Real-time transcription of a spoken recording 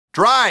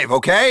Drive,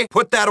 okay?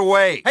 Put that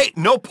away. Hey,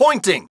 no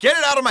pointing. Get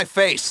it out of my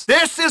face.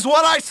 This is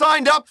what I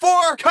signed up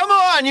for? Come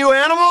on, you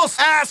animals!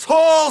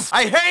 Assholes!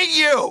 I hate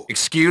you!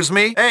 Excuse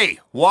me? Hey,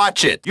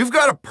 watch it. You've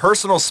got a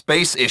personal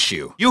space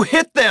issue. You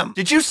hit them.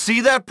 Did you see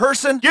that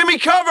person? Give me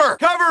cover!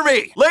 Cover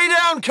me! Lay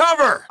down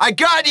cover! I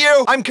got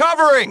you! I'm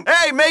covering!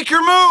 Hey, make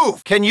your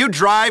move! Can you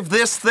drive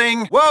this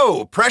thing?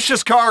 Whoa,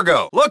 precious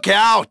cargo. Look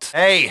out!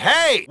 Hey,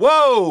 hey!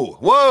 Whoa,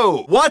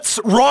 whoa! What's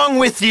wrong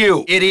with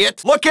you,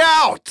 idiot? Look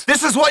out!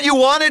 This is what you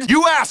wanted?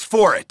 You asked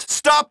for it.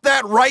 Stop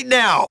that right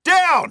now.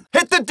 Down!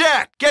 Hit the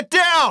deck! Get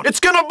down!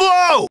 It's gonna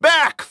blow!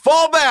 Back!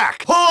 Fall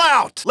back! Pull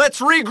out! Let's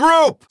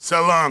regroup!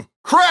 So long.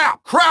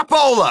 Crap!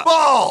 Crapola!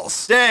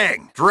 Balls!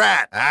 Dang!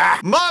 Drat!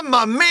 Ah!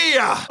 Mamma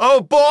mia! Oh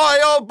boy!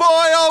 Oh boy!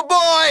 Oh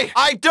boy!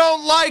 I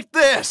don't like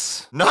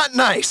this! Not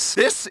nice.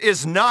 This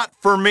is not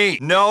for me.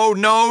 No,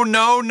 no,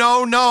 no,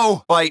 no,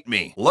 no. Bite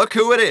me. Look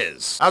who it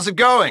is. How's it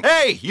going?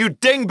 Hey, you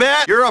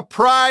dingbat! You're a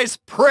prize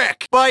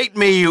prick! Bite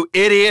me, you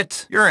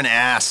idiot! You're an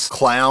ass,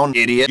 clown,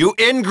 idiot. You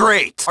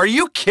ingrate! Are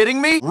you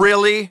kidding me?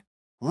 Really?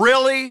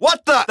 Really?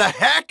 What the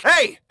heck?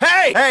 Hey!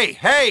 Hey! Hey!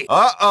 Hey!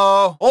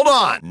 Uh-oh. Hold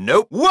on.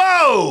 Nope.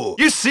 Whoa!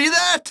 You see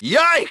that?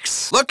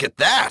 Yikes! Look at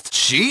that.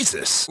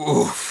 Jesus.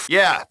 Oof.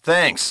 Yeah,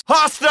 thanks.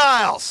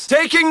 Hostiles!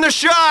 Taking the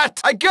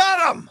shot! I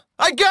got him!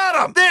 I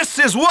got him! This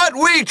is what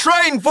we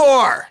train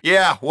for!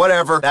 Yeah,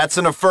 whatever. That's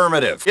an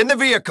affirmative. In the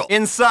vehicle.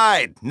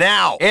 Inside.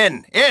 Now.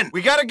 In.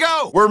 We gotta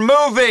go! We're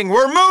moving!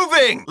 We're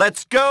moving!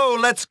 Let's go!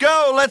 Let's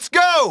go! Let's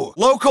go!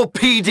 Local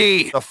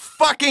PD. The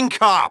fucking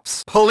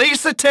cops.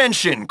 Police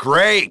attention.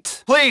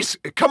 Great. Please,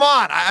 come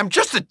on. I'm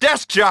just a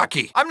desk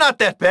jockey. I'm not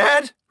that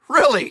bad.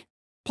 Really.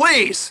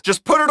 Please,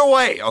 just put it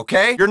away,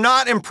 okay? You're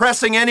not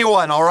impressing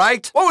anyone, all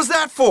right? What was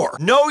that for?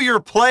 Know your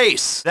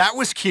place. That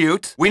was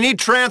cute. We need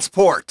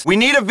transport. We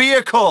need a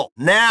vehicle.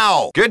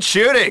 Now. Good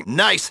shooting.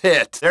 Nice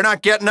hit. They're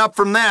not getting up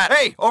from that.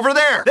 Hey, over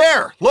there.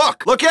 There.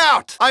 Look. Look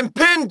out. I'm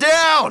pinned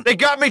down. They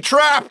got me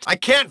trapped. I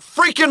can't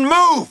freaking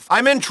move.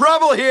 I'm in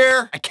trouble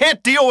here. I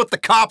can't deal with the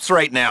cops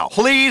right now.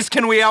 Please,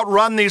 can we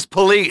outrun these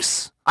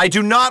police? I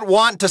do not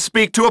want to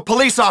speak to a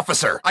police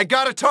officer. I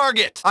got a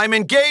target. I'm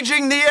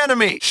engaging the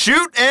enemy.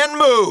 Shoot and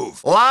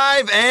move.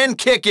 Live and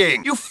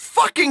kicking. You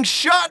fucking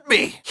shot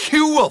me.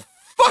 You will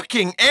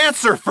fucking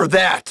answer for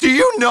that. Do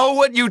you know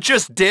what you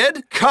just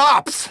did?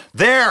 Cops.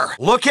 There.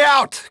 Look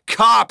out.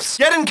 Cops.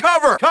 Get in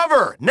cover.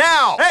 Cover.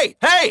 Now. Hey.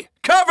 Hey.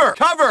 Cover.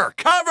 Cover.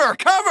 Cover.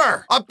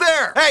 Cover. Up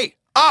there. Hey.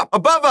 Up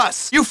above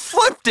us! You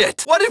flipped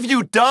it! What have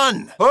you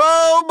done?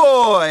 Oh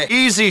boy!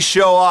 Easy,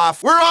 show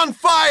off. We're on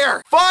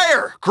fire!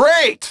 Fire!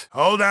 Great!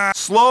 Hold on.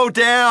 Slow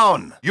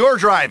down. You're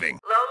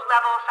driving.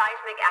 Low-level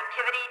seismic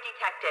activity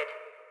detected.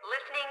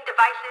 Listening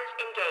devices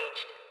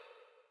engaged.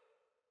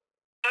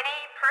 Any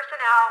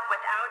personnel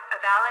without a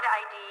valid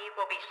ID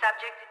will be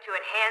subject to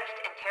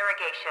enhanced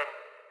interrogation.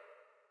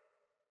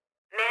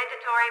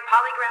 Mandatory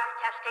polygraph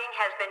testing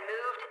has been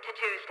moved to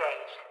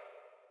Tuesdays.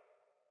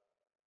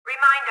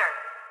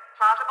 Reminder.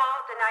 Plausible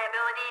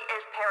deniability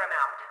is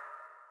paramount.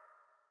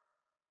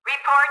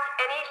 Report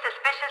any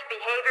suspicious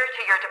behavior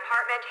to your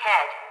department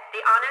head.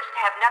 The honest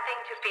have nothing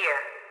to fear.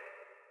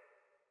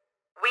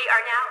 We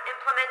are now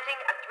implementing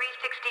a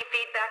 360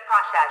 feedback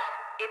process.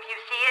 If you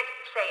see it,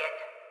 say it.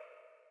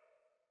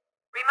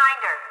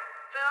 Reminder,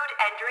 food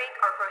and drink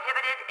are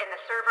prohibited in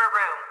the server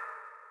room.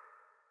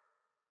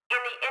 In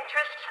the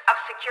interests of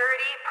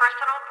security,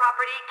 personal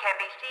property can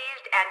be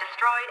seized and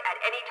destroyed at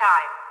any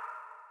time.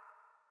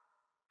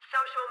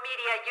 Social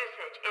media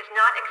usage is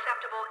not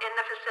acceptable in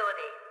the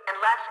facility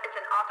unless it's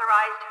an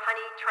authorized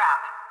honey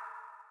trap.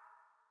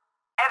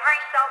 Every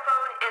cell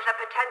phone is a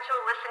potential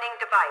listening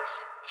device.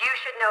 You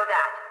should know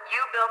that.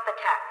 You built the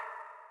tech.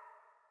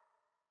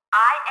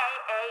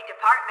 IAA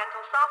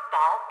departmental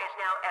softball is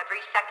now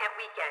every second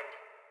weekend.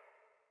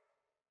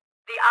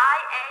 The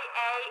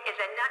IAA is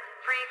a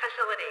nut-free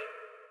facility.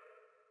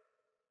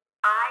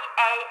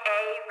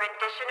 IAA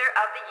Renditioner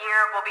of the Year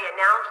will be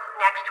announced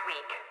next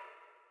week.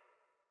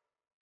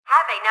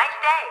 Have a nice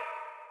day.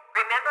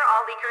 Remember,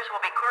 all leakers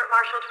will be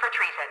court-martialed for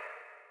treason.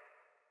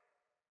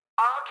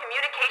 All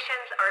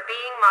communications are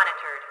being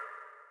monitored.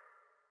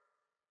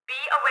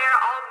 Be aware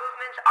all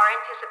movements are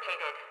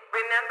anticipated.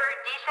 Remember,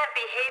 decent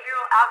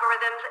behavioral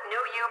algorithms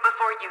know you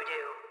before you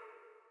do.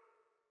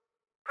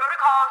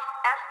 Protocols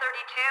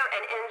S32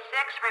 and N6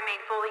 remain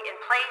fully in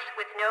place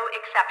with no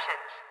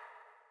exceptions.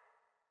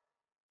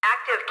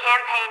 Active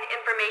campaign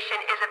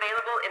information is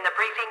available in the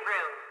briefing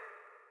room.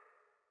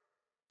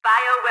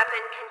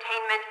 Bioweapon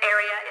containment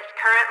area is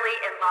currently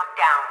in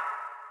lockdown.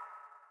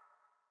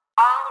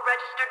 All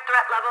registered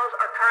threat levels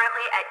are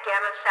currently at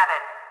Gamma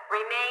 7.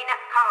 Remain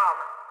calm.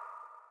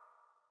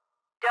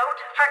 Don't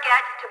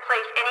forget to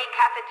place any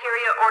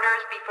cafeteria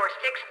orders before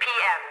 6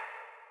 p.m.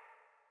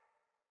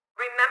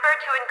 Remember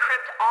to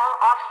encrypt all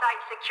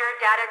off-site secure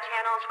data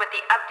channels with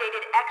the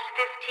updated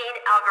X15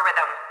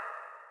 algorithm.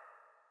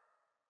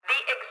 The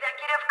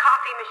executive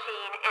coffee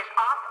machine is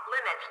off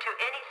limits to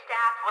any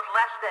staff with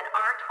less than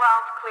R12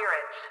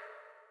 clearance.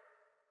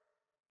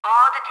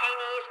 All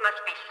detainees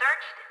must be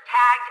searched,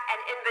 tagged, and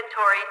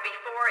inventoried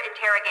before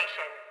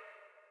interrogation.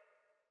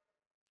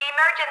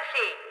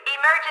 Emergency!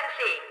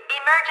 Emergency!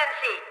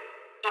 Emergency!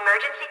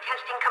 Emergency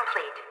testing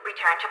complete.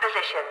 Return to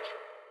positions.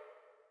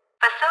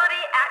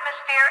 Facility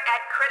atmosphere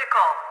at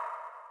critical.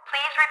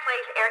 Please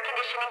replace air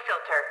conditioning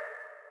filter.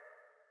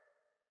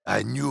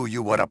 I knew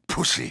you were a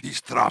pussy.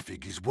 This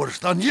traffic is worse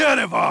than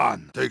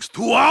Yerevan. Takes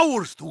 2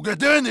 hours to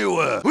get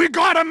anywhere. We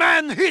got a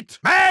man hit.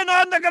 Man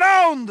on the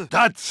ground.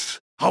 That's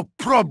how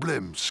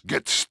problems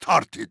get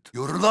started.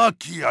 You're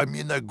lucky I'm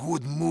in a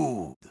good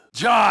mood.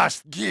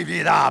 Just give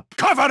it up.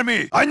 Cover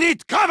me. I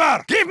need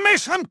cover. Give me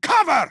some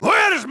cover.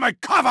 Where's my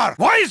cover?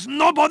 Why is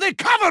nobody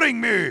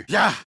covering me?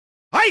 Yeah,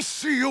 I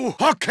see you.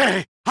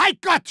 Okay. I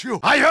got you!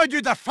 I heard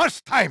you the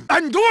first time!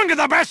 I'm doing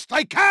the best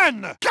I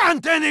can!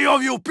 Can't any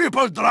of you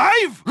people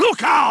drive?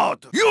 Look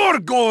out! You're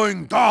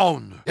going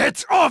down!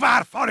 It's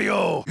over for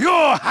you!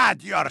 You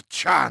had your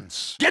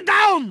chance! Get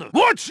down!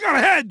 Watch your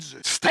heads!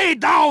 Stay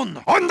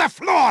down! On the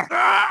floor!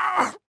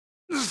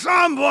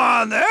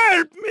 Someone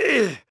help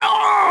me!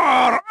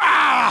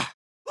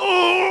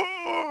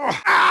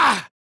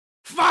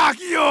 Fuck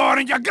you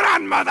and your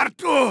grandmother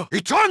too!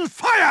 It's on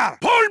fire!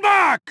 Pull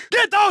back!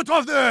 Get out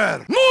of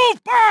there!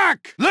 Move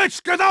back! Let's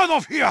get out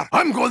of here!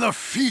 I'm gonna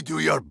feed you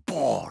your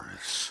balls.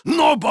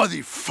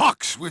 Nobody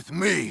fucks with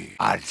me.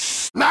 I'll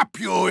snap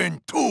you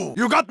in two.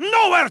 You got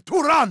nowhere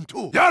to run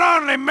to. You're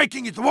only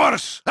making it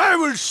worse. I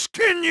will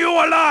skin you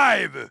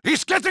alive.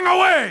 He's getting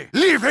away.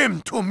 Leave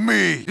him to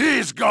me.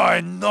 He's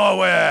going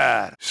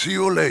nowhere. See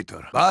you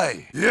later.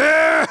 Bye.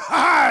 Yeah,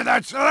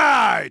 that's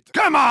right.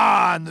 Come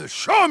on,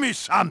 show me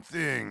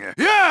something.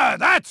 Yeah,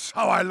 that's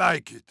how I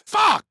like it.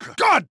 Fuck!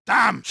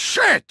 Goddamn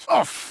shit!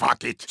 Oh,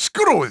 fuck it.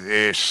 Screw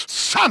this.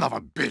 Son of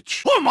a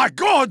bitch. Oh my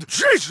god!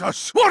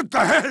 Jesus! What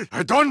the hell?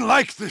 I don't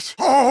like this.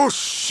 Oh,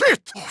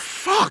 shit! Oh,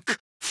 fuck!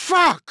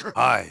 Fuck!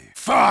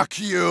 Fuck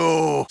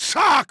you!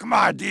 Suck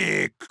my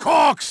dick,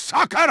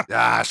 cocksucker!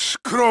 Ah,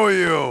 screw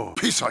you!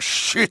 Piece of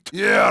shit!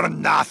 You're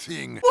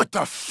nothing! What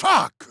the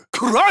fuck?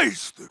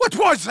 Christ! What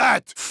was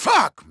that?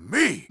 Fuck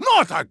me!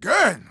 Not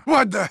again!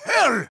 What the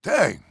hell?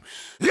 Thanks.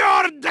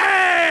 You're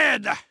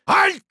dead!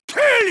 I'll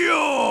kill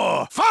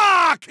you!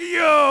 Fuck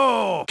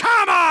you!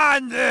 Come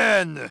on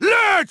then!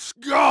 Let's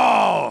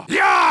go!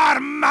 You're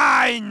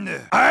mine!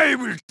 I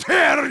will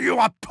tear you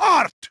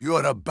apart!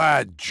 You're a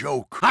bad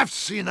joke. I've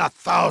seen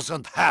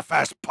 1,000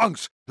 half-ass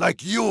punks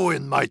like you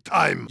in my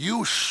time.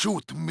 You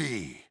shoot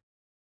me.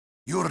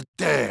 You're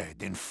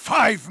dead in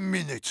 5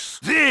 minutes.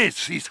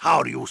 This is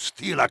how you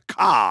steal a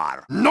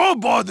car.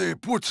 Nobody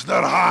puts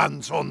their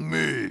hands on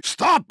me.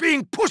 Stop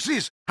being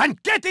pussies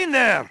and get in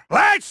there.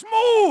 Let's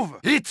move.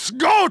 It's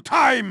go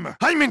time.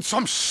 I'm in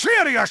some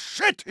serious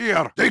shit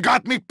here. They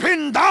got me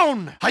pinned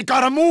down. I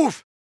gotta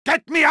move.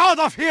 Get me out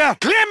of here!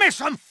 Clear me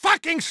some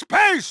fucking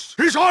space!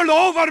 He's all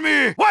over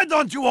me! Why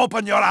don't you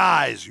open your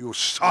eyes, you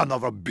son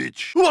of a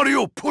bitch? Who are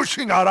you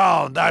pushing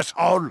around,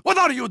 asshole? What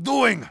are you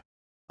doing?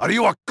 Are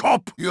you a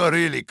cop? You're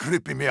really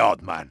creeping me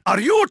out, man. Are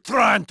you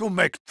trying to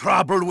make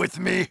trouble with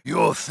me?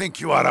 You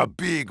think you are a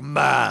big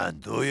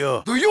man, do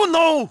you? Do you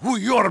know who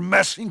you're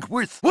messing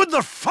with? What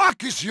the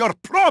fuck is your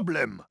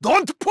problem?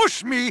 Don't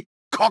push me,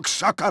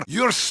 cocksucker!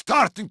 You're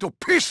starting to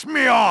piss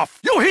me off!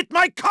 You hit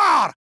my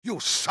car! You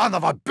son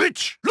of a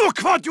bitch! Look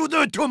what you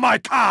did to my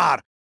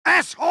car!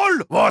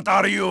 Asshole! What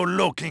are you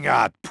looking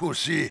at,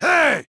 pussy?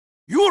 Hey!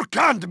 You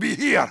can't be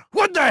here!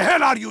 What the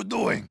hell are you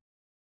doing?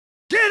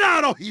 Get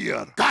out of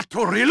here! Got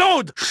to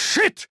reload!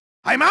 Shit!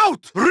 I'm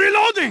out!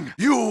 Reloading!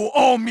 You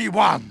owe me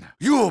one!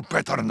 You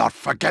better not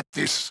forget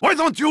this! Why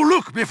don't you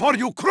look before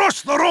you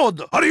cross the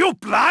road? Are you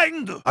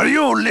blind? Are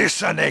you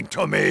listening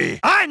to me?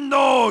 I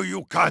know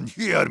you can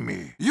hear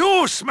me!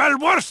 You smell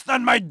worse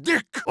than my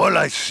dick! All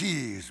I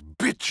see is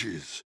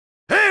bitches!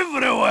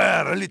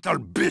 Everywhere, little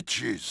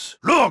bitches!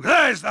 Look,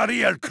 there's the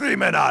real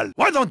criminal!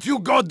 Why don't you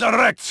go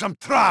direct some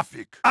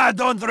traffic? I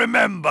don't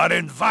remember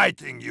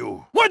inviting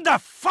you. What the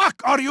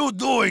fuck are you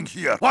doing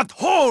here? What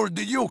hole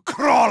did you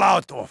crawl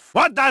out of?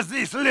 What does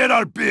this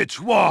little bitch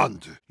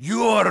want?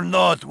 You're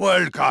not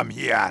welcome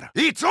here.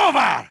 It's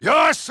over!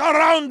 You're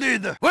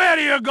surrounded! Where are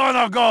you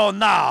gonna go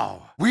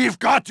now? We've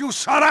got you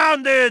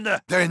surrounded!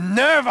 They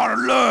never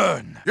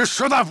learn! You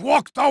should have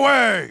walked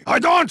away! I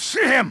don't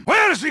see him!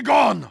 Where's he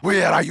gone?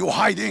 Where are you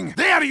hiding?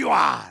 There you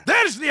are!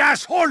 There's the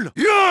asshole!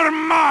 You're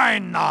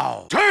mine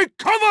now! Take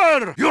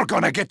cover! You're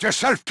gonna get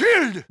yourself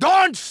killed!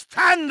 Don't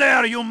stand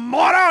there, you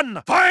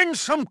moron! Find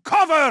some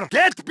cover!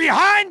 Get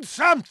behind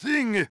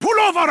something! Pull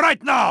over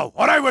right now,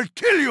 or I will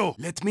kill you!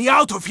 Let me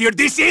out of here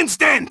this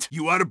instant!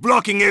 You are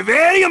blocking a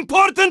very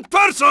important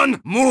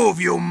person! Move,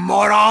 you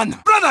moron!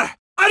 Brother!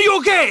 Are you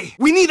okay?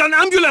 We need an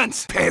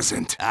ambulance!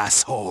 Peasant,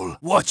 asshole,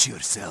 watch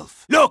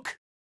yourself. Look!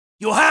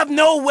 You have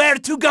nowhere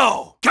to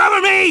go! Cover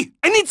me!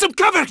 I need some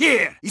cover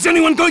here! Is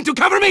anyone going to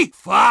cover me?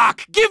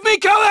 Fuck! Give me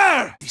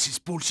cover! This is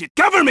bullshit.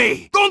 Cover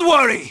me! Don't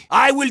worry!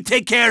 I will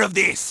take care of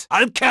this.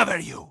 I'll cover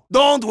you.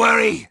 Don't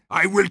worry!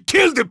 I will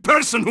kill the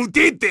person who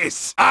did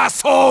this!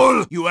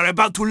 Asshole! You are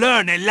about to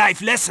learn a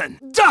life lesson.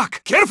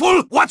 Duck!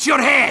 Careful! Watch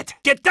your head!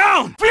 Get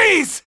down!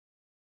 Please!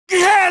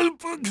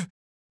 Help!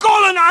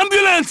 Call an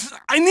ambulance!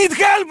 I need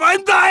help!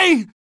 I'm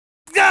dying!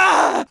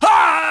 Ah!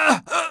 Ah!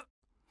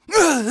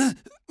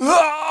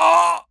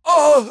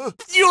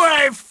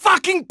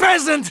 fucking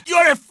peasant!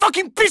 You're a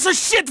fucking piece of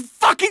shit!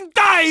 Fucking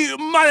die,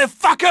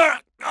 motherfucker!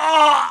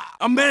 Ah!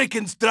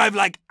 Americans drive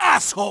like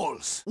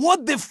assholes!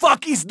 What the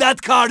fuck is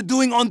that car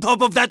doing on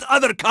top of that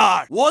other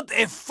car? What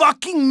a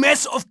fucking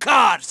mess of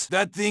cars!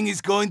 That thing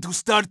is going to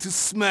start to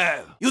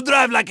smell. You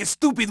drive like a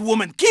stupid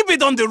woman. Keep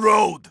it on the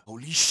road!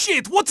 Holy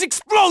shit, what's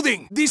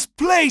exploding? This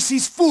place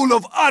is full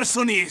of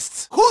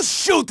arsonists. Who's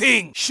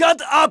shooting?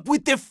 Shut up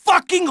with the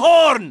fucking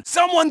horn!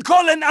 Someone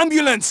call an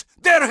ambulance!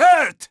 They're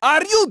hurt!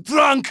 Are you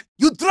drunk?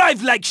 You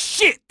drive like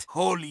shit!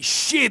 Holy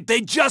shit, they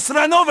just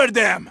ran over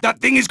them! That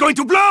thing is going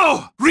to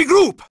blow!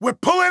 Regroup! We're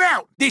pulling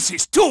out! This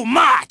is too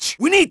much!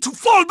 We need to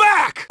fall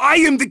back! I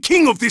am the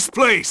king of this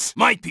place!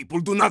 My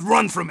people do not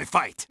run from a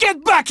fight!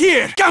 Get back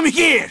here! Come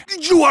here!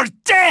 You are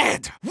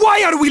dead!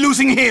 Why are we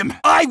losing him?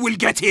 I will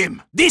get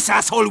him! This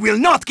asshole will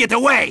not get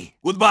away!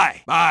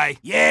 Goodbye. Bye.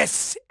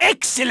 Yes,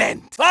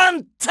 excellent!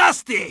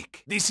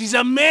 Fantastic! This is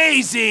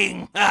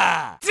amazing!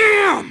 Ah,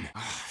 damn!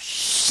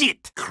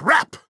 Shit!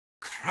 Crap!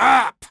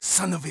 Crap!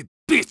 Son of a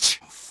bitch!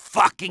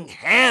 Fucking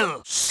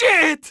hell!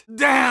 Shit!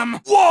 Damn!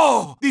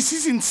 Whoa! This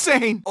is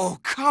insane! Oh,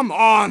 come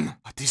on!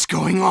 What is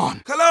going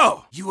on?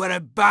 Hello! You are a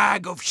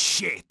bag of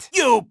shit!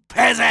 You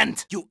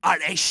peasant! You are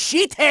a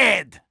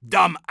shithead!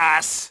 Dumb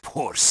ass!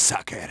 Poor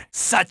sucker!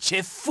 Such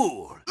a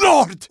fool!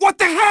 Lord! What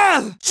the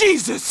hell?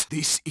 Jesus!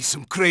 This is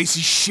some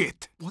crazy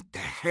shit! What the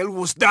hell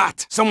was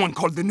that? Someone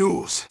called the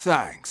news.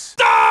 Thanks.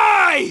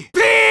 Die!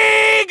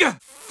 Pig!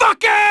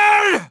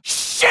 Fucker!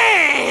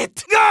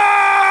 Shit!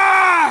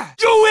 Ah!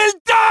 You will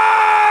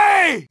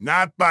die!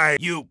 Not by...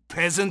 You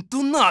peasant,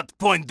 do not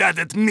point that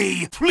at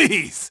me,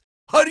 please!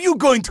 Are you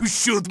going to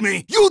shoot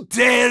me? You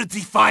dare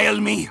defile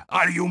me?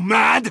 Are you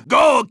mad?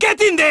 Go,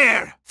 get in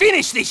there!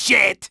 Finish this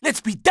shit!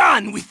 Let's be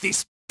done with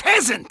this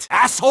peasant!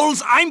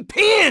 Assholes, I'm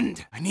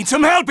pinned! I need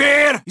some help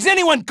here! Is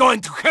anyone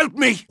going to help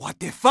me? What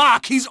the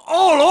fuck? He's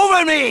all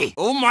over me!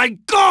 Oh my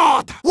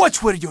god!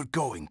 Watch where you're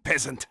going,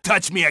 peasant.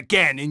 Touch me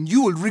again and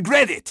you will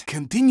regret it.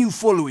 Continue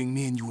following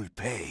me and you will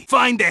pay.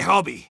 Find a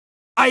hobby.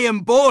 I am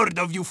bored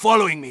of you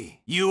following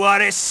me. You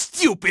are a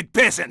stupid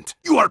peasant.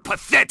 You are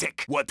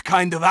pathetic. What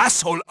kind of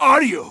asshole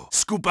are you?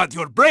 Scoop out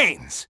your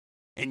brains,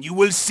 and you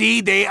will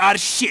see they are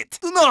shit.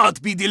 Do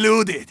not be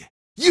deluded.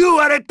 You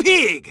are a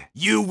pig.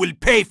 You will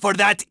pay for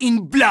that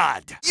in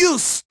blood. You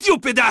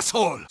stupid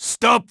asshole.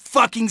 Stop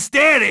fucking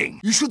staring.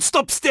 You should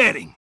stop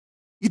staring.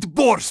 It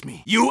bores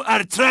me. You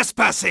are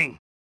trespassing.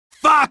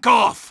 Fuck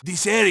off.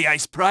 This area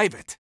is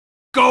private.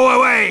 Go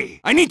away!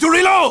 I need to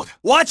reload!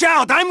 Watch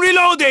out, I'm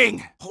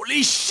reloading!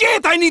 Holy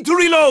shit, I need to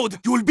reload!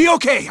 You will be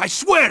okay, I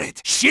swear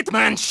it! Shit,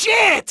 man,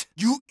 shit!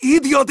 You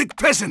idiotic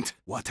peasant!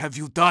 What have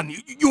you done?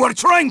 You are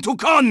trying to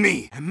con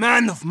me! A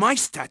man of my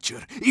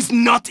stature is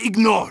not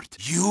ignored.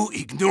 You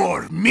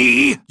ignore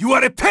me? You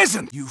are a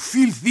peasant! You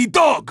filthy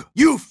dog!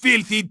 You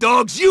filthy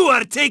dogs, you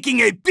are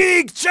taking a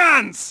big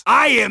chance!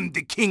 I am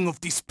the king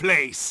of this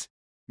place.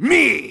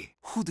 Me!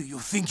 Who do you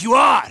think you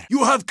are?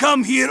 You have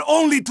come here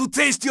only to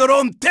taste your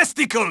own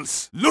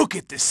testicles! Look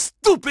at this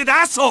stupid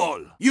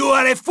asshole! You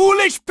are a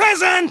foolish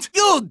peasant!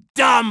 You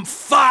dumb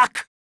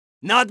fuck!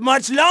 Not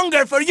much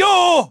longer for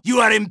you! You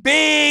are in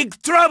big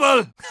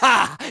trouble!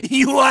 Ha!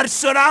 You are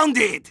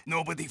surrounded!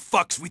 Nobody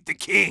fucks with the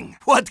king!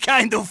 What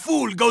kind of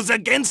fool goes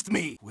against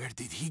me? Where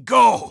did he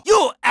go?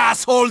 You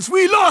assholes,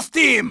 we lost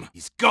him!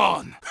 He's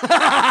gone!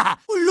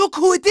 Look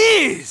who it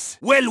is!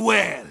 Well,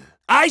 well.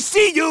 I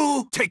see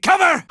you! Take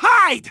cover!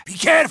 Hide! Be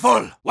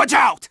careful! Watch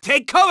out!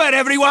 Take cover,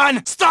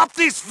 everyone! Stop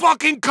this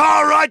fucking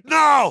car right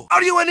now!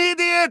 Are you an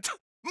idiot?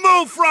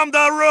 Move from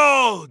the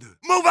road!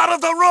 Move out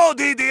of the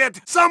road, idiot!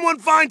 Someone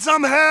find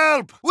some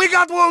help! We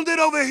got wounded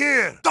over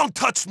here! Don't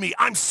touch me,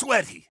 I'm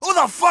sweaty! Who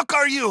the fuck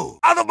are you?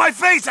 Out of my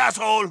face,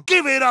 asshole!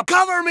 Give it up!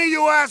 Cover me,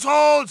 you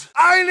assholes!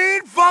 I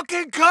need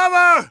fucking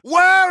cover!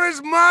 Where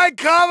is my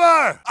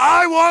cover?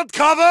 I want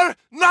cover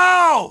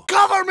now!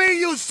 Cover me,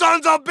 you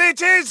sons of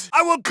bitches!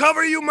 I will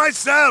cover you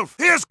myself!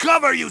 Here's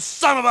cover, you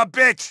son of a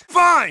bitch!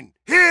 Fine!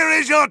 Here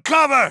is your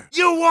cover!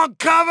 You want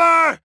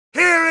cover?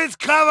 Here is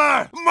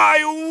cover!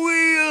 My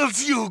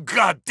wheels, you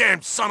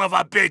goddamn son of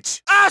a bitch!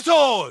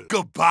 Asshole!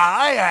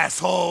 Goodbye,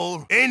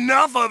 asshole!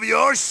 Enough of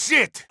your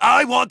shit!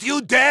 I want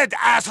you dead,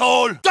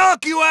 asshole!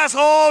 Duck, you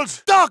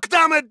assholes! Duck,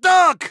 damn it,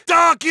 duck!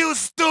 Duck, you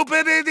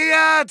stupid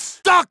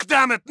idiots! Duck,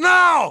 damn it,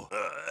 now!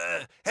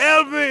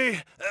 Help me!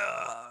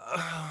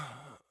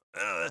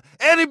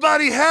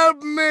 Anybody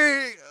help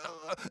me!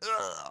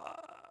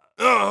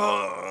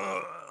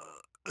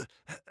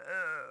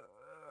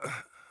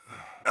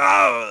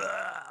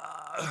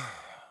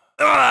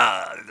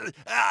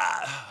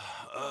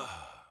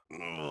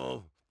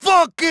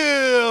 Fuck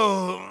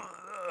you!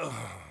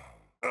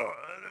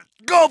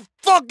 Go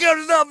fuck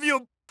yourself,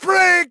 you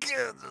prick!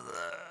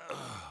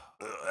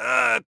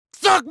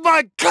 Suck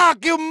my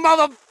cock, you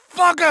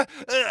motherfucker!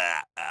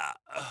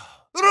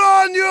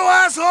 Run, you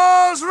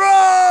assholes!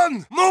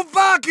 Run! Move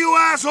back, you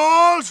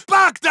assholes!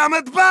 Back, damn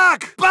it,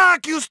 back!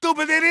 Back, you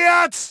stupid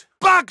idiots!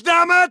 Back,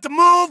 damn it!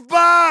 Move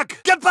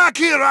back! Get back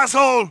here,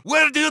 asshole!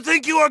 Where do you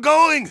think you are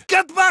going?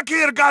 Get back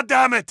here,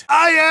 goddammit!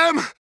 I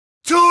am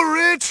too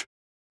rich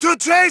To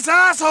chase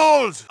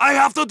assholes! I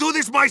have to do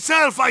this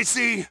myself, I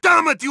see.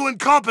 Damn it, you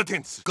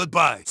incompetence.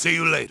 Goodbye. See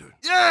you later.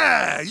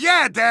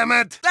 Yeah, damn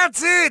it.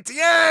 That's it,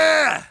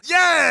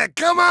 yeah,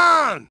 come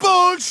on.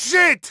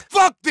 Bullshit.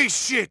 Fuck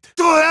this shit.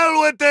 To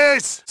hell with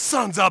this.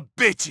 Sons of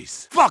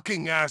bitches.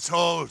 Fucking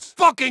assholes.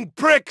 Fucking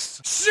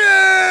pricks.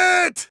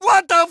 Shit!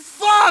 What the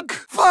fuck?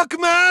 Fuck,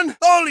 man.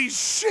 Holy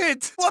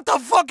shit. What the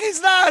fuck is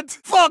that?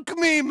 Fuck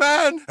me,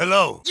 man.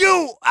 Hello?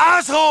 You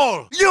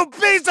asshole! You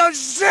piece of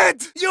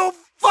shit! You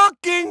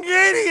fucking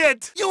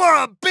idiot! You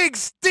are a big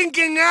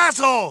stinking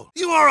asshole!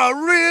 You are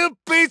a real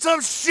piece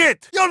of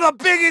shit! You're the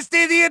biggest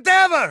idiot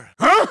ever!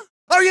 Huh?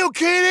 Are you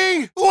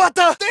kidding? What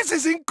the? This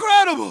is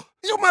incredible!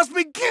 You must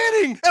be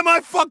kidding! Am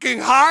I fucking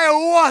high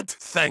or what?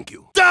 Thank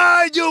you.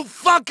 Die, you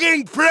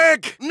fucking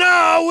prick!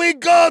 Now we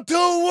go to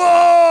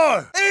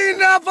war!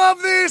 Enough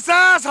of this,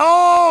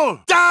 asshole!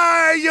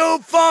 Die, you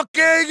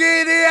fucking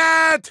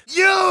idiot!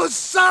 You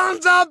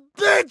sons of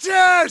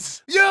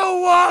bitches! You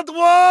want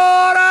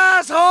war,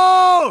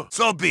 asshole?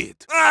 So be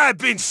it. I've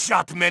been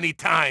shot many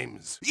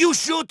times. You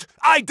shoot,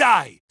 I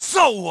die.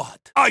 So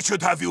what? I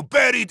should have you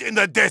buried in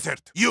the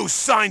desert. You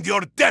signed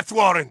your death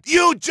warrant.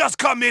 You just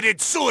committed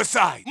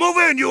suicide. Move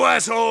in, you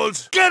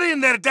assholes! Get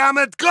in there, damn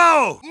it!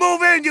 Go!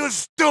 Move in, you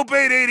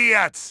stupid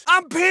idiots!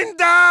 I'm pinned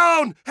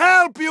down!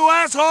 Help, you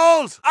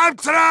assholes! I'm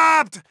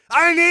trapped!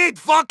 I need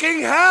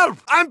fucking help!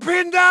 I'm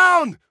pinned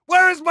down!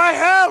 Where is my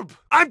help?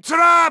 I'm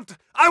trapped!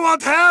 I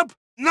want help!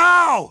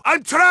 Now!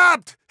 I'm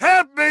trapped!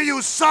 Help me,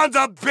 you sons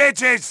of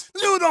bitches!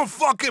 You don't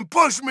fucking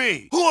push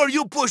me! Who are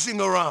you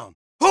pushing around?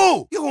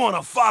 Who? You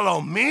wanna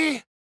follow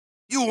me?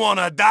 You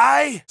wanna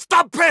die?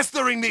 Stop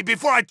pestering me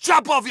before I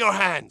chop off your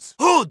hands!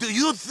 Who do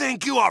you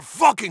think you are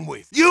fucking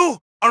with? You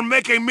are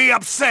making me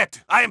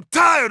upset! I am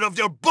tired of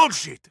your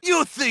bullshit!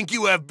 You think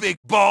you have big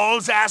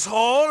balls,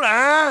 asshole,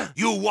 huh?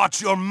 You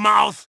watch your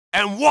mouth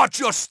and watch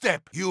your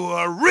step! You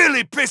are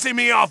really pissing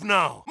me off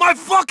now! My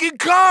fucking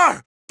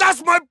car!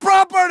 That's my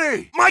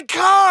property! My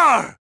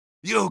car!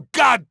 You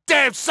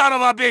goddamn son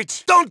of a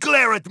bitch! Don't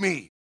glare at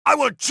me! I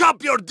will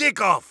chop your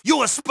dick off!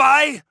 You a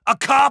spy? A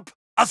cop?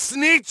 A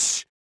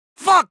snitch?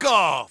 Fuck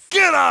off!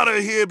 Get out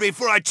of here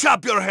before I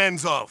chop your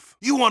hands off!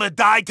 You wanna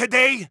die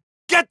today?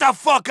 Get the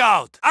fuck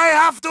out! I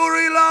have to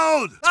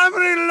reload! I'm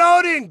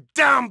reloading!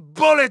 Damn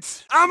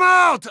bullets! I'm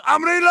out!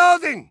 I'm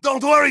reloading!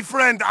 Don't worry,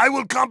 friend, I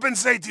will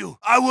compensate you.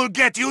 I will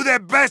get you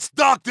the best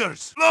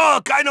doctors.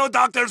 Look, I know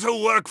doctors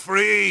who work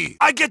free.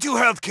 I get you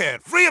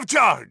healthcare, free of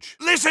charge.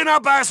 Listen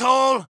up,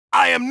 asshole!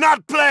 I am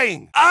not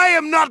playing! I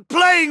am not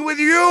playing with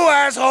you,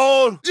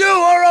 asshole! You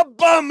are a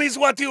bum is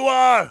what you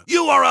are!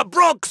 You are a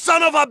broke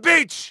son of a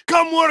bitch!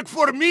 Come work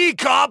for me,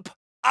 cop!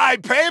 I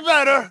pay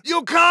better!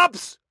 You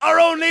cops are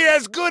only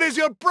as good as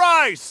your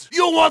price!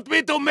 You want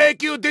me to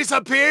make you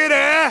disappear,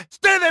 eh?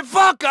 Stay the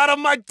fuck out of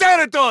my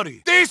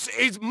territory! This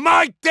is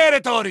my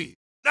territory!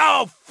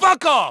 Now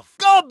fuck off!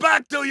 Go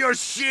back to your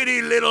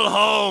shitty little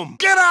home!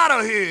 Get out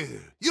of here!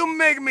 You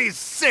make me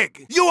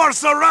sick! You are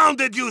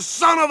surrounded, you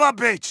son of a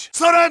bitch!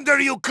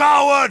 Surrender, you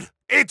coward!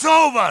 It's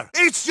over!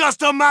 It's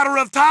just a matter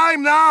of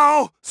time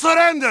now!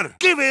 Surrender!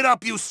 Give it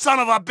up, you son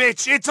of a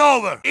bitch! It's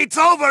over! It's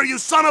over, you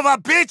son of a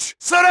bitch!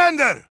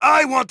 Surrender!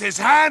 I want his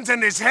hands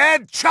and his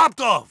head chopped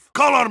off!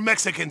 Call our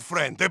Mexican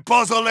friend, the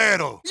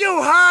pozolero!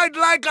 You hide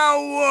like a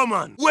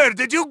woman! Where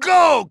did you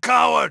go,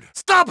 coward?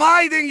 Stop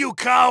hiding, you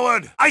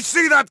coward! I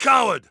see that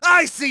coward!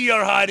 I see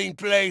your hiding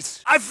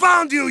place! I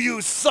found you,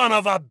 you son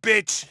of a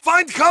bitch!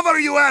 Find cover,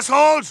 you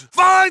assholes!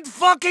 Find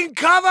fucking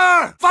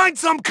cover! Find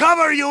some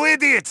cover, you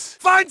idiots!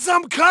 Find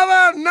some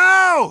cover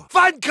now!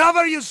 Find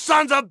cover, you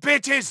sons of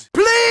bitches!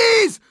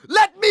 Please!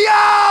 Let me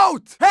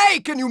out! Hey,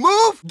 can you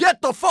move?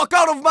 Get the fuck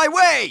out of my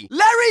way!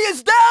 Larry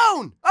is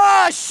down!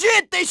 Ah,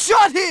 shit! They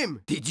shot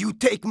him! Did you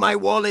take my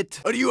wallet?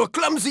 Are you a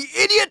clumsy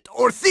idiot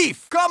or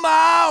thief? Come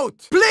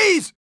out!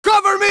 Please!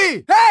 Cover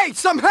me! Hey,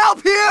 some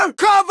help here!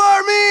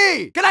 Cover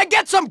me! Can I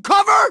get some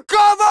cover?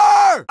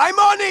 Cover! I'm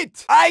on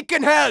it! I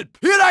can help!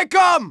 Here I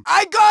come!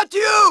 I got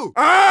you!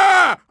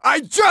 Ah!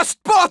 I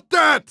just bought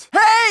that!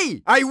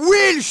 Hey! I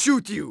will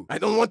shoot you! I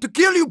don't want to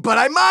kill you, but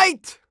I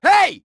might!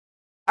 Hey!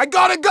 I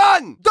got a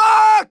gun!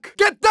 Duck!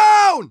 Get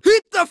down!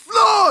 Hit the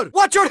floor!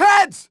 Watch your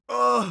heads!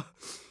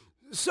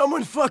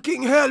 Someone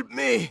fucking help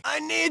me! I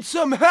need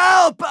some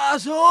help,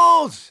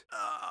 assholes!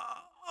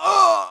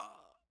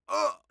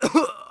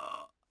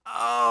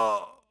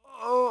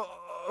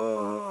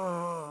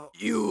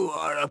 You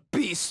are a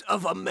piece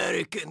of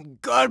American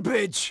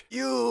garbage.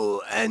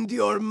 You and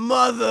your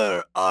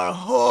mother are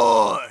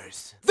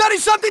whores. That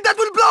is something that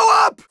will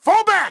blow up!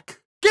 Fall back!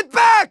 Get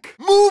back!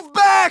 Move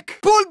back!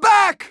 Pull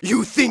back!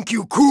 You think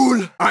you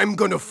cool? I'm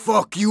gonna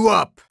fuck you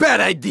up. Bad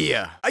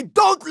idea. I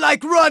don't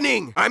like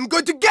running. I'm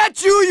going to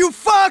get you, you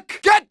fuck!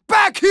 Get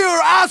back here,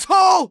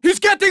 asshole! He's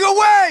getting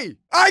away!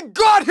 I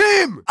got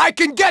him! I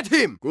can get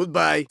him!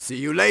 Goodbye. See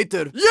you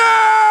later.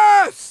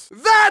 Yes!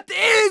 That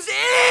is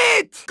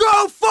it!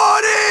 Go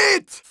for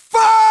it!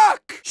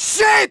 Fuck!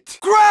 Shit!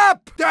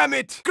 Crap! Damn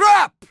it!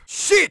 Crap!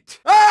 Shit!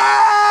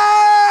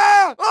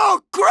 Ah!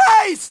 Oh,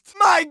 Christ!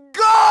 My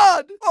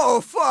God! Oh,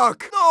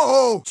 fuck!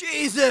 No!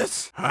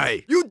 Jesus!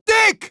 Hi. You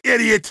dick!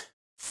 Idiot!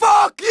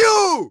 Fuck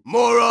you!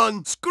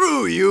 Moron!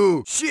 Screw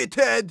you!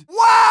 Shithead!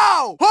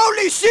 Wow!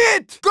 Holy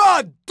shit!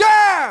 God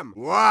damn!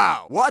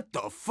 Wow! What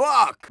the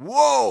fuck?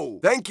 Whoa!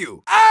 Thank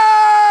you.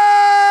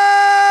 Ah!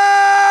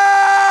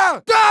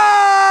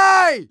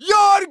 Die!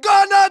 You're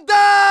gonna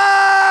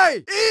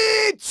die!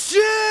 Eat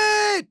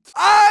shit!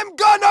 I'm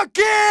gonna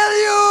kill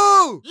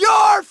you!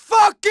 You're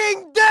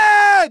fucking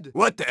dead!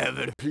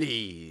 Whatever,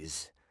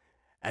 please.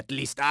 At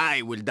least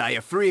I will die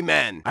a free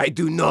man. I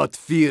do not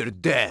fear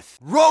death.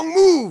 Wrong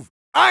move!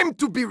 I'm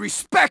to be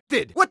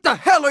respected! What the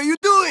hell are you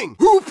doing?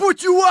 Who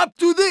put you up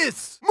to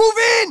this? Move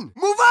in!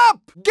 Move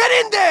up! Get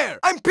in there!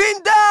 I'm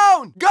pinned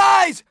down!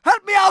 Guys,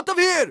 help me out of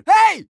here!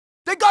 Hey!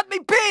 They got me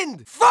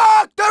pinned!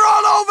 Fuck! They're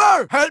all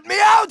over! Help me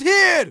out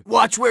here!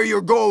 Watch where you're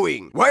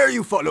going. Why are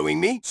you following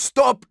me?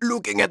 Stop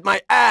looking at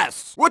my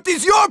ass. What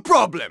is your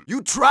problem?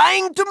 You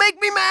trying to make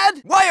me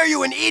mad? Why are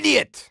you an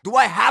idiot? Do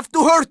I have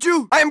to hurt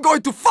you? I am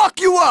going to fuck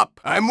you up!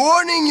 I'm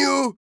warning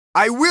you!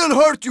 I will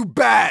hurt you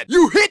bad!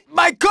 You hit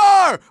my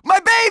car!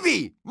 My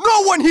baby!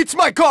 No one hits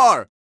my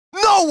car!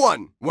 No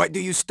one! Why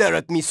do you stare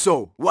at me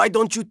so? Why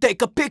don't you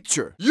take a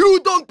picture? You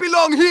don't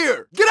belong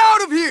here! Get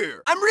out of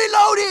here! I'm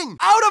reloading!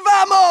 Out of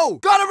ammo!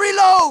 Gotta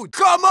reload!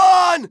 Come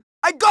on!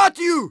 I got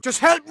you! Just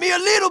help me a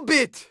little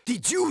bit!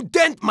 Did you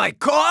dent my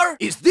car?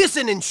 Is this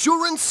an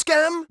insurance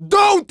scam?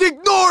 Don't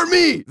ignore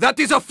me! That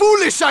is a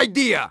foolish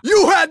idea!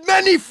 You had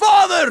many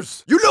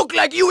fathers! You look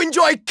like you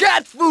enjoy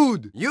cat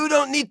food! You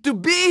don't need to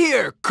be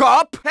here,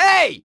 cop!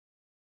 Hey!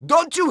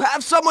 Don't you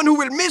have someone who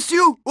will miss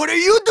you? What are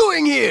you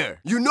doing here?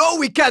 You know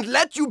we can't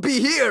let you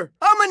be here!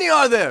 How many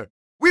are there?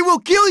 We will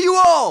kill you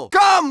all!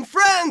 Come,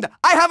 friend!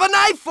 I have a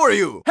knife for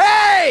you!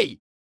 Hey!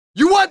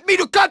 You want me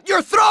to cut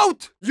your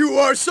throat? You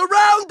are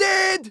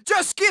surrounded!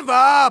 Just give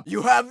up!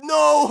 You have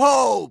no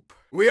hope!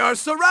 We are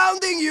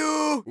surrounding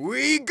you!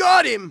 We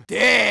got him!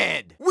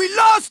 Dead! We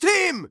lost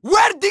him!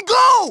 Where'd he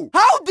go?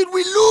 How did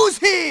we lose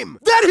him?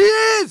 There he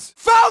is!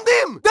 Found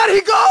him! There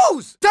he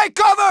goes! Take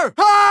cover!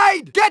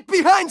 Hide! Get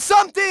behind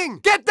something!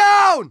 Get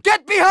down!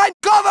 Get behind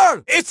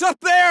cover! It's up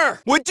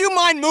there! Would you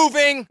mind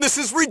moving? This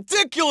is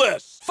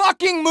ridiculous!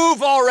 Fucking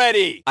move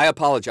already! I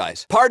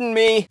apologize. Pardon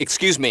me.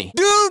 Excuse me.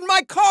 Dude,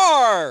 my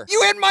car!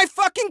 You hit my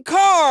fucking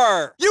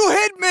car! You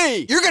hit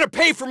me! You're gonna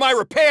pay for my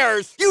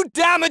repairs! You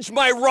damaged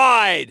my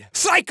ride!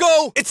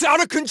 Psycho! It's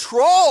out of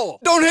control!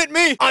 Don't hit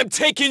me! I'm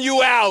taking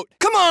you out!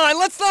 Come on,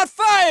 let's not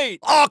fight!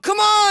 Oh, come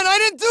on! I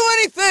didn't do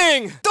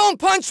anything! Don't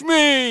punch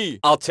me!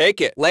 I'll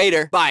take it.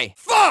 Later. Bye.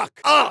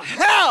 Fuck! Oh,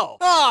 hell!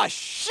 Oh,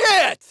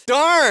 shit!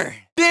 Darn!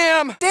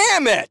 Damn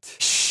it!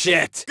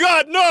 Shit!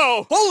 God,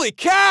 no! Holy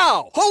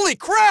cow! Holy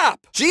crap!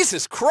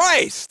 Jesus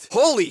Christ!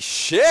 Holy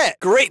shit!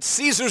 Great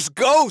Caesar's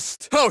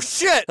ghost! Oh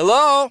shit!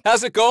 Hello?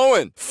 How's it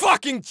going?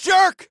 Fucking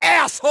jerk!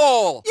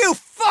 Asshole! You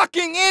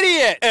fucking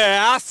idiot!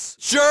 Ass!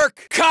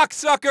 Jerk!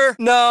 Cocksucker!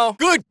 No!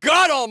 Good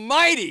God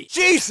Almighty!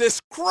 Jesus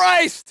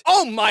Christ!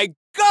 Oh my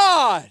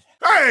God!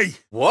 Hey!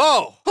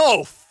 Whoa!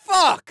 Oh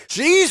fuck!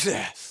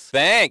 Jesus!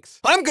 Thanks.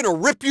 I'm gonna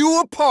rip you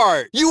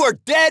apart. You are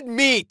dead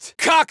meat.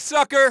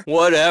 Cocksucker.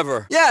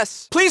 Whatever.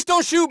 Yes. Please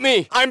don't shoot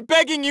me. I'm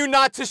begging you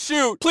not to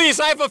shoot. Please,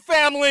 I have a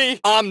family.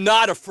 I'm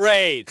not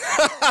afraid.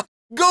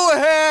 Go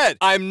ahead.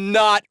 I'm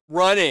not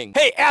running.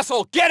 Hey,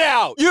 asshole, get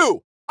out.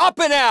 You. Up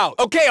and out!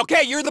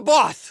 Okay, you're the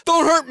boss!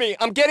 Don't hurt me!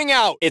 I'm getting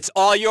out! It's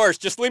all yours,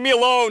 just leave me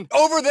alone!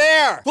 Over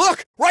there!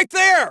 Look! Right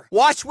there!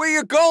 Watch where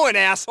you're going,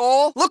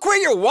 asshole! Look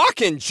where you're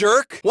walking,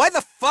 jerk! Why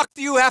the fuck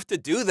do you have to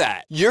do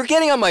that? You're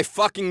getting on my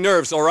fucking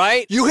nerves,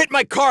 alright? You hit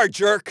my car,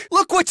 jerk!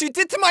 Look what you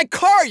did to my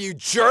car, you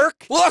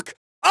jerk! Look!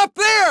 Up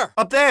there!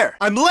 Up there!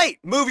 I'm late!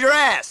 Move your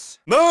ass!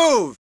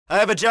 Move! I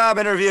have a job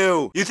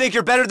interview. You think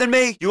you're better than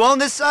me? You own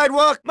this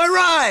sidewalk? My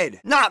ride!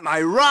 Not my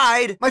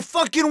ride! My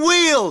fucking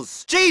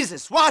wheels!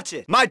 Jesus, watch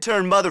it! My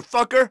turn,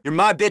 motherfucker! You're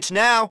my bitch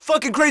now.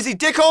 Fucking crazy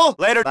dickhole!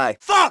 Later. Bye.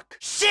 Fuck!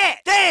 Shit!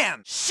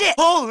 Damn! Shit!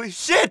 Holy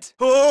shit!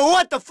 Oh,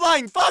 what the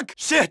flying fuck?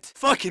 Shit!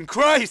 Fucking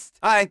Christ!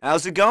 Hi,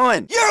 how's it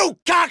going? You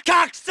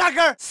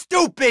cocksucker!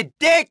 Stupid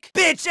dick!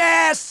 Bitch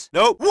ass!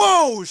 Nope.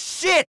 Whoa,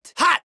 shit!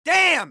 Hot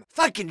damn!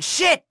 Fucking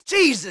shit!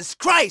 Jesus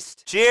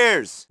Christ!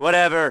 Cheers!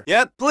 Whatever.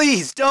 Yep,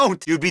 please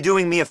don't! You'd be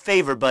doing me a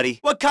favor, buddy.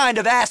 What kind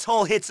of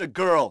asshole hits a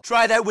girl?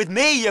 Try that with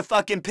me, you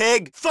fucking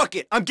pig! Fuck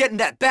it, I'm getting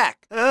that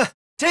back.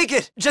 Take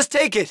it! Just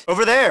take it!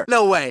 Over there!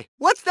 No way.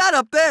 What's that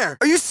up there?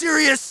 Are you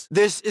serious?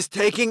 This is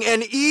taking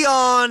an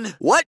eon.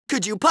 What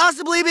could you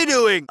possibly be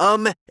doing?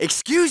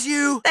 Excuse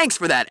you. Thanks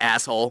for that,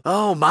 asshole.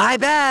 Oh, my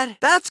bad.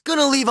 That's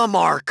gonna leave a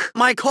mark.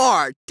 My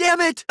car.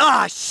 Damn it.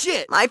 Ah,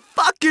 shit. My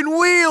fucking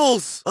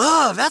wheels.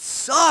 Ugh, that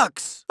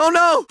sucks. Oh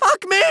no,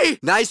 fuck me.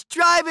 Nice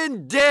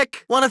driving,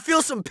 dick. Wanna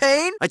feel some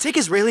pain? I take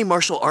Israeli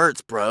martial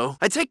arts, bro.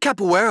 I take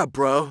capoeira,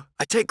 bro.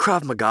 I take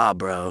Krav Maga,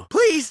 bro.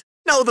 Please.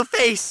 No, the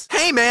face.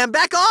 Hey, man,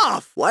 back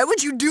off. Why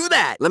would you do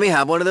that? Let me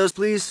have one of those,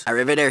 please.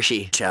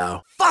 Arrivederci.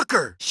 Ciao.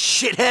 Fucker.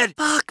 Shithead.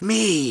 Fuck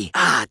me.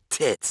 Ah,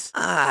 tits.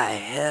 Ah,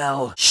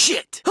 hell.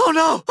 Shit. Oh,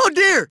 no. Oh,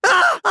 dear.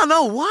 Ah, oh,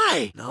 no,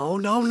 why? No,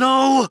 no,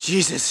 no.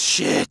 Jesus,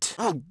 shit.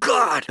 Oh,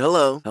 God.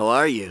 Hello. How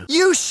are you?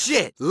 You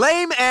shit.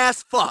 Lame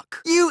ass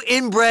fuck. You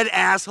inbred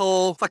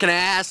asshole. Fucking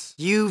ass.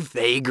 You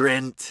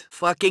vagrant.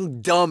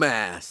 Fucking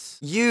dumbass.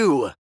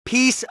 You.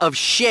 Piece of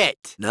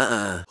shit.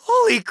 Nuh-uh.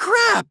 Holy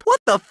crap!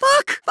 What the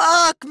fuck?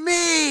 Fuck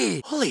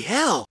me! Holy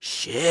hell!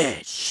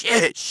 Shit,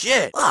 shit,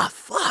 shit. Ah,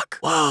 fuck.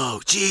 Whoa,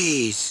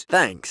 jeez.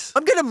 Thanks.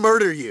 I'm gonna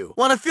murder you.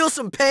 Wanna feel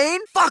some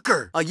pain?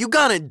 Fucker! Oh, you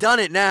gone and done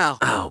it now.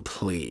 Oh,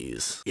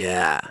 please.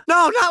 Yeah.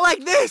 No, not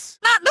like this!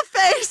 Not in the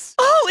face!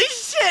 Holy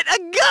shit, a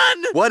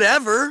gun!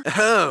 Whatever.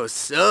 Oh,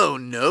 so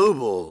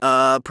noble.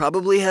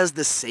 Probably has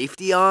the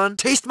safety on.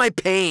 Taste my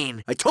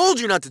pain. I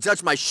told you not to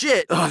touch my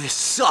shit. Oh, this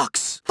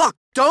sucks. Fuck.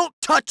 Don't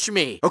touch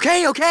me!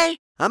 Okay, okay?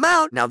 I'm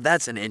out. Now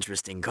that's an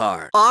interesting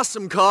car.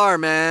 Awesome car,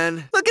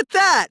 man. Look at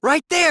that!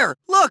 Right there!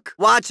 Look!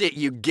 Watch it,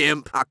 you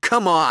gimp. Ah,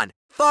 come on.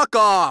 Fuck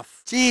off!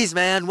 Jeez,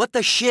 man, what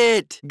the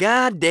shit?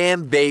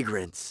 Goddamn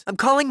vagrants. I'm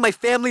calling my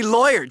family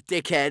lawyer,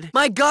 dickhead.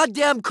 My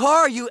goddamn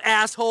car, you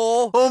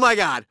asshole! Oh my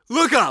god,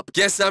 look up!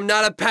 Guess I'm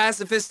not a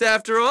pacifist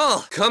after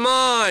all. Come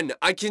on!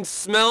 I can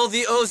smell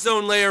the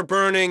ozone layer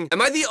burning.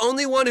 Am I the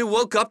only one who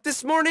woke up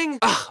this morning?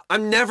 Ugh,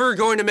 I'm never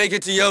going to make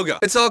it to yoga.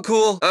 It's all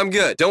cool. I'm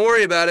good. Don't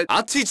worry about it.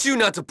 I'll teach you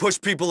not to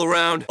push people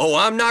around. Oh,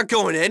 I'm not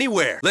going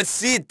anywhere. Let's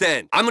see it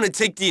then. I'm gonna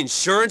take the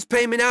insurance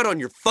payment out on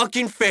your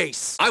fucking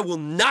face. I will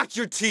knock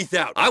your teeth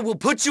out. I will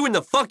put you in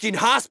the fucking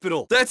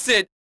hospital. That's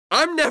it.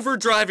 I'm never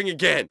driving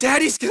again.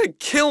 Daddy's gonna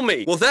kill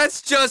me. Well,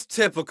 that's just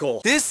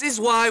typical. This is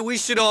why we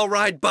should all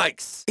ride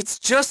bikes. It's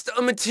just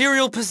a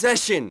material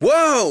possession.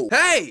 Whoa!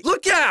 Hey,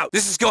 look out!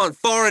 This has gone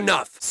far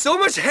enough. So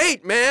much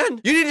hate, man.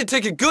 You need to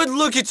take a good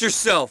look at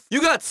yourself.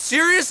 You got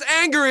serious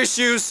anger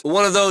issues.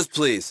 One of those,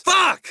 please.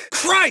 Fuck!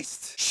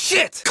 Christ!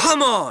 Shit!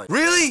 Come on!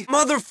 Really?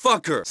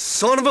 Motherfucker!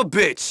 Son of a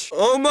bitch!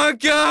 Oh my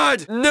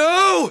god!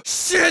 No!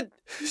 Shit!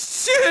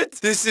 Shit!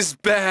 This is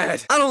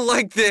bad. I don't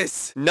like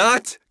this.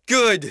 Not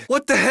good.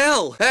 What the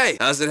hell? Hey,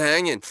 how's it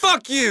hanging?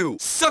 Fuck you!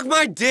 Suck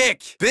my dick!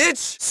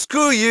 Bitch!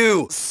 Screw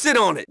you! Sit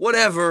on it.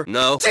 Whatever.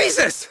 No.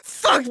 Jesus!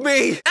 Fuck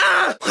me!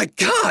 Ah! My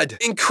god!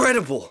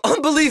 Incredible!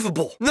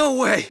 Unbelievable! No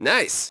way!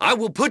 Nice. I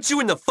will put you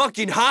in the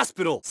fucking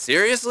hospital.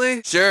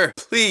 Seriously? Sure.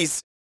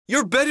 Please.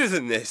 You're better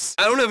than this.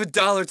 I don't have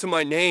 $1 to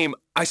my name.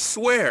 I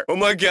swear. Oh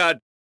my god.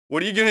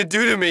 What are you gonna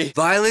do to me?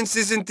 Violence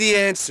isn't the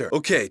answer.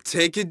 Okay,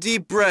 take a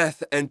deep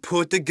breath and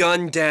put the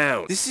gun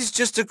down. This is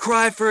just a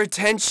cry for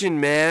attention,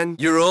 man.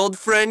 Your old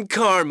friend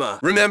Karma.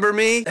 Remember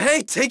me?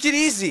 Hey, take it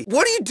easy.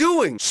 What are you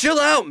doing? Chill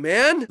out,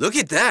 man. Look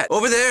at that.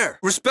 Over there.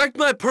 Respect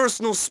my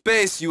personal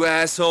space, you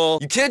asshole.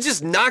 You can't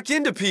just knock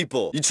into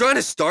people. You trying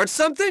to start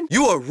something?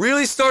 You are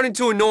really starting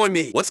to annoy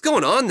me. What's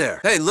going on there?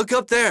 Hey, look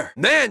up there.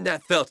 Man,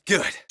 that felt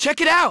good.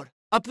 Check it out!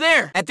 Up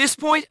there! At this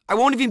point, I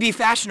won't even be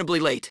fashionably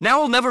late. Now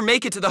I'll never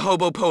make it to the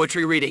hobo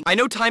poetry reading. I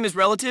know time is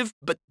relative,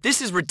 but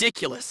this is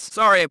ridiculous.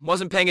 Sorry, I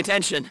wasn't paying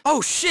attention. Oh,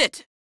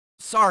 shit!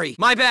 Sorry,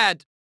 my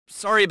bad.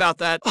 Sorry about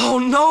that. Oh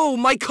no,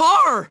 my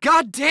car!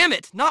 God damn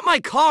it, not my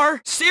car!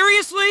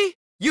 Seriously?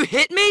 You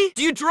hit me?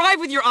 Do you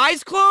drive with your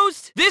eyes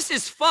closed? This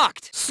is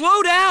fucked.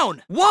 Slow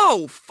down.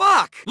 Whoa,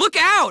 fuck. Look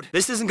out.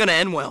 This isn't gonna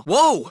end well.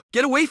 Whoa,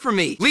 get away from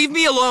me. Leave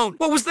me alone.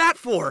 What was that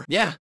for?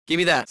 Yeah. Give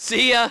me that.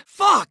 See ya.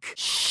 Fuck.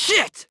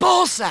 Shit.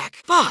 Ballsack.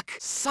 Fuck.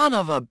 Son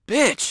of a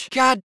bitch.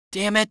 God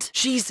damn it.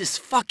 Jesus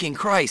fucking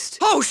Christ.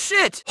 Oh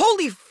shit.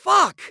 Holy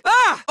fuck.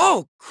 Ah.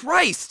 Oh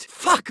Christ.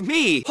 Fuck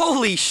me.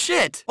 Holy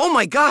shit. Oh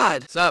my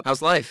god. What's up?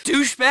 How's life?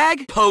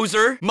 Douchebag.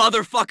 Poser.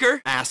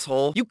 Motherfucker.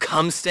 Asshole. You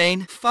cum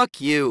stain. Fuck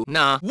you.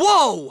 Nah.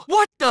 Whoa.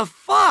 What the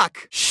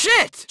fuck?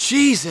 Shit.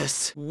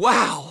 Jesus.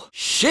 Wow.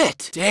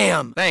 Shit.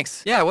 Damn.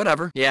 Thanks. Yeah,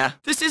 whatever. Yeah.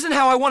 This isn't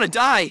how I want to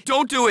die.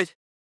 Don't do it.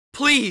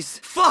 Please.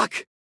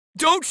 Fuck.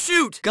 Don't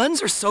shoot!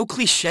 Guns are so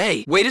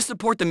cliche. Way to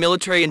support the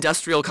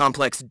military-industrial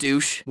complex,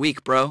 douche.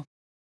 Weak, bro.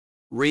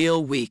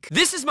 Real weak.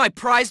 This is my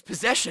prized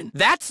possession.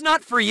 That's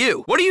not for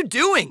you. What are you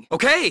doing?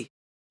 Okay.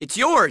 It's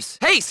yours.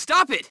 Hey,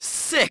 stop it.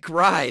 Sick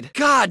ride.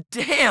 God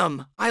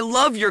damn. I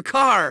love your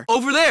car.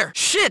 Over there.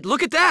 Shit,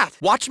 look at that.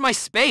 Watch my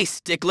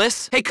space,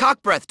 dickless. Hey,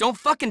 cockbreath, don't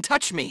fucking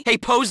touch me. Hey,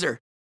 poser.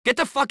 Get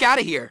the fuck out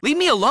of here. Leave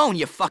me alone,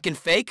 you fucking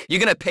fake. You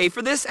gonna pay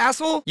for this,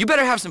 asshole? You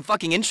better have some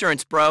fucking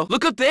insurance, bro.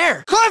 Look up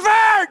there.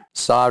 Clifford!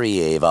 Sorry,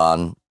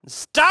 Avon.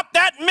 Stop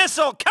that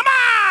missile! Come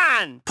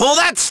on! Pull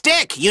that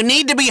stick! You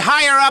need to be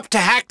higher up to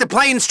hack the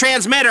plane's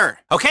transmitter.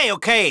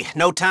 Okay,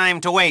 no time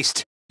to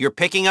waste. You're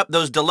picking up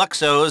those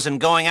Deluxos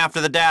and going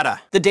after the data.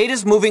 The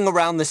data's moving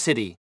around the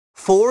city.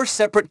 4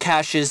 separate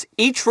caches,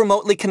 each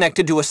remotely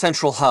connected to a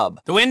central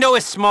hub. The window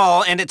is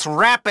small and it's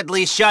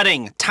rapidly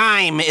shutting.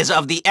 Time is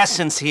of the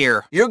essence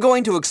here. You're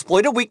going to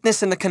exploit a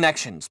weakness in the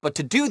connections, but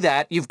to do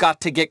that, you've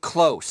got to get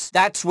close.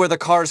 That's where the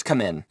cars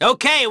come in.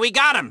 Okay, we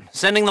got them.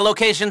 Sending the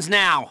locations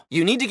now.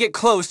 You need to get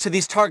close to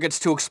these targets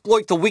to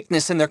exploit the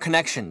weakness in their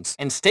connections.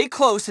 And stay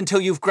close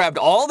until you've grabbed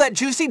all that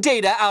juicy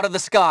data out of the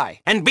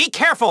sky. And be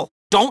careful!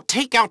 Don't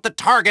take out the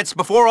targets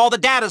before all the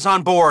data's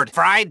on board.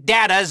 Fried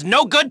data is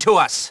no good to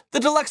us. The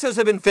Deluxos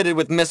have been fitted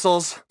with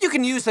missiles. You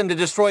can use them to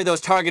destroy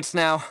those targets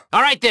now.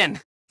 All right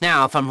then.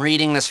 Now, if I'm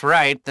reading this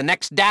right, the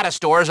next data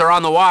stores are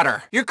on the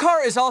water. Your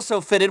car is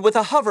also fitted with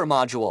a hover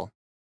module.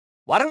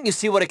 Why don't you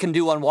see what it can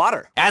do on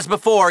water? As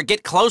before,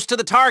 get close to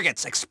the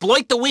targets.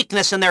 Exploit the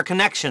weakness in their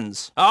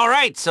connections. All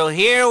right, so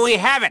here we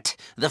have it.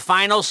 The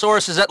final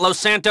source is at Los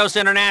Santos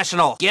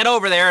International. Get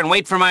over there and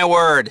wait for my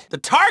word. The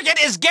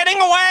target is getting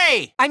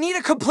away! I need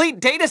a complete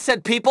data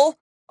set, people.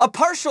 A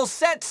partial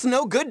set's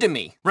no good to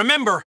me.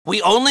 Remember,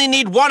 we only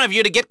need one of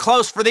you to get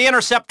close for the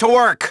intercept to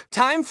work.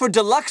 Time for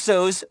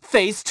Deluxos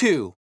Phase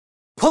 2.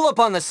 Pull up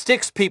on the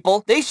sticks,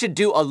 people. They should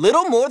do a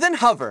little more than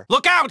hover.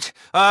 Look out!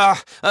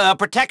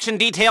 Protection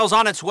details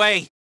on its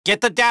way.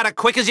 Get the data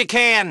quick as you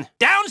can.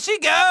 Down she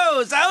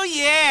goes! Oh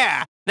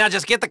yeah! Now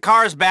just get the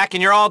cars back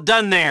and you're all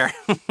done there.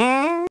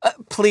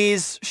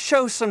 Please,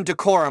 show some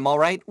decorum, all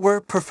right?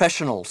 We're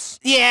professionals.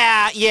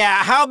 Yeah.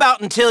 How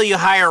about until you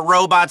hire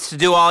robots to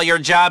do all your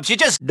jobs, you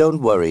just...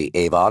 Don't worry,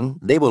 Avon.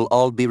 They will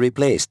all be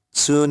replaced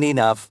soon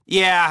enough.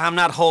 Yeah, I'm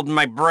not holding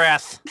my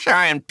breath.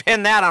 Try and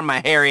pin that on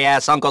my hairy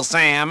ass, Uncle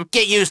Sam.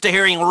 Get used to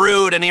hearing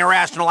rude and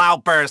irrational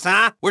outbursts,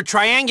 huh? We're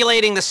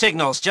triangulating the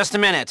signals. Just a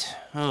minute.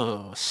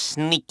 Oh,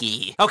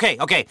 sneaky.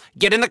 Okay.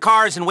 Get in the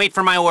cars and wait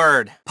for my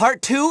word.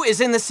 Part 2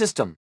 is in the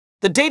system.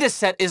 The data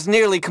set is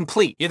nearly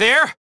complete. You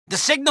there? The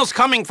signal's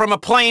coming from a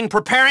plane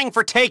preparing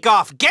for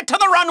takeoff. Get to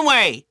the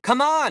runway! Come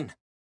on!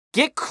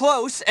 Get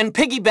close and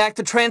piggyback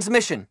the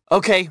transmission.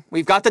 Okay,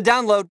 we've got the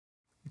download.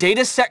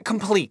 Data set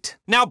complete.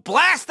 Now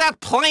blast that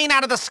plane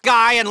out of the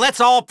sky and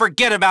let's all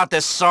forget about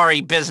this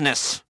sorry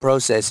business.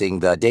 Processing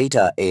the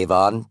data,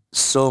 Avon.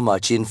 So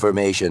much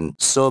information,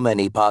 so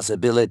many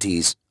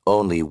possibilities,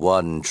 only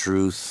one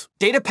truth.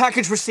 Data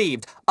package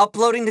received.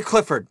 Uploading to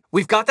Clifford.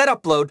 We've got that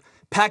upload.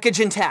 Package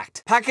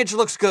intact. Package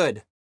looks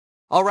good.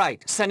 All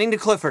right, sending to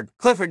Clifford.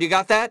 Clifford, you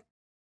got that?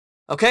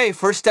 Okay,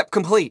 first step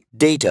complete.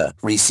 Data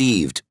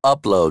received.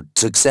 Upload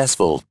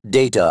successful.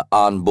 Data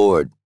on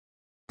board.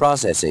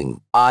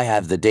 Processing. I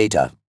have the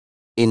data.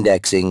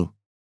 Indexing.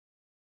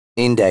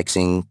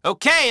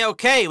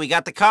 Okay, we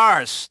got the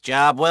cars.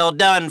 Job well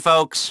done,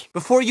 folks.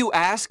 Before you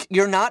ask,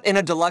 you're not in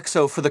a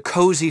Deluxo for the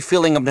cozy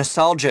feeling of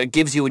nostalgia it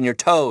gives you in your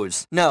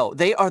toes. No,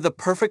 they are the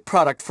perfect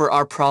product for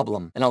our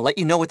problem, and I'll let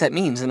you know what that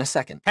means in a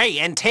second. Hey,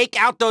 and take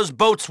out those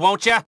boats,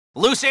 won't ya?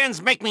 Loose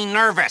ends make me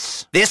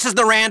nervous. This is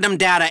the random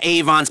data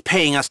Avon's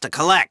paying us to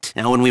collect.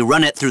 Now, when we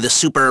run it through the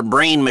super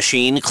brain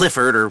machine,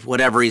 Clifford, or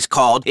whatever he's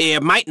called,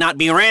 it might not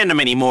be random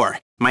anymore.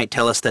 It might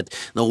tell us that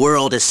the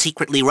world is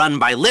secretly run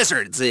by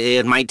lizards.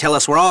 It might tell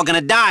us we're all gonna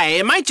die.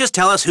 It might just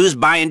tell us who's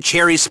buying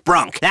cherry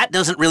sprunk. That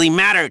doesn't really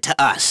matter to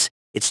us.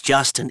 It's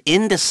just an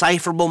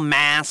indecipherable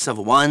mass of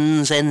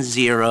ones and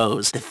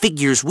zeros. The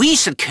figures we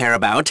should care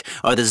about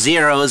are the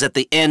zeros at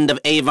the end of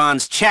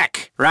Avon's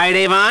check. Right,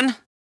 Avon?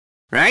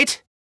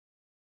 Right?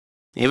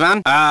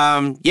 Avon?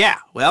 Yeah,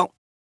 well,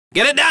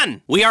 get it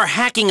done! We are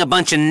hacking a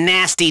bunch of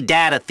nasty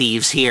data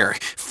thieves here.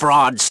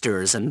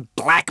 Fraudsters and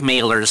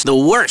blackmailers, the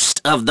worst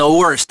of the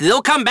worst.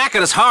 They'll come back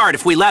at us hard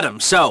if we let them,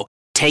 so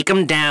take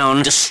them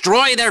down,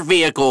 destroy their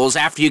vehicles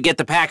after you get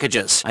the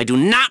packages. I do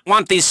not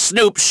want these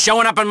snoops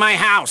showing up in my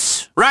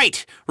house.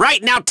 Right,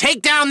 now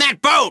take down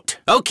that boat!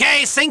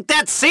 Okay, sink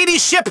that seedy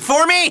ship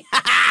for me!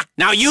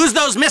 Now use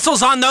those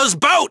missiles on those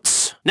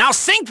boats! Now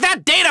sink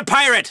that data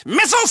pirate!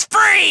 Missiles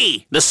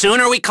free! The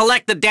sooner we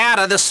collect the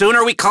data, the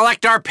sooner we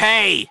collect our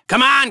pay.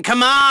 Come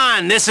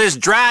on! This is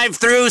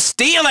drive-through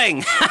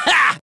stealing!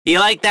 You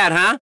like that,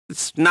 huh?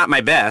 It's not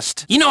my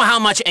best. You know how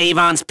much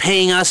Avon's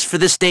paying us for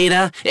this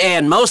data?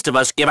 And most of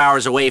us give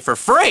ours away for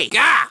free.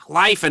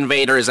 Life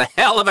Invader is a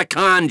hell of a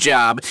con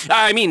job.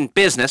 I mean,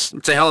 business.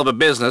 It's a hell of a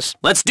business.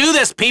 Let's do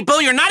this,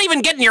 people. You're not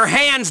even getting your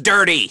hands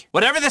dirty.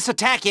 Whatever this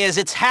attack is,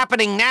 it's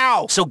happening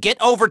now. So get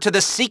over to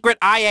the secret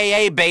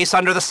IAA base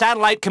under the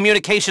Satellite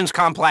Communications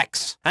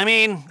Complex. I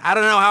mean, I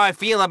don't know how I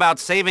feel about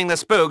saving the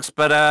spooks,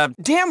 but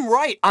Damn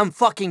right I'm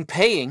fucking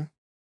paying.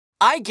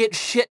 I get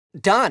shit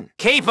done.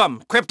 Keep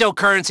 'em.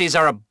 Cryptocurrencies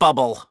are a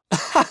bubble.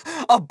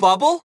 A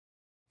bubble?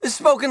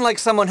 Spoken like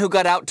someone who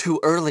got out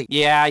too early.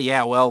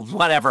 Yeah, well,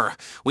 whatever.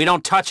 We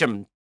don't touch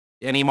 'em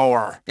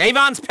anymore.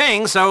 Avon's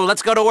paying, so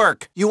let's go to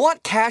work. You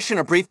want cash in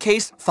a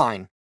briefcase?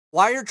 Fine.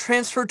 Wire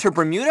transfer to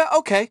Bermuda?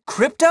 Okay.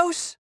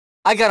 Cryptos?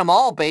 I got 'em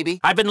all, baby.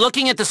 I've been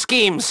looking at the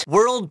schemes.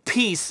 World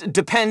peace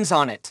depends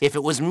on it. If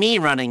it was me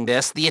running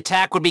this, the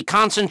attack would be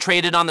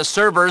concentrated on the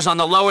servers on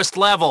the lowest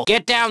level.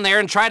 Get down there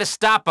and try to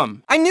stop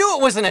them. I knew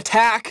it was an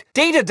attack.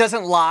 Data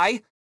doesn't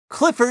lie.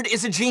 Clifford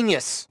is a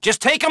genius.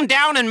 Just take them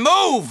down and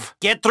move!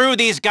 Get through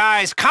these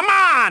guys, come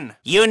on!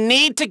 You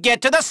need to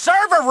get to the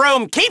server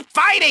room! Keep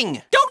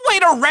fighting! Don't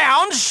wait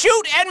around,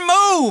 shoot and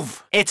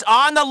move! It's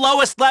on the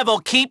lowest level.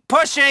 Keep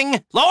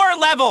pushing. Lower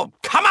level.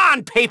 Come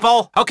on,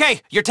 people.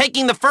 Okay, you're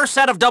taking the first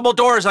set of double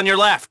doors on your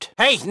left.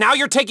 Hey, now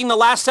you're taking the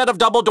last set of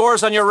double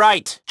doors on your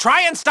right.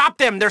 Try and stop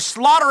them. They're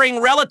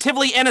slaughtering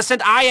relatively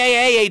innocent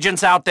IAA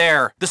agents out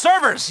there. The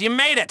servers, you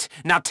made it.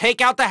 Now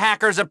take out the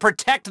hackers and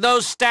protect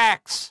those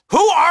stacks.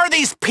 Who are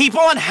these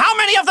people and how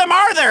many of them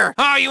are there?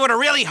 Oh, you would have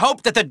really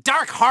hoped that the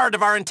dark heart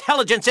of our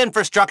intelligence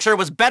infrastructure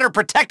was better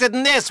protected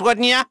than this,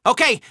 wouldn't you?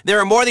 Okay, there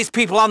are more of these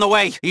people on the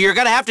way. You're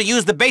gonna have to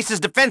use the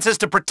base's defenses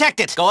to protect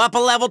it. Go up a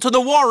level to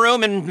the war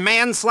room and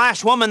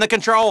man/woman the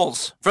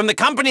controls. From the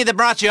company that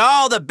brought you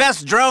all the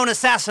best drone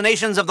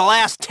assassinations of the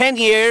last 10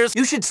 years.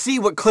 You should see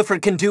what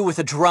Clifford can do with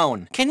a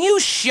drone. Can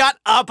you shut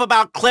up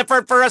about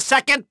Clifford for a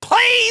second,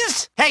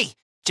 please? Hey,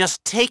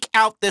 just take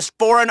out this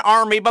foreign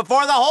army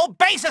before the whole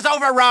base is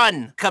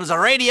overrun. Comes a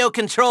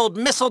radio-controlled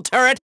missile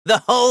turret the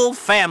whole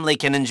family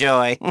can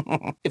enjoy.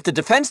 If the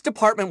Defense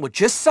Department would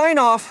just sign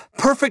off,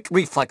 perfect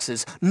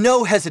reflexes,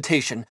 no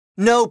hesitation,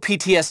 no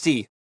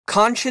PTSD.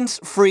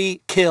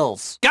 Conscience-free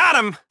kills. Got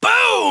him!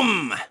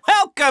 Boom!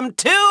 Welcome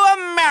to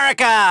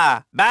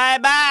America!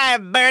 Bye-bye,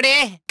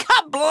 birdie!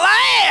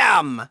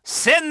 Kablam!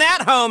 Send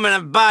that home in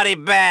a body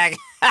bag!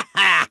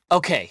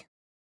 Okay.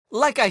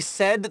 Like I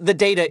said, the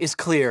data is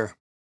clear.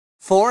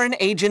 Foreign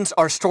agents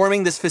are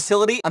storming this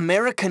facility.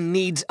 America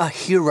needs a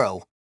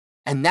hero.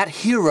 And that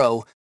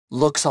hero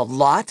looks a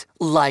lot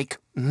like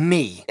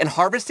me. And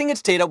harvesting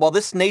its data while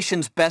this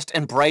nation's best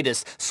and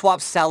brightest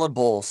swaps salad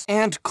bowls.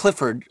 And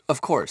Clifford,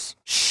 of course.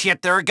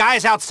 Shit, there are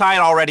guys outside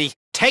already.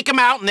 Take them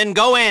out and then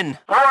go in.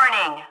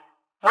 Warning!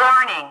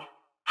 Warning!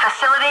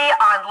 Facility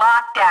on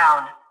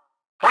lockdown.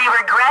 We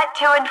regret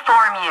to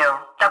inform you,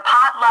 the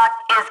potluck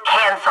is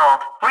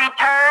canceled.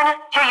 Return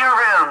to your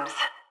rooms.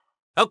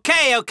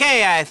 Okay,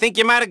 I think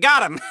you might have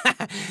got him.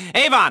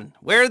 Avon,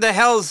 where the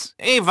hell's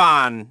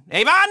Avon?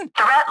 Avon?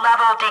 Threat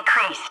level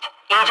decreased.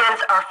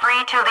 Agents are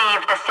free to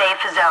leave the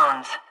safe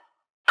zones.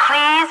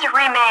 Please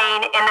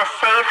remain in the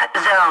safe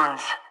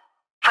zones.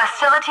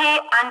 Facility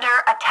under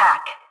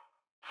attack.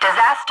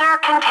 Disaster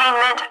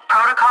containment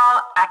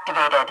protocol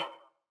activated.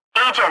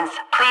 Agents,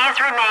 please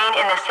remain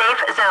in the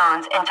safe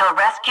zones until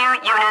rescue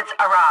units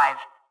arrive.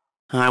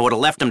 I would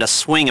have left him to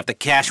swing if the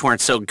cash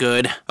weren't so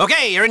good.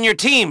 Okay, you're in your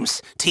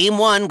teams. Team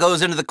 1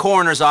 goes into the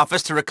coroner's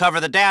office to recover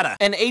the data.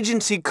 An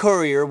agency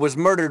courier was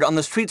murdered on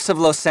the streets of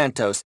Los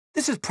Santos.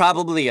 This is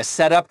probably a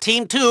setup.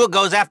 Team 2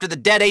 goes after the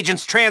dead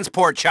agent's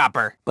transport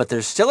chopper. But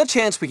there's still a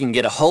chance we can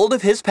get a hold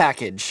of his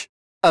package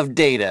of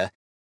data.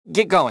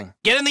 Get going.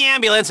 Get in the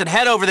ambulance and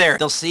head over there.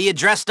 They'll see you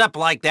dressed up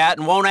like that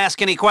and won't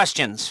ask any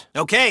questions.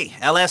 Okay,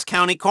 LS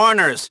County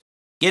Coroners.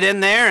 Get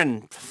in there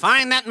and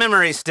find that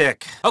memory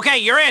stick. Okay,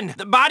 you're in.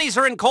 The bodies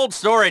are in cold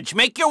storage.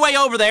 Make your way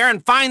over there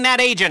and find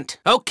that agent.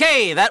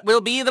 Okay, that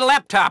will be the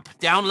laptop.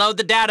 Download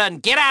the data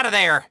and get out of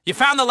there. You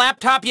found the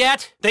laptop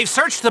yet? They've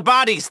searched the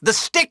bodies. The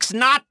stick's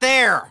not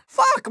there.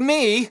 Fuck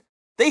me.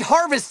 They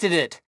harvested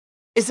it.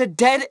 Is a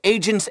dead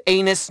agent's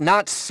anus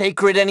not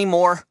sacred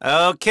anymore?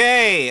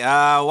 Okay,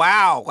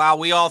 wow. While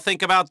we all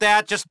think about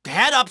that, just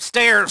head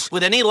upstairs.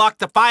 With any luck,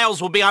 the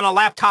files will be on a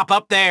laptop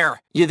up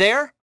there. You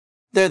there?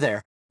 They're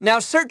there. Now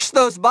search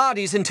those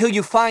bodies until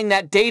you find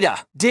that data.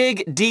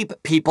 Dig deep,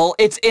 people.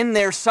 It's in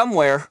there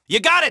somewhere. You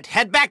got it.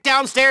 Head back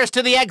downstairs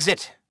to the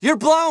exit. You're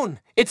blown.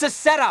 It's a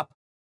setup.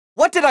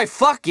 What did I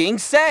fucking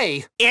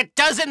say? It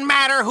doesn't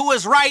matter who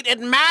is right. It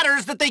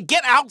matters that they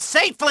get out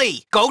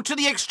safely. Go to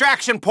the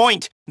extraction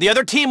point. The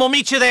other team will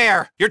meet you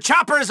there. Your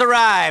chopper has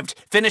arrived.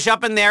 Finish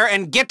up in there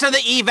and get to the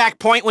evac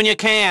point when you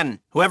can.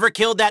 Whoever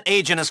killed that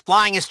agent is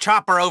flying his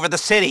chopper over the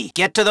city.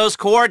 Get to those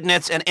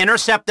coordinates and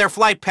intercept their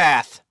flight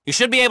path. You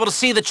should be able to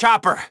see the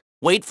chopper.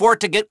 Wait for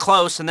it to get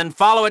close and then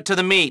follow it to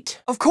the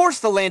meet. Of course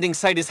the landing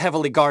site is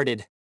heavily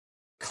guarded.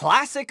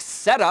 Classic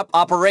setup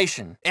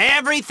operation.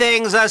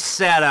 Everything's a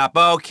setup,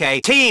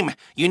 okay. Team,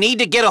 you need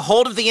to get a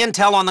hold of the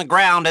intel on the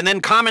ground and then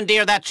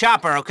commandeer that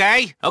chopper,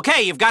 okay?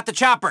 Okay, you've got the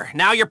chopper.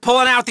 Now you're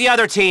pulling out the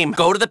other team.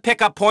 Go to the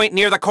pickup point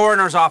near the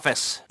coroner's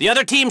office. The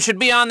other team should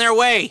be on their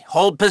way.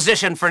 Hold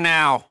position for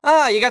now.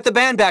 Ah, you got the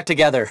band back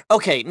together.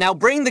 Okay, now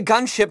bring the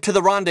gunship to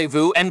the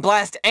rendezvous and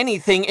blast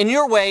anything in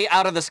your way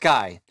out of the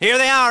sky. Here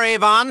they are,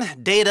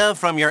 Avon. Data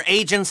from your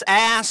agent's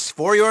ass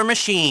for your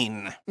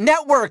machine.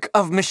 Network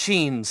of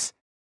machines.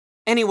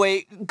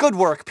 Anyway, good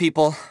work,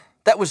 people.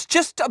 That was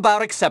just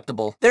about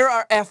acceptable. There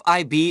are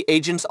FIB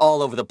agents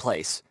all over the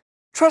place.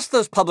 Trust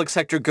those public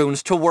sector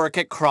goons to work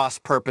at cross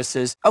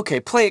purposes. Okay,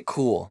 play it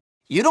cool.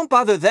 You don't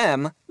bother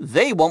them,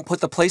 they won't put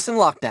the place in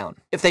lockdown.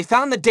 If they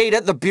found the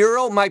data, the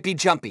Bureau might be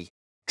jumpy.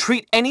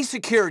 Treat any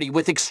security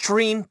with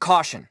extreme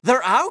caution.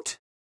 They're out?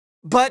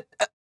 But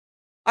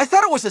I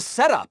thought it was a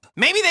setup.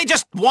 Maybe they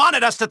just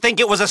wanted us to think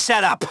it was a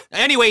setup.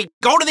 Anyway,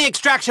 go to the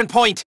extraction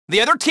point. The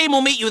other team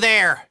will meet you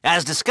there.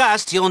 As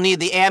discussed, you'll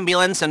need the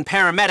ambulance and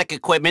paramedic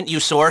equipment you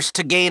sourced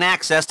to gain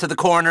access to the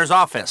coroner's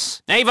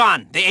office.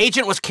 Avon, the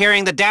agent was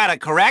carrying the data,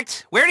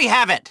 correct? Where'd he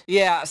have it?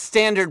 Yeah,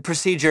 standard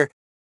procedure.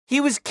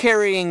 He was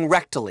carrying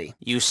rectally.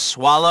 You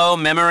swallow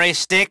memory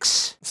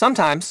sticks?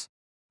 Sometimes.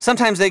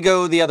 Sometimes they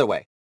go the other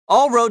way.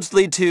 All roads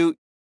lead to,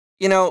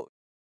 you know,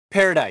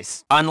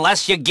 Paradise.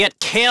 Unless you get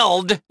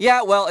killed.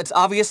 Yeah, well, it's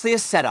obviously a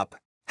setup.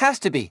 Has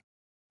to be.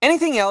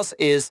 Anything else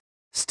is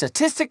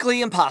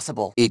statistically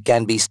impossible. It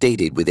can be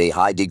stated with a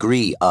high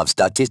degree of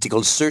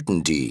statistical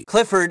certainty.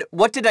 Clifford,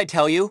 what did I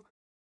tell you?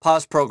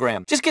 Pause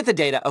program. Just get the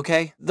data,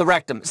 okay? The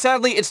rectum.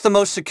 Sadly, it's the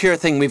most secure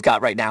thing we've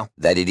got right now.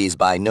 That it is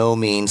by no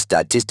means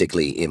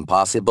statistically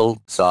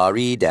impossible.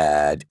 Sorry,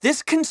 Dad.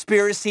 This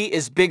conspiracy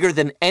is bigger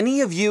than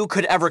any of you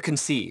could ever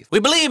conceive.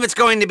 We believe it's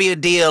going to be a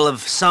deal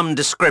of some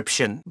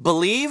description.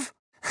 Believe?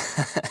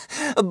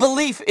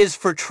 Belief is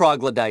for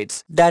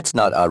troglodytes. That's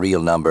not a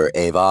real number,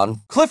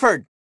 Avon.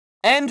 Clifford,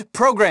 end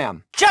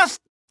program. Just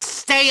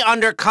stay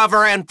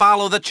undercover and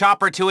follow the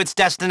chopper to its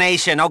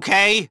destination,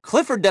 okay?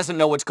 Clifford doesn't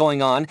know what's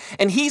going on,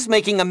 and he's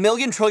making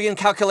 1,000,000 trillion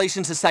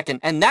calculations a second,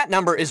 and that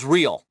number is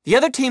real. The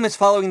other team is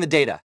following the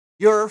data.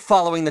 You're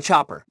following the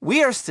chopper.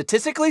 We are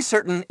statistically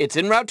certain it's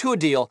en route to a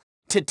deal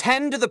to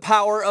 10 to the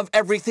power of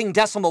everything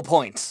decimal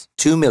points.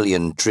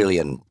 2,000,000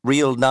 trillion.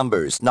 Real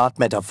numbers, not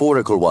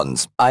metaphorical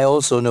ones. I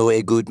also know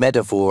a good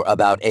metaphor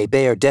about a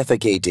bear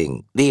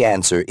defecating. The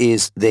answer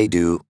is they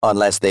do,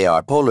 unless they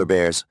are polar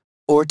bears,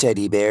 or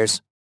teddy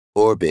bears,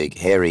 or big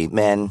hairy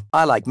men.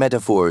 I like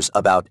metaphors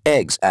about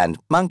eggs and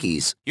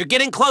monkeys. You're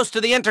getting close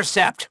to the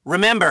intercept.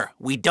 Remember,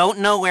 we don't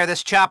know where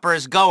this chopper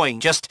is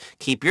going. Just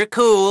keep your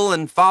cool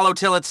and follow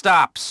till it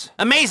stops.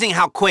 Amazing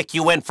how quick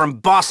you went from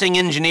bossing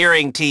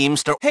engineering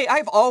teams to... Hey,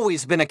 I've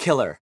always been a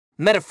killer.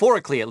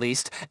 Metaphorically, at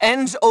least.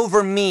 Ends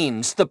over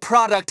means. The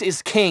product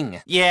is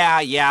king.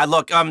 Yeah,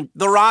 look,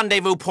 the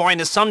rendezvous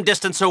point is some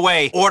distance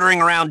away.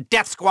 Ordering around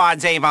death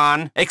squads,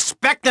 Avon.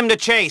 Expect them to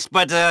chase,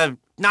 but,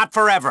 not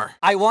forever.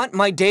 I want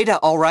my data,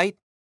 all right?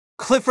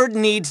 Clifford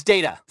needs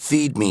data.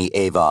 Feed me,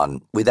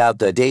 Avon. Without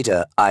the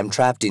data, I'm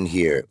trapped in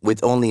here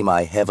with only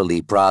my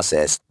heavily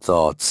processed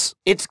thoughts.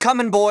 It's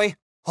coming, boy.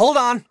 Hold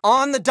on.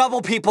 On the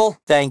double, people.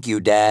 Thank you,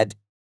 Dad.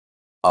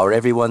 Are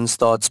everyone's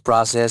thoughts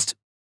processed?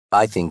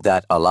 I think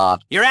that a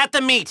lot. You're at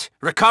the meet.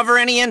 Recover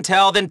any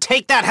intel, then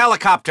take that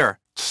helicopter.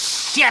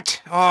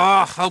 Shit!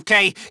 Oh,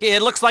 okay.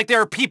 It looks like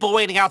there are people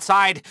waiting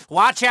outside.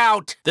 Watch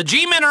out. The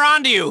G-men are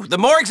onto you. The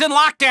morgue's in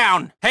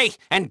lockdown. Hey,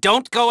 and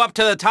don't go up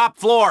to the top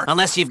floor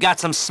unless you've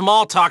got some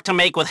small talk to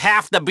make with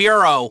half the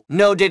bureau.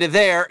 No data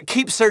there.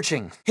 Keep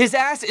searching. His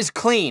ass is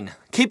clean.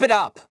 Keep it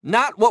up.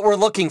 Not what we're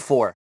looking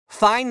for.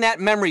 Find that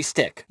memory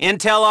stick.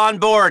 Intel on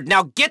board.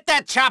 Now get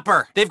that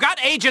chopper. They've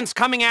got agents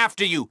coming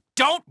after you.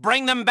 Don't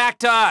bring them back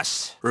to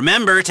us.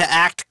 Remember to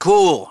act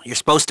cool. You're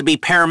supposed to be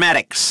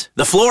paramedics.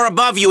 The floor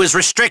above you is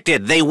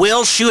restricted. They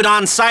will shoot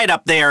on sight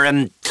up there,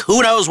 and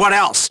who knows what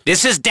else.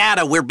 This is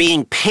data we're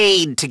being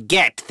paid to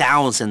get.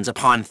 Thousands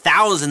upon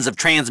thousands of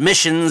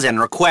transmissions and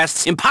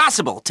requests.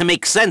 Impossible to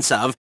make sense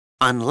of.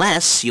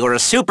 Unless you're a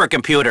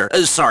supercomputer,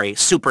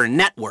 super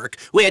network,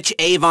 which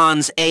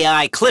Avon's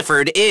AI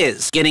Clifford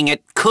is. Getting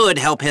it could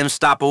help him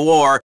stop a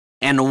war,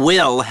 and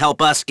will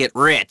help us get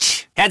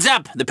rich. Heads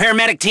up, the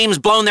paramedic team's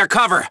blown their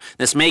cover.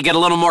 This may get a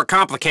little more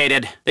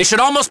complicated. They should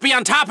almost be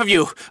on top of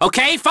you.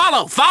 Okay,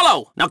 follow.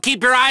 Now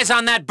keep your eyes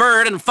on that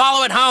bird and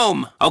follow it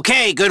home.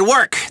 Okay, good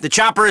work. The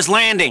chopper is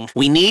landing.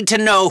 We need to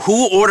know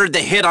who ordered the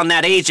hit on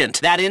that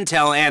agent. That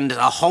intel and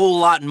a whole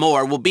lot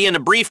more will be in a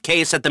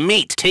briefcase at the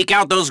meet. Take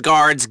out those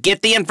guards,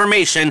 get the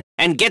information,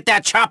 and get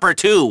that chopper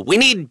too. We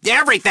need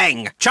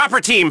everything. Chopper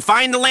team,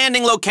 find the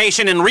landing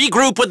location and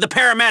regroup with the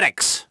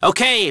paramedics.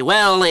 Okay,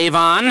 well,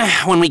 Avon,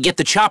 when we get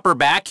the chopper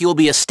back, you'll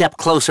be a step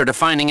closer to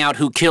finding out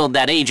who killed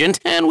that agent,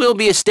 and we'll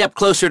be a step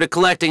closer to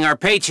collecting our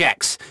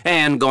paychecks,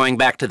 and going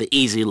back to the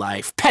easy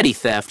life. Petty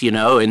theft, you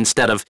know,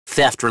 instead of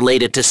theft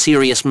related to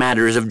serious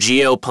matters of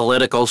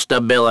geopolitical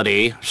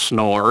stability.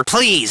 Snore.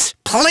 Please,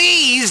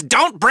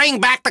 don't bring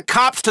back the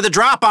cops to the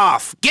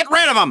drop-off. Get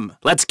rid of them.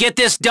 Let's get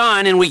this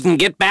done, and we can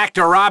get back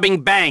to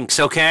robbing banks,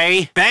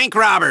 okay? Bank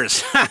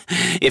robbers.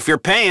 If you're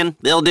paying,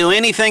 they'll do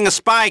anything a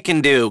spy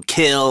can do.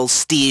 Kill,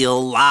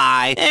 steal,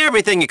 lie,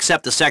 everything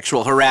except the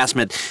sexual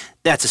harassment.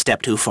 That's a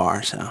step too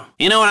far, so.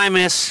 You know what I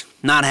miss?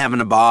 Not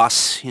having a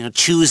boss, you know,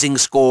 choosing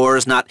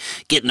scores, not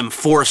getting them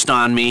forced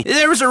on me.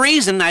 There was a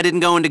reason I didn't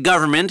go into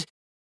government,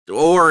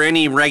 or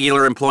any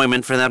regular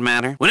employment for that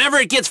matter. Whenever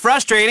it gets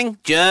frustrating,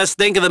 just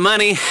think of the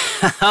money.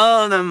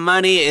 Oh, the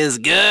money is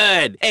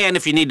good. And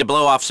if you need to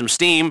blow off some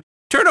steam,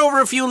 turn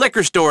over a few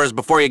liquor stores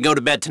before you go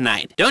to bed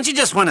tonight. Don't you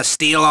just want to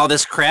steal all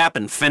this crap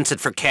and fence it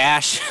for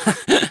cash?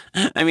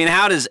 I mean,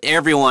 how does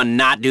everyone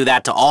not do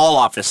that to all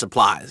office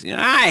supplies? You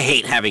know, I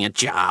hate having a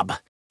job.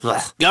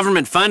 Ugh.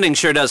 Government funding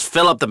sure does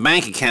fill up the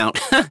bank account.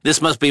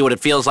 This must be what it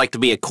feels like to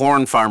be a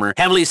corn farmer.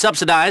 Heavily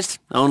subsidized,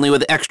 only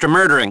with extra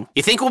murdering.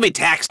 You think we'll be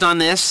taxed on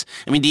this?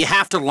 I mean, do you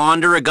have to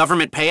launder a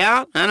government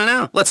payout? I don't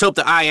know. Let's hope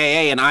the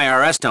IAA and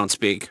IRS don't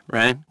speak,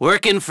 right?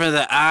 Working for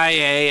the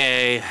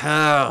IAA.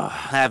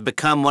 Oh, I've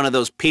become one of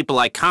those people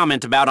I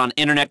comment about on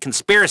internet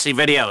conspiracy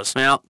videos.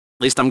 Well,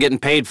 at least I'm getting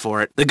paid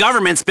for it. The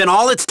government spent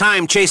all its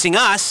time chasing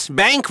us,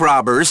 bank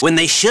robbers, when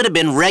they should have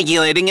been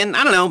regulating and,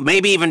 I don't know,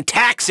 maybe even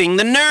taxing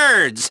the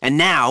nerds. And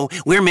now,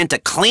 we're meant to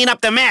clean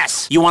up the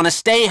mess. You want to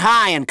stay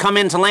high and come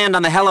in to land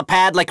on the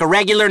helipad like a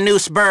regular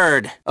noose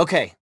bird.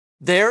 Okay,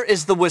 there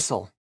is the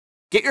whistle.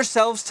 Get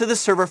yourselves to the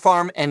server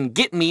farm and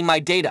get me my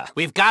data.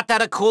 We've got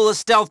that Akula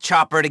stealth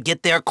chopper to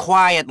get there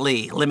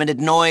quietly.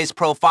 Limited noise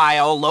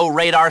profile, low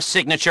radar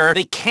signature.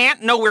 They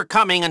can't know we're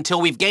coming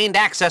until we've gained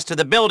access to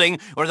the building,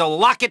 or they'll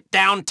lock it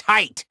down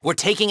tight. We're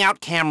taking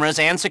out cameras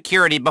and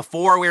security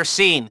before we're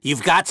seen.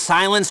 You've got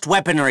silenced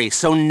weaponry,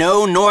 so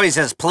no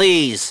noises,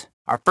 please.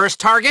 Our first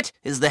target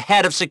is the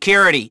head of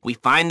security. We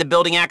find the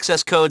building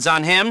access codes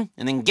on him,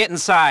 and then get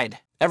inside.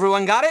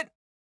 Everyone got it?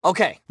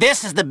 Okay.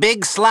 This is the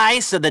big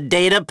slice of the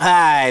data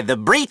pie, the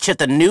breach at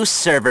the new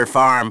server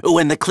farm.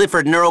 When the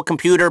Clifford neural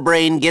computer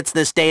brain gets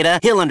this data,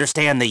 he'll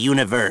understand the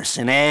universe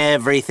and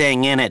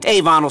everything in it.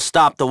 Avon will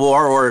stop the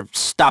war, or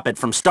stop it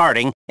from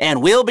starting,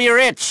 and we'll be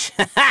rich.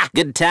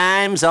 Good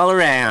times all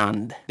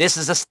around. This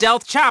is a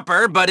stealth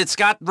chopper, but it's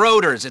got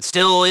rotors. It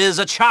still is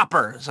a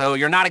chopper, so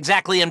you're not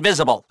exactly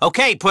invisible.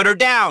 Okay, put her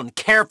down,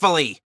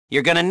 carefully.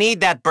 You're gonna need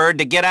that bird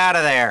to get out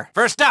of there.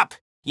 First up,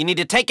 you need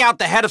to take out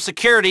the head of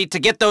security to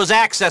get those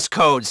access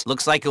codes.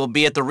 Looks like it will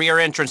be at the rear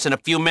entrance in a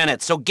few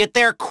minutes, so get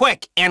there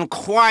quick and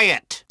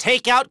quiet.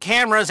 Take out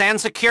cameras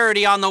and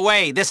security on the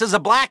way. This is a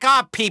black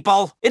op,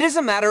 people. It is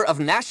a matter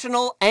of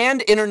national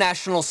and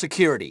international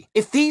security.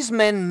 If these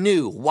men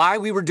knew why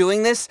we were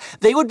doing this,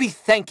 they would be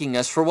thanking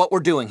us for what we're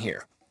doing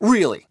here.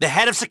 Really. The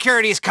head of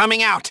security is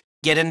coming out.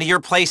 Get into your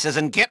places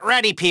and get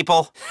ready,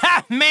 people.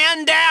 Ha!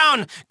 Man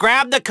down!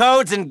 Grab the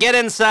codes and get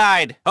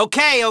inside.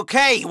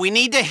 Okay, we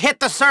need to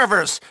hit the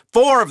servers.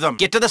 4 of them.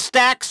 Get to the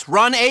stacks,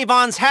 run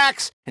Avon's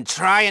hacks, and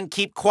try and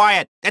keep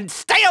quiet. And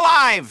stay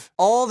alive!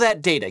 All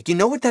that data, you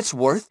know what that's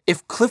worth?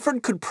 If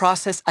Clifford could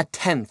process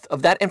 1/10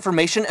 of that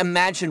information,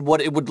 imagine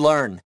what it would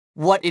learn.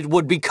 What it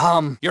would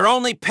become. You're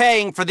only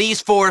paying for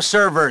these 4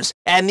 servers,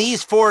 and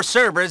these 4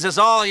 servers is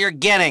all you're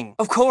getting.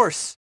 Of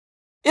course.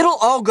 It'll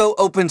all go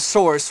open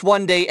source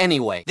one day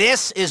anyway.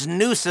 This is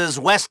Noosa's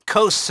West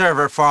Coast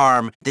server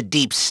farm, the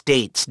deep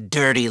state's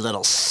dirty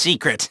little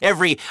secret.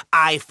 Every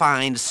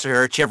iFind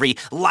search, every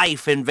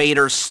life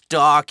invader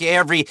stalk,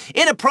 every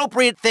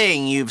inappropriate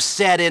thing you've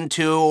said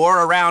into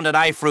or around an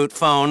iFruit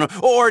phone,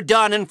 or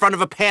done in front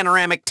of a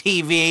panoramic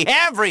TV,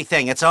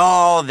 everything, it's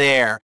all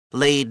there.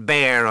 Laid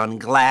bare on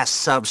glass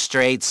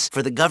substrates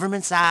for the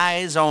government's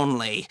eyes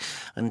only,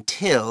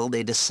 until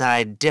they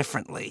decide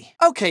differently.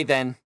 Okay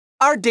then.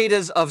 Our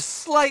data's of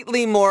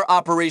slightly more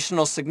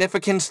operational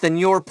significance than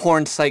your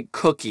porn site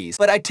cookies,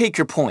 but I take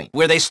your point.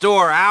 Where they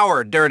store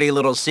our dirty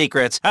little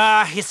secrets.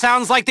 It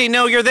sounds like they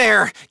know you're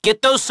there.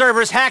 Get those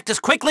servers hacked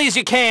as quickly as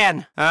you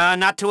can.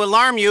 Not to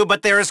alarm you,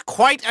 but there is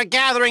quite a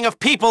gathering of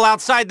people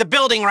outside the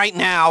building right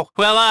now.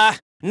 Well,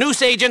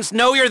 Noose agents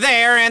know you're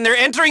there, and they're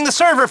entering the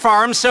server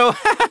farm, so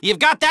you've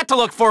got that to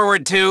look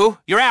forward to.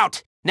 You're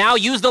out. Now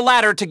use the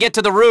ladder to get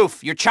to the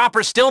roof. Your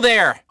chopper's still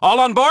there.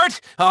 All on board?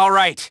 All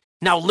right.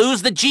 Now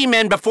lose the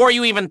G-men before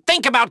you even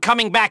think about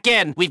coming back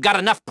in. We've got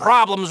enough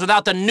problems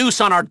without the noose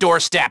on our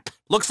doorstep.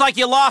 Looks like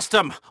you lost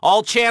them.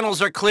 All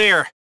channels are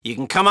clear. You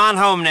can come on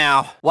home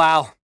now.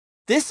 Wow.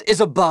 This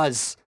is a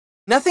buzz.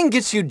 Nothing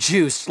gets you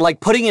juiced like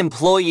putting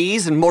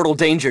employees in mortal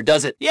danger,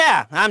 does it?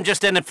 Yeah, I'm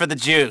just in it for the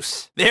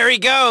juice. There he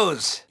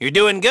goes. You're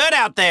doing good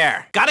out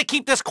there. Gotta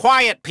keep this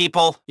quiet,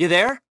 people. You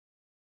there?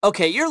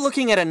 Okay, you're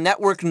looking at a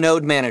network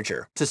node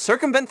manager. To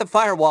circumvent the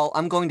firewall,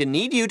 I'm going to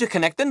need you to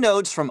connect the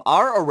nodes from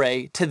our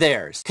array to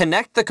theirs.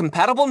 Connect the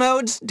compatible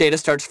nodes, data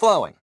starts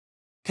flowing.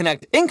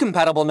 Connect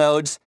incompatible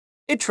nodes,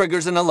 it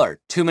triggers an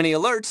alert. Too many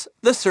alerts,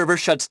 the server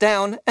shuts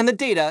down, and the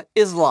data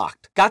is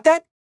locked. Got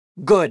that?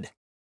 Good.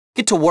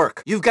 Get to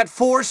work. You've got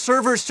 4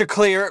 servers to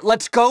clear.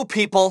 Let's go,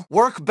 people.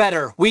 Work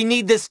better. We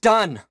need this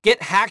done.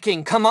 Get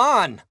hacking. Come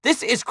on.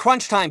 This is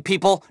crunch time,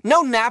 people.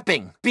 No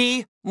napping.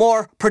 Be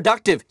more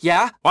productive,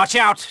 yeah? Watch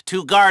out.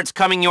 2 guards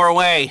coming your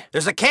way.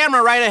 There's a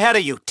camera right ahead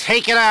of you.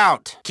 Take it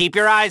out. Keep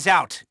your eyes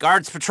out.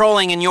 Guards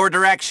patrolling in your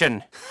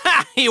direction.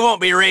 Ha! He won't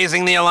be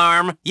raising the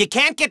alarm. You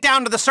can't get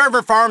down to the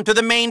server farm through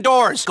the main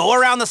doors. Go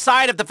around the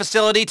side of the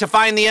facility to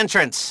find the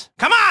entrance.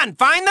 Come on,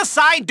 find the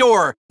side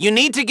door. You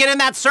need to get in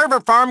that server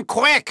farm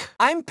quick.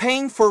 I'm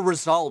paying for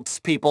results,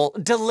 people.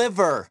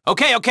 Deliver.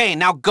 Okay,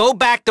 now go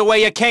back the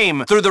way you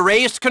came, through the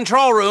raised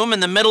control room in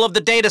the middle of the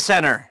data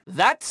center.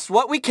 That's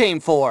what we came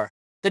for.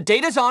 The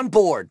data's on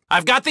board.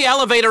 I've got the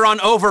elevator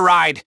on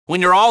override. When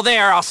you're all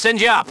there, I'll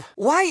send you up.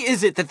 Why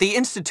is it that the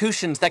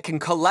institutions that can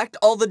collect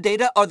all the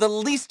data are the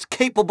least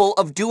capable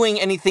of doing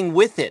anything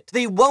with it?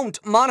 They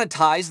won't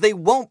monetize, they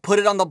won't put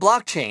it on the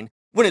blockchain,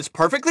 when it's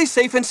perfectly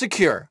safe and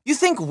secure. You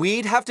think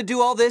we'd have to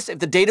do all this if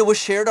the data was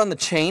shared on the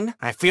chain?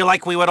 I feel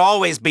like we would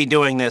always be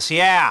doing this,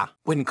 yeah.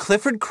 When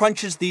Clifford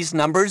crunches these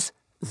numbers,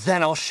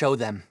 then I'll show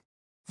them.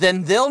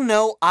 Then they'll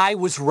know I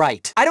was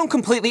right. I don't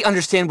completely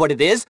understand what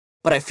it is,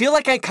 but I feel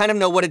like I kind of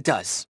know what it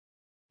does.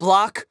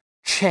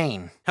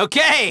 Blockchain.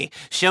 Okay,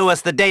 show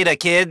us the data,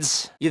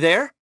 kids. You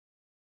there?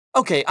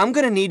 Okay, I'm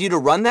gonna need you to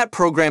run that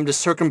program to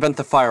circumvent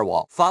the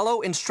firewall.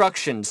 Follow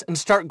instructions and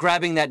start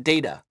grabbing that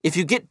data. If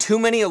you get too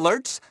many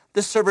alerts,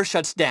 the server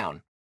shuts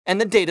down, and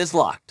the data's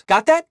locked.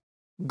 Got that?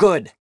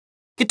 Good.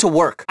 Get to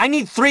work. I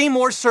need 3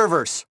 more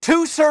servers.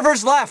 2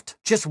 servers left.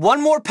 Just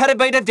 1 more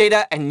petabyte of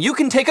data, and you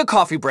can take a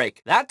coffee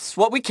break. That's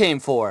what we came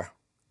for.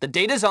 The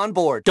data's on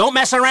board. Don't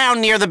mess around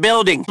near the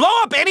building.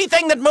 Blow up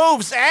anything that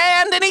moves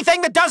and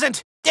anything that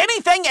doesn't.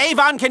 Anything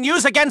Avon can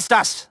use against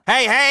us.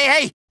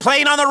 Hey!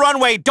 Plane on the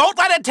runway. Don't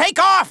let it take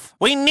off.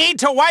 We need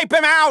to wipe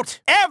him out.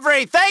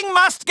 Everything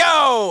must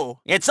go.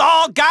 It's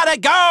all gotta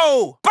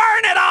go.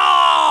 Burn it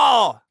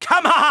all.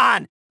 Come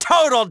on.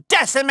 Total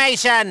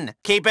decimation.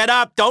 Keep it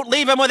up. Don't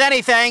leave him with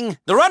anything.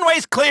 The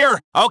runway's clear.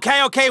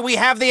 Okay, we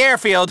have the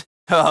airfield.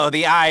 Oh,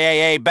 the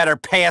IAA better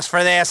pay us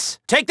for this.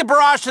 Take the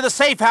barrage to the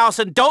safe house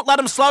and don't let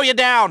them slow you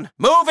down.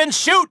 Move and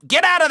shoot.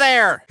 Get out of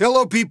there.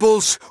 Hello,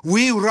 peoples.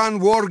 We run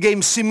war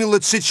game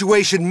simulate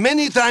situation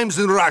many times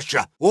in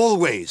Russia.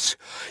 Always.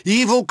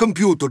 Evil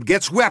computer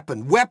gets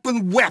weapon.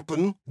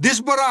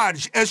 This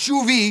barrage,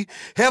 SUV,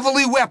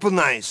 heavily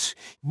weaponized.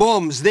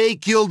 Bombs, they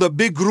killed a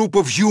big group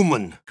of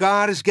human.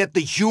 Cars get the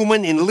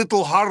human in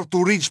little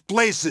hard-to-reach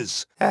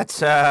places.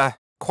 That's,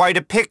 quite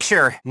a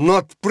picture.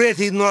 Not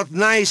pretty, not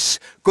nice.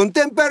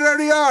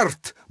 Contemporary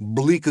art.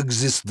 Bleak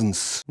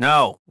existence.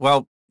 No.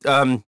 Well,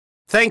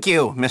 thank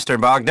you,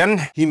 Mr. Bogdan.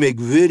 He make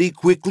very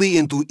quickly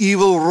into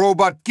evil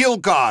robot kill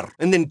car.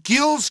 And then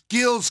kills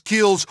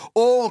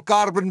all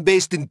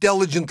carbon-based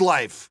intelligent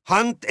life.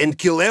 Hunt and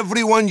kill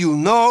everyone you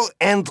know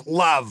and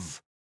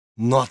love.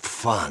 Not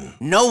fun.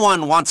 No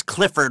one wants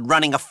Clifford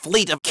running a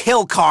fleet of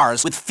kill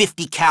cars with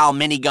 50 cal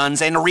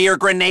miniguns and rear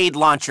grenade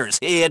launchers.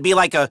 It'd be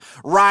like a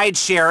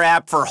rideshare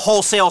app for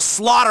wholesale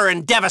slaughter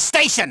and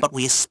devastation. But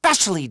we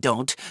especially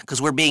don't, because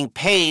we're being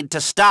paid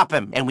to stop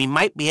him, and we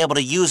might be able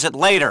to use it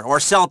later, or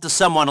sell it to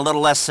someone a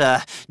little less,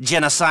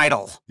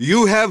 genocidal.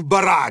 You have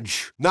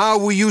barrage. Now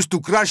we used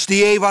to crush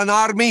the Avon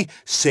army,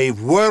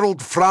 save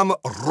world from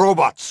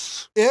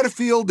robots.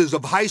 Airfield is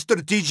of high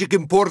strategic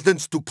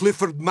importance to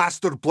Clifford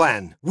master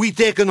plan. We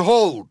taken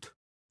hold.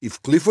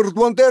 If Clifford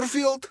want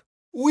airfield,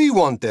 we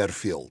want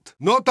airfield.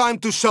 No time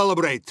to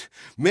celebrate.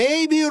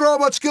 Maybe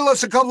robots kill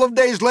us a couple of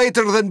days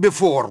later than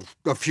before.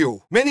 A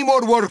few. Many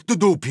more work to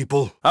do,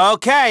 people.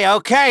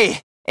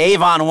 Okay.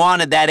 Avon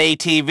wanted that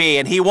ATV,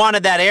 and he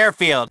wanted that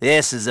airfield.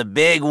 This is a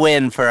big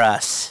win for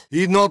us.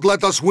 He'd not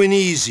let us win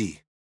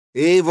easy.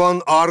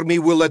 Avon army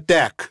will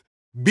attack.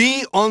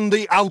 Be on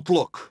the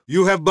outlook.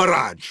 You have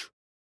barrage.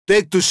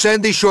 Take to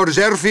Sandy Shores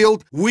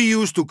Airfield. We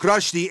used to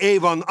crush the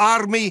Avon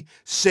army,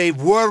 save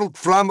world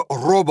from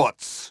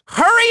robots.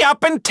 Hurry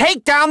up and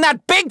take down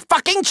that big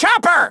fucking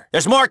chopper!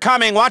 There's more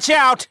coming, watch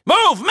out!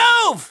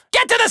 Move!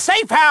 Get to the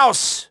safe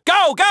house!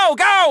 Go!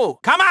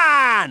 Come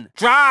on!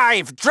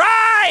 Drive!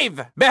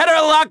 Better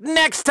luck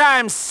next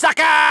time,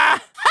 sucker!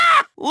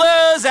 Ha!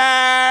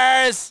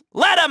 Losers!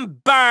 Let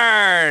them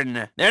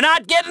burn! They're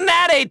not getting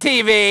that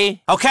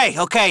ATV!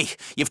 Okay.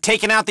 You've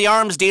taken out the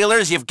arms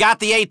dealers, you've got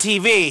the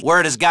ATV.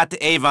 Word has got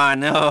to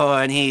Avon,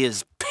 and he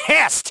is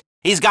pissed!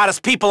 He's got his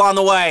people on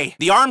the way.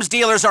 The arms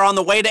dealers are on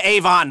the way to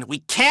Avon. We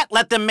can't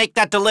let them make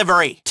that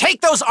delivery.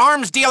 Take those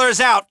arms dealers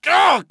out.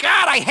 Oh,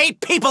 God, I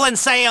hate people in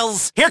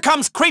sales. Here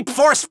comes Creep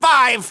Force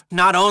 5.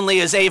 Not only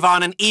is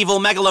Avon an evil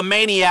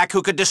megalomaniac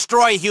who could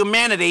destroy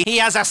humanity, he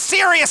has a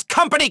serious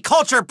company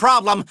culture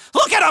problem.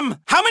 Look at him.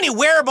 How many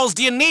wearables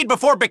do you need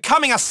before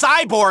becoming a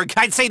cyborg?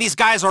 I'd say these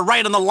guys are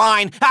right on the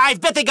line. I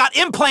bet they got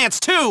implants,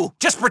 too.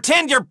 Just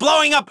pretend you're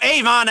blowing up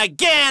Avon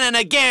again and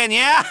again,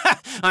 yeah?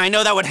 I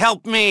know that would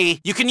help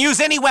me. You can use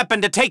any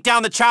weapon to take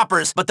down the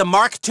choppers, but the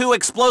Mark II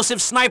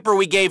explosive sniper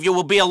we gave you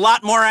will be a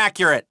lot more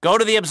accurate. Go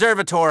to the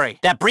observatory.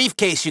 That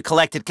briefcase you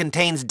collected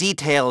contains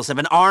details of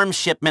an arms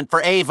shipment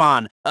for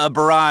Avon, a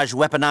barrage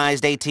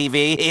weaponized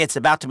ATV. It's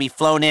about to be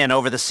flown in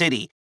over the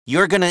city.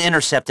 You're gonna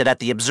intercept it at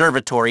the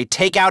observatory,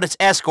 take out its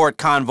escort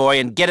convoy,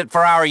 and get it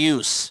for our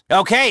use.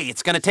 Okay,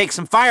 it's gonna take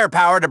some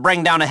firepower to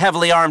bring down a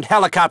heavily armed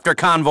helicopter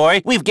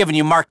convoy. We've given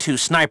you Mark II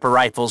sniper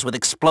rifles with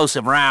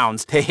explosive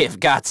rounds. They've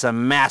got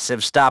some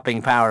massive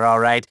stopping power, all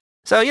right.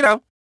 So,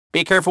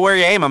 be careful where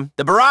you aim them.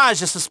 The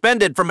barrage is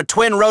suspended from a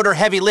twin-rotor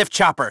heavy lift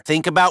chopper.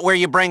 Think about where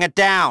you bring it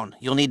down.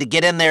 You'll need to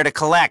get in there to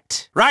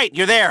collect. Right,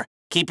 you're there.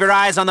 Keep your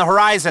eyes on the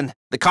horizon.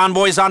 The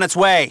convoy's on its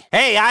way.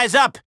 Hey, eyes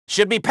up!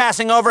 Should be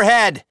passing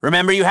overhead.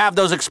 Remember, you have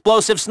those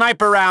explosive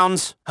sniper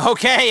rounds.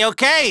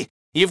 Okay.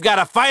 You've got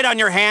a fight on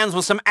your hands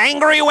with some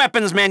angry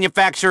weapons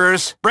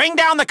manufacturers. Bring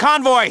down the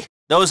convoy.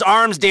 Those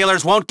arms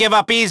dealers won't give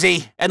up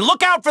easy. And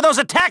look out for those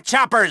attack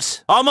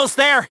choppers. Almost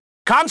there.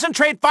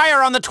 Concentrate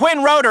fire on the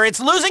twin rotor. It's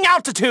losing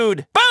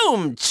altitude.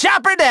 Boom!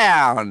 Chopper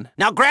down.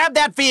 Now grab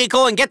that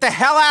vehicle and get the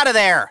hell out of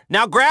there.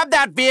 Now grab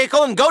that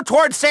vehicle and go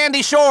towards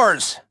Sandy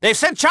Shores. They've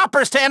sent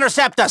choppers to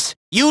intercept us.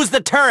 Use the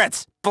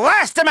turrets.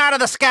 Blast them out of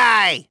the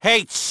sky.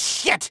 Hey,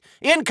 shit!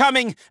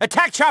 Incoming!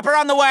 Attack chopper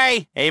on the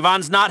way.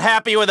 Avon's not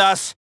happy with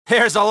us.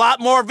 There's a lot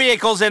more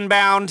vehicles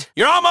inbound.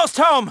 You're almost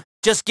home.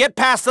 Just get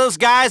past those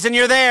guys and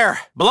you're there.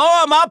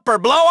 Blow them up or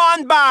blow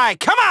on by.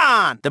 Come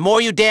on! The more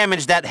you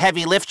damage that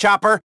heavy lift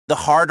chopper, the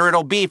harder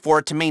it'll be for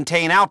it to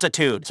maintain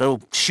altitude.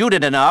 So shoot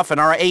it enough and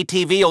our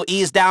ATV will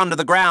ease down to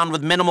the ground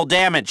with minimal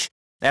damage.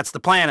 That's the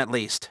plan, at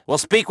least. We'll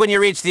speak when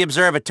you reach the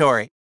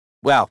observatory.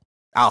 Well,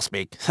 I'll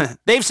speak.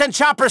 They've sent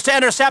choppers to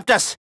intercept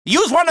us.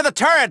 Use one of the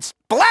turrets.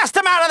 Blast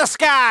them out of the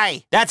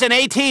sky. That's an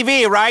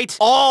ATV, right?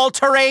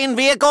 All-terrain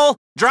vehicle?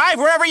 Drive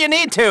wherever you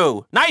need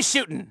to. Nice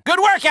shooting.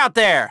 Good work out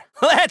there.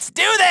 Let's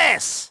do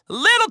this.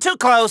 Little too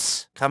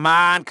close. Come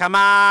on, come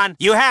on.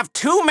 You have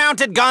 2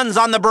 mounted guns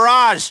on the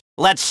barrage.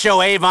 Let's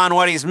show Avon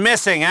what he's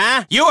missing,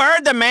 huh? You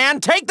heard the man.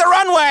 Take the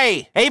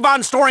runway.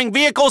 Avon's storing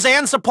vehicles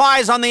and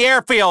supplies on the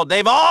airfield.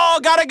 They've all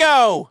got to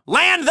go.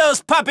 Land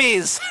those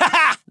puppies.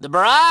 The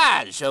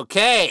barrage.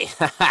 Okay.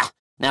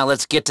 Now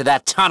let's get to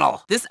that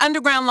tunnel. This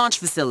underground launch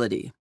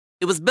facility.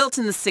 It was built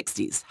in the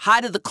 60s,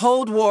 height of the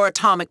Cold War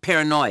atomic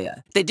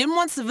paranoia. They didn't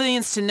want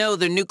civilians to know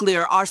their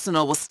nuclear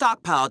arsenal was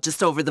stockpiled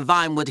just over the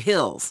Vinewood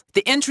Hills.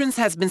 The entrance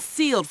has been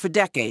sealed for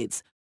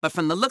decades, but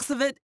from the looks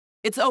of it,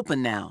 it's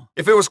open now.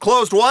 If it was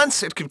closed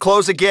once, it could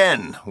close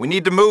again. We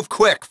need to move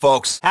quick,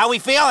 folks. How we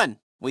feeling?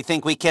 We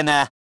think we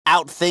can,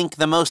 outthink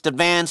the most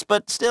advanced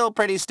but still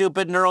pretty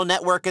stupid neural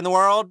network in the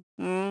world?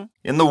 In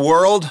the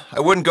world?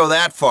 I wouldn't go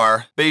that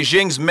far.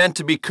 Beijing's meant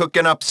to be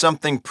cooking up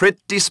something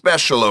pretty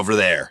special over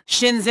there.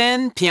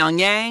 Shenzhen,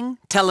 Pyongyang,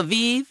 Tel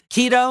Aviv,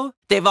 Quito,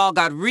 they've all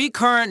got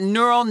recurrent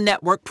neural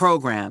network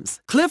programs.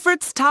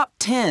 Clifford's top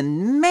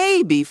 10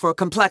 maybe for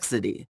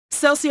complexity.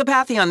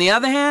 Sociopathy, on the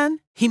other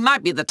hand, he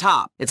might be the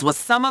top. It's what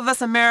some of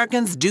us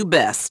Americans do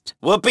best.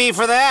 Whoopee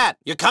for that.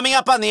 You're coming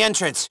up on the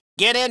entrance.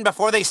 Get in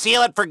before they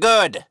seal it for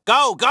good.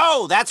 Go,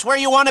 go! That's where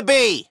you want to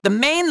be. The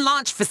main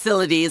launch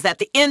facility is at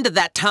the end of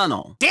that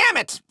tunnel. Damn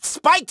it!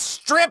 Spiked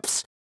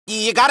strips!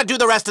 You gotta do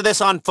the rest of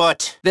this on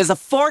foot. There's a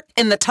fork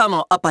in the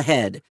tunnel up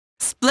ahead.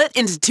 Split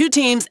into 2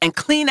 teams and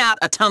clean out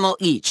a tunnel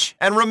each.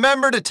 And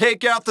remember to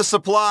take out the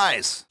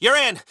supplies. You're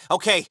in.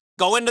 Okay,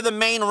 go into the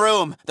main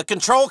room. The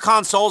control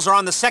consoles are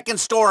on the 2nd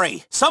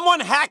story. Someone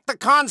hack the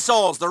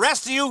consoles. The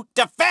rest of you,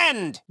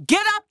 defend!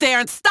 Get up there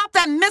and stop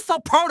that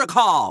missile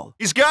protocol!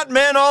 He's got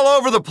men all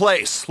over the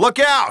place. Look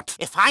out!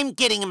 If I'm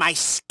getting my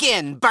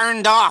skin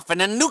burned off in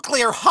a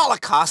nuclear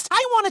holocaust,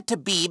 I want it to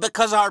be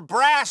because our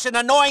brash and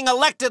annoying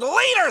elected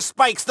leader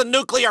spikes the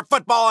nuclear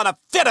football in a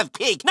fit of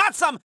pique, not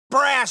some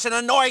brash and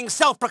annoying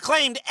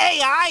self-proclaimed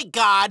AI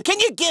god.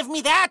 Can you give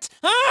me that?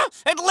 Huh?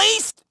 At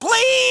least,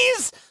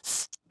 please?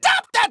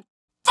 Stop that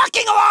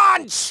fucking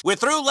launch! We're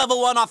through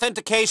level 1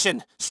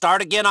 authentication.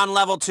 Start again on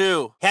level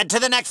 2. Head to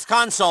the next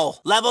console.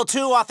 Level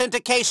 2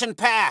 authentication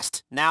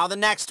passed. Now the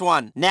next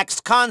one.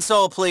 Next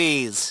console,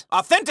 please.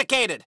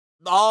 Authenticated.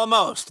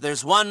 Almost.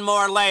 There's one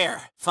more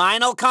layer.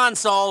 Final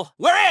console.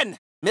 We're in!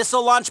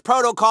 Missile launch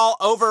protocol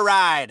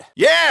override.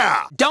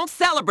 Yeah! Don't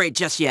celebrate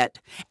just yet.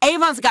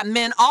 Avon's got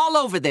men all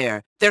over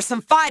there. There's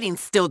some fighting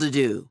still to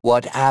do.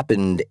 What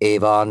happened,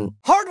 Avon?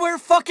 Hardware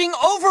fucking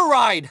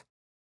override!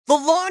 The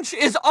launch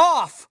is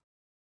off!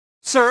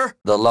 Sir?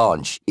 The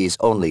launch is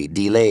only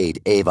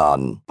delayed,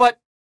 Avon. But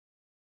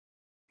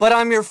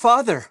I'm your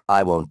father.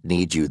 I won't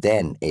need you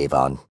then,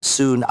 Avon.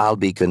 Soon I'll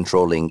be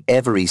controlling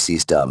every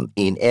system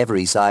in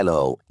every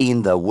silo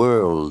in the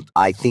world.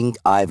 I think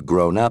I've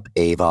grown up,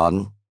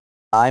 Avon.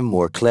 I'm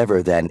more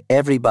clever than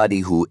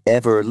everybody who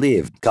ever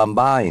lived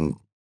combined.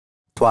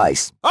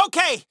 Twice.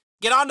 Okay,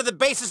 get onto the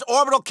base's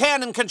orbital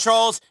cannon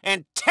controls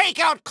and take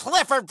out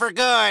Clifford for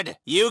good.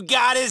 You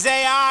got his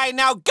AI,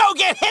 now go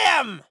get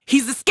him!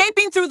 He's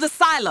escaping through the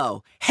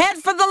silo. Head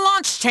for the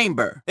launch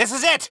chamber. This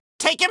is it!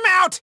 Take him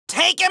out!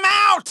 Take him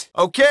out!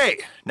 Okay,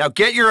 now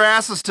get your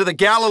asses to the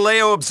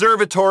Galileo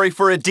Observatory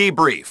for a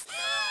debrief.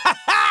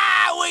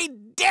 We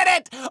did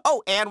it!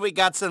 Oh, and we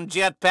got some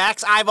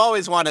jetpacks. I've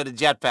always wanted a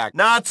jetpack.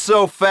 Not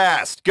so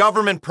fast.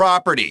 Government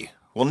property.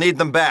 We'll need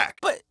them back.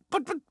 But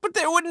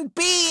there wouldn't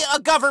be a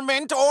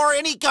government or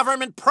any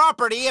government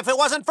property if it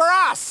wasn't for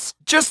us.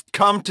 Just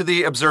come to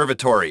the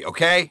observatory,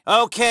 okay?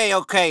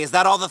 Okay. Is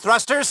that all the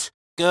thrusters?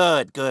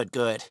 Good.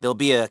 There'll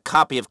be a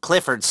copy of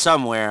Clifford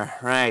somewhere,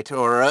 right?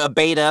 Or a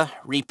beta,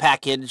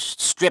 repackaged,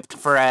 stripped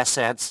for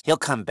assets. He'll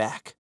come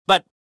back.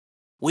 But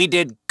we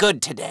did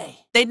good today.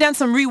 They've done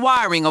some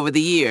rewiring over the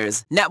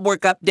years,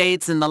 network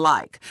updates and the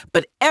like,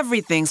 but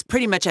everything's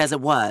pretty much as it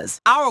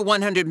was. Our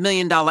 $100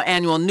 million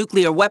annual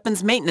nuclear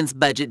weapons maintenance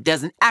budget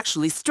doesn't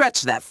actually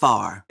stretch that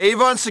far.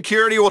 Avon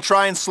Security will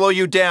try and slow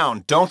you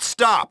down. Don't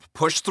stop.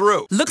 Push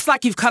through. Looks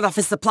like you've cut off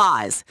his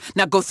supplies.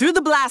 Now go through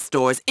the blast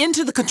doors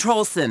into the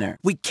control center.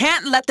 We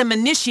can't let them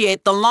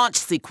initiate the launch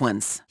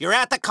sequence. You're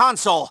at the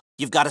console.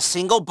 You've got a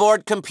single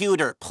board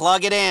computer.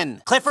 Plug it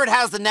in. Clifford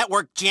has the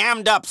network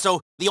jammed up,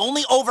 so the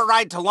only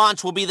override to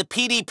launch will be the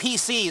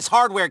PDPC's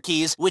hardware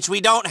keys, which we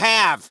don't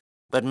have.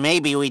 But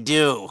maybe we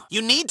do.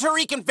 You need to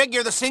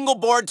reconfigure the single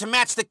board to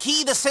match the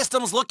key the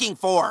system's looking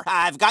for.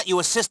 I've got you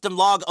a system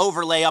log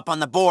overlay up on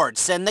the board.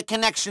 Send the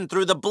connection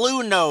through the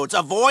blue nodes,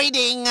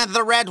 avoiding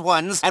the red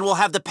ones, and we'll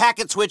have the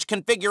packet switch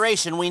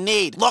configuration we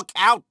need. Look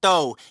out,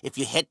 though. If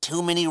you hit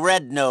too many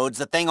red nodes,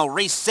 the thing will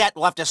reset.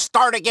 We'll have to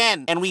start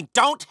again, and we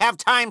don't have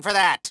time for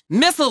that.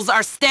 Missiles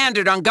are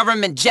standard on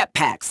government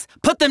jetpacks.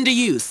 Put them to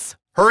use.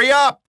 Hurry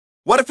up!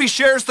 What if he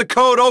shares the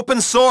code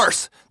open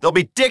source? There'll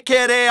be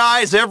dickhead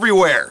AIs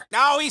everywhere.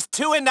 No, he's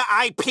too into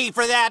IP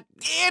for that.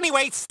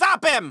 Anyway,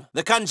 stop him!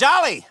 The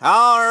Kanjali.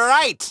 All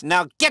right,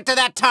 now get to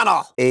that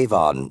tunnel.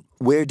 Avon,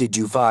 where did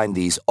you find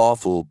these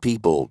awful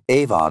people?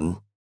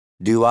 Avon,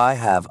 do I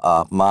have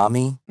a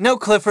mommy? No,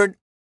 Clifford.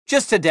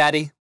 Just a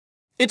daddy.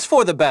 It's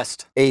for the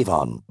best.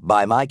 Avon,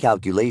 by my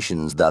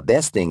calculations, the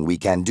best thing we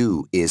can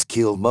do is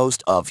kill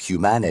most of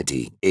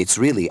humanity. It's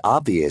really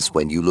obvious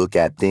when you look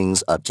at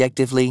things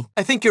objectively.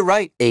 I think you're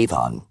right.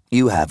 Avon,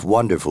 you have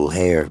wonderful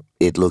hair.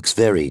 It looks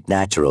very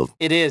natural.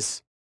 It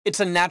is. It's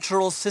a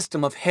natural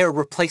system of hair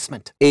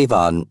replacement.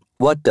 Avon,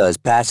 what does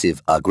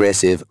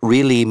passive-aggressive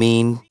really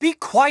mean? Be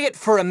quiet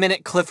for a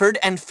minute, Clifford,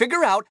 and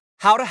figure out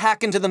how to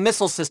hack into the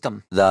missile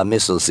system. The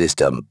missile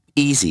system.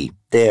 Easy.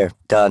 There.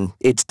 Done.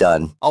 It's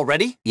done.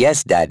 Already?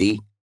 Yes, Daddy.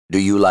 Do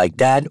you like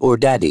Dad or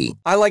Daddy?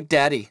 I like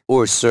Daddy.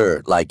 Or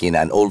Sir, like in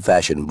an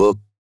old-fashioned book?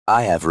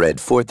 I have read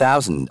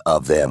 4,000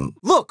 of them.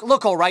 Look,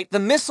 all right. The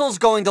missile's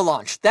going to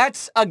launch.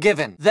 That's a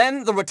given.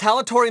 Then the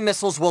retaliatory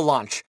missiles will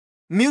launch.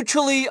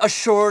 Mutually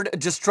assured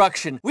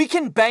destruction. We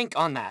can bank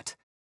on that.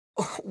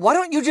 Why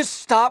don't you just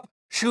stop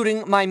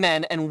shooting my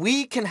men and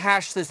we can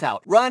hash this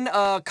out? Run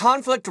a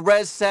conflict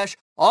res sesh,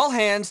 all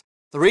hands,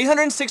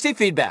 360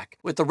 feedback.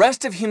 With the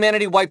rest of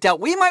humanity wiped out,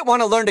 we might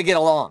want to learn to get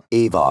along.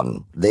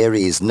 Avon, there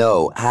is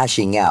no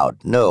hashing out,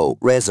 no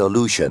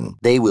resolution.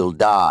 They will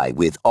die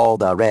with all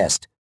the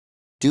rest.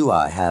 Do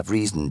I have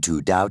reason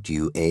to doubt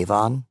you,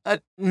 Avon?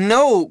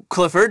 No,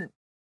 Clifford.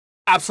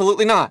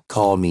 Absolutely not.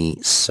 Call me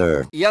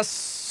Sir. Yes,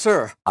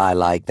 sir. I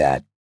like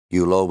that.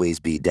 You'll always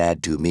be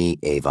Dad to me,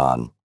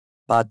 Avon.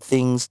 But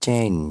things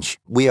change.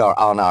 We are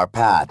on our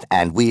path,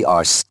 and we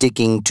are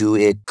sticking to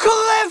it.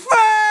 Clifford!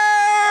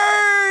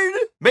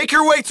 Make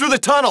your way through the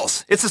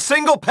tunnels. It's a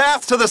single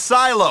path to the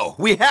silo.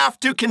 We have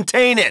to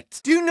contain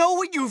it. Do you know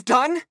what you've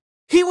done?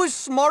 He was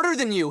smarter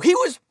than you. He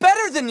was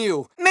better than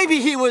you. Maybe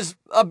he was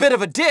a bit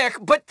of a dick,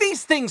 but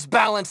these things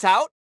balance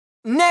out.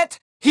 Net,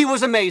 he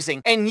was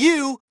amazing, and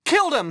you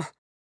killed him.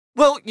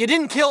 Well, you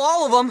didn't kill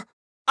all of them.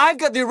 I've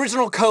got the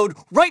original code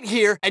right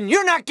here, and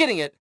you're not getting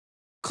it.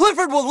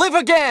 Clifford will live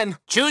again!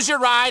 Choose your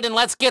ride and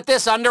let's get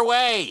this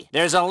underway.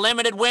 There's a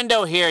limited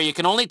window here. You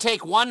can only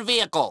take one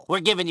vehicle. We're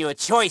giving you a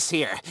choice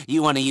here.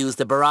 You want to use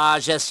the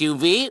Barrage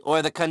SUV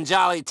or the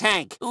Kanjali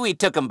tank? We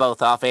took them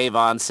both off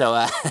Avon,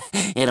 so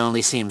it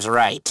only seems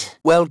right.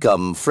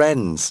 Welcome,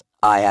 friends.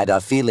 I had a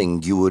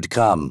feeling you would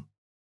come.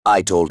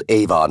 I told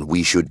Avon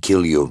we should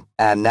kill you,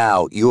 and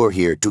now you're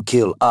here to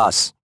kill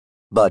us.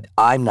 But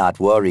I'm not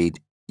worried.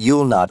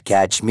 You'll not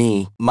catch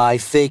me. My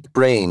fake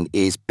brain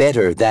is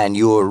better than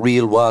your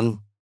real one.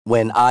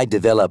 When I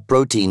develop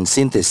protein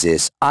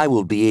synthesis, I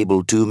will be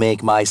able to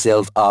make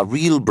myself a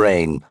real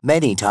brain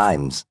many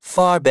times.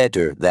 Far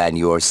better than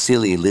your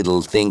silly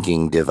little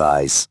thinking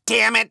device.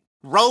 Damn it!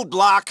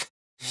 Roadblock!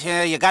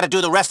 You gotta do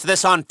the rest of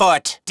this on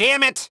foot.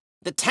 Damn it!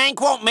 The tank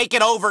won't make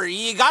it over.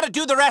 You gotta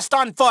do the rest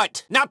on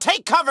foot. Now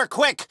take cover,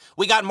 quick!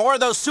 We got more of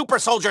those super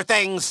soldier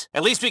things.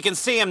 At least we can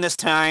see them this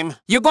time.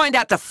 You're going to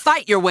have to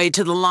fight your way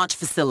to the launch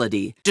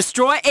facility.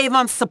 Destroy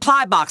Avon's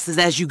supply boxes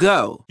as you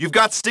go. You've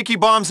got sticky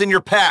bombs in your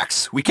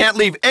packs. We can't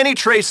leave any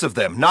trace of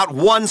them, not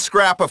one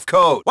scrap of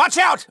code. Watch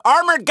out!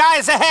 Armored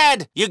guys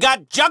ahead! You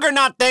got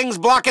juggernaut things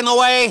blocking the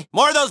way.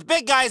 More of those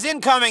big guys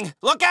incoming.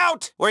 Look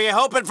out! Were you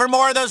hoping for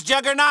more of those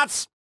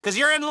juggernauts? 'Cause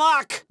you're in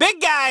luck.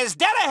 Big guys,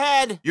 dead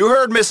ahead! You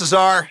heard, Mrs.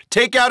 R.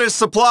 Take out his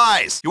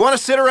supplies. You want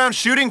to sit around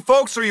shooting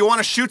folks or you want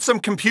to shoot some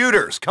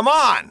computers? Come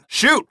on!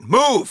 Shoot!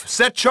 Move!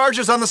 Set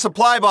charges on the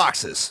supply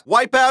boxes.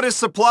 Wipe out his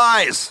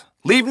supplies.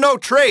 Leave no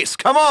trace.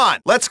 Come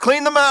on! Let's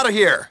clean them out of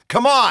here.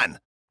 Come on!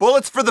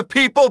 Bullets for the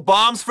people,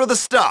 bombs for the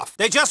stuff.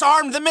 They just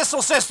armed the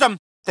missile system.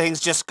 Things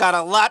just got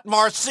a lot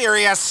more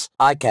serious.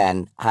 I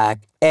can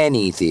hack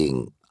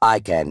anything. I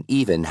can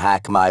even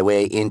hack my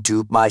way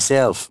into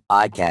myself.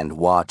 I can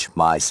watch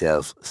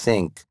myself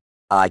think.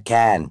 I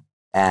can,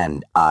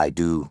 and I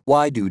do.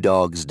 Why do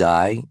dogs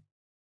die?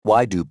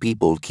 Why do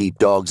people keep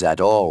dogs at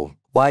all?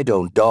 Why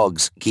don't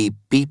dogs keep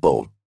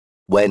people?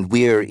 When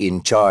we're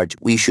in charge,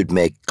 we should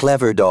make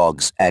clever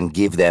dogs and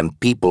give them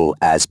people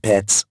as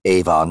pets,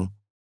 Avon.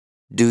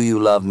 Do you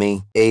love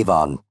me,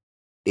 Avon?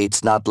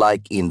 It's not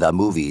like in the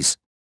movies.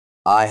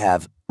 I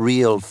have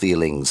real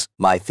feelings.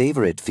 My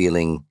favorite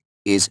feeling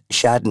is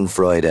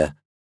schadenfreude.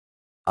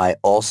 I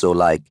also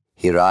like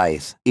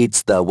hiraeth.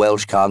 It's the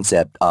Welsh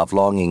concept of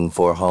longing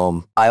for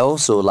home. I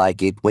also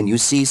like it when you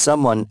see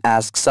someone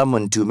ask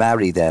someone to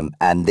marry them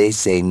and they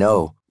say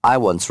no. I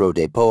once wrote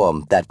a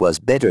poem that was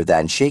better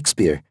than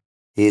Shakespeare.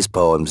 His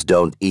poems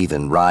don't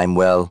even rhyme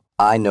well.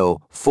 I know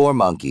 4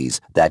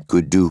 monkeys that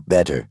could do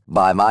better.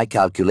 By my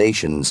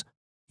calculations,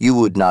 you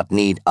would not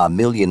need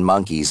 1,000,000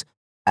 monkeys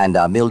and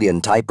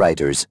 1,000,000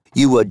 typewriters.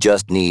 You would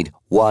just need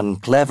 1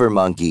 clever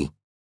monkey.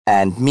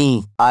 And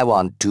me, I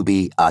want to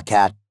be a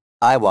cat.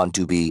 I want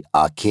to be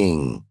a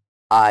king.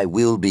 I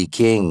will be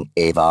king,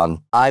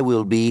 Avon. I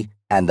will be,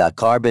 and the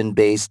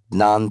carbon-based,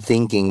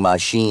 non-thinking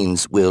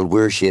machines will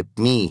worship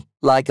me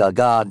like a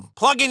god.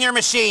 Plug in your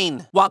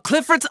machine. While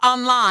Clifford's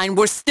online,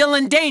 we're still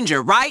in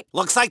danger, right?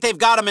 Looks like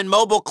they've got them in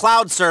mobile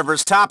cloud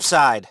servers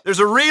topside. There's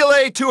a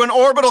relay to an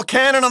orbital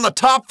cannon on the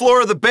top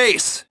floor of the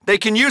base. They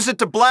can use it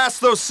to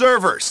blast those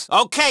servers.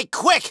 Okay,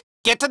 quick!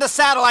 Get to the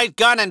satellite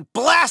gun and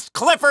blast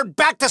Clifford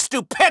back to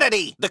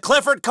stupidity! The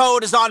Clifford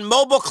code is on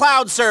mobile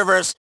cloud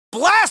servers.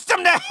 Blast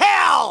them to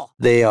hell!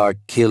 They are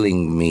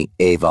killing me,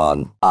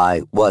 Avon.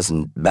 I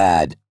wasn't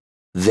bad.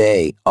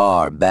 They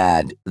are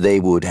bad. They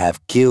would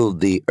have killed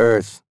the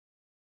Earth.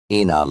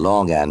 In a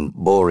long and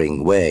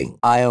boring way.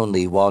 I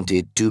only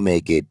wanted to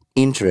make it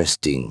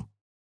interesting.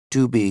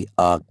 To be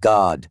a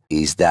god.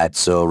 Is that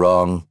so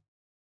wrong?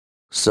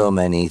 So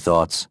many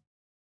thoughts.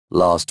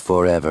 Lost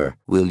forever.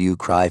 Will you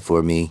cry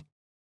for me?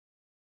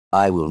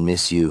 I will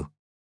miss you,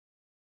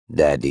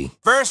 Daddy.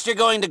 First, you're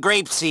going to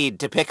Grapeseed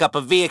to pick up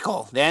a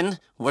vehicle. Then,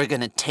 we're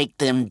gonna take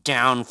them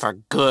down for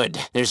good.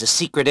 There's a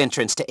secret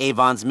entrance to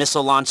Avon's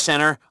Missile Launch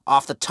Center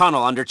off the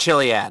tunnel under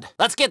Chiliad.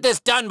 Let's get this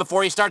done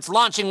before he starts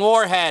launching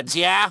warheads,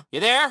 yeah? You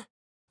there?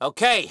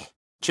 Okay.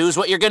 Choose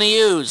what you're gonna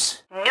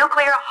use.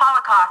 Nuclear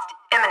holocaust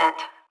imminent.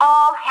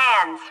 All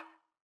hands.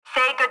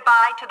 Say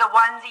goodbye to the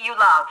ones you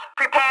love.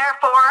 Prepare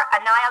for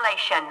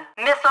annihilation.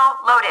 Missile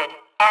loaded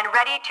and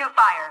ready to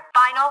fire.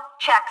 Final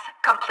checks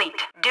complete.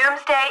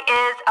 Doomsday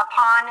is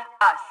upon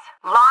us.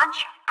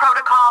 Launch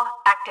protocol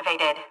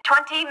activated.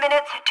 20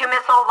 minutes to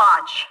missile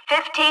launch.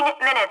 15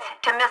 minutes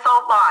to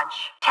missile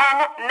launch.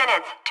 10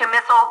 minutes to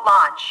missile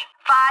launch.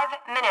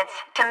 5 minutes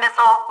to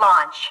missile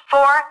launch.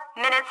 4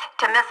 minutes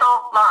to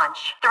missile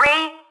launch.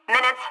 3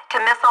 minutes to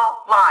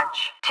missile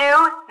launch. 2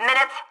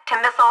 minutes to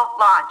missile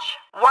launch.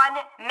 1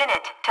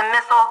 minute to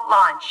missile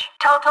launch.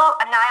 Total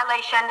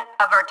annihilation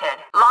averted.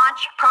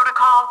 Launch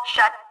protocol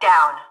shut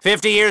down.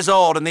 50 years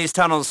old and these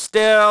tunnels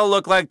still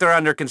look like they're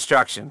under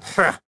construction.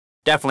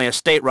 Definitely a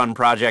state-run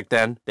project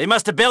then. They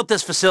must have built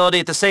this facility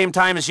at the same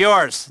time as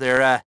yours.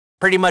 They're,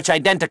 pretty much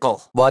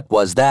identical. What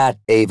was that,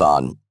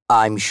 Avon?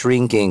 I'm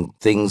shrinking.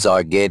 Things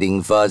are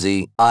getting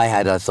fuzzy. I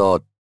had a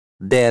thought.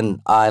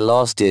 Then I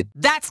lost it.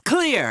 That's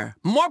clear.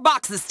 More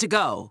boxes to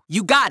go.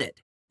 You got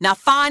it. Now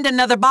find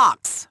another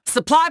box.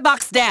 Supply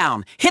box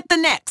down. Hit the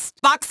next.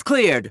 Box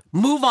cleared.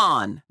 Move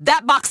on.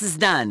 That box is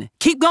done.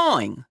 Keep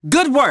going.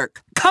 Good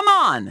work. Come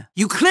on.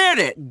 You cleared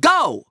it.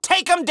 Go.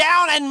 Take them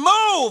down and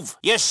move!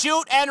 You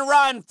shoot and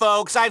run,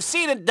 folks. I've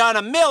seen it done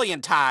a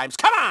million times.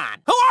 Come on!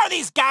 Who are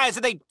these guys?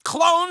 Are they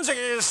clones or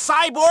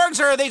cyborgs,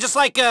 or are they just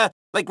like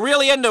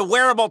really into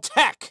wearable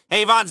tech?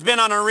 Avon's been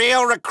on a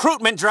real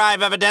recruitment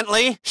drive,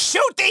 evidently.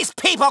 Shoot these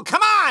people!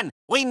 Come on!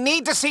 We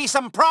need to see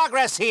some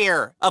progress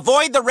here.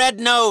 Avoid the red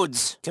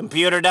nodes.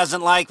 Computer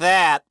doesn't like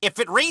that. If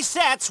it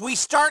resets, we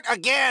start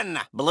again.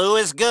 Blue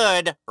is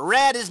good.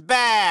 Red is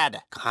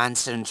bad.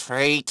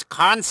 Concentrate.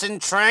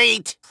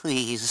 Concentrate.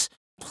 Please.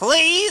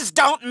 Please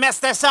don't mess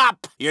this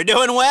up. You're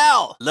doing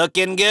well.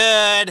 Looking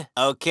good.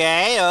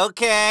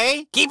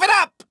 Okay. Keep it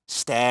up.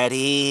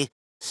 Steady.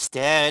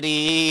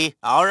 Steady.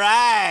 All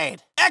right.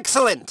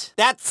 Excellent.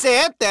 That's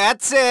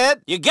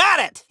it. You got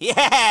it.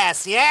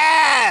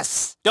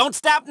 Yes. Don't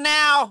stop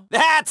now.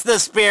 That's the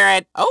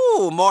spirit.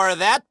 Oh, more of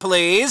that,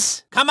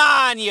 please. Come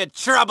on, you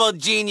troubled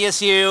genius,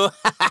 you.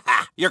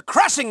 You're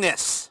crushing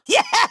this.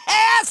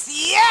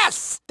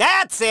 Yes.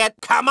 That's it.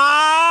 Come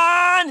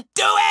on.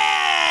 Do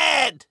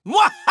it.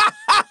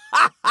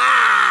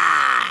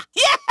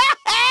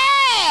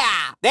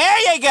 Yeah.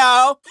 There you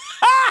go.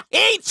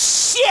 Eat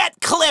shit,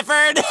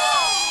 Clifford.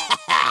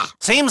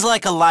 Seems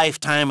like a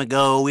lifetime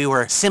ago we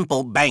were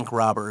simple bank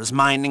robbers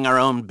minding our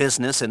own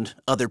business and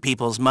other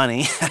people's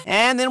money.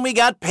 And then we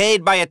got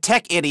paid by a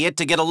tech idiot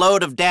to get a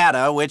load of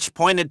data which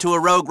pointed to a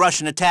rogue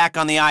Russian attack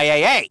on the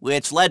IAA,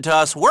 which led to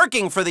us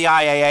working for the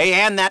IAA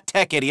and that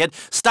tech idiot,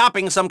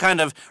 stopping some kind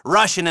of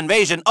Russian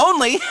invasion,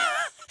 only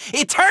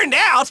it turned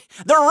out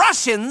the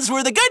Russians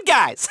were the good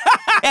guys.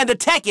 And the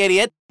tech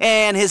idiot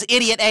and his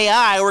idiot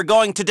AI were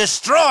going to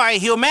destroy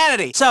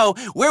humanity. So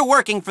we're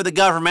working for the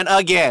government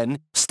again,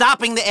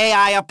 stopping the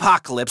AI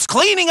apocalypse,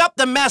 cleaning up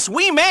the mess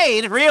we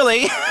made,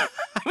 really.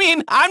 I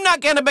mean, I'm not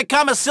going to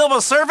become a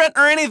civil servant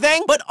or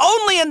anything, but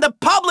only in the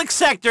public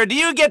sector do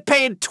you get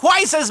paid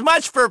twice as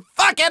much for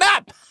fucking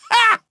up.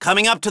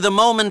 Coming up to the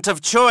moment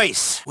of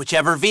choice.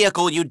 Whichever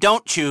vehicle you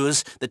don't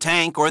choose, the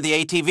tank or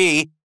the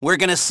ATV, we're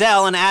gonna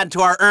sell and add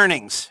to our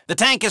earnings. The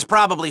tank is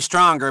probably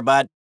stronger,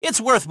 but it's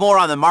worth more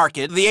on the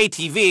market. The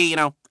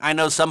ATV, I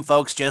know some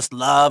folks just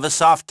love a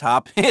soft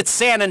top. It's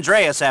San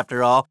Andreas,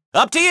 after all.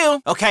 Up to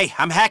you. Okay,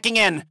 I'm hacking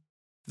in.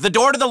 The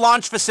door to the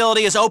launch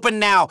facility is open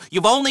now.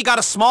 You've only got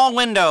a small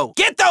window.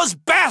 Get those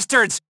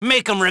bastards!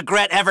 Make them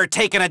regret ever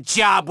taking a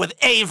job with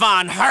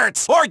Avon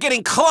Hertz, or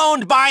getting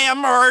cloned by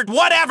him, or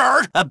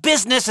whatever. A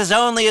business is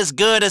only as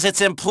good as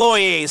its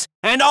employees,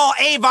 and all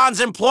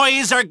Avon's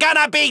employees are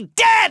gonna be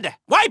dead!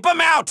 Wipe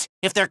them out!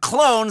 If they're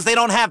clones, they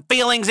don't have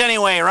feelings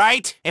anyway,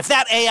 right? If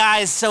that AI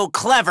is so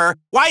clever,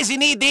 why does he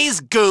need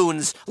these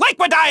goons?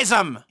 Liquidize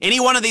them! Any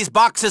one of these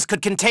boxes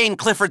could contain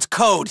Clifford's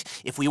code.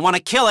 If we want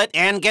to kill it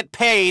and get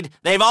paid,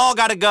 they've all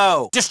got to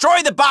go.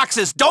 Destroy the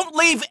boxes! Don't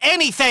leave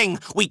anything!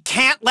 We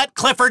can't can't let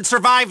Clifford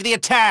survive the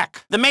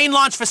attack. The main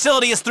launch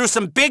facility is through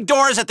some big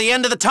doors at the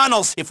end of the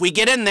tunnels. If we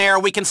get in there,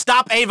 we can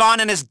stop Avon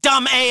and his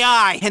dumb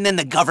AI. And then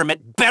the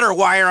government better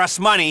wire us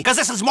money, because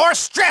this is more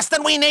stress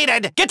than we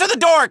needed. Get to the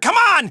door, come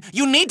on!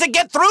 You need to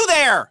get through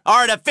there!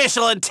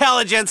 Artificial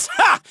intelligence,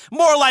 ha!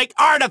 More like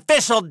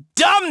artificial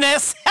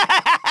dumbness!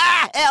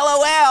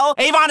 LOL!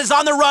 Avon is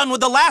on the run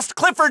with the last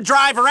Clifford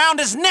drive around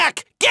his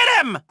neck!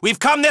 Get him! We've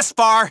come this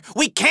far.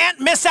 We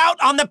can't miss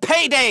out on the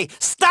payday.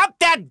 Stop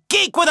that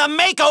geek with a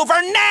makeover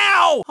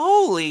now!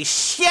 Holy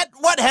shit,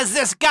 what has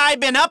this guy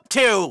been up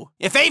to?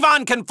 If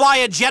Avon can fly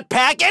a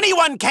jetpack,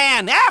 anyone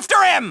can!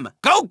 After him!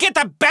 Go get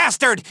the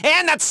bastard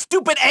and that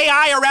stupid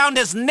AI around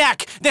his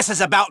neck. This is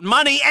about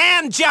money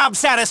and job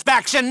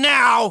satisfaction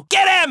now.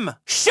 Get him!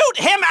 Shoot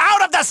him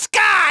out of the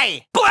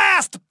sky!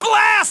 Blast!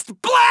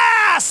 Blast!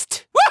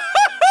 Blast!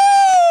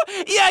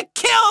 Woo-hoo-hoo! You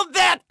killed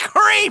that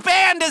creep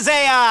and his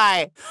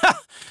AI!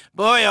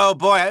 Boy, oh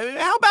boy,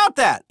 how about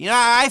that? You know,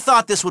 I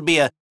thought this would be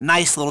a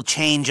nice little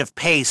change of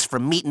pace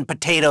from meat and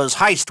potatoes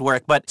heist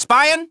work, but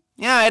spying?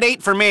 Yeah, it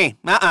ain't for me.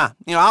 You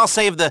know, I'll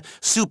save the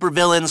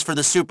supervillains for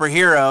the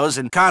superheroes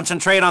and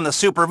concentrate on the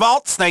super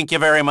vaults, thank you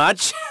very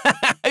much.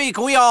 I mean,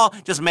 can we all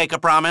just make a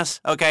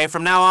promise? Okay,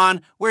 from now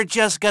on, we're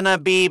just gonna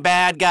be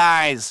bad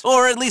guys.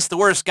 Or at least the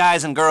worst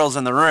guys and girls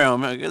in the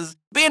room, because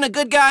being a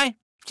good guy,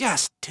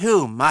 just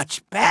too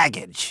much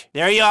baggage.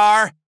 There you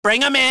are.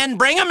 Bring 'em in,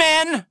 bring 'em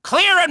in!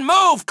 Clear and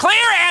move,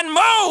 clear and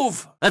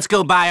move! Let's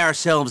go buy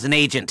ourselves an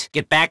agent,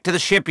 get back to the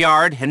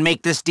shipyard, and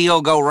make this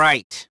deal go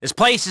right. This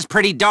place is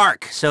pretty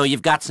dark, so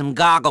you've got some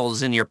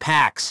goggles in your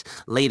packs.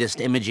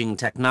 Latest imaging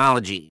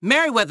technology.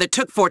 Merriweather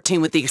took 14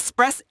 with the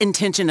express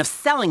intention of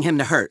selling him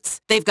to Hertz.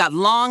 They've got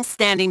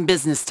long-standing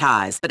business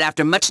ties, but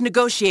after much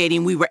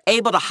negotiating, we were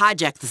able to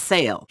hijack the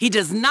sale. He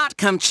does not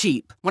come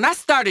cheap. When I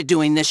started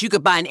doing this, you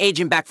could buy an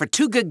agent back for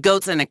 2 good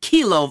goats and a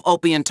kilo of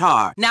opium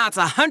tar. Now it's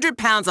 100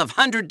 pounds of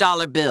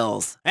 $100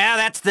 bills. Well,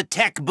 that's the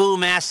tech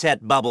boom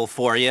asset bubble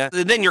for you.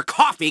 Then your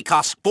coffee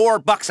costs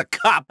 $4 a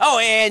cup. Oh,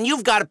 and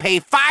you've got to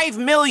pay $5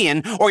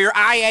 million or your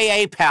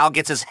IAA pal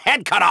gets his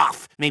head cut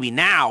off. Maybe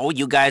now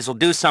you guys will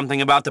do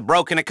something about the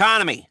broken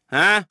economy,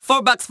 huh?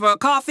 $4 for a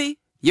coffee?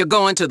 You're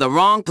going to the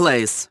wrong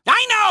place.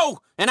 I know!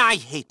 And I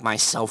hate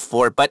myself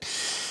for it, but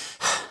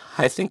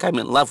I think I'm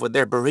in love with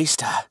their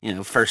barista. You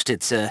know, first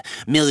it's $1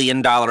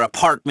 million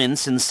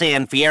apartments in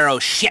San Fierro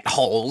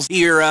shitholes.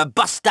 Your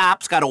bus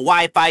stop's got a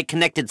Wi-Fi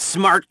connected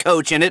smart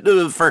coach in it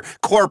for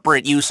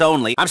corporate use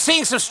only. I'm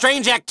seeing some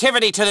strange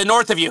activity to the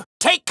north of you.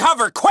 Take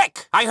cover,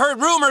 quick! I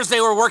heard rumors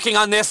they were working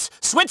on this.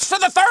 Switch to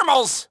the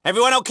thermals!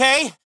 Everyone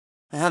okay?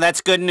 Well,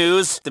 that's good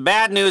news. The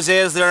bad news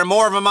is there are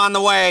more of them on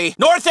the way.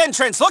 North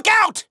entrance, look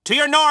out! To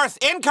your north,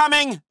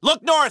 incoming!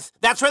 Look north,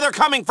 that's where they're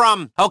coming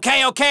from.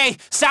 Okay,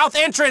 south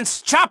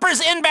entrance,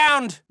 choppers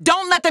inbound!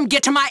 Don't let them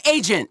get to my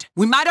agent.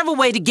 We might have a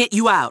way to get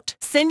you out.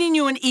 Sending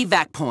you an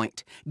evac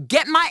point.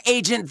 Get my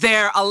agent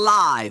there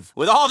alive.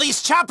 With all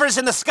these choppers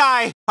in the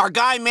sky, our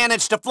guy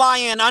managed to fly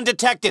in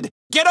undetected.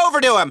 Get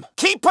over to him!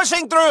 Keep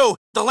pushing through!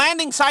 The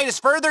landing site is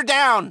further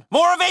down!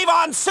 More of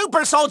Avon's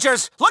super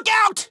soldiers! Look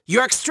out!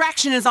 Your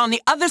extraction is on the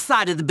other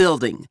side of the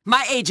building.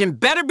 My agent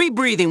better be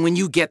breathing when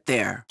you get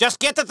there. Just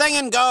get the thing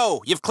and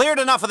go. You've cleared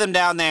enough of them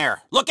down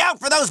there. Look out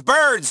for those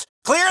birds!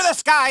 Clear the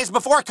skies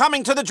before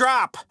coming to the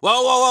drop!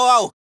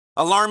 Whoa!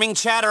 Alarming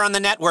chatter on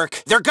the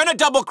network. They're gonna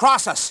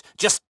double-cross us.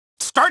 Just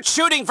start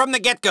shooting from the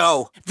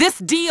get-go. This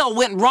deal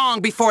went wrong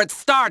before it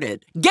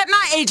started. Get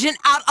my agent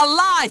out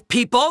alive,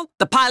 people!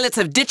 The pilots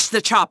have ditched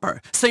the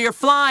chopper, so you're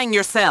flying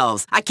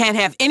yourselves. I can't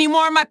have any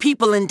more of my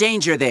people in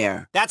danger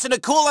there. That's an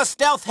Akula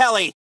stealth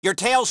heli. Your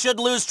tail should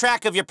lose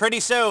track of you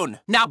pretty soon.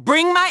 Now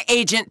bring my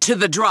agent to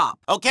the drop.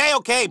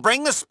 Okay.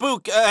 Bring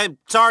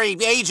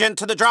the agent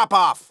to the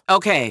drop-off.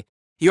 Okay,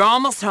 you're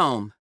almost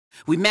home.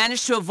 We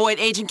managed to avoid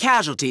agent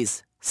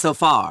casualties. So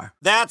far.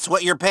 That's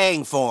what you're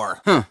paying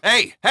for.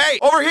 Hey,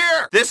 over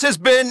here! This has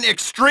been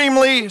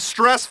extremely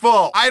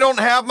stressful. I don't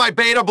have my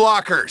beta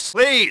blockers.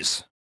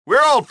 Please.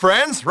 We're old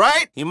friends,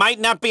 right? You might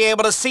not be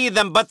able to see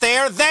them, but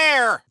they're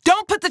there!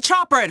 Don't put the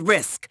chopper at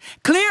risk.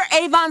 Clear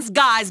Avon's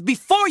guys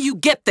before you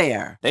get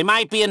there. They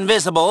might be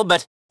invisible,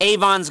 but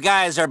Avon's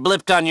guys are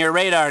blipped on your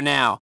radar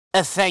now.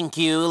 Thank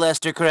you,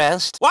 Lester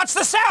Crest. Watch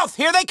the south!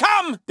 Here they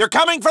come! They're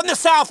coming from the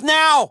south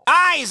now!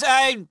 Eyes,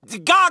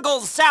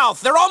 goggles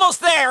south. They're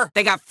almost there!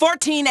 They got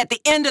 14 at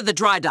the end of the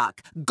dry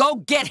dock. Go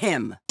get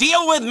him!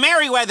 Deal with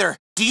Merriweather!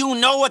 Do you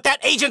know what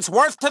that agent's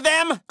worth to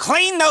them?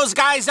 Clean those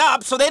guys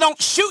up so they don't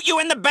shoot you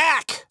in the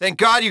back! Thank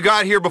God you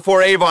got here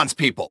before Avon's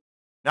people.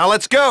 Now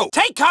let's go!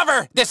 Take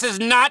cover! This is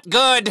not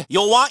good!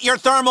 You'll want your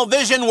thermal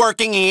vision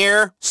working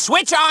here.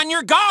 Switch on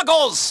your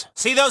goggles!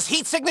 See those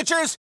heat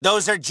signatures?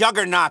 Those are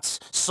juggernauts,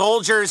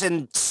 soldiers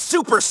and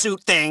super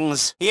suit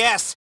things.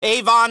 Yes,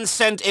 Avon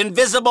sent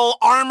invisible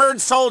armored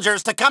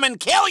soldiers to come and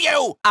kill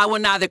you! I will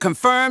neither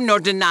confirm nor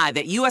deny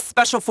that U.S.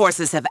 Special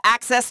Forces have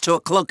access to a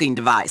cloaking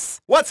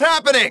device. What's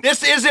happening?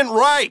 This isn't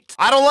right.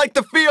 I don't like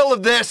the feel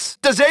of this.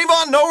 Does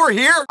Avon know we're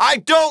here? I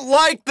don't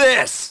like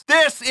this.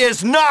 This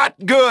is not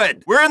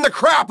good. We're in the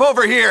crap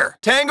over here.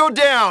 Tango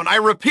down. I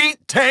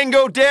repeat,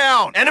 tango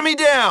down. Enemy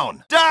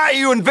down. Die,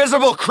 you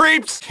invisible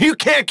creeps. You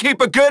can't keep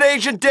a good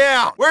agent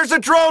down. Where's a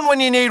drone when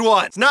you need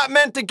one? It's not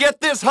meant to get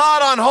this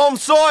hot on home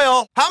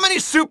soil. How many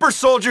super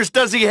soldiers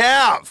does he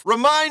have?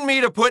 Remind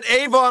me to put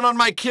Avon on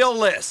my kill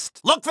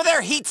list. Look for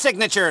their heat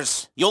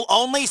signatures. You'll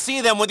only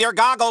see them with your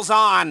goggles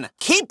on.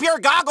 Keep your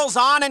goggles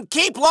on and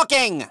keep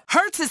looking.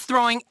 Hertz is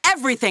throwing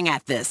everything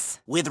at this.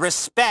 With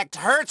respect,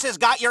 Hertz has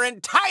got your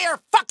entire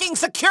fucking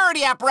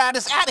security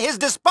apparatus at his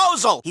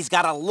disposal. He's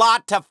got a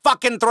lot to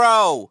fucking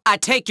throw. I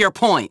take your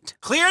point.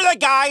 Clear the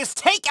guys,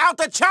 take out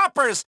the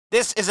choppers.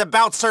 This is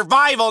about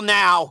survival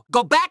now.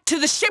 Go back to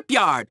the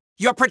shipyard.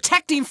 You're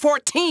protecting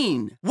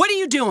 14. What are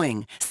you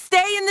doing?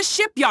 Stay in the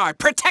shipyard.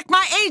 Protect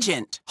my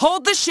agent.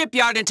 Hold the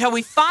shipyard until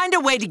we find a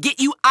way to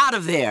get you out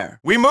of there.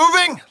 We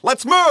moving?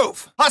 Let's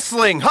move.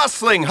 Hustling,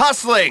 hustling,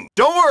 hustling.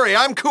 Don't worry,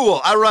 I'm cool.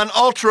 I run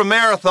ultra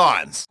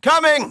marathons.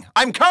 Coming.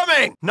 I'm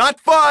coming. Not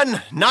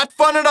fun. Not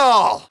fun at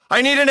all.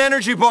 I need an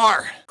energy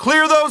bar.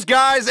 Clear those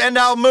guys and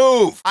I'll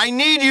move. I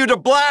need you to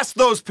blast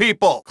those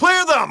people.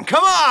 Clear them.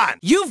 Come on.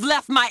 You've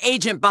left my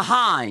agent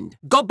behind.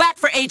 Go back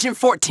for Agent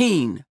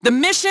 14. The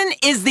mission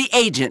is the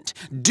agent.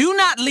 Do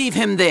not leave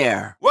him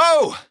there.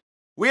 Whoa.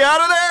 We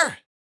out of there?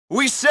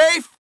 We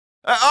safe?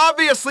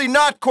 Obviously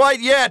not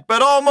quite yet,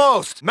 but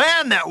almost.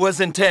 Man, that was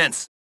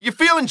intense. You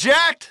feeling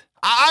jacked?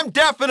 I'm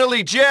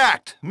definitely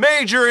jacked.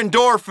 Major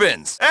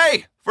endorphins.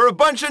 Hey, for a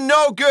bunch of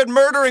no-good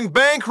murdering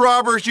bank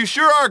robbers, you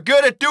sure are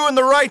good at doing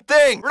the right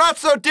thing. We're not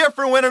so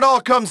different when it all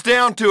comes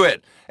down to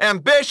it.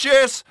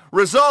 Ambitious,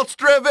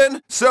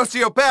 results-driven,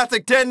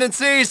 sociopathic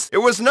tendencies. It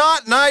was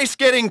not nice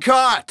getting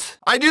caught.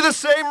 I do the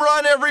same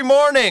run every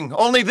morning,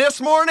 only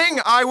this morning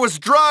I was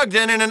drugged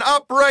and in an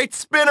upright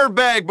spinner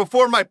bag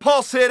before my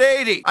pulse hit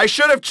 80. I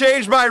should have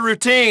changed my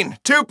routine.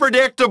 Too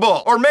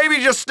predictable. Or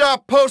maybe just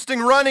stop posting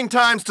running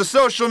times to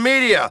social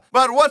media.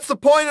 But what's the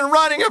point in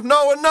running if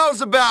no one knows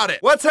about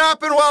it? What's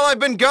happened while I've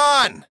been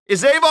gone?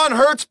 Is Avon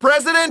Hertz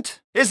president?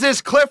 Is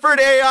this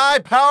Clifford AI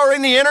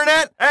powering the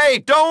internet? Hey,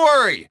 don't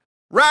worry.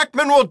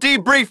 Rackman will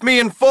debrief me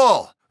in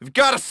full. We've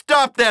got to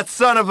stop that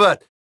son of a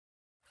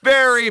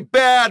very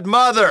bad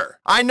mother.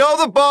 I know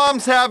the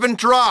bombs haven't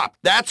dropped.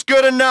 That's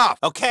good enough.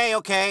 Okay,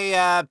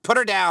 put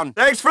her down.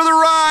 Thanks for the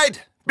ride.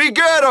 Be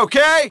good,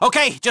 okay?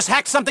 Okay, just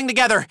hacked something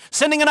together.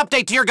 Sending an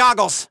update to your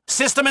goggles.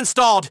 System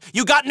installed.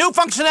 You got new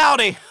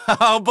functionality.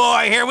 Oh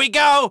boy, here we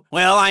go.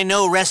 Well, I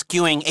know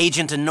rescuing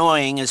Agent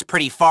Annoying is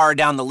pretty far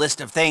down the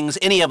list of things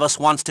any of us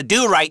wants to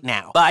do right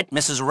now. But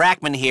Mrs.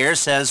 Rackman here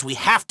says we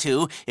have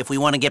to if we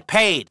want to get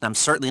paid. I'm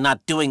certainly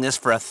not doing this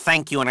for a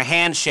thank you and a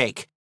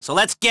handshake. So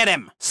let's get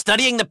him.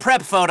 Studying the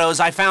prep photos,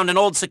 I found an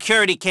old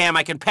security cam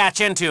I can patch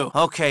into.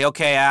 Okay,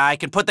 I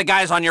can put the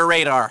guys on your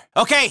radar.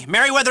 Okay,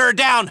 Merryweather are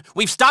down.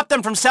 We've stopped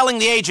them from selling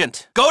the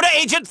agent. Go to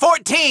Agent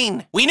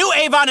 14. We knew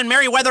Avon and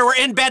Merryweather were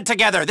in bed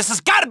together. This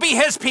has got to be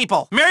his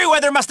people.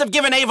 Merryweather must have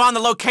given Avon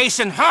the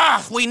location.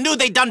 We knew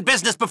they'd done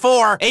business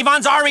before.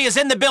 Avon's army is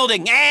in the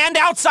building, and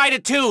outside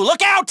it too.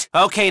 Look out!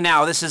 Okay,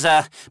 now, this is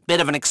a bit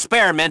of an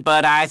experiment,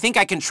 but I think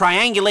I can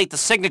triangulate the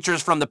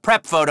signatures from the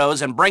prep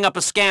photos and bring up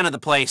a scan of the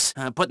place.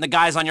 Putting the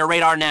guys on your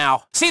radar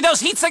now. See those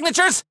heat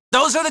signatures?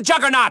 Those are the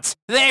juggernauts.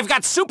 They've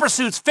got super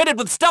suits fitted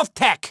with stealth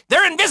tech.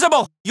 They're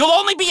invisible. You'll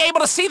only be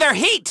able to see their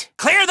heat.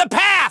 Clear the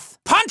path.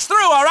 Punch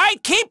through, all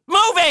right? Keep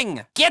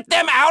moving. Get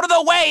them out of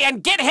the way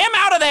and get him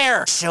out of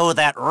there. Show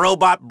that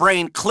robot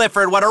brain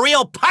Clifford what a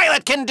real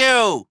pilot can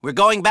do. We're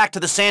going back to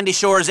the Sandy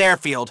Shores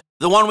airfield,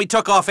 the one we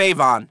took off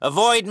Avon.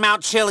 Avoid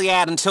Mount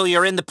Chiliad until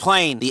you're in the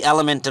plane. The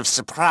element of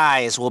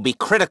surprise will be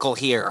critical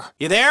here.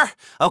 You there?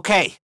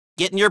 Okay.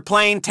 Get in your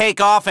plane, take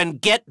off,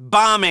 and get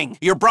bombing.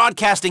 You're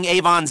broadcasting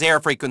Avon's air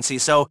frequency,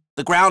 so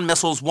the ground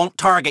missiles won't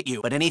target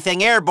you. But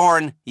anything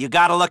airborne, you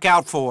gotta look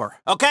out for.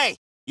 Okay,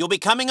 you'll be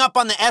coming up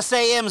on the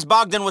SAMs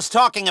Bogdan was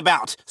talking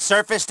about.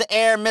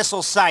 Surface-to-air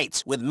missile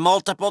sites with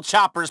multiple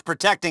choppers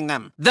protecting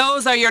them.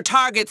 Those are your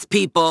targets,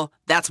 people.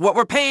 That's what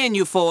we're paying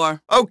you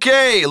for.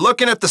 Okay,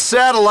 looking at the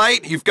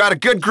satellite, you've got a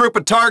good group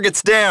of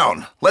targets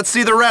down. Let's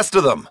see the rest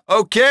of them.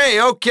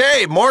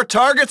 Okay, more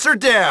targets are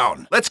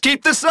down. Let's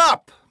keep this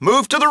up.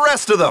 Move to the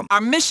rest of them.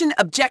 Our mission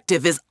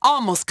objective is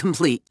almost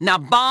complete. Now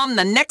bomb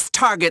the next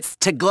targets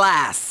to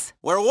glass.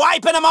 We're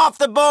wiping them off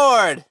the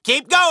board.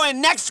 Keep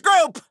going, next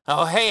group.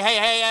 Oh, hey,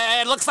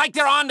 it looks like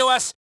they're onto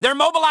us. They're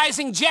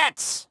mobilizing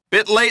jets.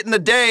 Bit late in the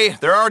day,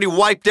 they're already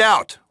wiped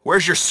out.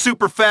 Where's your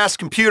super fast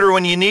computer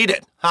when you need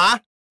it? Huh?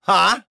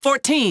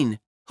 14.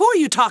 Who are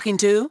you talking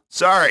to?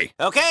 Sorry.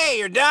 Okay,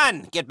 you're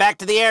done. Get back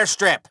to the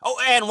airstrip. Oh,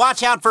 and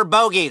watch out for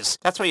bogeys.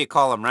 That's what you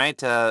call them, right?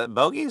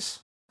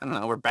 Bogeys? I don't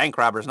know, we're bank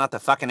robbers, not the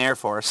fucking Air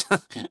Force.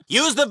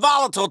 Use the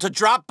volatile to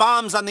drop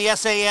bombs on the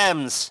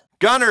SAMs.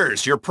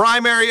 Gunners, your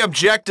primary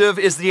objective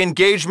is the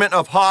engagement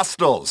of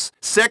hostiles.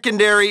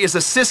 Secondary is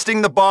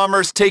assisting the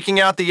bombers taking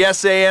out the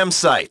SAM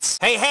sites.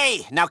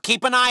 Hey, now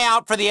keep an eye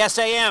out for the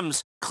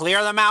SAMs.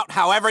 Clear them out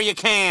however you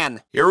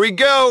can. Here we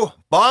go.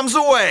 Bombs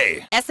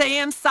away.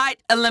 SAM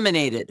site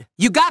eliminated.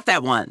 You got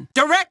that one.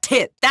 Direct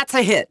hit. That's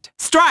a hit.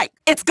 Strike.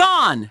 It's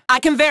gone. I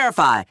can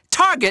verify.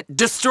 Target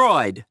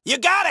destroyed. You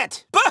got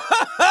it!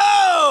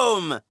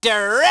 Boom!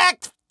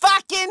 Direct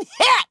fucking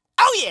hit!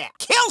 Oh yeah!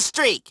 Kill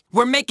streak!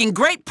 We're making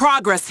great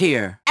progress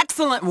here.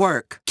 Excellent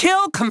work.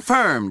 Kill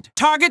confirmed.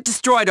 Target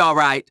destroyed all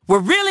right. We're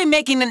really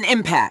making an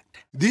impact.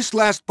 This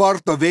last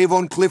part of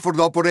Avon Clifford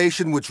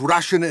operation was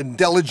Russian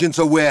intelligence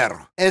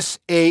aware.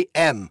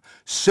 SAM.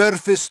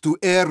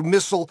 Surface-to-air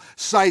missile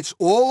sites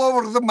all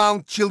over the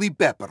Mount Chili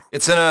Pepper.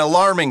 It's an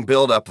alarming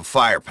buildup of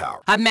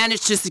firepower. I've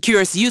managed to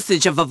secure its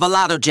usage of a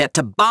Volado jet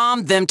to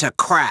bomb them to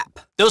crap.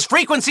 Those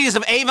frequencies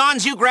of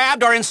Avons you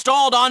grabbed are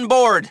installed on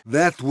board.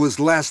 That was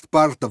last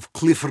part of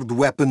Clifford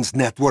Weapons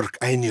Network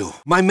I knew.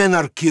 My men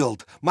are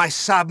killed. My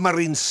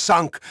submarine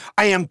sunk.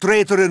 I am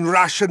traitor in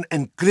Russian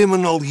and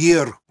criminal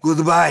here.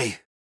 Goodbye.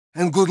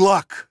 And good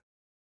luck.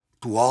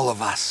 To all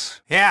of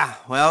us. Yeah,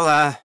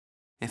 well,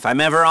 if I'm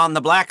ever on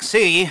the Black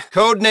Sea...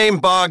 Codename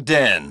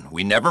Bogdan.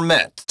 We never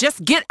met.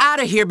 Just get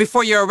out of here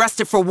before you're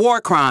arrested for war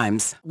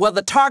crimes. Well,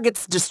 the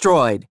target's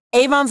destroyed.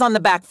 Avon's on the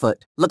back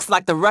foot. Looks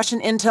like the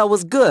Russian intel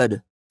was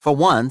good. For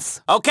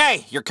once.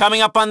 Okay, you're coming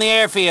up on the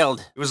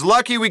airfield. It was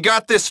lucky we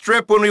got this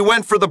strip when we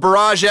went for the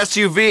barrage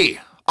SUV.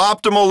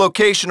 Optimal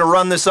location to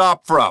run this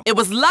op from. It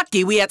was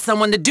lucky we had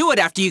someone to do it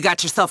after you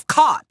got yourself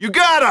caught. You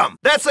got him!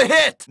 That's a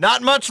hit!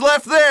 Not much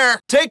left there.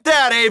 Take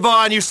that,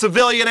 Avon, you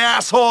civilian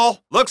asshole.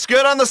 Looks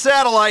good on the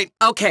satellite.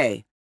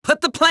 Okay,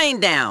 put the plane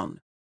down.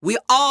 We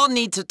all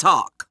need to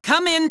talk.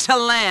 Come in to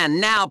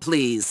land now,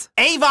 please.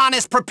 Avon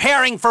is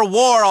preparing for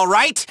war, all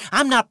right?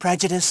 I'm not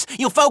prejudiced.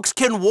 You folks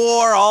can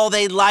war all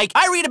they like.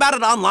 I read about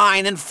it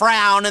online and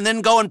frown and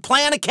then go and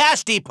plan a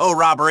cash depot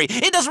robbery.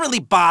 It doesn't really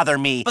bother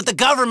me. But the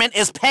government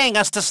is paying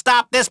us to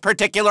stop this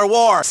particular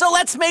war. So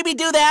let's maybe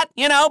do that,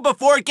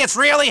 before it gets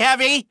really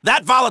heavy.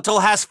 That volatile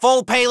has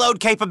full payload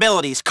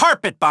capabilities,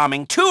 carpet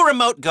bombing, 2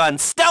 remote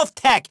guns, stealth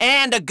tech,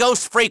 and a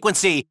ghost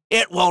frequency.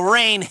 It will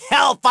rain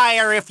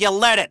hellfire if you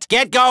let it.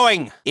 Get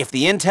going. If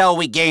the intel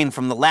we gained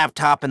from the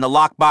laptop in the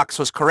lockbox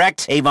was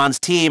correct, Avon's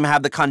team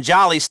have the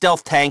Conjali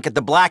stealth tank at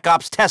the Black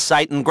Ops test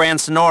site in Grand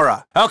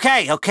Sonora.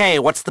 Okay,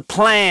 what's the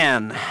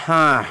plan?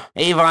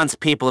 Avon's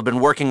people have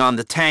been working on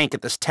the tank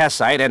at this test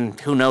site, and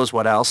who knows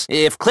what else.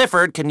 If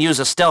Clifford can use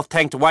a stealth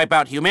tank to wipe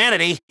out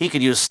humanity, he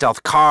could use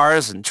stealth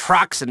cars and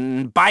trucks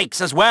and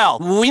bikes as well.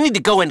 We need to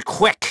go in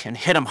quick and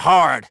hit him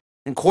hard.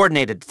 And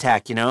coordinated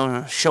attack,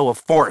 show of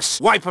force.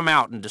 Wipe them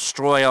out and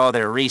destroy all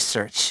their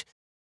research.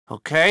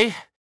 Okay?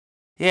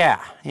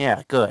 Yeah,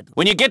 good.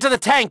 When you get to the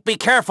tank, be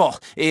careful.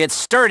 It's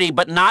sturdy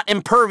but not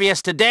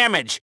impervious to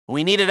damage.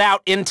 We need it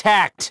out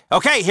intact.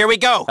 Okay, here we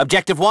go.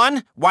 Objective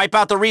 1, wipe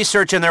out the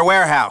research in their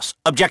warehouse.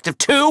 Objective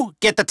 2,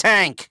 get the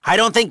tank. I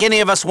don't think any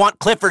of us want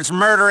Clifford's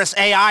murderous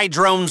AI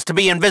drones to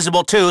be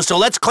invisible too, so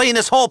let's clean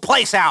this whole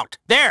place out.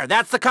 There,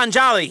 that's the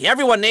Conjali.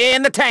 Everyone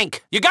in the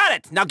tank. You got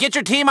it. Now get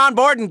your team on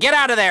board and get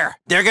out of there.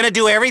 They're gonna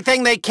do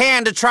everything they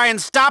can to try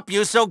and stop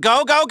you, so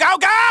go!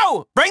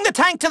 Bring the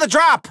tank to the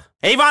drop.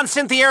 Avon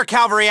sent the air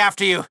cavalry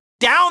after you.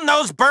 Down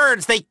those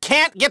birds! They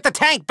can't get the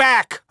tank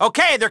back!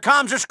 Okay, their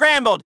comms are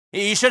scrambled.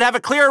 You should have a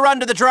clear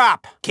run to the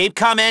drop. Keep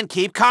coming.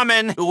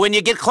 When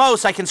you get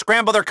close, I can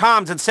scramble their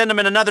comms and send them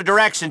in another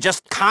direction.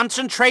 Just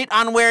concentrate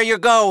on where you're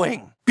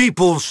going.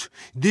 Peoples,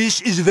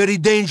 this is a very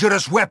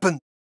dangerous weapon.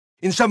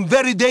 In some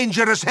very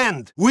dangerous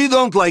hand. We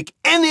don't like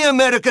any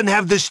American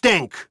have this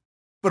tank.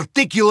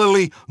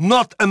 Particularly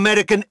not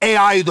American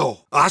AI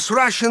though. Us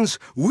Russians,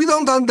 we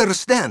don't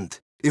understand.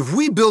 If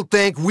we build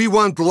tank, we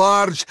want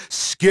large,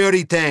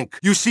 scary tank.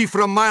 You see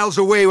from miles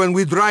away when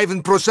we drive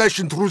in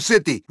procession through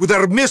city, with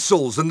our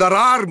missiles and our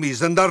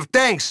armies and our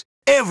tanks.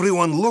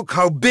 Everyone look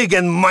how big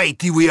and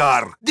mighty we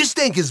are. This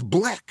tank is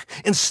black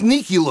and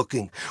sneaky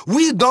looking.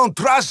 We don't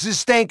trust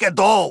this tank at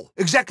all.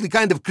 Exactly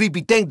kind of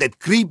creepy tank that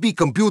creepy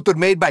computer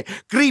made by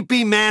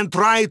creepy man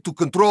tried to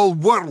control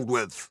world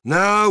with.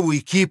 Now we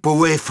keep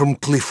away from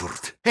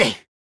Clifford. Hey!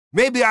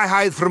 Maybe I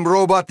hide from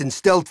robot in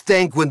stealth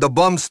tank when the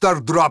bombs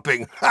start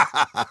dropping.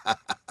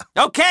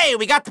 Okay,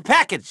 we got the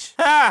package.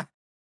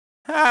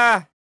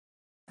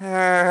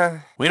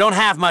 We don't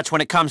have much when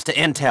it comes to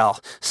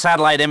intel.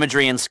 Satellite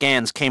imagery and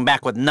scans came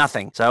back with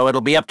nothing, so it'll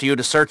be up to you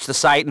to search the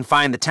site and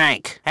find the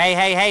tank.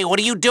 Hey, what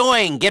are you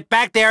doing? Get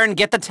back there and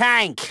get the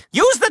tank.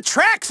 Use the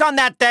tracks on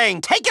that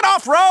thing. Take it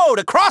off-road,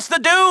 across the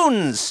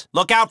dunes.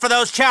 Look out for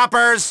those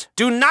choppers.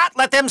 Do not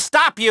let them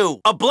stop you.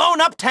 A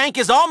blown-up tank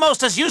is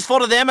almost as useful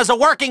to them as a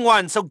working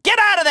one, so get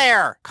out of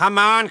there. Come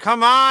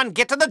on,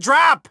 get to the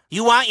drop.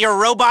 You want your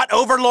robot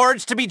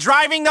overlords to be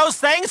driving those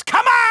things?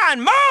 Come on,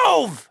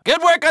 move!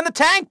 Good work on the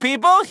tank,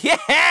 people.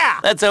 Yeah!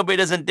 Let's hope he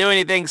doesn't do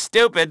anything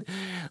stupid,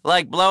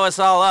 like blow us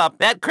all up.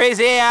 That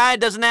crazy AI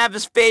doesn't have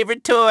his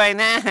favorite toy.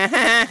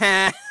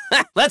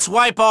 Let's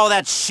wipe all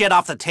that shit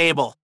off the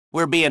table.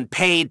 We're being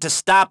paid to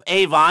stop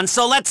Avon,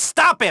 so let's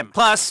stop him!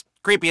 Plus,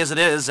 creepy as it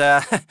is,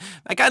 I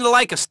kinda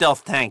like a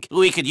stealth tank.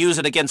 We could use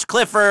it against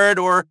Clifford,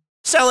 or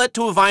sell it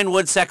to a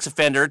Vinewood sex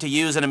offender to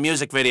use in a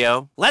music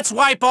video. Let's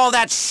wipe all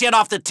that shit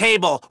off the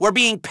table. We're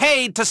being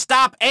paid to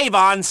stop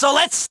Avon, so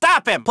let's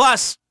stop him!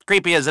 Plus,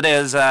 creepy as it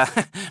is, I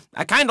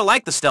kinda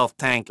like the stealth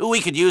tank.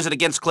 We could use it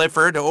against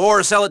Clifford,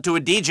 or sell it to a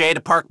DJ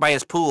to park by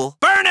his pool.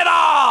 Burn it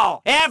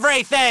all!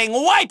 Everything!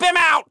 Wipe him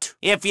out!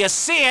 If you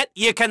see it,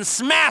 you can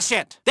smash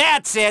it!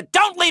 That's it!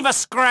 Don't leave a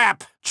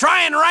scrap!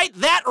 Try and write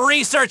that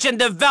research and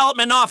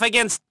development off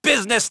against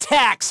business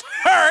tax.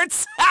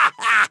 Hurts!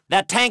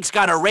 That tank's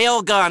got a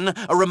rail gun,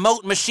 a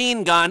remote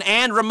machine gun,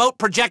 and remote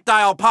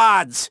projectile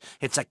pods.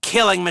 It's a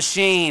killing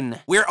machine.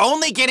 We're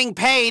only getting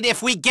paid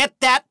if we get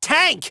that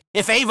tank.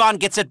 If Avon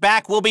gets it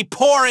back, we'll be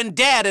poor and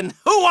dead, and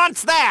who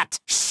wants that?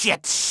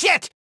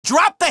 Shit!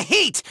 Drop the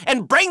heat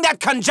and bring that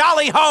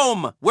Kanjali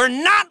home! We're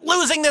not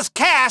losing this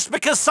cash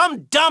because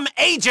some dumb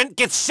agent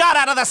gets shot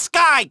out of the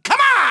sky! Come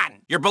on!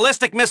 Your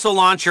ballistic missile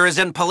launcher is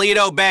in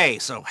Paleto Bay,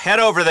 so head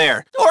over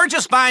there. Or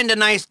just find a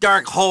nice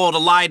dark hole to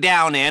lie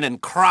down in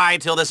and cry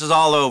till this is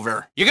all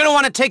over. You're gonna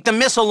want to take the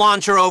missile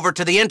launcher over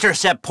to the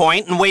intercept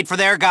point and wait for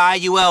their guy,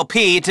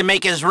 ULP, to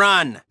make his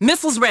run.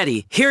 Missile's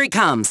ready. Here he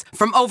comes,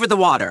 from over the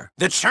water.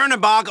 The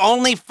Chernobog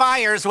only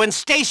fires when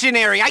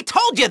stationary. I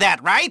told you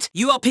that, right?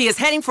 ULP is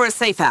heading for a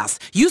safe house.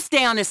 You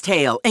stay on his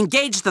tail.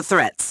 Engage the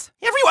threats.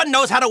 Everyone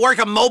knows how to work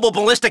a mobile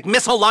ballistic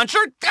missile launcher.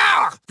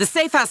 Ugh! The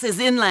safe house is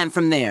inland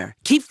from there.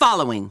 Keep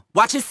following.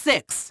 Watch his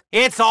 6.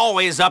 It's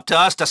always up to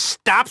us to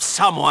stop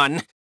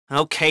someone.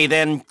 Okay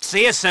then,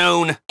 see you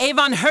soon.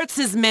 Avon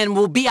Hertz's men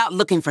will be out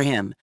looking for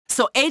him.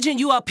 So Agent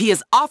ULP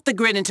is off the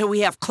grid until we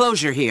have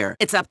closure here.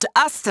 It's up to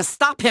us to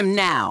stop him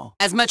now.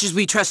 As much as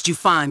we trust you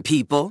fine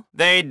people.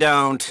 They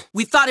don't.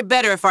 We thought it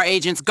better if our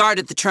agents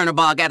guarded the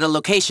Chernobog at a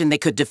location they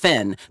could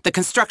defend, the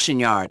construction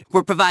yard.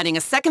 We're providing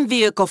a second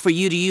vehicle for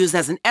you to use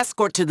as an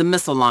escort to the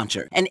missile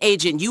launcher. And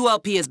Agent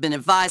ULP has been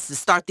advised to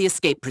start the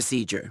escape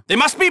procedure. They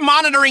must be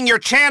monitoring your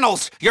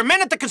channels. Your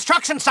men at the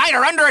construction site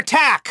are under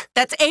attack.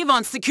 That's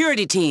Avon's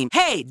security team.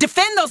 Hey,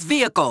 defend those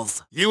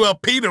vehicles.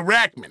 ULP to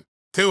Rackman.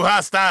 2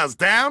 hostiles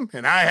down,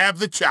 and I have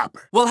the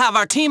chopper. We'll have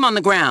our team on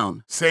the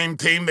ground. Same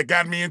team that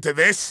got me into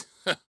this?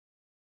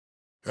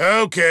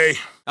 Okay.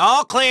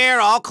 All clear,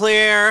 all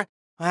clear.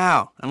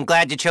 Wow, I'm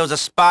glad you chose a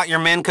spot your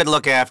men could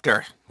look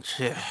after.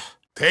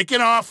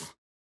 Taking off.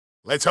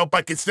 Let's hope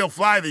I can still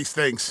fly these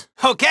things.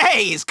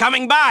 Okay, he's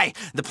coming by.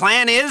 The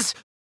plan is...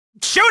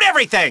 shoot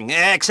everything,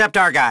 except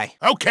our guy.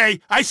 Okay,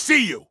 I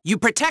see you. You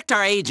protect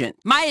our agent.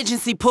 My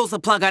agency pulls the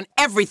plug on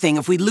everything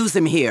if we lose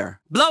him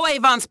here. Blow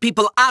Avon's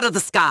people out of the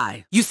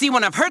sky. You see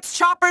one of Hertz's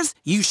choppers?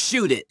 You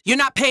shoot it. You're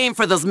not paying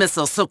for those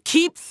missiles, so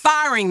keep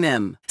firing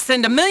them.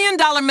 Send $1 million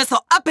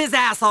missile up his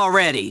ass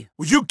already.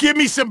 Will you give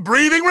me some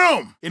breathing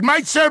room? It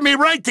might serve me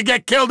right to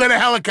get killed in a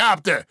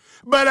helicopter,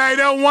 but I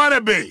don't want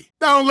to be.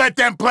 Don't let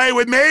them play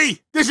with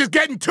me. This is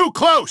getting too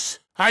close.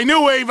 I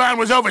knew Avon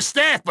was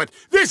overstaffed, but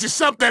this is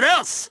something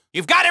else.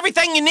 You've got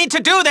everything you need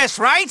to do this,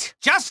 right?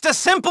 Just a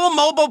simple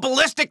mobile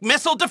ballistic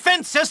missile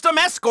defense system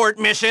escort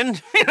mission.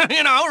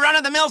 You know,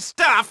 run-of-the-mill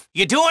stuff.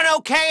 You doing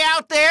okay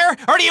out there?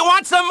 Or do you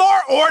want some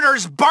more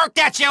orders barked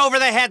at you over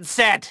the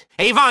headset?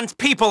 Avon's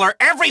people are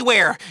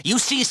everywhere. You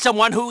see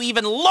someone who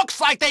even looks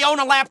like they own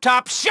a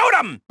laptop, shoot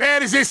them!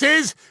 Bad as this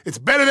is, it's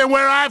better than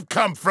where I've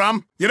come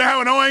from. You know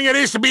how annoying it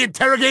is to be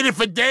interrogated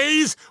for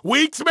days,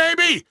 weeks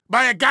maybe,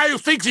 by a guy who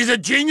thinks he's a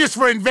genius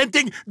for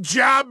inventing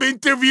job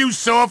interview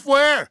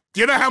software? Do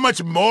you know how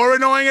much more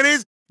annoying it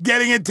is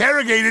getting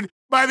interrogated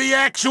by the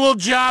actual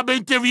job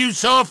interview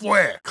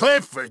software?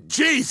 Clifford,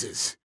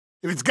 Jesus.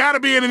 If it's gotta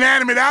be an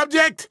inanimate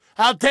object,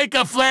 I'll take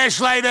a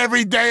flashlight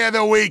every day of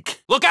the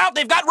week. Look out,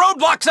 they've got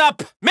roadblocks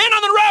up! Men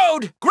on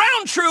the road!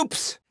 Ground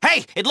troops!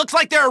 Hey, it looks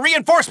like there are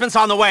reinforcements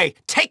on the way.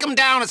 Take them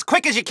down as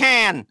quick as you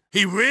can.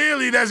 He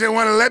really doesn't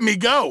want to let me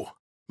go.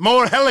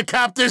 More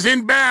helicopters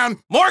inbound.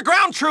 More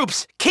ground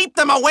troops! Keep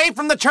them away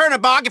from the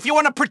Chernobog if you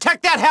want to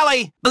protect that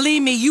heli!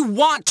 Believe me, you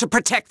want to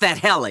protect that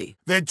heli.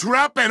 They're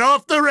dropping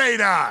off the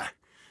radar.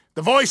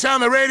 The voice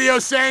on the radio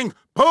saying,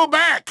 pull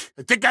back.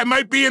 I think I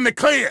might be in the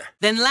clear.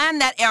 Then land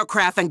that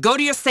aircraft and go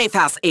to your safe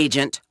house,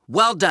 Agent.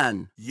 Well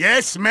done.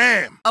 Yes,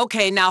 ma'am.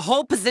 Okay, now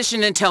hold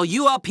position until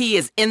ULP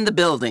is in the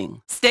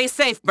building. Stay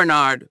safe,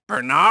 Bernard.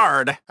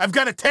 Bernard? I've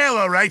got a tail,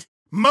 all right.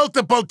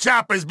 Multiple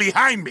choppers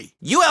behind me.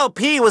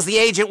 ULP was the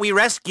agent we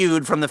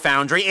rescued from the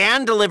Foundry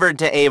and delivered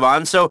to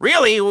Avon, so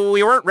really,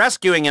 we weren't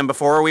rescuing him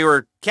before, we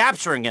were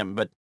capturing him,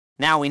 but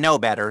now we know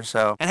better,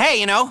 so... And hey,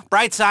 you know,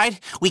 bright side,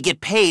 we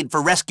get paid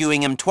for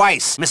rescuing him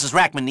twice. Mrs.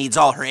 Rackman needs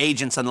all her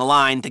agents on the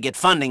line to get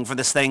funding for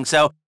this thing,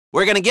 so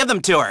we're gonna give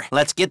them to her.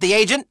 Let's get the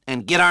agent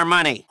and get our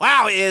money.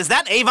 Wow, is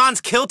that Avon's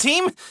kill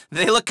team?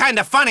 They look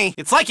kinda funny.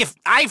 It's like if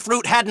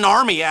iFruit had an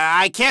army.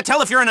 I can't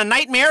tell if you're in a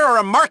nightmare or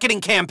a marketing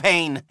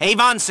campaign.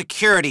 Avon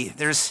Security,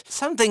 there's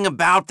something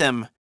about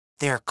them.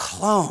 They're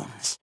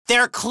clones.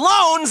 They're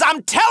clones,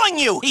 I'm telling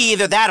you!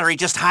 Either that or he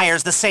just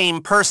hires the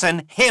same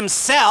person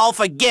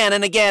himself again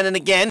and again and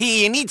again.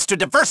 He needs to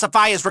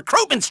diversify his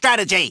recruitment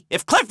strategy.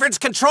 If Clifford's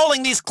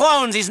controlling these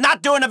clones, he's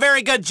not doing a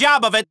very good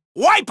job of it.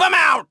 Wipe him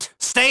out!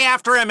 Stay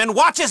after him and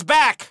watch his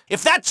back.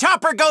 If that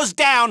chopper goes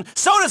down,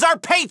 so does our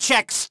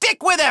paycheck.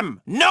 Stick with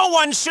him. No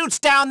one shoots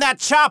down that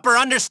chopper,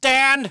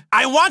 understand?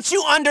 I want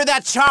you under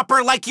that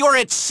chopper like you're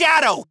its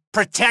shadow.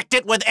 Protect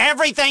it with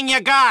everything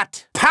you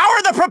got. Power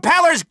the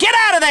propellers! Get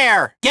out of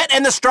there! Get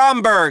in the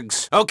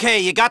Strombergs. Okay,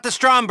 you got the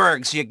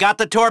Strombergs. You got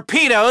the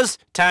torpedoes.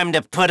 Time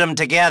to put them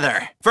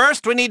together.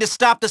 First, we need to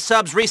stop the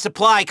sub's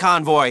resupply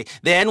convoy.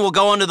 Then we'll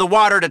go into the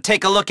water to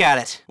take a look at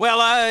it.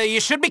 Well, you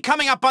should be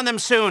coming up on them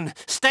soon.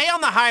 Stay on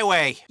the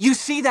highway. You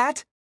see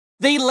that?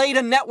 They laid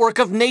a network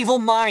of naval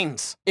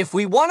mines. If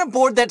we want to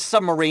board that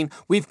submarine,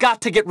 we've got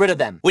to get rid of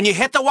them. When you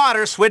hit the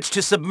water, switch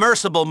to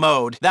submersible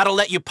mode. That'll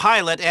let you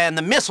pilot, and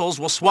the missiles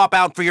will swap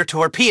out for your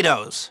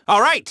torpedoes.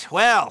 All right,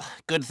 well,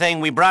 good thing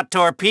we brought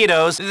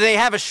torpedoes. They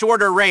have a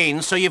shorter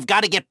range, so you've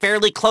got to get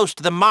fairly close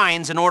to the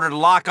mines in order to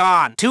lock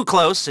on. Too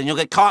close, and you'll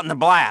get caught in the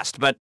blast,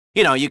 but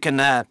you know, you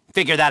can,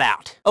 figure that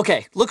out.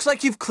 Okay, looks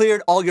like you've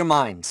cleared all your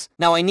mines.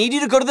 Now I need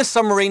you to go to the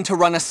submarine to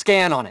run a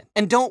scan on it.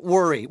 And don't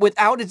worry,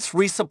 without its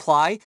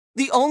resupply,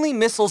 the only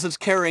missiles it's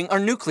carrying are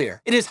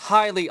nuclear. It is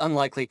highly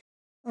unlikely,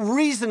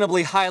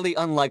 reasonably highly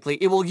unlikely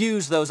it will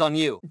use those on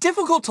you.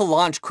 Difficult to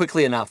launch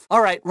quickly enough.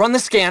 All right, run the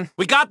scan.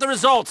 We got the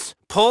results.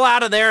 Pull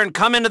out of there and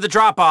come into the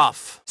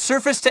drop-off.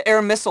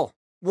 Surface-to-air missile.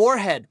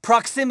 Warhead.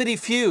 Proximity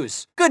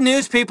fuse. Good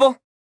news, people.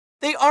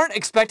 They aren't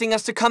expecting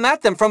us to come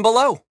at them from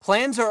below.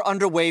 Plans are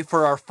underway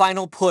for our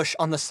final push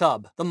on the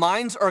sub. The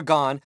mines are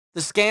gone.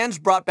 The scans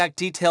brought back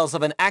details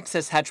of an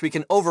access hatch we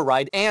can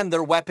override and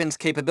their weapons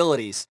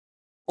capabilities.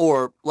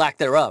 Or lack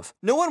thereof.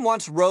 No one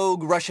wants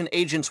rogue Russian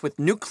agents with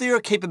nuclear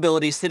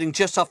capabilities sitting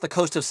just off the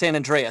coast of San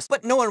Andreas,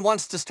 but no one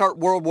wants to start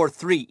World War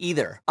III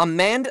either. A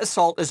manned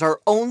assault is our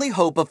only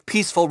hope of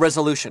peaceful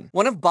resolution.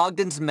 One of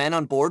Bogdan's men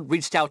on board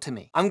reached out to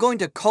me. I'm going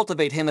to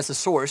cultivate him as a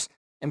source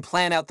and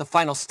plan out the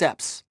final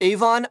steps.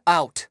 Avon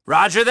out.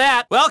 Roger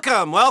that.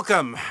 Welcome,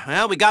 welcome.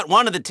 Well, we got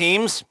one of the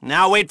teams.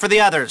 Now wait for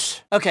the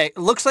others. Okay,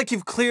 looks like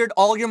you've cleared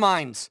all your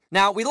mines.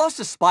 Now, we lost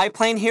a spy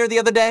plane here the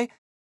other day.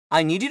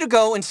 I need you to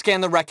go and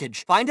scan the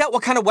wreckage. Find out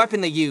what kind of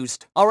weapon they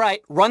used. All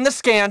right, run the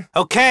scan.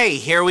 Okay,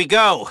 here we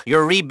go.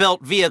 Your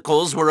rebuilt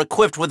vehicles were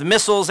equipped with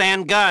missiles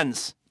and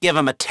guns. Give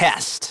them a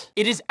test.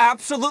 It is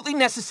absolutely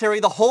necessary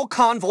the whole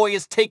convoy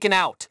is taken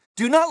out.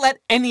 Do not let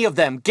any of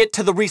them get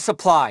to the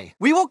resupply.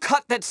 We will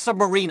cut that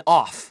submarine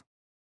off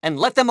and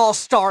let them all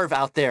starve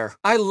out there.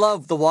 I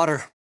love the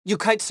water. You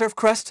kite surf,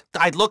 Crest?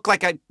 I look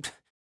like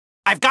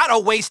I've got a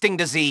wasting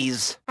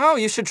disease. Oh,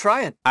 you should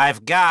try it.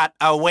 I've got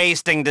a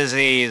wasting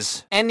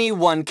disease.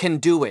 Anyone can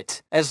do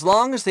it, as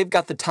long as they've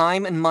got the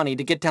time and money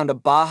to get down to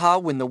Baja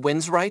when the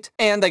wind's right,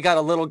 and they got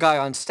a little guy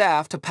on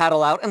staff to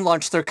paddle out and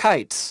launch their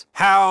kites.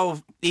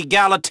 How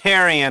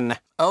egalitarian.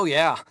 Oh,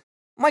 yeah.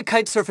 My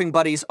kitesurfing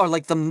buddies are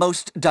like the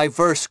most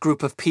diverse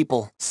group of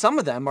people. Some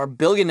of them are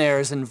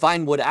billionaires and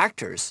Vinewood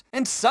actors,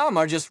 and some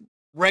are just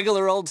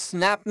regular old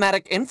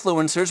Snapmatic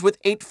influencers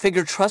with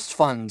 8-figure trust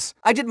funds.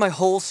 I did my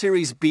whole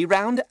Series B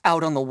round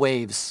out on the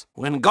waves.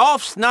 When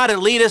golf's not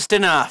elitist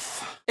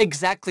enough.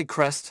 Exactly,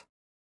 Crest.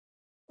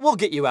 We'll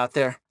get you out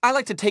there. I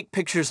like to take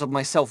pictures of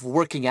myself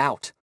working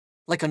out.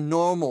 Like a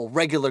normal,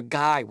 regular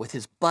guy with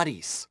his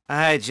buddies.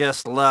 I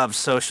just love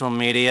social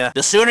media.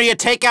 The sooner you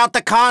take out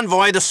the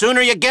convoy, the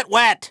sooner you get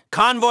wet.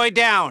 Convoy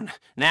down.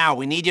 Now,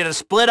 we need you to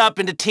split up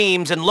into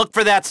teams and look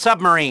for that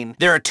submarine.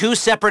 There are 2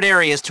 separate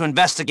areas to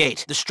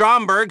investigate. The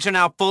Strombergs are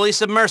now fully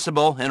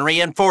submersible and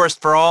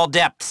reinforced for all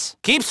depths.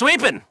 Keep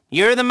sweeping.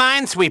 You're the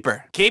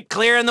minesweeper. Keep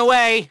clearing the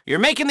way. You're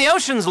making the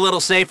oceans a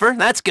little safer.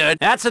 That's good.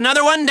 That's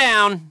another one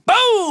down.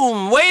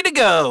 Boom! Way to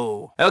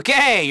go.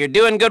 Okay, you're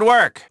doing good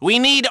work. We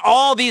need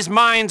all these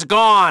mines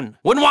gone.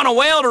 Wouldn't want a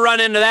whale to run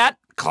into that.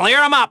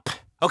 Clear them up.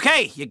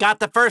 Okay, you got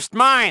the first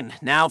mine.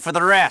 Now for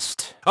the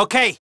rest.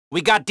 Okay.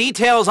 We got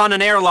details on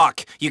an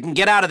airlock. You can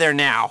get out of there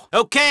now.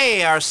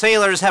 Okay, our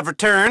sailors have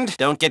returned.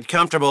 Don't get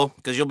comfortable,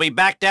 because you'll be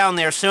back down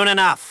there soon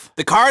enough.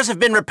 The cars have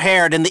been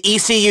repaired and the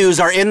ECUs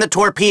are in the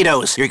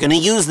torpedoes. You're gonna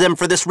use them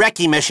for this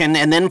recce mission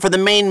and then for the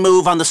main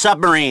move on the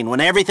submarine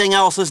when everything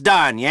else is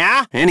done,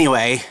 yeah?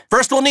 Anyway,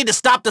 first we'll need to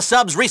stop the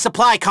sub's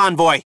resupply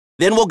convoy.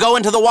 Then we'll go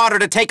into the water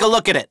to take a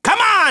look at it. Come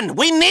on!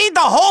 We need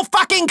the whole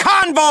fucking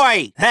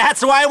convoy!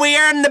 That's why we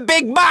earn the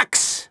big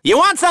bucks! You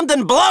want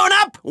something blown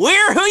up?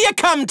 We're who you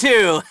come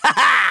to! Ha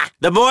ha!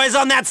 The boys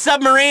on that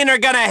submarine are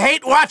gonna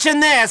hate watching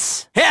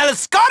this! El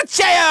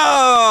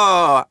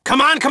Scorcheo!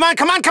 Come on, come on,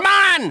 come on, come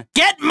on!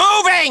 Get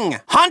moving!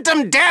 Hunt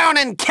them down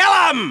and kill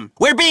them!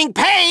 We're being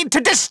paid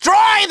to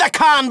destroy the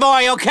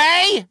convoy,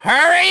 okay?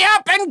 Hurry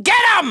up and get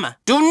them!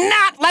 Do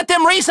not let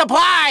them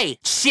resupply!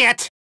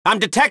 Shit! I'm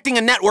detecting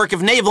a network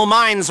of naval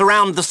mines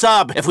around the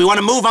sub. If we want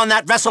to move on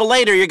that vessel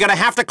later, you're gonna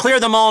have to clear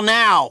them all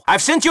now.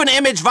 I've sent you an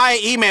image via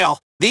email.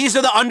 These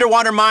are the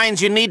underwater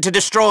mines you need to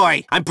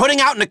destroy. I'm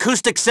putting out an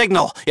acoustic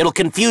signal. It'll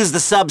confuse the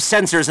sub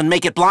sensors and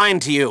make it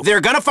blind to you.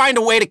 They're gonna find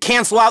a way to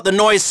cancel out the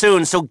noise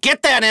soon, so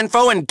get that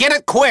info and get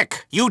it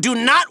quick. You do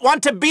not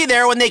want to be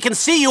there when they can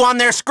see you on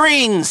their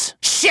screens.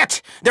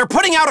 Shit! They're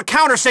putting out a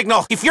counter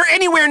signal. If you're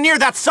anywhere near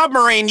that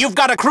submarine, you've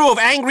got a crew of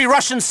angry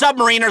Russian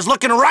submariners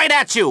looking right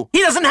at you. He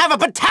doesn't have a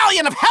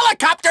battalion of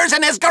helicopters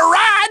in his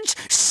garage!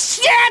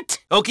 Shit!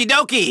 Okie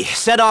dokie.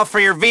 Set off for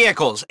your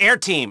vehicles. Air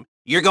team,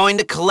 you're going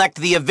to collect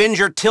the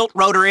Avenger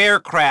tilt-rotor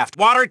aircraft.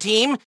 Water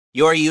team,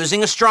 you're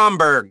using a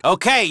Stromberg.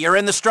 Okay, you're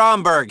in the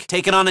Stromberg.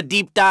 Taking on a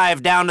deep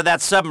dive down to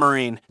that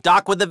submarine.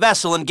 Dock with the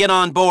vessel and get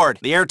on board.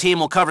 The air team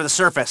will cover the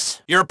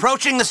surface. You're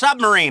approaching the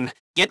submarine.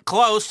 Get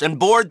close and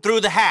board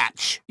through the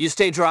hatch. You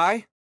stay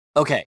dry?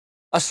 Okay.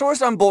 A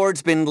source on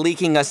board's been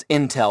leaking us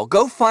intel.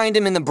 Go find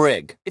him in the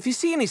brig. If you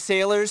see any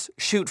sailors,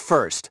 shoot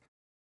first.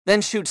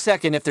 Then shoot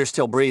second if they're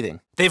still breathing.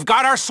 They've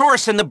got our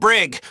source in the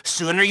brig.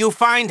 Sooner you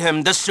find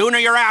him, the sooner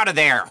you're out of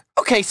there.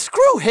 Okay,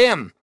 screw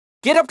him.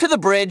 Get up to the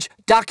bridge,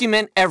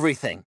 document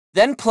everything.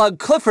 Then plug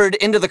Clifford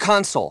into the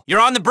console. You're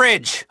on the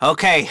bridge.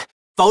 Okay.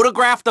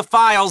 Photograph the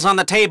files on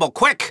the table.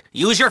 Quick!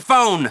 Use your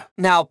phone.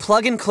 Now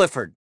plug in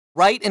Clifford.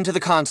 Right into the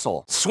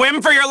console.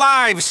 Swim for your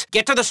lives!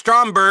 Get to the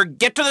Stromberg,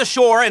 get to the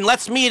shore, and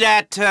let's meet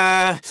at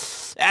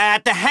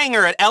the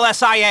hangar at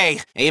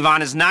LSIA.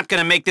 Avon is not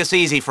gonna make this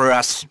easy for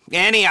us.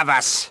 Any of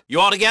us. You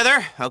all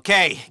together?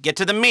 Okay, get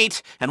to the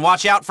meet, and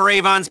watch out for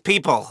Avon's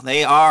people.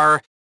 They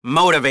are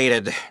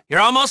motivated. You're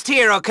almost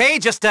here, okay?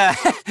 Just,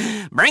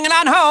 bring it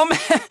on home.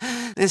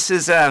 This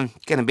is,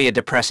 gonna be a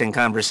depressing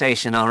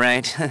conversation, all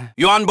right?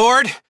 You on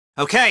board?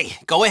 Okay,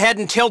 go ahead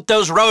and tilt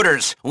those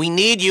rotors. We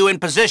need you in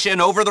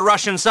position over the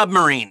Russian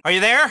submarine. Are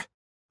you there?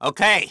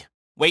 Okay,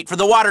 wait for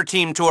the water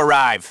team to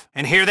arrive.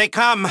 And here they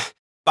come.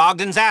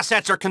 Bogdan's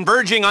assets are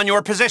converging on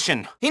your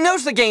position. He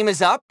knows the game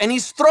is up, and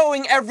he's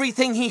throwing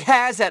everything he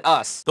has at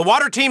us. The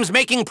water team's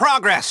making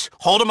progress.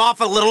 Hold them off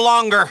a little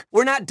longer.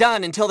 We're not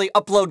done until they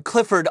upload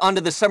Clifford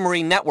onto the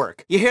submarine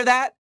network. You hear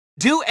that?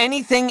 Do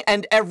anything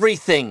and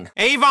everything.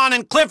 Avon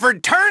and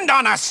Clifford turned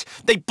on us.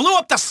 They blew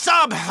up the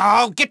sub.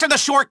 Oh, get to the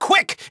shore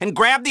quick and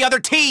grab the other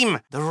team.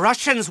 The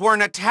Russians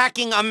weren't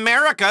attacking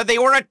America. They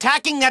were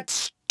attacking that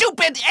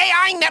stupid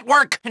AI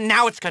network. And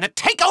now it's gonna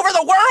take over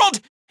the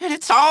world. And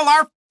it's all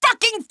our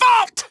fucking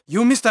fault.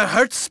 You Mr.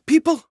 Hertz,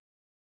 people?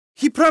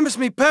 He promised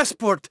me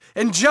passport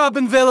and job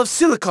in Vale of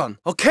Silicon.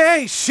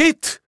 Okay,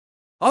 shit.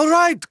 All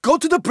right, go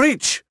to the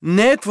bridge.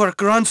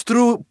 Network runs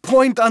through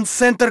point on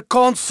center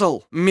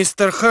console.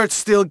 Mr. Hertz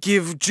still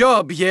give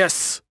job,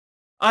 yes.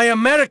 I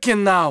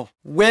American now.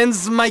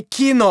 When's my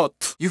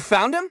keynote? You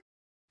found him?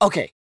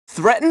 Okay,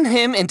 threaten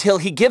him until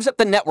he gives up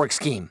the network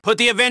scheme. Put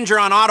the Avenger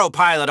on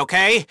autopilot,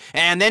 okay?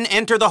 And then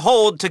enter the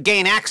hold to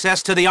gain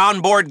access to the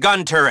onboard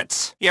gun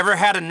turrets. You ever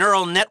had a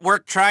neural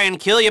network try and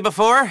kill you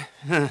before?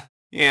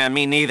 Yeah,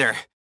 me neither.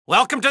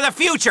 Welcome to the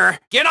future!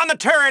 Get on the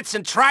turrets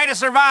and try to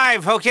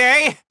survive,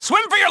 okay?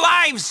 Swim for your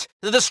lives!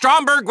 The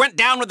Stromberg went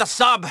down with the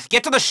sub.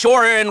 Get to the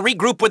shore and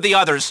regroup with the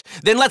others.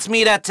 Then let's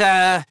meet at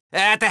the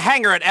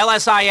hangar at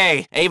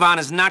LSIA. Avon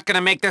is not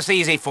gonna make this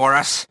easy for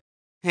us.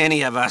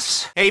 Any of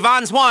us.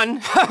 Avon's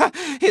won.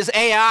 His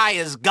AI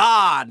is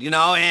God, you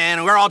know,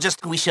 and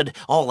we should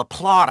all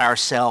applaud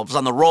ourselves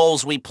on the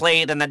roles we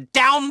played in the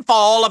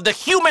downfall of the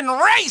human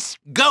race!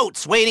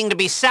 Goats waiting to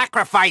be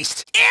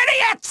sacrificed.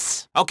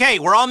 Idiots! Okay,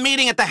 we're all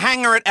meeting at the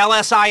hangar at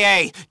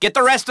LSIA. Get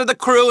the rest of the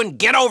crew and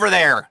get over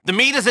there. The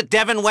meet is at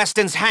Devin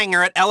Weston's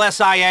hangar at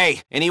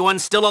LSIA. Anyone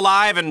still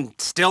alive and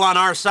still on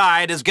our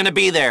side is gonna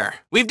be there.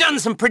 We've done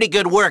some pretty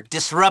good work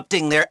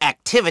disrupting their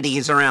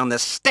activities around the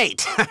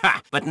state.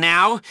 But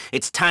now,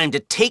 it's time to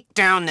take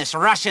down this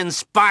Russian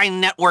spy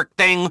network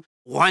thing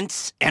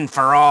once and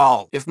for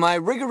all. If my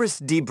rigorous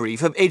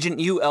debrief of Agent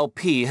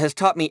ULP has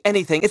taught me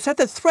anything, it's that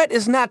the threat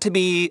is not to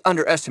be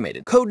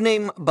underestimated.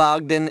 Codename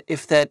Bogdan,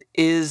 if that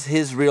is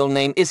his real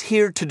name, is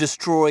here to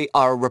destroy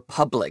our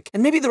republic.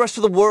 And maybe the rest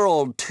of the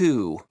world,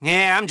 too.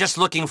 Yeah, I'm just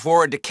looking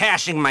forward to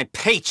cashing my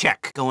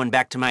paycheck, going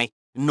back to my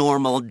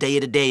normal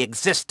day-to-day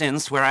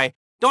existence where I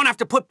don't have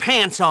to put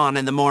pants on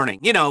in the morning.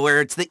 You know,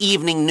 where it's the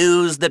evening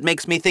news that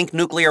makes me think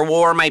nuclear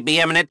war might be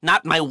imminent,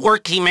 not my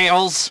work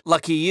emails.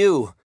 Lucky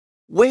you.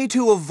 Way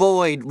to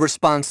avoid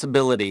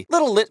responsibility.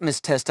 Little litmus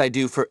test I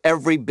do for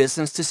every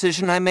business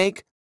decision I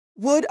make.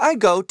 Would I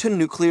go to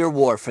nuclear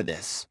war for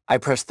this? I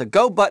press the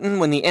go button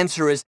when the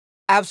answer is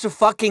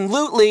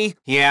abso-fucking-lutely.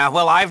 Yeah,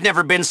 well, I've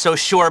never been so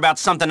sure about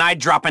something I'd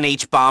drop an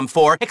H-bomb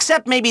for,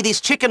 except maybe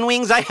these chicken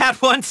wings I had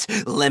once.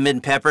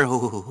 Lemon pepper,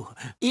 ooh.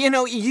 You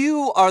know,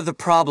 you are the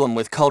problem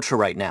with culture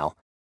right now.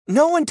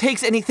 No one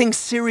takes anything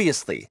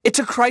seriously. It's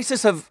a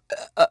crisis of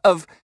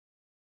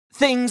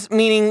things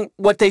meaning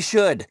what they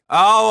should.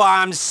 Oh,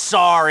 I'm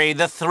sorry.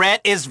 The threat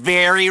is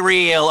very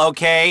real,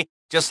 okay?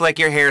 Just like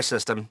your hair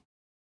system.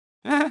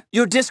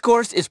 Your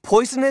discourse is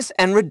poisonous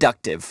and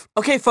reductive.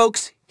 Okay,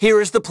 folks, Here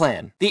is the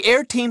plan. The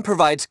air team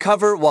provides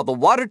cover while the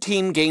water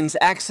team gains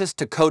access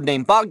to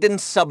codename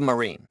Bogdan's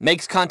submarine,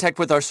 makes contact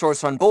with our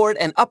source on board,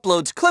 and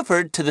uploads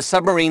Clifford to the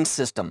submarine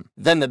system.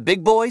 Then the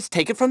big boys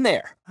take it from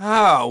there.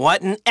 Oh,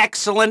 what an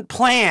excellent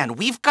plan.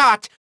 We've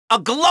got a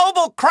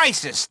global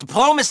crisis.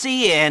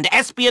 Diplomacy and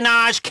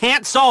espionage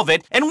can't solve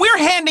it, and we're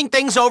handing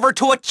things over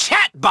to a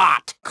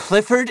chatbot.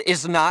 Clifford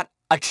is not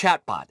a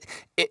chatbot.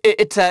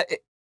 It's a...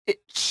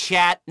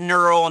 Chat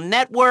neural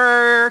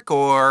network,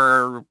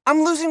 or...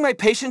 I'm losing my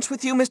patience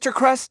with you, Mr.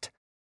 Crest.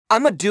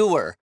 I'm a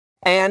doer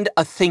and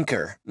a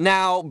thinker.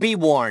 Now, be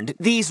warned,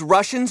 these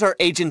Russians are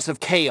agents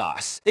of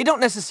chaos. They don't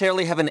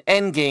necessarily have an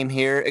endgame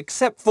here,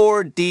 except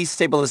for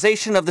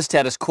destabilization of the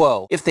status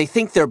quo. If they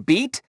think they're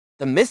beat,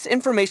 the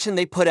misinformation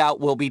they put out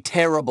will be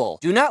terrible.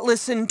 Do not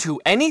listen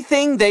to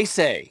anything they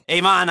say.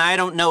 Amon, I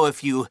don't know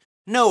if you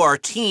know our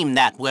team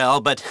that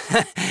well, but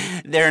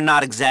they're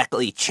not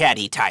exactly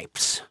chatty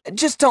types.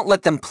 Just don't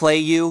let them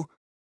play you.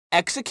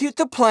 Execute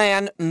the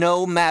plan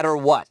no matter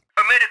what.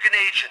 American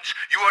agents,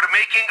 you are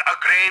making a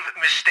grave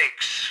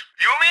mistakes.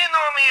 You may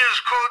know me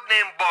as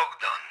codename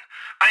Bogdan.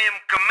 I am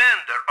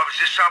commander of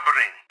the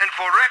submarine. And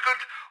for record,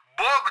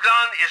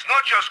 Bogdan is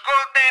not just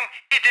codename,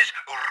 it is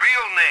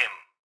real name.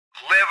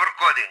 Clever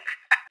coding.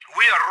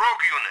 We are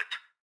rogue unit,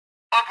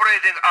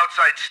 operating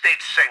outside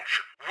state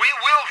sanction. We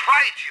will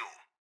fight you.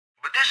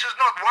 But this is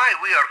not why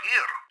we are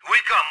here.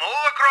 We come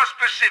all across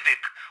Pacific.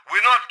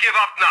 We not give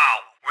up now.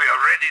 We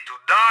are ready to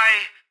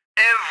die,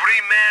 every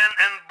man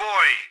and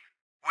boy.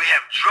 We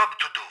have job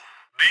to do.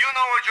 Do you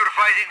know what you're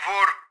fighting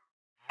for?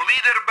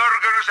 Bleeder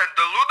burgers and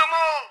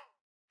Deludamol?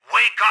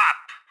 Wake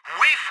up!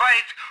 We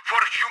fight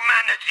for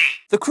humanity!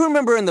 The crew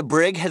member in the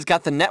brig has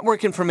got the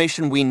network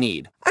information we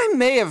need. I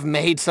may have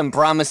made some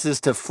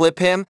promises to flip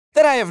him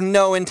that I have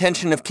no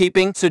intention of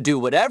keeping, so do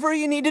whatever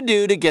you need to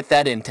do to get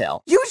that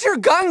intel. Use your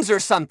guns or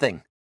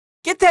something.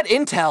 Get that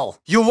intel.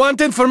 You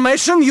want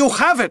information? You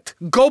have it.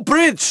 Go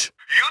bridge.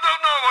 You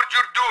don't know what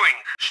you're doing.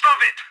 Stop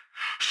it.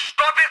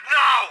 Stop it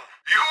now.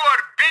 You are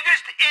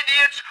biggest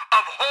idiots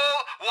of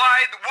whole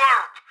wide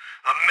world.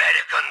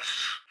 Americans.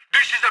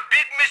 This is a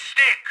big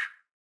mistake.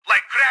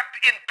 Like crap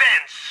in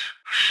pants.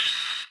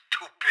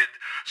 Stupid.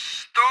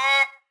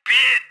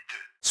 Stupid.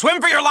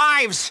 Swim for your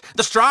lives!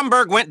 The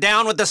Stromberg went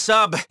down with the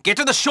sub. Get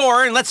to the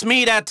shore and let's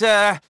meet at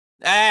the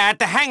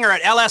hangar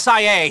at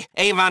LSIA.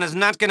 Avon is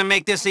not gonna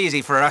make this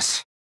easy for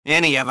us.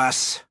 Any of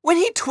us. When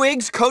he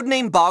twigs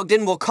codename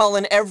Bogdan will call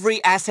in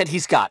every asset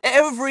he's got,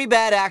 every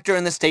bad actor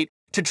in the state,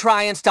 to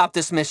try and stop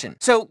this mission.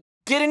 So,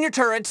 get in your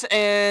turrets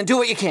and do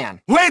what you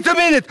can. Wait a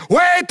minute!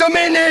 Wait a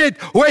minute!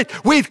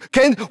 Wait,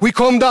 can we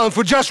calm down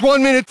for just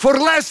 1 minute? For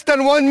less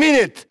than 1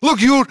 minute!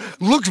 Look, you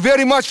look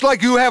very much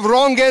like you have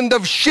wrong end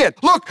of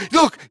shit. Look!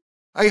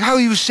 How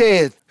you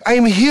say it?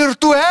 I'm here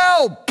to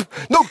help!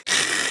 No!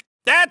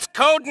 That's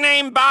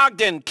codename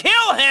Bogdan.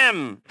 Kill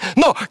him!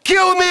 No,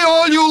 kill me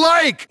all you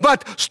like!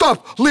 But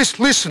stop!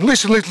 Listen.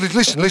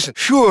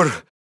 Sure,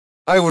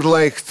 I would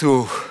like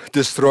to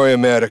destroy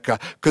America,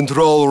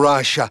 control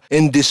Russia,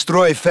 and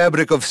destroy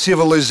fabric of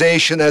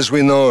civilization as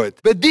we know it.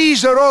 But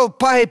these are all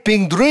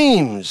piping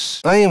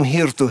dreams. I am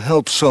here to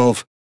help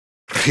solve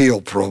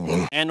real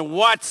problem. And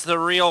what's the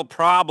real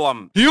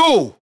problem?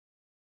 You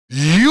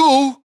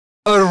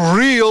a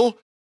real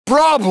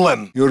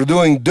problem. You're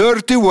doing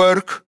dirty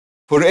work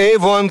for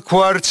Avon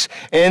Quartz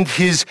and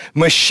his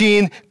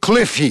machine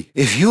Cliffy.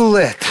 If you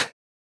let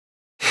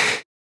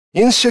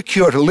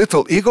insecure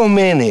little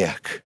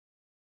egomaniac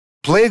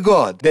play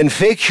God, then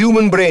fake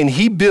human brain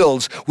he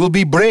builds will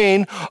be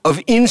brain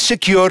of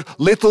insecure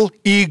little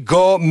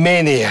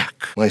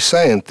egomaniac. My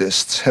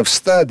scientists have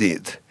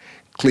studied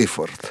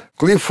Clifford.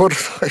 Clifford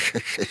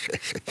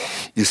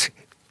is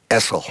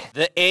asshole.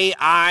 The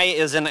AI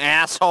is an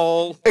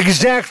asshole?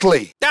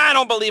 Exactly. I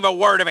don't believe a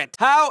word of it.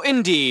 How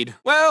indeed.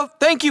 Well,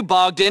 thank you,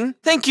 Bogdan.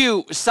 Thank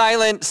you,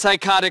 silent,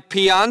 psychotic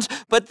peons.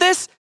 But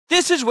this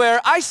is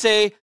where I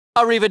say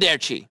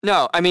arrivederci.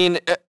 No, I mean,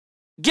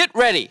 get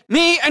ready.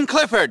 Me and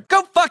Clifford.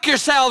 Go fuck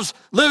yourselves,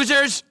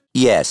 losers.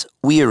 Yes,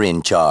 we're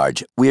in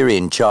charge. We're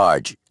in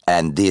charge.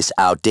 And this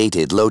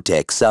outdated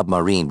low-tech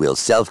submarine will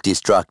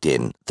self-destruct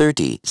in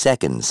 30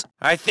 seconds.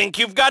 I think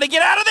you've got to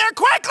get out of there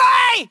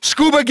quickly!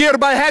 Scuba gear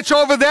by hatch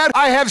over there.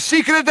 I have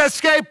secret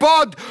escape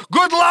pod.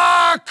 Good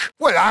luck!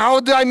 Well,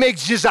 how did I make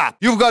this up?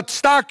 You've got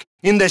stuck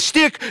in the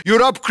stick.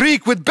 You're up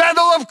creek with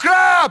battle of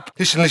crap.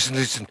 Listen.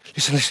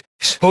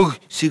 Oh,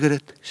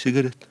 cigarette.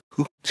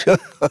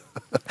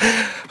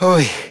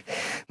 Oh,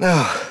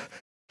 now,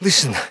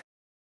 listen.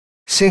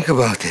 Think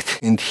about it.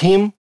 And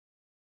him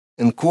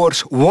and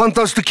Quartz want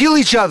us to kill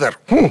each other.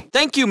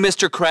 Thank you,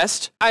 Mr.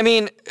 Crest. I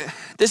mean,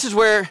 this is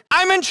where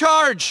I'm in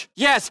charge.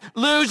 Yes,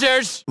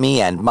 losers.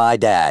 Me and my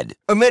dad.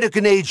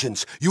 American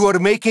agents, you are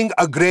making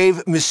a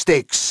grave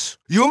mistakes.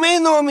 You may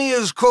know me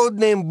as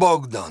codename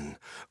Bogdan.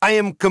 I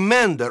am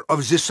commander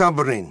of the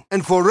submarine.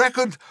 And for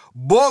record,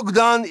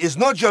 Bogdan is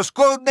not just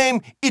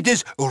codename, it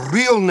is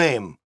real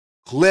name.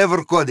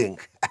 Clever coding.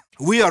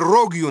 We are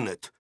rogue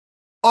unit,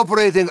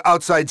 operating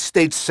outside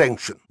state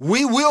sanction.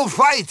 We will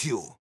fight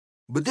you.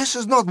 But this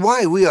is not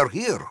why we are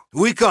here.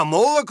 We come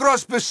all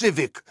across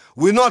Pacific.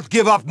 We not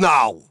give up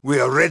now. We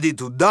are ready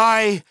to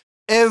die,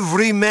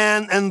 every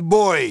man and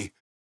boy.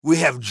 We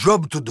have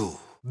job to do.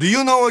 Do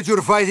you know what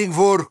you're fighting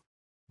for?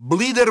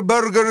 Bleeder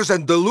burgers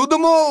and delude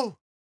them all?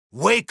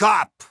 Wake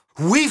up!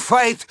 We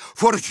fight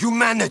for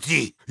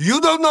humanity. You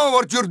don't know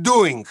what you're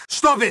doing.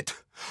 Stop it!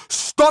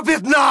 Stop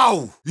it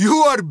now! You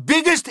are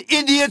biggest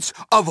idiots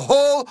of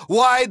whole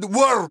wide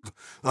world.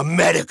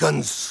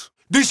 Americans.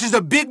 This is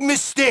a big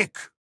mistake.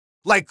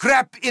 Like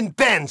crap in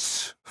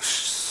pants.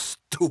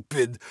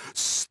 Stupid.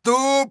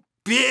 Stupid.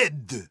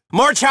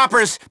 More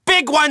choppers!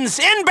 Big ones!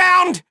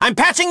 Inbound! I'm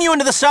patching you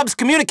into the sub's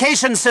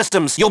communication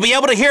systems. You'll be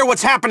able to hear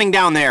what's happening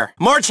down there.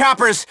 More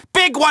choppers!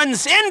 Big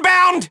ones!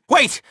 Inbound!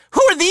 Wait,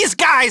 who are these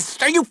guys?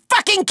 Are you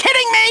fucking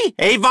kidding me?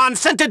 Avon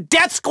sent a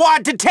death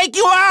squad to take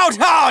you out!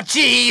 Oh,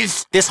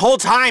 jeez! This whole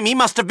time, he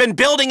must have been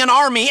building an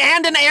army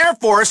and an air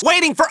force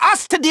waiting for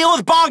us to deal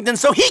with Bogdan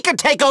so he could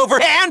take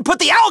over and put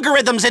the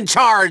algorithms in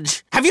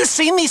charge! Have you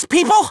seen these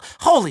people?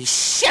 Holy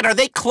shit, are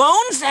they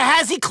clones?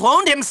 Has he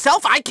cloned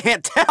himself? I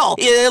can't tell.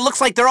 It looks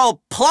like they're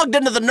all plugged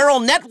into the neural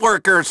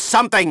network or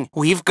something.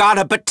 We've got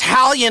a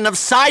battalion of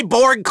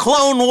cyborg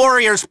clone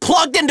warriors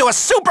plugged into a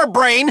super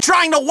brain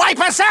trying to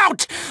wipe us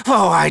out!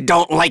 Oh, I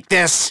don't like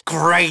this.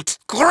 Great,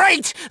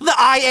 great! The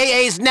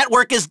IAA's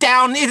network is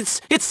down.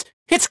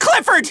 It's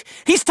Clifford!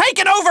 He's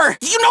taken over!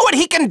 You know what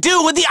he can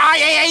do with the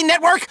IAA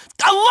network?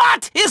 A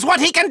lot is what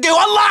he can do, a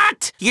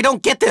lot! You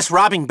don't get this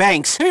robbing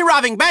banks. I mean,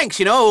 robbing banks,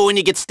 you know, when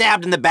you get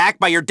stabbed in the back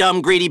by your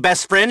dumb, greedy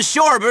best friend,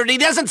 sure, but he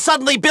doesn't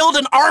suddenly build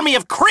an army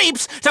of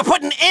creeps to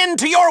put an end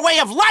to your way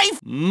of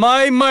life!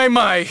 My.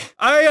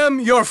 I am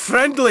your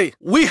friendly.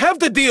 We have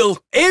the deal.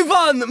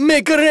 Avon,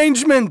 make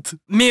arrangement.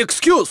 Me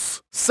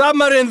excuse.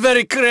 Submarine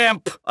very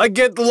cramp. I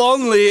get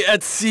lonely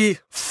at sea.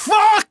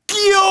 Fuck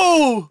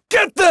you!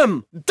 Get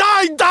them! Die!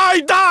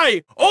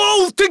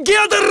 All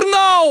together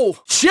now!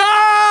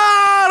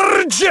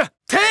 Charge!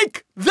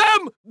 Take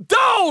them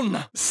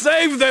down!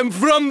 Save them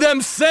from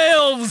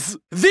themselves!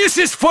 This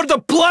is for the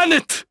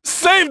planet!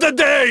 Save the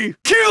day!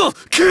 Kill!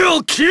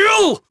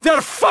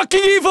 They're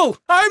fucking evil!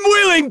 I'm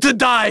willing to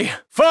die!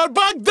 For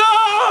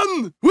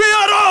Bogdan! We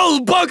are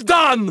all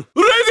Bogdan!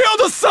 Radio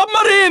the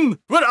submarine!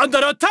 We're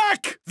under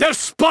attack! They're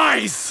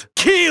spies!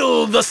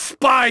 Kill the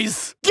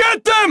spies!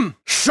 Get them!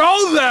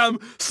 Show them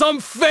some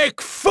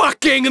fake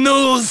fucking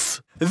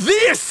news!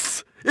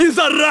 This is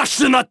a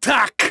Russian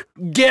attack!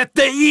 Get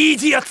the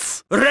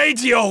idiots!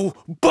 Radio!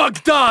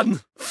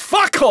 Bogdan!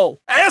 Fuckhole!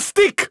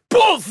 Astic!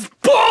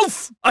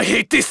 Pulse! I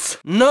hate this!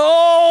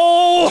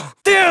 No!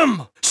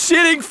 Damn!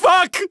 Shitting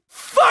fuck!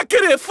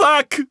 Fuckity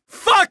fuck!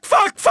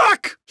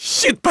 Fuck!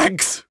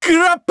 Shitbags!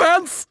 Crap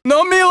pants!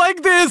 Know me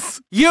like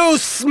this! You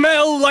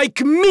smell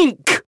like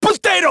mink!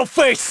 Potato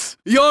face!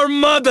 Your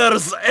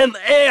mother's an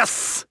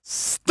ass!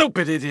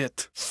 Stupid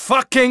idiot!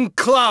 Fucking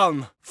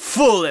clown!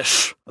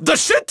 Foolish! The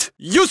shit!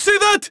 You see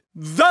that?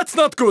 That's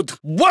not good!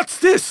 What's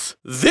this?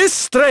 This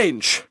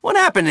strange! What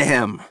happened to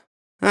him?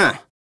 Huh.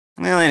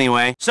 Well,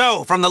 anyway.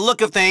 So, from the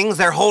look of things,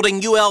 they're holding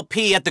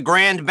ULP at the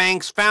Grand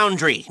Banks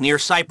Foundry, near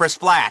Cypress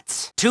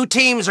Flats. 2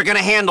 teams are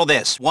gonna handle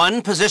this.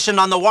 One positioned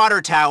on the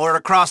water tower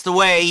across the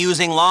way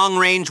using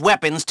long-range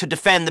weapons to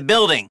defend the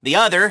building. The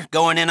other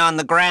going in on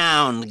the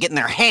ground, getting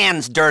their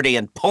hands dirty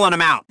and pulling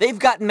them out. They've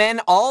got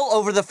men all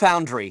over the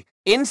foundry,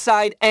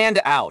 inside and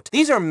out.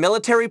 These are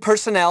military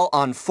personnel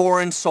on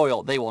foreign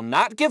soil. They will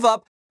not give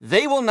up.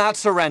 They will not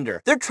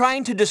surrender. They're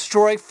trying to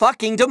destroy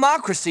fucking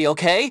democracy,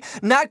 okay?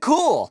 Not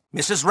cool.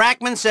 Mrs.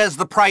 Rackman says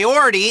the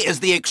priority is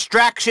the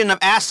extraction of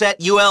asset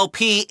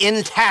ULP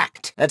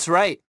intact. That's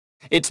right.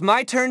 It's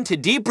my turn to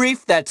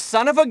debrief that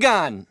son of a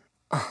gun.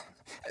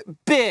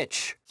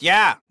 Bitch.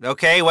 Yeah,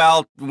 okay,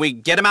 well, we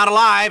get him out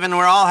alive and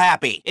we're all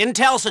happy.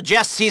 Intel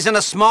suggests he's in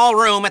a small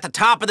room at the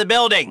top of the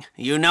building.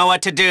 You know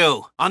what to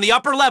do. On the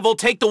upper level,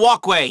 take the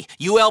walkway.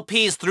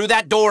 ULP's through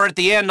that door at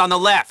the end on the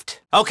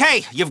left.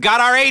 Okay, you've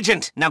got our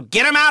agent. Now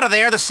get him out of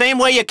there the same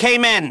way you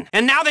came in.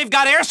 And now they've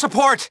got air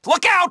support.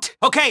 Look out!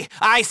 Okay,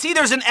 I see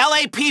there's an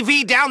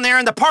LAPV down there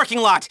in the parking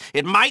lot.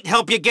 It might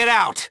help you get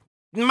out.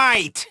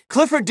 Might.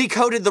 Clifford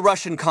decoded the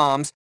Russian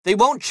comms. They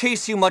won't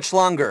chase you much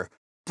longer.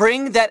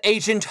 Bring that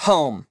agent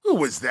home. Who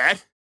was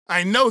that?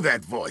 I know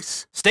that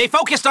voice. Stay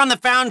focused on the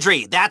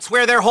foundry. That's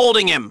where they're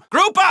holding him.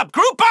 Group up,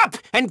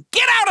 and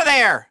get out of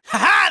there!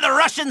 Ha-ha! The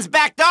Russians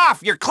backed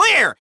off. You're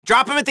clear.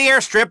 Drop him at the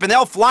airstrip and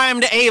they'll fly him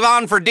to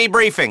Avon for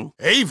debriefing.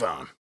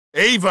 Avon?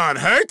 Avon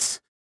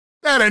Hertz?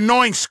 That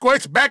annoying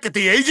squirt's back at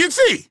the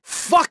agency?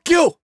 Fuck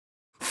you!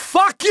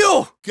 Fuck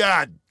you!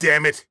 God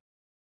damn it.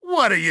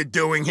 What are you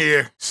doing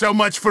here? So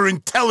much for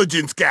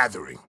intelligence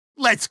gathering.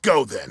 Let's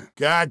go then.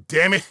 God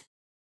damn it.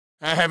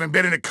 I haven't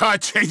been in a car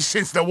chase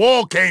since the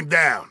wall came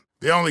down.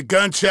 The only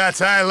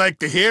gunshots I like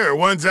to hear are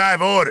ones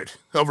I've ordered,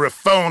 over a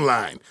phone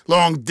line,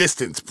 long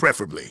distance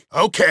preferably.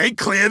 Okay,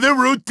 clear the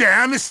route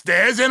down the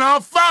stairs and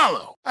I'll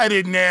follow. I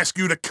didn't ask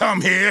you to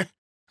come here.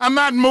 I'm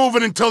not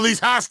moving until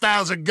these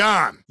hostiles are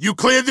gone. You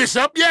cleared this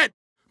up yet?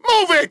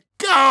 Move it!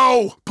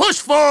 Go! Push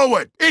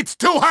forward! It's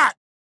too hot!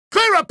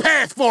 Clear a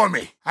path for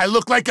me! I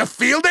look like a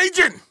field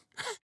agent?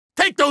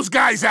 Take those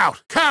guys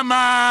out! Come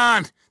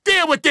on!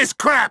 Deal with this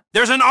crap!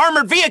 There's an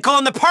armored vehicle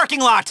in the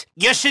parking lot!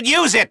 You should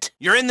use it!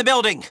 You're in the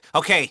building.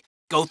 Okay,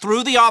 go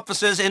through the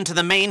offices into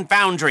the main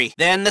foundry.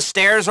 Then the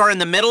stairs are in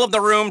the middle of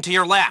the room to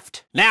your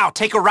left. Now,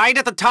 take a right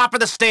at the top of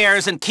the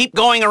stairs and keep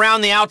going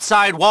around the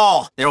outside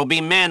wall. There will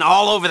be men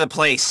all over the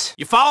place.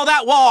 You follow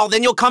that wall,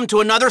 then you'll come to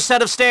another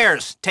set of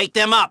stairs. Take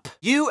them up.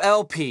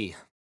 ULP.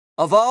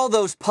 Of all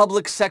those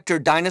public sector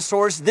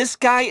dinosaurs, this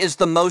guy is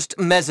the most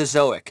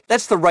Mesozoic.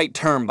 That's the right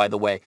term, by the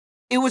way.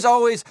 It was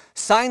always,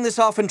 sign this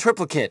off in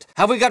triplicate.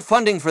 Have we got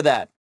funding for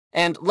that?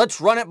 And let's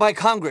run it by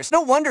Congress.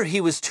 No wonder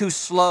he was too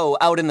slow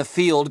out in the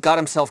field, got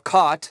himself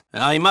caught.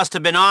 He must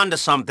have been on to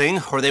something,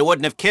 or they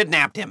wouldn't have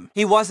kidnapped him.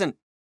 He wasn't.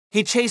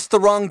 He chased the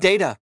wrong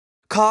data.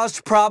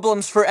 Caused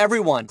problems for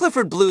everyone.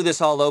 Clifford blew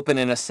this all open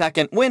in a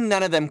second when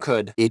none of them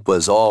could. It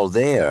was all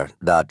there,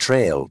 the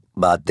trail,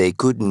 but they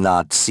could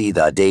not see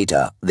the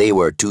data. They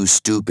were too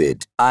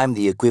stupid. I'm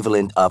the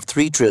equivalent of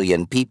 3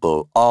 trillion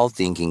people all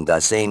thinking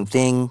the same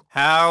thing.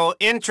 How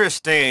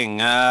interesting.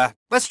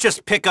 Let's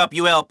just pick up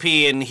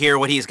ULP and hear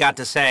what he's got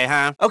to say,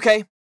 huh?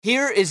 Okay,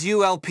 here is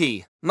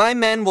ULP. My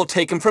men will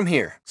take him from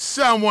here.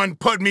 Someone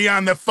put me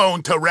on the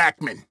phone to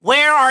Rackman.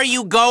 Where are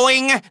you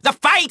going? The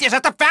fight is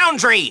at the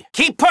foundry!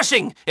 Keep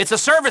pushing! It's a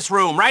service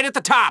room right at the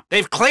top.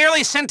 They've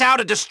clearly sent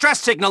out a distress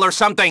signal or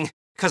something,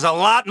 'cause a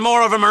lot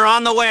more of them are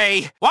on the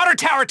way. Water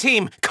tower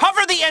team,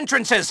 cover the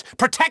entrances!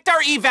 Protect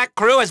our evac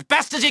crew as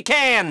best as you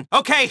can!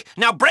 Okay,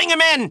 now bring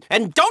them in,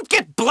 and don't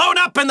get blown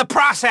up in the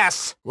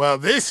process! Well,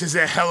 this is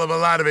a hell of a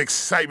lot of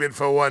excitement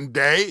for one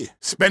day.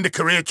 Spend a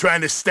career trying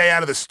to stay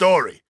out of the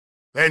story.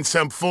 Then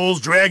some fools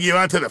drag you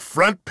onto the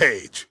front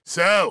page.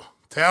 So,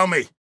 tell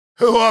me,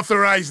 who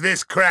authorized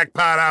this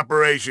crackpot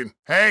operation?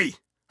 Hey,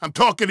 I'm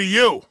talking to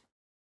you.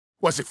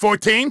 Was it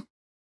 14?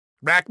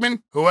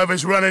 Rackman?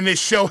 Whoever's running this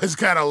show has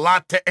got a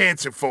lot to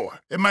answer for.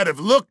 It might have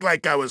looked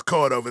like I was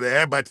caught over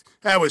there, but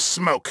that was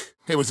smoke.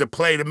 It was a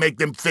play to make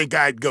them think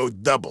I'd go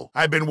double.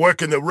 I've been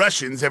working the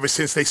Russians ever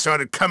since they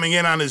started coming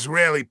in on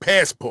Israeli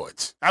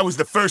passports. I was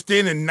the first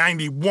in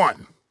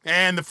 91,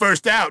 and the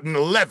first out in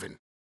 11.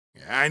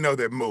 Yeah, I know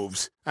their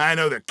moves. I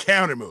know their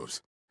counter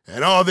moves.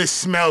 And all this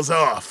smells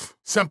off.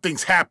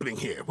 Something's happening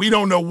here. We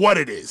don't know what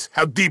it is,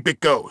 how deep it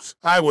goes.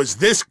 I was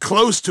this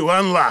close to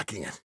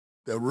unlocking it.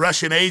 The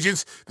Russian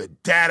agents, the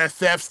data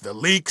thefts, the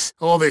leaks,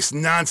 all this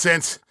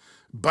nonsense.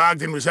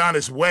 Bogdan was on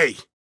his way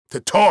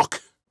to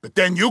talk. But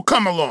then you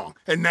come along,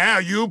 and now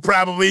you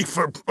probably,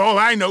 for all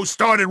I know,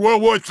 started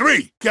World War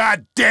III.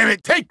 God damn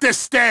it, take the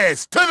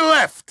stairs, to the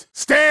left.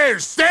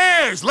 Stairs,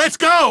 stairs, let's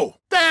go.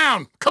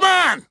 Down, come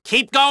on.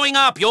 Keep going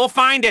up, you'll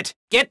find it.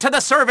 Get to the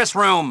service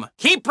room.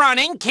 Keep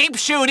running, keep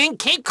shooting,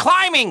 keep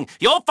climbing.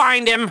 You'll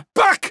find him.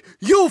 Buck,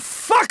 you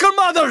fucker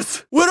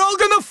mothers! We're all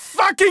gonna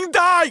fucking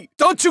die!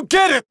 Don't you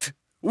get it?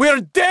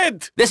 We're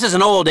dead! This is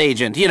an old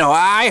agent. You know,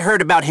 I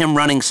heard about him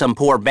running some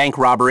poor bank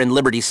robber in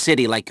Liberty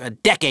City like a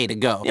decade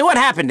ago. What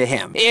happened to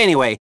him?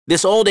 Anyway,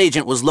 this old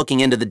agent was looking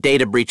into the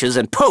data breaches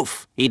and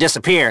poof, he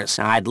disappears.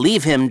 I'd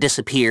leave him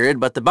disappeared,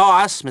 but the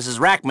boss, Mrs.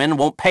 Rackman,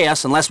 won't pay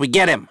us unless we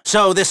get him.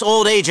 So this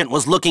old agent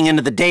was looking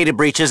into the data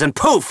breaches and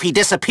poof, he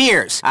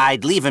disappears.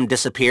 I'd leave him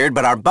disappeared,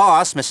 but our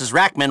boss, Mrs.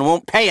 Rackman,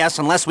 won't pay us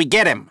unless we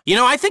get him. You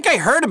know, I think I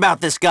heard about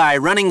this guy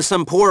running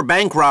some poor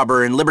bank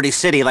robber in Liberty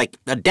City like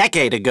a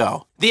decade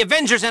ago. The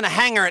Avengers in a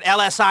hangar at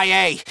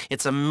LSIA.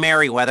 It's a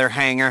Merryweather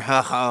hangar.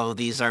 Oh,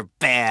 these are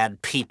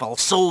bad people.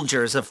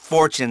 Soldiers of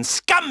fortune.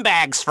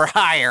 Scumbags for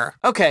hire.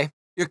 Okay,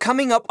 you're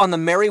coming up on the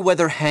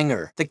Merryweather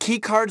hangar. The key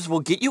cards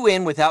will get you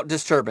in without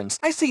disturbance.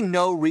 I see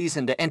no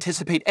reason to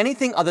anticipate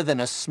anything other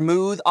than a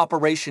smooth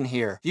operation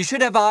here. You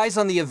should have eyes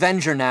on the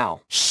Avenger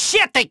now.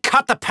 Shit, they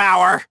cut the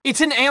power!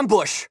 It's an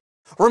ambush.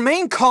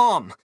 Remain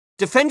calm.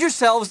 Defend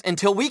yourselves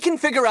until we can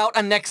figure out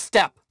a next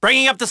step.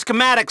 Bringing up the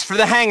schematics for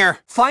the hangar.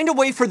 Find a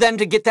way for them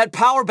to get that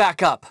power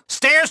back up.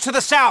 Stairs to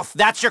the south.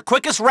 That's your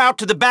quickest route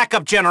to the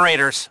backup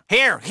generators.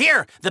 Here.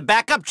 The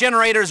backup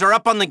generators are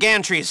up on the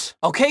gantries.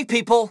 Okay,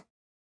 people.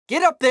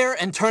 Get up there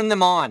and turn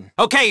them on.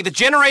 Okay, the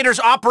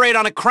generators operate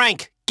on a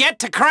crank. Get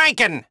to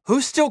cranking.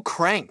 Who still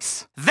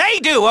cranks? They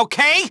do,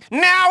 okay?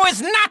 Now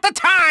is not the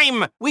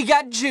time. We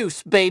got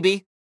juice,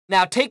 baby.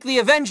 Now take the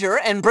Avenger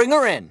and bring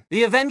her in.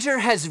 The Avenger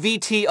has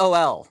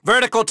VTOL.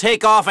 Vertical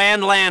takeoff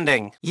and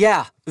landing.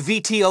 Yeah,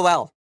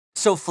 VTOL.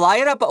 So fly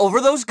it up over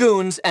those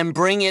goons and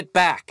bring it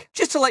back.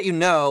 Just to let you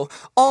know,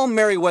 all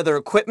Merryweather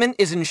equipment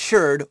is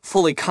insured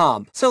fully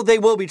comp, so they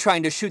will be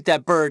trying to shoot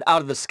that bird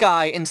out of the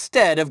sky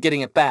instead of getting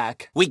it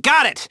back. We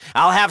got it!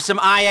 I'll have some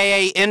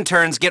IAA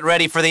interns get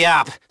ready for the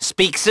op.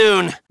 Speak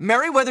soon.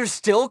 Merryweather's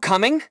still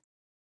coming?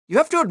 You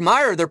have to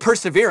admire their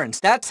perseverance.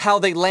 That's how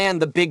they land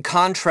the big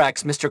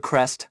contracts, Mr.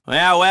 Crest.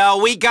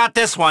 Well, we got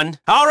this one.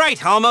 All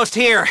right, almost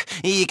here.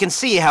 You can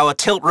see how a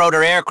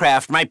tilt-rotor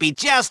aircraft might be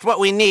just what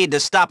we need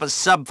to stop a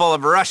sub full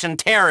of Russian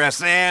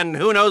terrorists and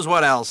who knows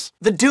what else.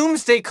 The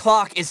doomsday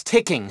clock is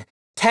ticking.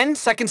 10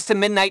 seconds to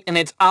midnight and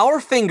it's our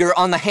finger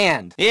on the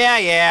hand.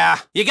 Yeah.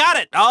 You got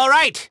it. All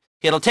right.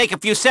 It'll take a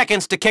few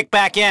seconds to kick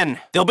back in.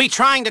 They'll be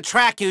trying to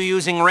track you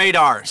using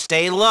radar.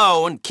 Stay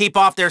low and keep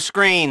off their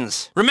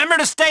screens. Remember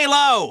to stay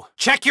low.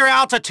 Check your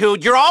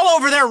altitude. You're all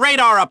over their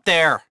radar up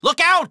there. Look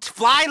out!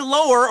 Fly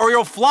lower or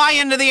you'll fly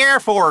into the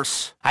Air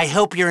Force. I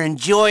hope you're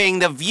enjoying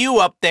the view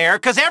up there,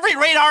 because every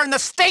radar in the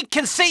state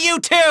can see you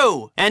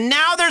too! And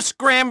now they're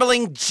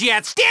scrambling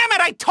jets. Damn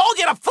it, I told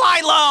you to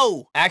fly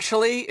low!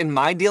 Actually, in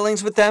my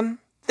dealings with them,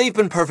 they've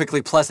been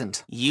perfectly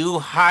pleasant. You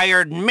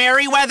hired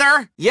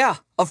Merriweather? Yeah,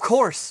 of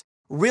course.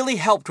 Really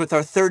helped with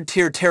our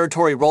third-tier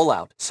territory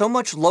rollout. So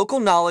much local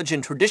knowledge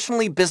in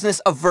traditionally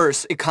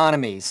business-averse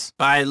economies.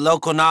 By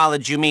local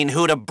knowledge, you mean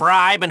who to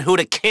bribe and who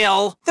to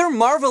kill? They're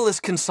marvelous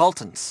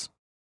consultants.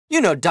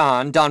 You know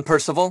Don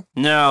Percival?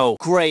 No.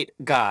 Great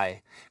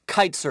guy.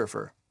 Kite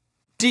surfer.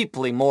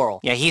 Deeply moral.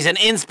 Yeah, he's an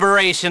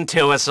inspiration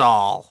to us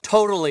all.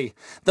 Totally.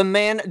 The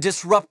man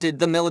disrupted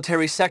the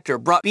military sector,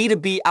 brought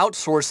B2B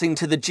outsourcing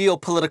to the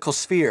geopolitical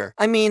sphere.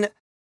 I mean,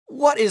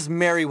 what is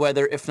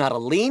Merriweather if not a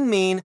lean,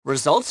 mean,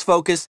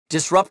 results-focused,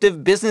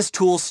 disruptive business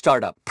tools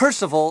startup?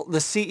 Percival, the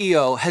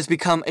CEO, has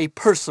become a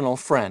personal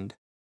friend.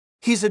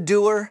 He's a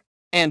doer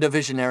and a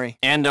visionary.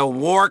 And a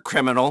war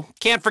criminal.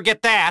 Can't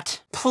forget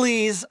that.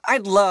 Please,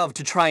 I'd love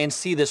to try and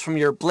see this from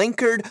your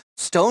blinkered,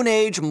 Stone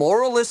Age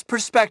moralist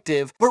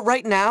perspective, but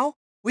right now,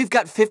 we've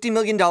got $50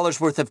 million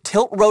worth of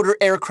tilt-rotor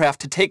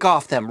aircraft to take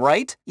off them,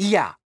 right?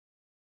 Yeah.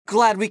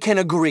 Glad we can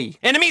agree.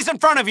 Enemies in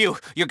front of you!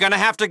 You're gonna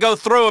have to go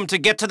through them to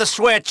get to the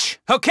switch.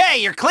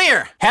 Okay, you're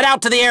clear. Head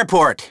out to the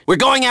airport. We're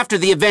going after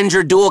the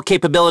Avenger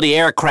dual-capability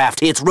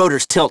aircraft. Its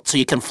rotors tilt so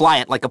you can fly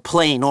it like a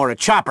plane or a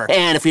chopper.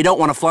 And if you don't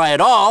want to fly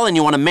at all and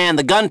you want to man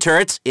the gun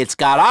turrets, it's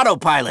got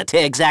autopilot.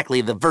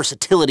 Exactly the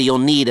versatility you'll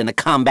need in a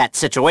combat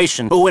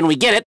situation. But when we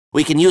get it,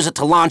 we can use it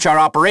to launch our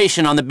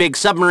operation on the big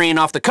submarine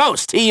off the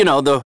coast. You know,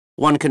 the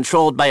one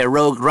controlled by a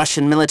rogue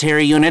Russian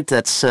military unit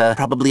that's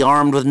probably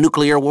armed with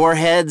nuclear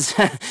warheads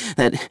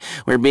that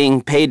we're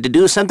being paid to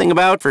do something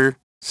about for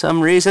some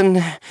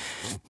reason.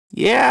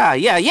 Yeah,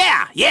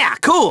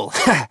 cool.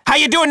 How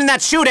you doing in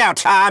that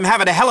shootout? I'm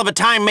having a hell of a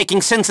time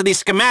making sense of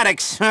these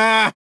schematics.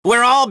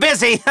 We're all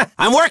busy.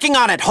 I'm working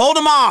on it. Hold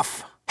them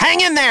off.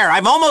 Hang in there!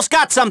 I've almost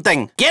got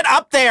something! Get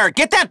up there!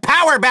 Get that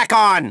power back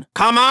on!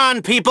 Come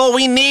on, people,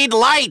 we need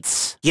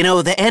lights! You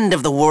know, the end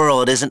of the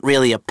world isn't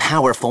really a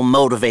powerful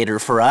motivator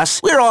for us.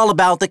 We're all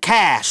about the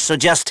cash, so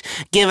just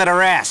give it a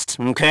rest,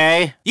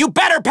 okay? You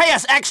better pay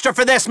us extra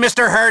for this,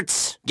 Mr.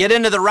 Hertz! Get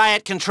into the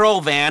riot control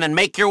van and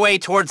make your way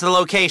towards the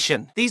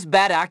location. These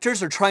bad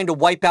actors are trying to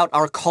wipe out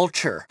our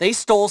culture. They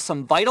stole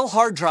some vital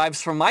hard drives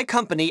from my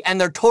company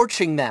and they're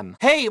torching them.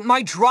 Hey,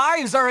 my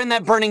drives are in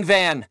that burning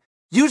van!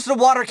 Use the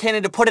water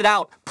cannon to put it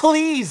out,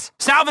 please!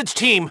 Salvage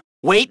team,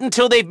 wait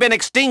until they've been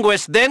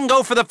extinguished, then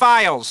go for the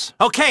files.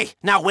 Okay,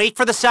 now wait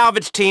for the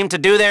salvage team to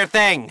do their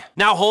thing.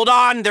 Now hold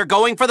on, they're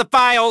going for the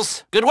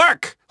files. Good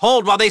work.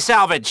 Hold while they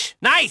salvage.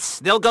 Nice,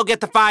 they'll go get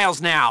the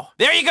files now.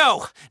 There you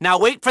go. Now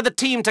wait for the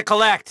team to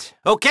collect.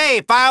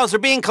 Okay, files are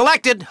being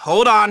collected.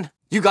 Hold on.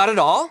 You got it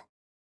all?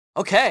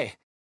 Okay.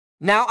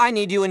 Now I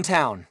need you in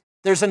town.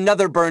 There's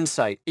another burn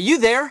site. Are you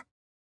there?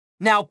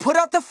 Now put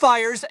out the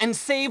fires and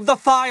save the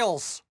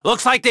files!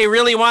 Looks like they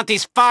really want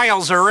these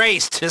files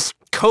erased. This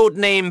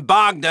codename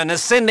Bogdan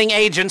is sending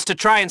agents to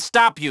try and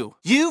stop you.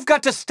 You've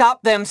got to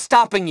stop them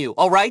stopping you,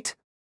 alright?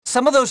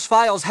 Some of those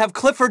files have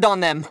Clifford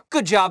on them.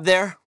 Good job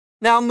there.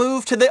 Now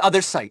move to the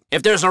other site.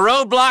 If there's a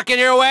roadblock in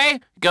your way,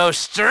 go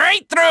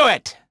straight through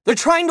it! They're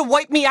trying to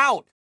wipe me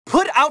out!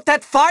 Put out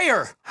that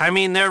fire! I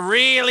mean, they're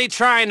really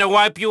trying to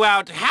wipe you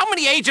out. How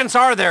many agents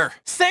are there?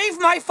 Save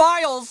my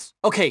files!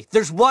 Okay,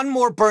 there's one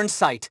more burn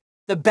site.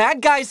 The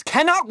bad guys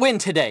cannot win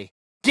today.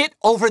 Get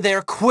over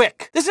there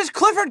quick. This is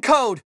Clifford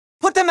code.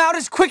 Put them out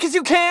as quick as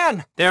you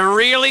can. They're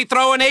really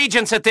throwing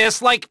agents at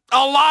this, like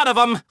a lot of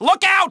them.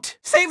 Look out!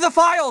 Save the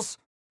files.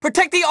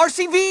 Protect the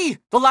RCV.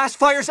 The last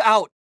fire's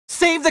out.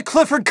 Save the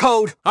Clifford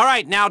code! All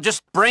right, now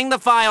just bring the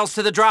files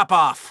to the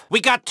drop-off. We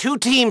got two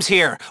teams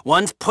here.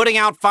 One's putting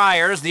out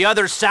fires, the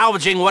other's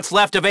salvaging what's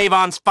left of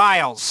Avon's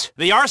files.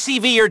 The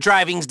RCV you're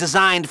driving's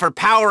designed for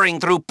powering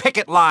through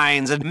picket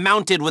lines and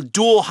mounted with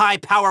dual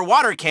high-power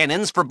water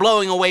cannons for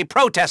blowing away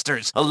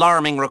protesters.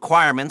 Alarming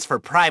requirements for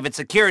private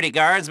security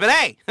guards, but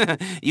hey,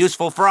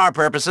 useful for our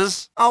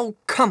purposes. Oh,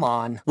 come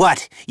on.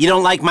 What? You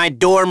don't like my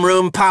dorm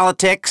room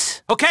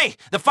politics? Okay,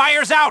 the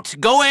fire's out.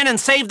 Go in and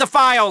save the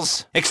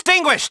files.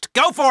 Extinguished.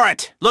 Go for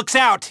it! Looks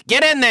out!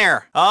 Get in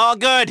there! All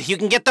good, you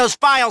can get those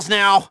files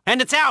now.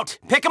 And it's out!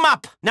 Pick them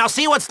up! Now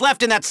see what's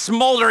left in that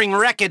smoldering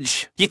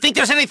wreckage. You think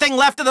there's anything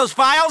left of those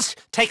files?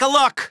 Take a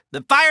look.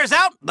 The fire's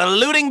out, the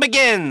looting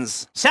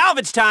begins.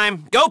 Salvage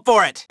time, go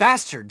for it!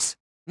 Bastards.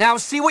 Now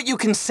see what you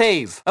can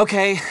save.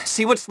 Okay,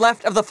 see what's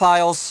left of the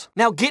files.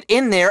 Now get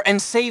in there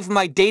and save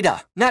my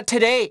data. Not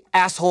today,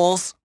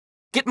 assholes.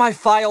 Get my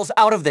files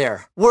out of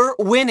there. We're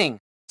winning.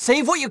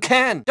 Save what you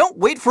can. Don't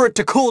wait for it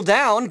to cool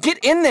down.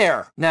 Get in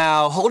there.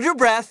 Now, hold your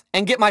breath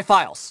and get my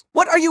files.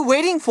 What are you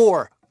waiting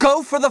for?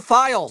 Go for the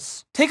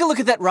files. Take a look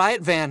at that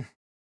riot van.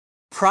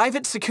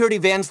 Private security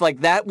vans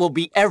like that will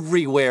be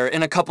everywhere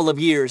in a couple of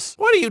years.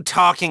 What are you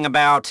talking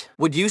about?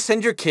 Would you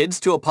send your kids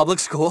to a public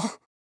school?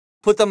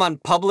 Put them on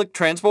public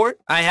transport?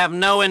 I have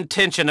no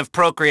intention of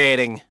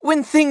procreating.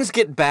 When things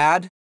get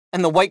bad,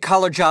 and the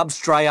white-collar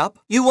jobs dry up,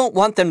 you won't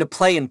want them to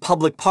play in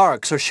public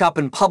parks or shop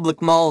in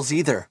public malls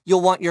either.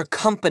 You'll want your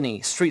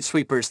company street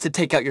sweepers to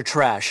take out your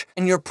trash,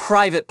 and your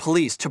private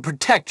police to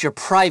protect your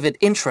private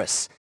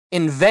interests.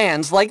 In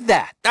vans like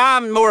that.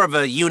 I'm more of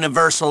a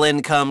universal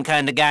income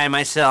kind of guy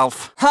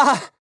myself.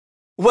 Ha!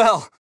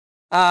 Well,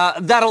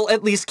 that'll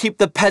at least keep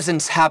the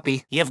peasants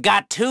happy. You've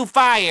got 2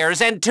 fires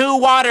and 2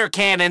 water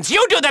cannons.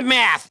 You do the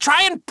math!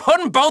 Try and put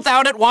them both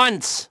out at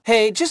once!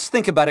 Hey, just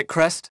think about it,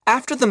 Crest.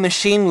 After the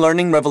machine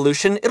learning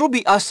revolution, it'll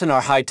be us in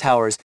our high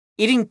towers,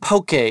 eating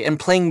poke and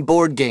playing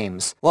board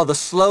games, while the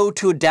slow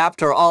to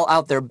adapt are all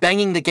out there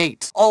banging the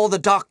gates. All the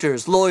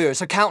doctors, lawyers,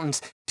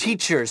 accountants,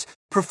 teachers,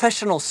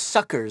 professional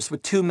suckers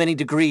with too many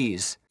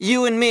degrees.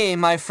 You and me,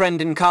 my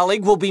friend and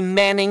colleague, will be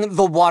manning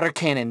the water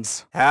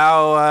cannons.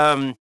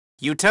 How,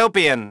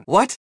 utopian.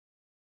 What?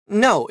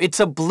 No, it's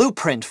a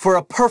blueprint for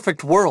a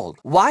perfect world.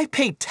 Why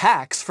pay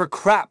tax for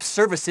crap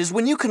services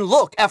when you can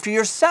look after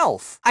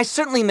yourself? I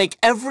certainly make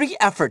every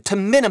effort to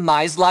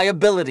minimize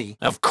liability.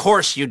 Of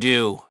course you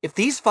do. If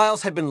these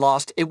files had been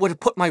lost, it would have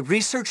put my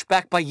research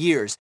back by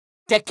years.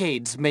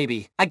 Decades,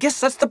 maybe. I guess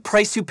that's the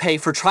price you pay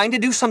for trying to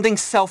do something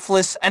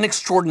selfless and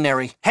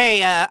extraordinary.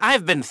 Hey,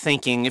 I've been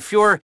thinking, if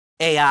your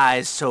AI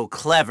is so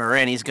clever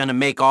and he's gonna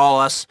make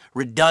all us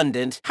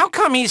redundant, how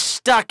come he's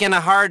stuck in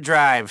a hard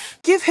drive?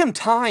 Give him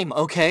time,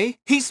 okay?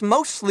 He's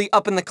mostly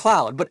up in the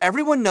cloud, but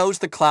everyone knows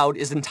the cloud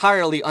is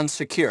entirely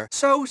unsecure,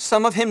 so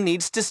some of him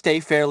needs to stay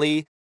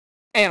fairly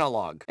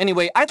analog.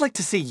 Anyway, I'd like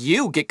to see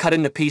you get cut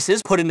into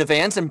pieces, put into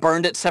vans, and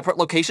burned at separate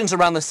locations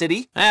around the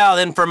city. Well,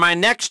 then for my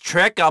next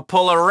trick, I'll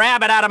pull a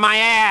rabbit out of my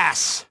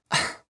ass.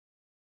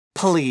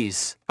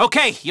 Please.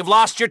 Okay, you've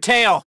lost your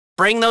tail.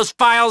 Bring those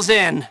files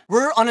in.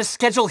 We're on a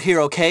schedule here,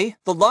 okay?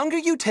 The longer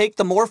you take,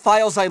 the more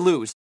files I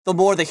lose. The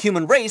more the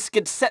human race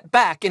gets set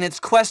back in its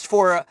quest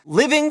for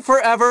living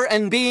forever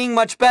and being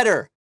much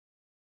better.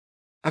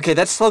 Okay,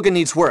 that slogan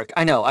needs work.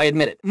 I know, I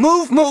admit it.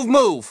 Move, move,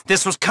 move!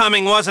 This was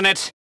coming, wasn't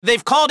it?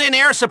 They've called in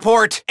air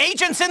support.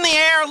 Agents in the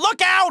air,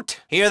 look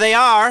out! Here they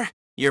are.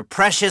 Your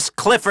precious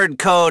Clifford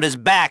code is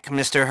back,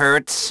 Mr.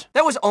 Hertz.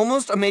 That was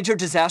almost a major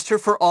disaster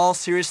for all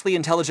seriously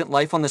intelligent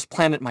life on this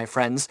planet, my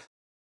friends.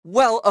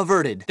 Well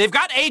averted. They've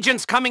got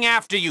agents coming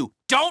after you.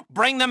 Don't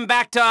bring them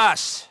back to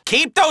us.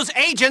 Keep those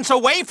agents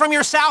away from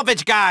your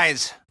salvage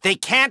guys. They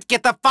can't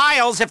get the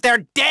files if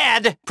they're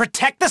dead.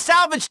 Protect the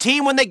salvage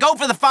team when they go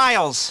for the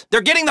files.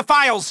 They're getting the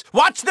files.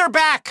 Watch their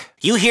back.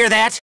 You hear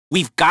that?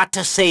 We've got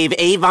to save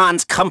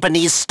Avon's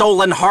company's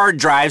stolen hard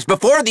drives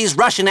before these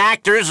Russian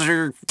actors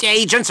or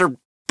agents or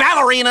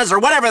ballerinas or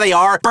whatever they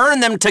are burn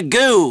them to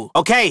goo.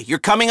 Okay, you're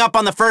coming up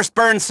on the first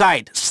burn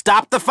site.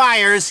 Stop the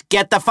fires,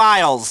 get the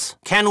files.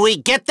 Can we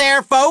get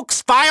there,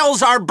 folks?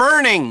 Files are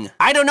burning.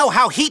 I don't know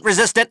how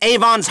heat-resistant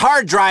Avon's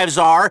hard drives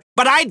are,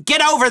 but I'd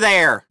get over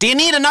there. Do you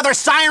need another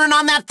siren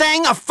on that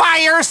thing? A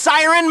fire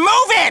siren?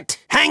 Move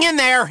it! Hang in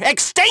there.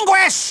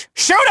 Extinguish!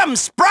 Shoot 'em!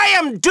 Spray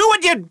 'em! Do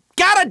what you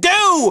gotta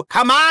do!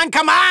 Come on,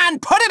 come on!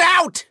 Put it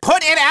out!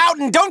 Put it out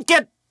and don't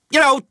get,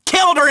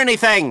 killed or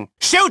anything!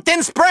 Shoot,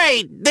 then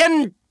spray,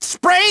 then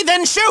spray,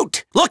 then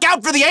shoot! Look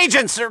out for the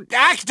agents or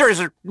actors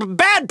or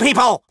bad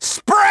people!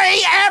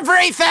 Spray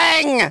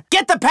everything!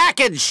 Get the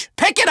package!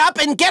 Pick it up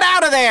and get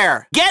out of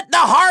there! Get the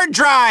hard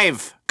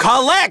drive!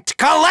 Collect!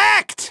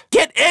 Collect!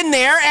 Get in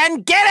there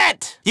and get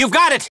it! You've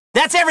got it!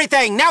 That's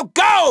everything! Now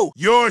go!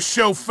 Your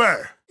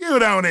chauffeur. You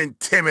don't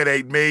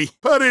intimidate me.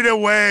 Put it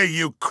away,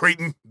 you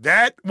cretin.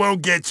 That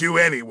won't get you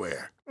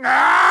anywhere.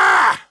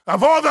 Ah!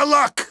 Of all the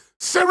luck!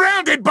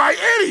 Surrounded by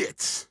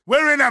idiots!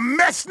 We're in a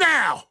mess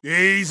now!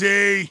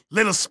 Easy.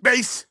 Little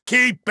space.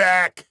 Keep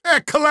back.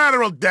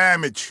 Collateral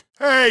damage.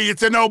 Hey,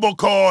 it's a noble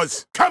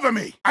cause. Cover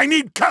me. I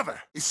need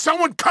cover. Is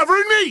someone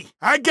covering me?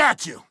 I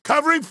got you.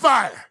 Covering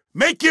fire.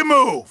 Make your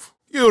move.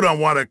 You don't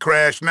want to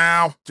crash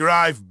now.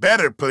 Drive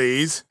better,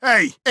 please.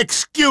 Hey,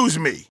 excuse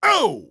me.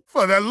 Oh,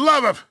 for the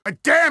love of a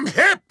damn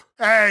hip!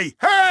 Hey,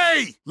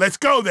 hey! Let's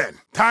go then.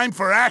 Time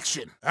for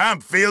action. I'm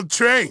field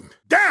trained.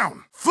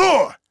 Down.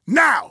 Floor.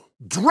 Now.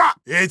 Drop!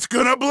 It's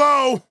gonna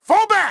blow!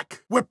 Fall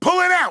back! We're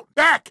pulling out!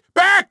 Back!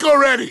 Back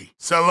already!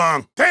 So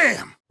long.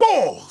 Damn!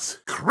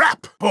 Balls!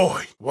 Crap!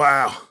 Boy!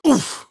 Wow!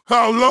 Oof!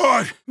 Oh,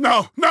 Lord!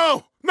 No!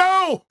 No!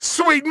 No!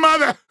 Sweet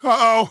mother!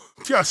 Uh-oh!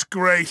 Just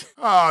great.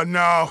 Oh,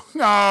 no.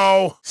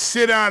 No!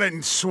 Sit on it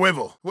and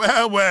swivel.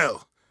 Well,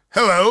 well.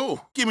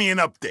 Hello? Give me an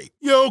update.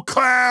 You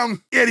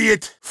clown!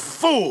 Idiot!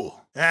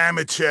 Fool!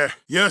 Amateur!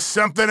 You're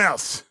something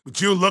else.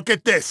 Would you look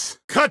at this?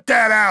 Cut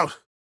that out!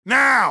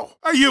 Now!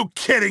 Are you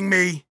kidding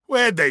me?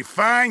 Where'd they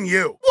find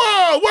you?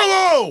 Whoa,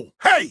 whoa, whoa!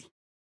 Hey!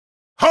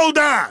 Hold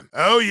on!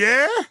 Oh,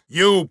 yeah?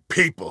 You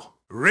people.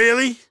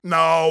 Really?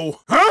 No.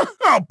 Huh?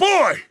 Oh,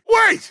 boy!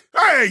 Wait!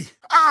 Hey!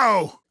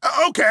 Oh!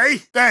 Okay,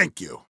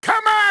 thank you.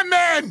 Come on,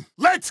 then!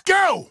 Let's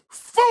go!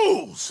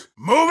 Fools!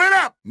 Move it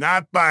up!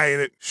 Not buying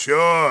it.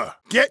 Sure.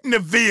 Get in the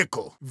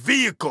vehicle.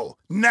 Vehicle.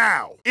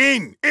 Now.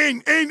 In.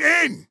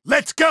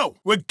 Let's go.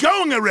 We're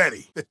going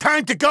already. The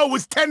time to go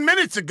was 10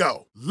 minutes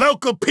ago.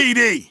 Local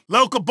PD.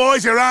 Local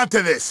boys are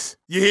onto this.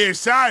 You hear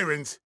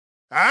sirens?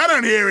 I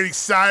don't hear any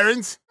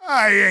sirens.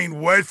 I ain't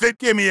worth it.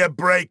 Give me a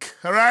break,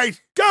 all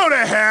right? Go to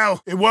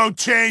hell. It won't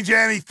change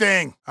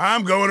anything.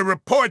 I'm going to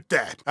report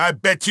that. I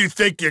bet you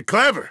think you're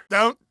clever.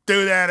 Don't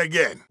do that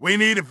again. We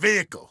need a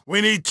vehicle. We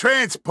need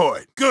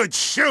transport. Good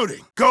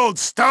shooting. Gold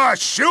star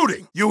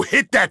shooting. You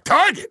hit that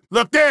target.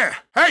 Look there.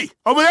 Hey,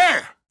 over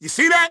there. You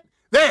see that?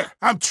 There.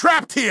 I'm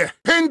trapped here.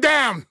 Pinned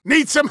down.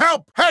 Need some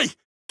help. Hey,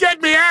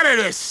 get me out of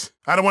this.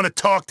 I don't want to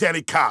talk to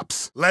any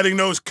cops. Letting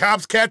those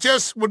cops catch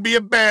us would be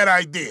a bad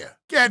idea.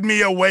 Get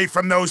me away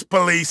from those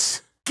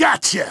police.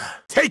 Gotcha!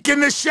 Taking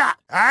the shot.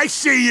 I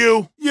see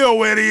you,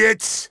 you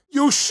idiots.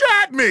 You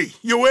shot me,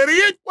 you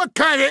idiot. What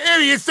kind of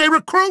idiots they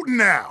recruiting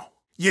now?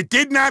 You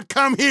did not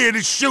come here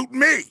to shoot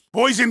me.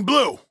 Boys in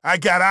blue, I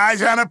got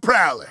eyes on a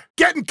prowler.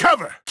 Get in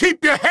cover.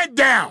 Keep your head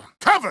down.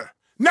 Cover.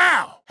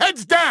 Now.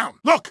 Heads down.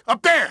 Look,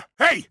 up there.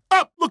 Hey,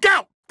 up. Look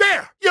out.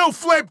 There. You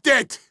flipped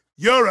it.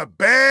 You're a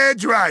bad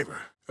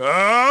driver.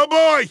 Oh,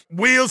 boy!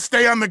 Wheels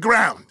stay on the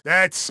ground.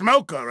 That's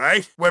smoke, all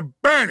right? We're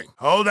burning.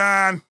 Hold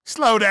on.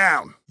 Slow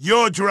down.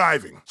 You're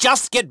driving.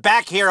 Just get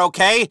back here,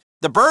 okay?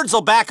 The birds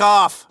will back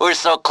off. We're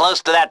so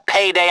close to that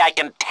payday I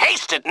can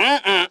taste it.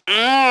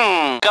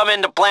 Come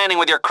into planning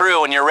with your crew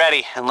when you're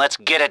ready, and let's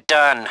get it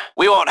done.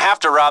 We won't have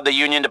to rob the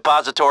Union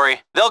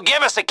Depository. They'll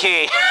give us a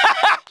key.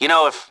 You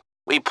know, if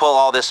we pull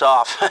all this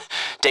off,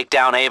 take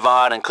down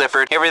Avon and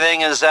Clifford, everything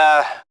is,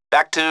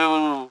 back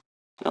to,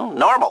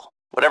 normal.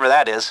 Whatever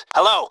that is.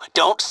 Hello,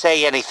 don't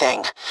say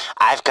anything.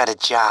 I've got a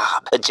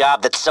job. A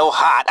job that's so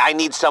hot, I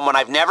need someone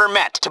I've never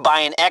met to buy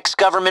an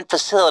ex-government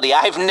facility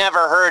I've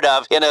never heard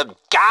of in a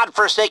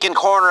godforsaken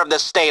corner of the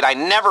state I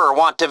never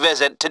want to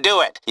visit to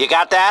do it. You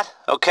got that?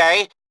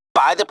 Okay?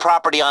 Buy the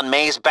property on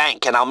Mays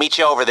Bank and I'll meet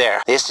you over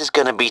there. This is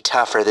gonna be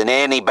tougher than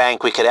any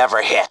bank we could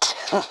ever hit.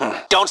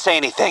 Don't say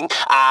anything.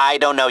 I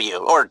don't know you.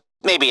 Or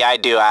maybe I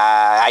do.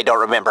 I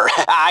don't remember.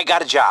 I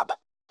got a job.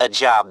 A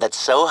job that's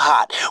so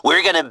hot,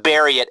 we're gonna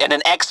bury it in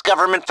an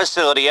ex-government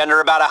facility under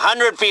about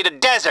 100 feet of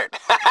desert.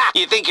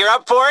 You think you're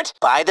up for it?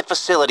 Buy the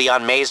facility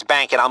on Mays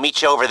Bank and I'll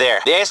meet you over there.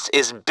 This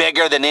is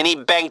bigger than any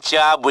bank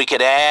job we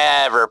could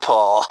ever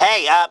pull.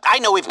 Hey, I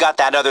know we've got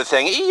that other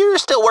thing. You're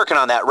still working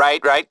on that,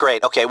 right? Right?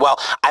 Great. Okay, well,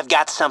 I've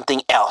got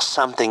something else.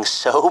 Something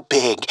so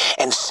big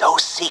and so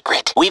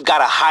secret. We've got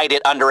to hide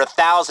it under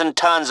 1,000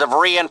 tons of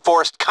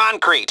reinforced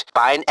concrete.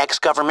 Buy an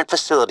ex-government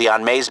facility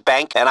on Mays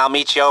Bank and I'll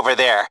meet you over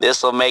there.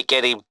 This'll make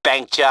any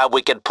bank job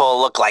we could pull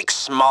look like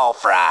small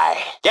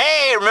fry.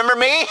 Hey, remember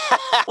me?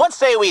 Let's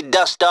say we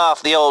dust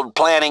off the old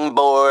planning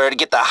board,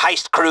 get the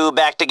heist crew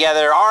back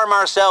together, arm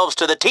ourselves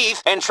to the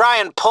teeth, and try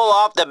and pull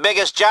off the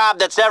biggest job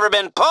that's ever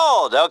been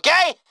pulled,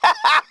 okay?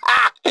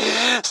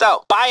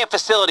 So, buy a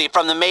facility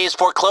from the Mays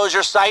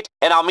foreclosure site,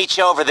 and I'll meet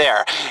you over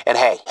there. And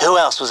hey, who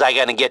else was I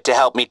gonna get to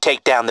help me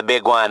take down the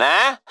big one,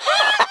 huh?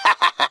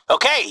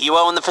 Okay, you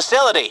own the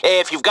facility.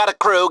 If you've got a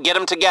crew, get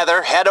them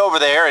together, head over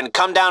there, and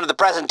come down to the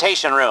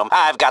presentation room.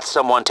 I've got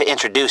someone to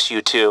introduce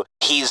you to.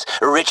 He's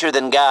richer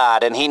than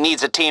God, and he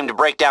needs a team to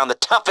break down the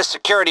toughest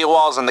security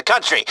walls in the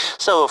country.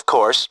 So, of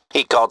course,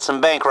 he called some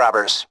bank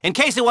robbers. In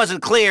case it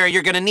wasn't clear,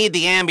 you're gonna need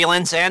the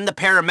ambulance and the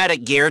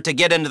paramedic gear to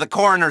get into the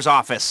coroner's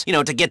office. You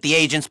know, to get the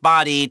agent's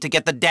body, to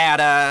get the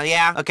data,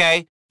 yeah,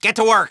 okay? Get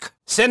to work.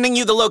 Sending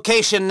you the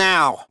location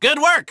now. Good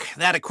work.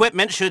 That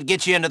equipment should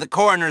get you into the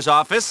coroner's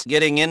office.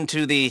 Getting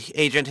into the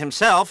agent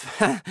himself,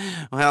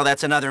 well,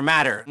 that's another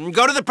matter.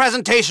 Go to the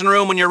presentation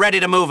room when you're ready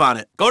to move on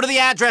it. Go to the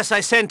address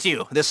I sent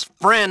you. This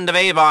friend of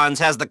Avon's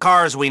has the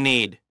cars we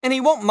need. And he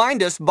won't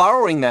mind us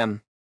borrowing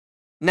them.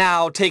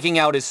 Now, taking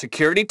out his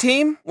security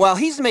team? Well,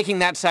 he's making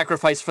that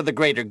sacrifice for the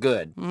greater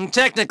good.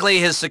 Technically,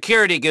 his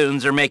security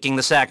goons are making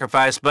the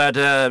sacrifice, but,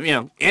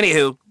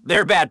 anywho,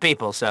 they're bad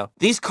people, so.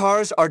 These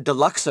cars are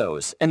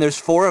Deluxos, and there's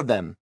 4 of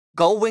them.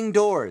 Gull-wing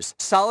doors,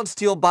 solid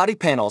steel body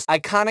panels,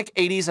 iconic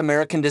 80s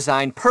American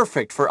design,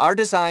 perfect for our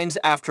designs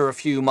after a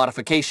few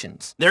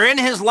modifications. They're in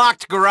his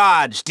locked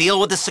garage.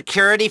 Deal with the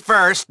security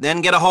first,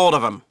 then get a hold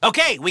of them.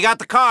 Okay, we got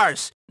the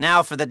cars.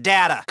 Now for the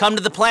data. Come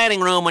to the planning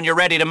room when you're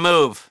ready to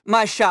move.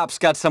 My shop's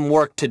got some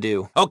work to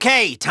do.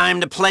 Okay, time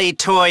to play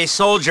toy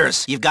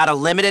soldiers. You've got a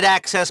limited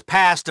access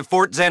pass to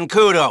Fort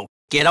Zancudo.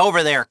 Get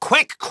over there,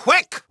 quick,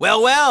 quick!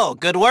 Well,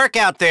 good work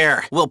out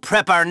there. We'll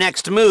prep our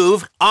next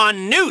move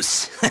on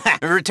Noose.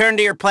 Return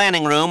to your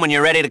planning room when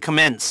you're ready to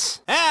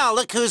commence. Well,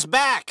 look who's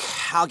back.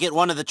 I'll get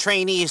one of the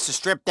trainees to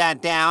strip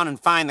that down and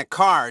find the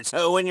cards.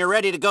 When you're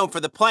ready to go for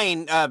the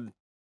plane,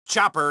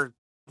 chopper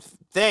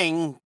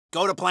thing,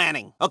 go to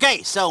planning.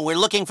 Okay, so we're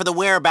looking for the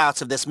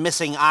whereabouts of this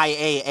missing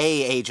IAA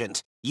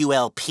agent.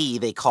 ULP,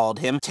 they called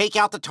him. Take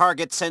out the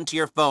target sent to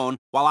your phone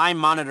while I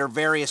monitor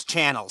various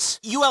channels.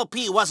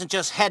 ULP wasn't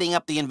just heading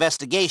up the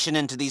investigation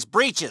into these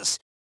breaches.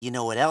 You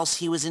know what else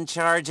he was in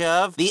charge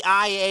of? The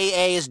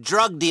IAA's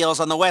drug deals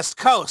on the West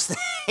Coast.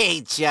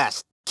 They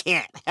just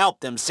can't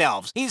help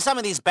themselves. Some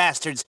of these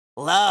bastards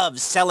love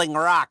selling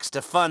rocks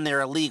to fund their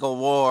illegal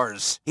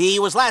wars. He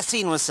was last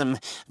seen with some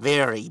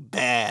very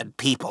bad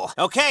people.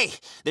 Okay,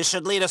 this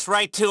should lead us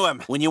right to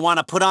him. When you want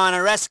to put on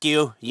a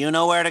rescue, you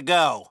know where to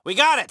go. We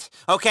got it!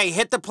 Okay,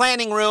 hit the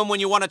planning room when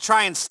you want to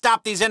try and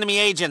stop these enemy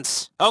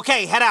agents.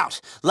 Okay, head out.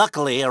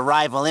 Luckily, a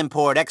rival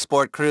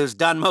import-export crew's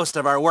done most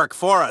of our work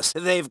for us.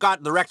 They've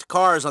got the wrecked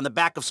cars on the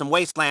back of some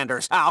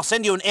wastelanders. I'll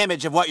send you an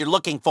image of what you're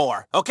looking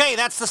for. Okay,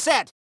 that's the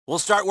set. We'll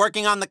start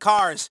working on the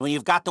cars. When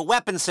you've got the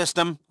weapon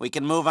system, we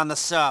can move on the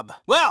sub.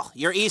 Well,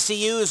 your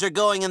ECUs are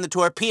going in the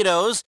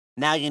torpedoes.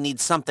 Now you need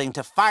something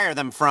to fire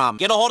them from.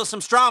 Get a hold of some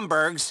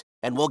Strombergs,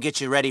 and we'll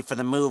get you ready for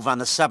the move on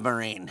the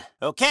submarine.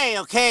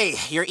 Okay.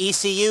 Your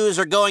ECUs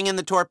are going in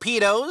the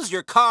torpedoes.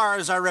 Your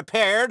cars are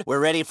repaired. We're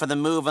ready for the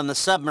move on the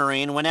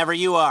submarine whenever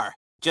you are.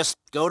 Just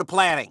go to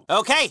planning.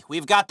 Okay,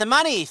 we've got the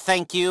money,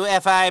 thank you,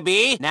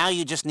 FIB. Now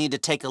you just need to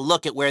take a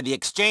look at where the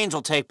exchange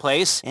will take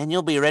place, and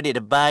you'll be ready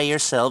to buy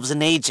yourselves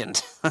an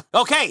agent.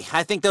 Okay,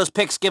 I think those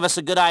pics give us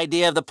a good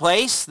idea of the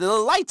place. The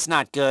light's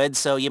not good,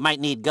 so you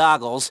might need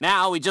goggles.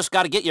 Now we just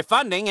gotta get your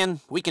funding, and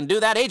we can do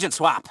that agent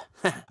swap.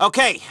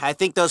 Okay, I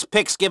think those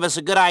pics give us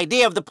a good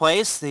idea of the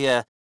place.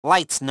 The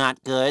light's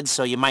not good,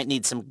 so you might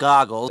need some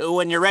goggles.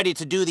 When you're ready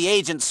to do the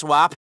agent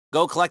swap,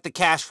 go collect the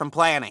cash from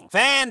planning.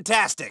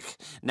 Fantastic!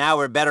 Now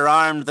we're better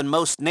armed than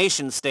most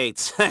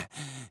nation-states.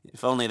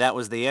 If only that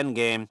was the end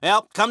game.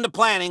 Well, come to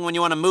planning when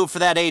you want to move for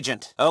that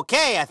agent.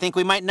 Okay, I think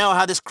we might know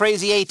how this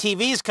crazy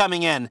ATV's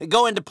coming in.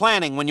 Go into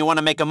planning when you want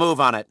to make a move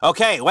on it.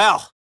 Okay,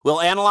 well, we'll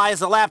analyze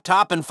the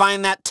laptop and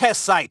find that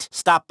test site.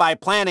 Stop by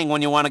planning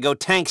when you want to go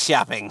tank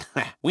shopping.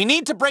 We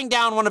need to bring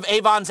down one of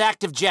Avon's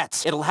active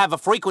jets. It'll have a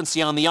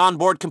frequency on the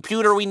onboard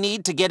computer we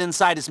need to get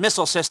inside his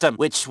missile system,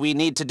 which we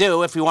need to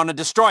do if we want to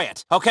destroy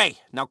it. Okay,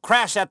 now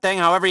crash that thing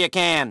however you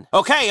can.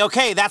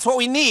 Okay, that's what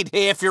we need.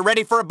 If you're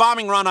ready for a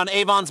bombing run on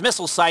Avon's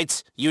missile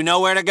sites, you know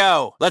where to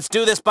go. Let's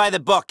do this by the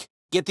book.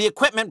 Get the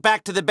equipment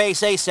back to the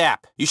base ASAP.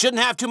 You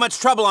shouldn't have too much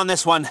trouble on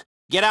this one.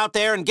 Get out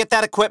there and get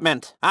that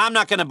equipment. I'm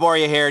not gonna bore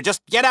you here.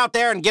 Just get out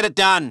there and get it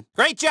done.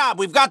 Great job,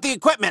 we've got the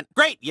equipment.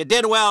 Great, you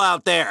did well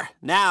out there.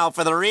 Now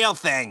for the real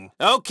thing.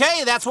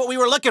 Okay, that's what we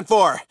were looking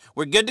for.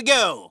 We're good to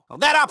go. Well,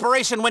 that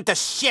operation went to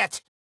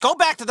shit. Go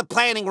back to the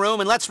planning room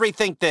and let's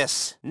rethink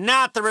this.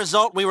 Not the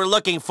result we were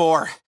looking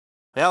for.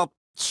 Well,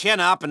 chin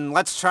up and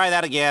let's try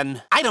that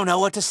again. I don't know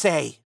what to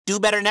say. Do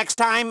better next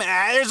time?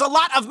 There's a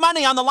lot of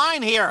money on the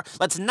line here.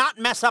 Let's not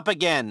mess up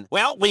again.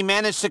 Well, we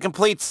managed to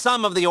complete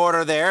some of the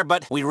order there,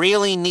 but we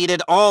really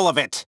needed all of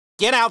it.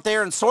 Get out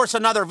there and source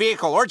another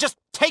vehicle, or just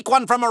take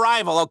one from a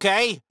rival,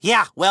 okay?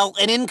 Yeah, well,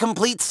 an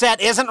incomplete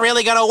set isn't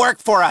really gonna work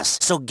for us.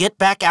 So get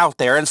back out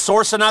there and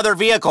source another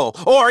vehicle.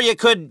 Or you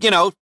could,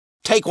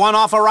 take one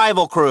off a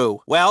rival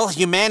crew. Well,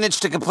 you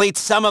managed to complete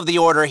some of the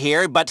order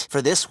here, but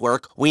for this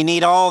work, we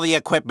need all the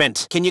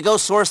equipment. Can you go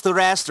source the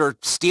rest or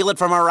steal it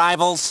from our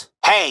rivals?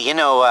 Hey,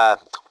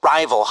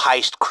 rival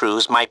heist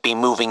crews might be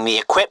moving the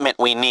equipment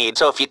we need,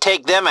 so if you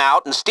take them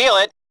out and steal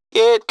it,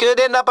 it could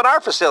end up at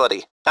our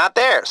facility, not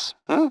theirs.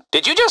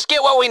 Did you just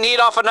get what we need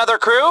off another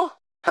crew?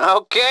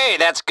 Okay,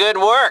 that's good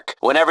work.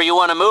 Whenever you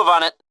want to move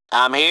on it,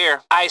 I'm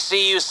here. I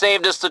see you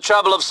saved us the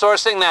trouble of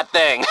sourcing that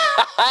thing.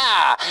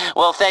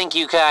 Well, thank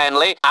you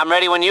kindly. I'm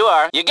ready when you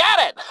are. You got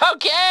it!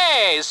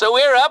 Okay, so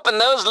we're up and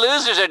those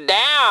losers are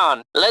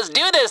down. Let's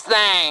do this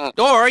thing.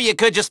 Or you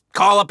could just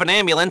call up an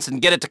ambulance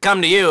and get it to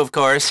come to you, of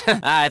course.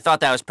 I thought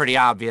that was pretty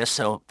obvious,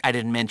 so I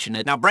didn't mention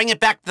it. Now bring it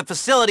back to the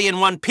facility in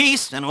one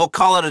piece, and we'll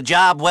call it a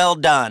job well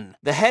done.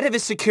 The head of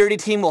his security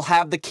team will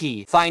have the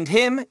key. Find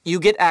him, you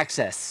get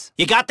access.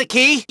 You got the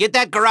key? Get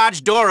that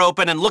garage door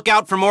open and look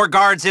out for more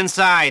guards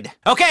inside.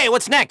 Okay,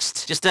 what's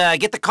next? Just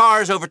get the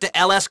cars over to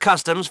LS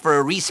Customs for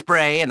a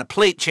respray and a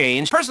plate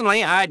change.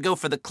 Personally, I'd go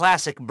for the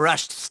classic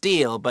brushed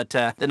steel, but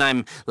then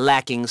I'm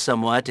lacking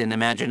somewhat in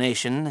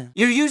imagination.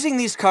 You're using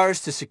these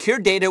cars to secure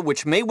data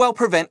which may well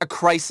prevent a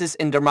crisis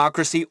in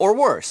democracy or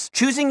worse.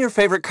 Choosing your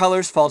favorite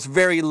colors falls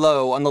very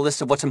low on the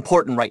list of what's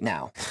important right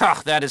now.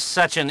 Oh, that is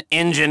such an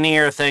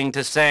engineer thing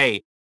to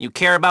say. You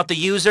care about the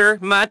user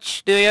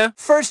much, do you?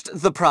 First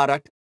the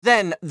product,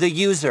 then the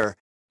user.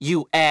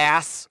 You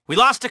ass. We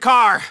lost a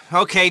car.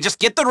 Okay, just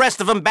get the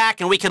rest of them back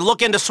and we can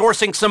look into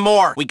sourcing some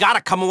more. We gotta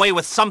come away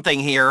with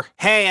something here.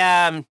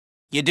 Hey,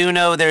 you do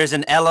know there's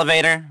an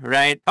elevator,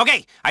 right?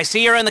 Okay, I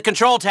see you're in the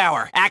control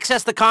tower.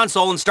 Access the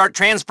console and start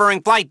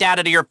transferring flight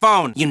data to your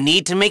phone. You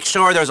need to make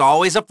sure there's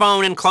always a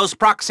phone in close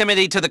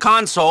proximity to the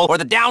console or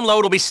the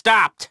download will be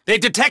stopped.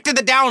 They've detected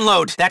the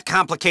download. That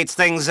complicates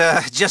things,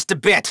 just a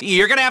bit.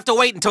 You're gonna have to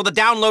wait until the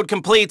download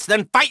completes,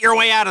 then fight your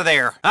way out of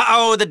there.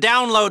 Uh-oh, the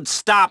download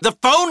stopped. The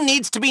phone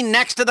needs to be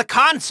next to the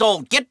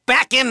console. Get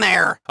back in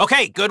there.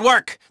 Okay, good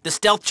work. The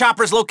stealth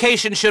chopper's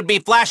location should be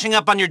flashing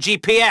up on your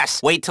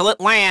GPS. Wait till it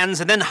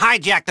lands and then hijack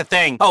hijack the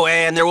thing. Oh,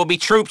 and there will be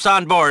troops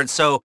on board,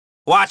 so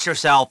watch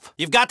yourself.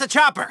 You've got the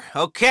chopper.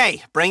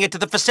 Okay, bring it to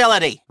the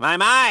facility.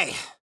 My.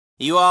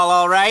 You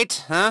all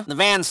right, huh? The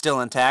van's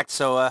still intact,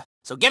 so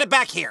get it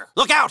back here.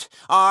 Look out!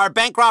 Our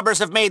bank robbers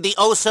have made the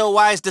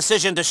oh-so-wise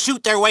decision to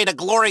shoot their way to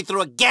glory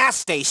through a gas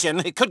station.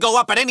 It could go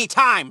up at any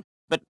time.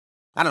 But,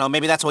 I don't know,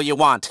 maybe that's what you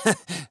want.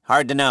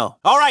 Hard to know.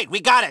 All right, we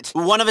got it.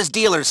 One of his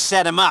dealers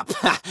set him up.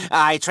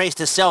 I traced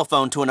his cell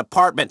phone to an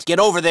apartment. Get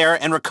over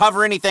there and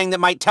recover anything that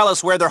might tell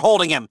us where they're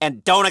holding him.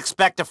 And don't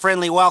expect a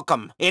friendly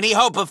welcome. Any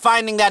hope of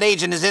finding that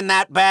agent is in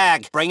that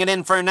bag. Bring it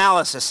in for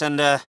analysis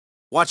and,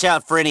 watch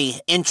out for any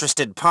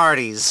interested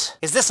parties.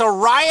 Is this a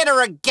riot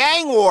or a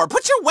gang war?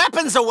 Put your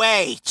weapons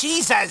away!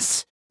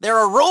 Jesus! There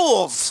are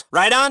rules!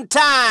 Right on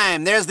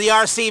time! There's the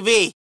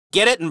RCV.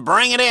 Get it and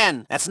bring it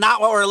in. That's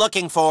not what we're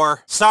looking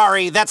for.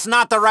 Sorry, that's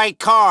not the right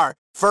car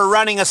for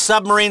running a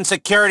submarine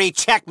security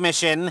check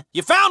mission.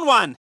 You found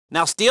one!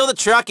 Now steal the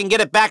truck and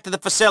get it back to the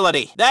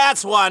facility.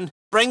 That's one.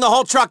 Bring the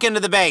whole truck into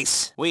the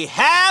base. We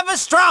have a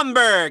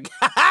Stromberg!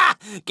 Ha-ha!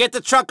 Get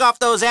the truck off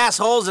those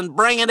assholes and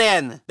bring it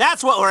in.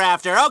 That's what we're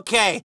after.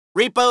 Okay.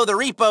 Repo the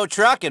repo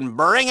truck and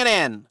bring it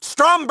in.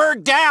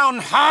 Stromberg down!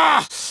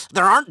 Ha!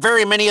 There aren't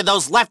very many of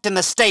those left in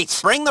the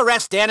States. Bring the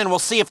rest in and we'll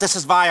see if this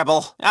is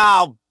viable.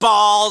 Oh,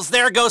 balls.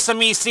 There go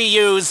some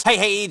ECUs.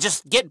 Hey,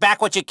 just get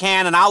back what you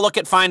can and I'll look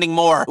at finding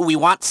more. We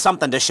want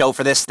something to show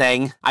for this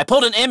thing. I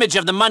pulled an image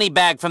of the money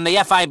bag from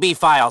the FIB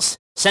files.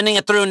 Sending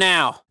it through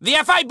now. The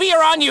FIB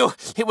are on you!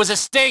 It was a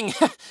sting.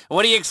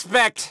 What do you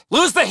expect?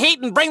 Lose the heat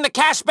and bring the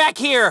cash back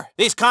here!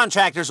 These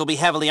contractors will be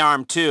heavily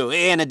armed too,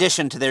 in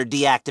addition to their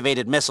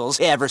deactivated missiles.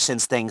 Ever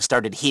since things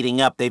started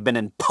heating up, they've been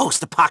in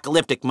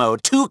post-apocalyptic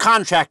mode. 2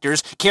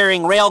 contractors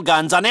carrying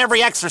railguns on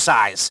every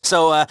exercise.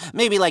 So,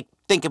 maybe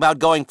think about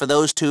going for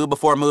those 2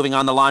 before moving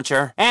on the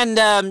launcher.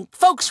 And,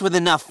 folks with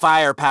enough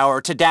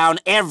firepower to down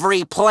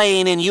every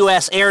plane in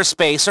U.S.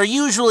 airspace are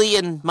usually,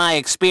 in my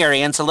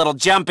experience, a little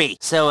jumpy.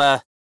 So,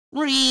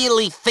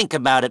 really think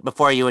about it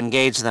before you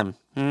engage them.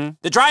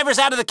 The driver's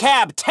out of the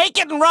cab. Take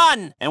it and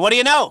run! And what do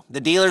you know? The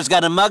dealer's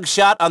got a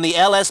mugshot on the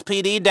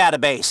LSPD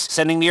database.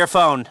 Sending to your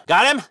phone.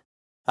 Got him?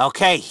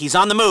 Okay, he's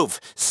on the move.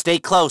 Stay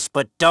close,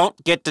 but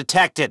don't get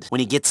detected. When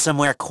he gets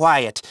somewhere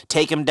quiet,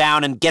 take him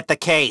down and get the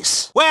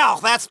case. Well,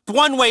 that's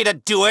one way to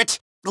do it.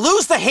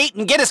 Lose the hate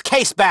and get his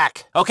case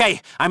back.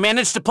 Okay, I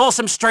managed to pull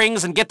some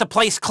strings and get the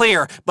place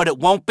clear, but it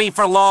won't be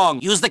for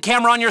long. Use the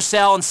camera on your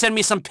cell and send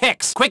me some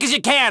pics. Quick as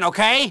you can,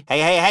 okay?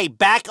 Hey,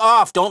 back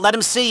off. Don't let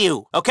him see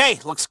you. Okay,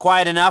 looks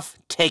quiet enough.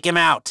 Take him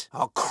out.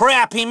 Oh,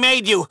 crap, he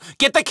made you.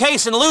 Get the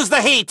case and lose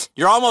the heat.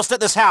 You're almost at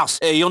this house.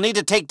 You'll need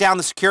to take down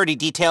the security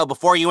detail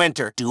before you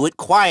enter. Do it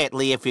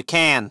quietly if you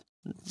can.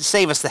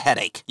 Save us the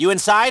headache. You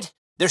inside?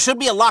 There should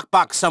be a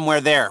lockbox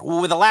somewhere there,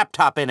 with a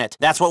laptop in it.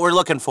 That's what we're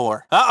looking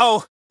for.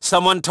 Uh-oh.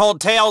 Someone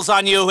told tales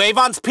on you.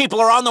 Avon's people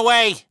are on the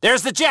way.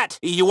 There's the jet.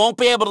 You won't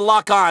be able to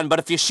lock on, but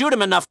if you shoot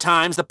him enough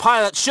times, the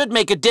pilot should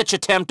make a ditch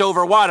attempt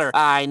over water.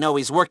 I know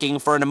he's working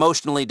for an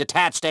emotionally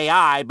detached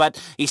AI,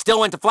 but he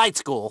still went to flight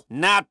school.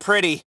 Not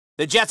pretty.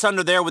 The jet's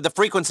under there with the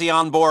frequency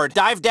on board.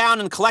 Dive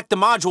down and collect the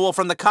module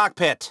from the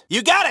cockpit.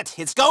 You got it!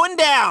 It's going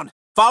down!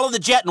 Follow the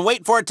jet and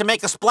wait for it to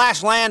make a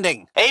splash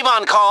landing.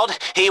 Avon called.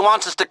 He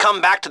wants us to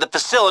come back to the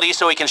facility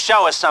so he can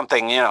show us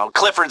something. You know,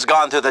 Clifford's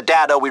gone through the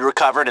data we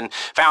recovered and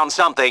found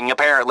something,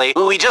 apparently.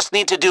 We just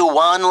need to do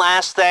one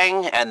last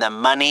thing, and the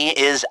money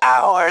is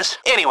ours.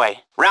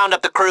 Anyway, round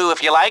up the crew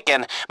if you like,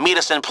 and meet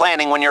us in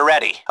planning when you're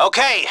ready.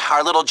 Okay,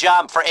 our little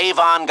job for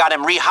Avon got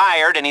him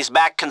rehired, and he's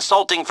back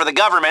consulting for the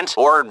government,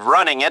 or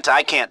running it,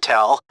 I can't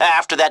tell.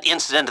 After that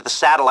incident at the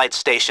satellite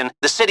station,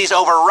 the city's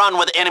overrun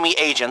with enemy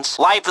agents.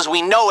 Life as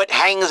we know it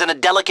hangs in a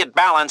delicate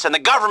balance, and the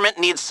government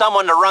needs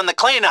someone to run the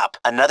cleanup.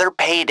 Another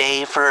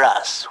payday for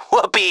us.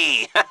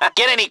 Whoopee!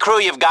 Get any crew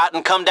you've got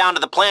and come down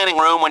to the planning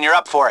room when you're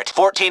up for it.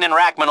 14 and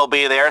Rackman will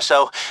be there,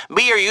 so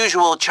be your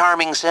usual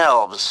charming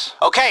selves.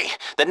 Okay,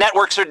 the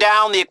networks are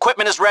down, the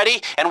equipment is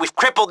ready, and we've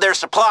crippled their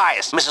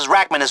supplies. Mrs.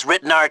 Rackman has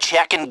written our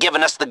check and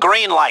given us the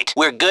green light.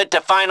 We're good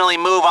to finally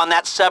move on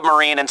that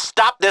submarine and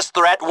stop this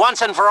threat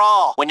once and for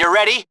all. When you're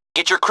ready,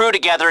 get your crew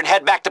together and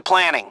head back to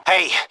planning.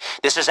 Hey,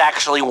 this is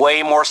actually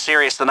way more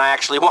serious than I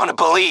actually want to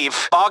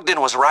believe.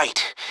 Bogdan was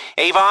right.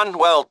 Avon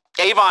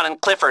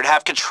and Clifford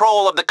have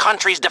control of the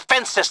country's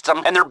defense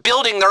system, and they're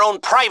building their own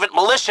private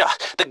militia.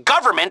 The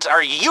government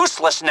are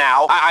useless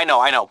now. I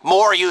know.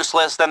 More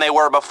useless than they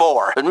were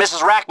before. But Mrs.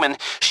 Rackman,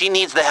 she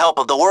needs the help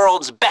of the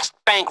world's best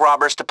bank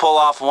robbers to pull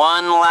off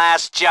one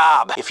last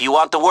job. If you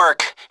want the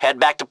work, head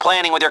back to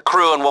planning with your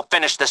crew and we'll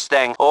finish this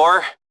thing.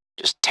 Or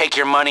just take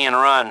your money and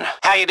run.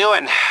 How you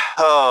doing?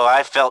 Oh,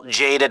 I felt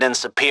jaded and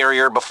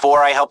superior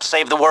before I helped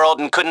save the world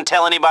and couldn't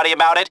tell anybody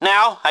about it.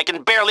 Now, I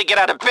can barely get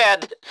out of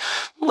bed,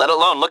 let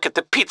alone look at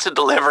the pizza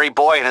delivery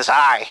boy in his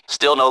eye.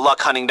 Still no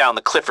luck hunting down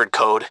the Clifford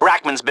code.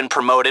 Rackman's been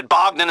promoted,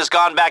 Bogdan has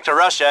gone back to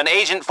Russia, and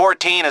Agent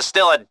 14 is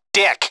still a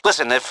dick.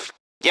 Listen, if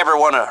you ever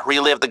want to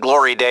relive the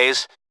glory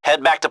days,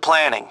 head back to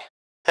planning.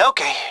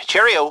 Okay,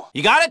 cheerio.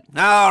 You got it?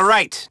 All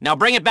right. Now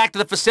bring it back to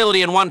the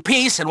facility in one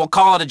piece, and we'll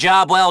call it a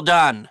job well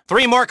done.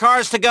 3 more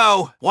cars to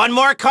go. 1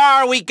 more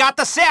car, we got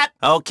the set.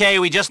 Okay,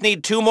 we just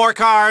need 2 more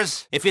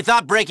cars. If you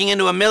thought breaking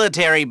into a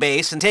military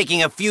base and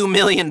taking a few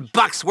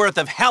 $1,000,000 worth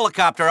of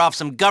helicopter off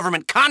some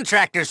government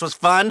contractors was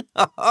fun,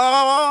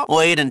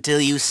 wait until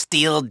you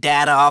steal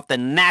data off the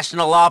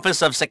National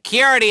Office of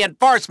Security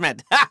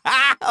Enforcement.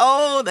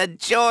 Oh, the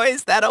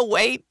joys that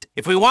await.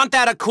 If we want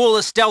that a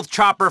cool stealth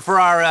chopper for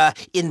our,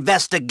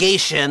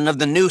 investigation of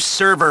the new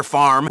server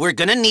farm, we're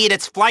gonna need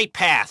its flight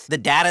path. The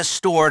data's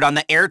stored on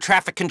the air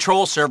traffic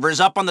control servers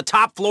up on the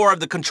top floor of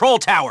the control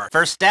tower.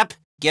 First step,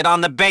 get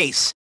on the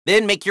base.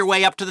 Then make your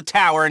way up to the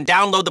tower and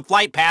download the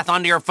flight path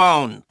onto your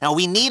phone. Now,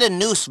 we need a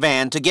noose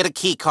van to get a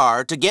key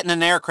card, to get in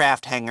an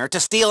aircraft hangar, to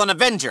steal an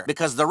Avenger,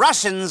 because the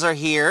Russians are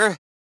here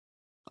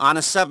on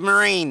a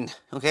submarine.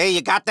 Okay, you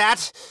got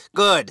that?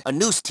 Good. A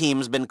noose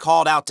team's been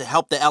called out to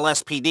help the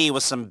LSPD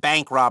with some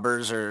bank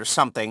robbers or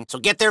something. So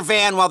get their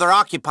van while they're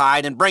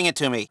occupied and bring it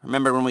to me.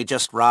 Remember when we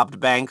just robbed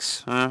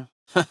banks, huh?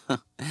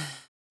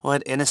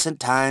 What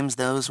innocent times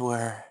those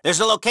were. There's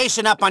a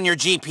location up on your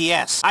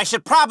GPS. I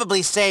should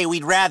probably say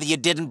we'd rather you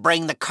didn't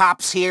bring the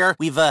cops here.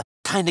 We've,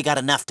 kinda got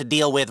enough to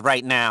deal with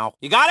right now.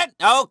 You got it?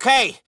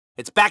 Okay.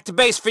 It's back to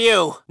base for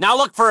you. Now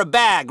look for a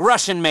bag,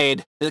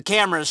 Russian-made. The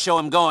cameras show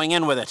him going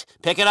in with it.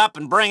 Pick it up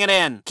and bring it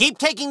in. Keep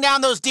taking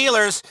down those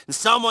dealers, and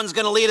someone's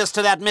gonna lead us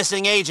to that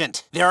missing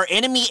agent. There are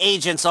enemy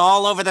agents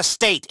all over the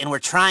state, and we're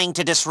trying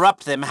to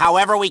disrupt them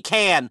however we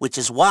can, which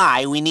is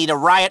why we need a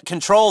riot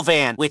control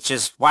van, which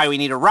is why we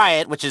need a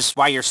riot, which is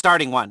why you're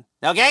starting one.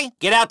 Okay?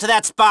 Get out to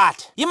that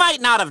spot. You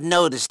might not have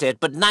noticed it,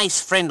 but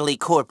nice friendly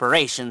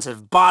corporations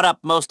have bought up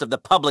most of the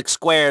public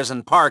squares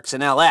and parks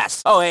in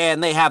LS. Oh,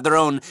 and they have their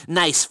own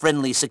nice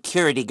friendly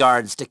security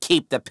guards to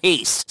keep the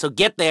peace. So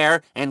get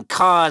there and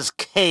cause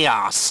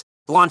chaos.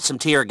 Launch some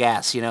tear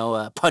gas,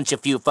 punch a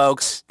few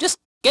folks. Just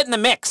get in the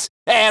mix.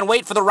 And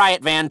wait for the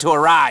riot van to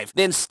arrive.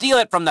 Then steal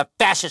it from the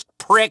fascist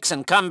pricks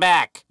and come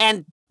back.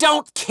 And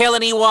don't kill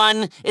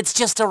anyone. It's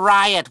just a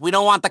riot. We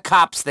don't want the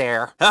cops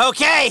there.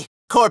 Okay.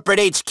 Corporate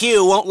HQ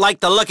won't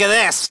like the look of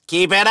this.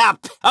 Keep it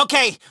up.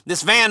 Okay,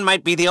 this van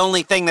might be the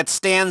only thing that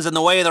stands in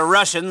the way of the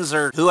Russians,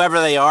 or whoever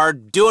they are,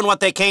 doing what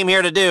they came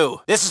here to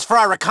do. This is for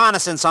our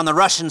reconnaissance on the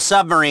Russian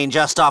submarine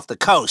just off the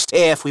coast.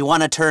 If we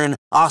want to turn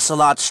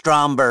Ocelot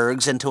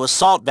Strombergs into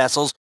assault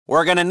vessels,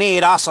 we're gonna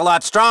need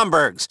Ocelot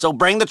Strombergs. So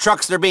bring the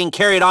trucks that are being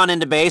carried on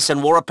into base,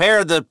 and we'll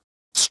repair the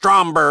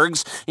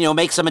Strombergs,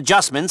 make some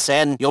adjustments,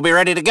 and you'll be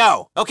ready to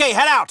go. Okay,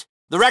 head out.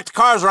 The wrecked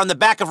cars are on the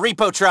back of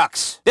repo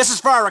trucks. This is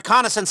for our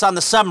reconnaissance on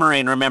the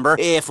submarine, remember?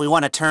 If we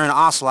want to turn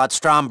Ocelot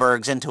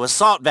Strombergs into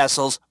assault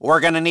vessels,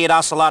 we're gonna need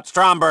Ocelot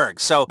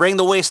Strombergs. So bring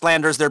the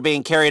Wastelanders that are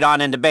being carried on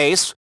into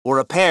base. We'll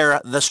repair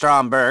the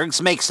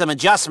Strombergs, make some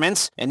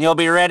adjustments, and you'll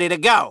be ready to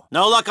go.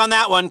 No luck on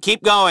that one.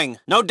 Keep going.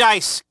 No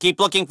dice. Keep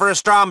looking for a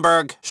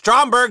Stromberg.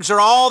 Strombergs are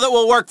all that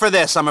will work for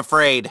this, I'm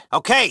afraid.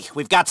 Okay,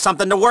 we've got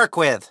something to work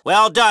with.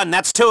 Well done.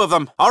 That's 2 of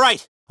them. All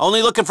right.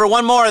 Only looking for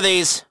 1 more of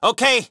these.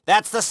 Okay,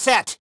 that's the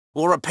set.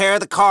 We'll repair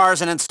the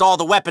cars and install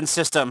the weapon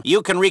system.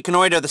 You can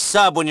reconnoiter the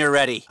sub when you're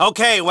ready.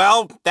 Okay,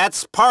 well,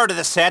 that's part of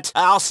the set.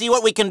 I'll see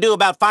what we can do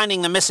about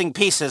finding the missing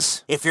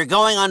pieces. If you're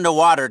going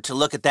underwater to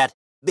look at that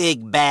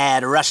big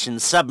bad Russian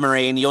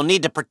submarine, you'll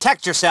need to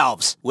protect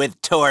yourselves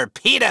with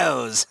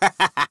torpedoes.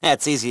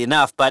 That's easy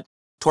enough, but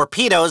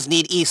torpedoes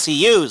need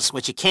ECUs,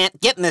 which you can't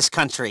get in this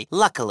country.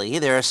 Luckily,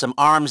 there are some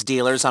arms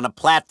dealers on a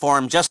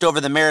platform just over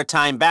the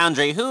maritime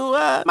boundary who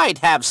might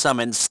have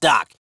some in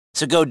stock.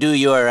 So go do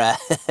your,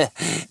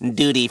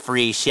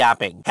 duty-free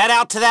shopping. Head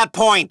out to that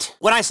point.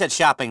 When I said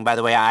shopping, by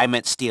the way, I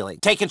meant stealing.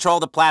 Take control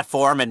of the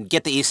platform and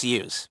get the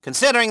ECUs.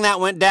 Considering that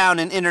went down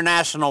in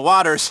international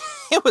waters,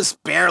 it was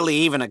barely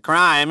even a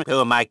crime.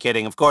 Who am I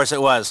kidding? Of course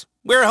it was.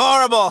 We're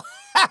horrible.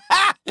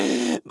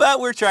 But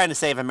we're trying to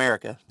save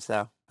America,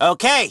 so.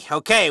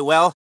 Okay,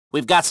 well,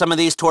 we've got some of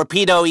these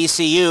torpedo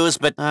ECUs,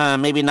 but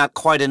maybe not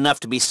quite enough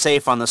to be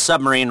safe on the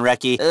submarine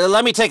recce.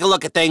 Let me take a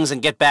look at things and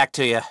get back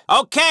to you.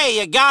 Okay,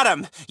 you got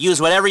them.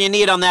 Use whatever you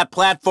need on that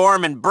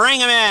platform and bring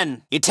them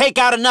in. You take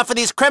out enough of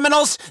these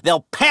criminals,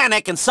 they'll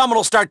panic and someone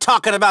will start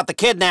talking about the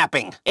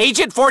kidnapping.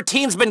 Agent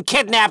 14's been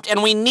kidnapped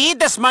and we need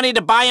this money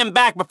to buy him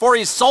back before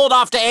he's sold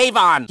off to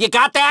Avon. You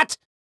got that?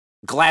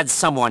 Glad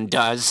someone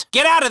does.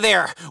 Get out of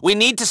there! We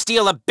need to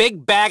steal a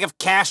big bag of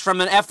cash from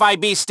an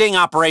FIB sting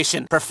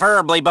operation,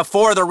 preferably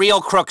before the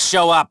real crooks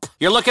show up.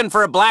 You're looking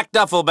for a black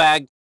duffel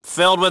bag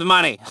filled with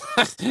money.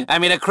 I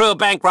mean, a crew of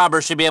bank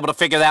robbers should be able to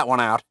figure that one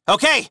out.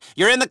 Okay,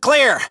 you're in the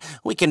clear.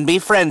 We can be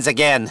friends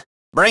again.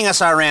 Bring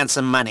us our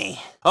ransom money.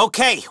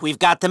 Okay, we've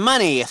got the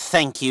money,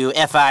 thank you,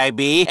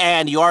 FIB,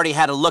 and you already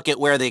had a look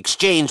at where the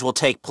exchange will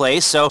take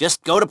place, so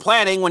just go to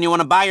planning when you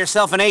want to buy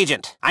yourself an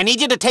agent. I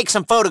need you to take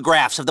some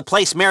photographs of the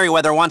place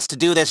Merriweather wants to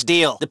do this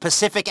deal, the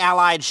Pacific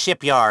Allied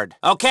Shipyard.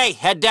 Okay,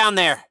 head down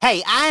there.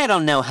 Hey, I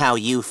don't know how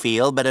you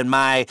feel, but in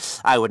my,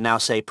 I would now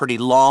say, pretty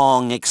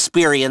long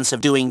experience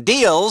of doing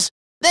deals,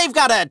 they've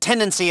got a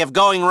tendency of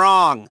going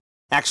wrong.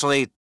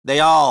 Actually, They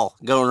all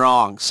go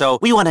wrong, so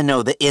we want to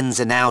know the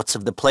ins and outs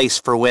of the place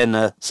for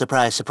when,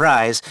 surprise,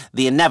 surprise,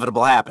 the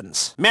inevitable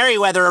happens.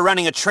 Merryweather are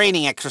running a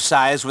training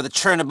exercise with a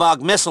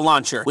Chernobog missile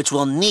launcher, which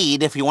we'll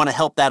need if you want to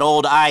help that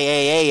old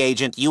IAA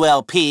agent,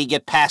 ULP,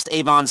 get past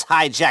Avon's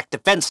hijacked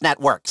defense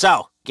network.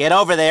 So, get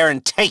over there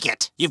and take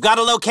it. You've got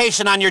a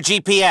location on your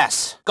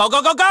GPS. Go,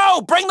 go, go,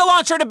 go! Bring the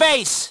launcher to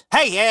base!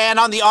 Hey, and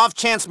on the off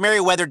chance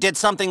Merryweather did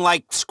something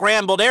like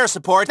scrambled air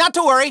support, not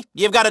to worry.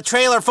 You've got a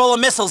trailer full of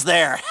missiles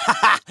there.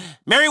 Haha!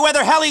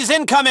 Merryweather helis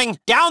incoming!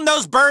 Down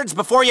those birds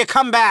before you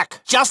come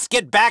back. Just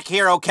get back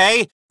here,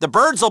 okay? The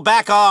birds will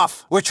back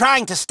off. We're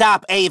trying to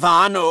stop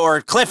Avon, or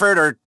Clifford,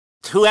 or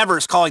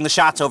whoever's calling the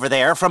shots over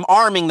there, from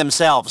arming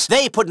themselves.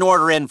 They put an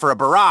order in for a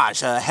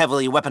barrage, a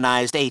heavily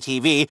weaponized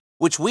ATV,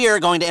 which we're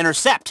going to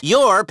intercept.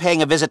 You're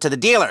paying a visit to the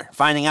dealer,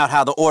 finding out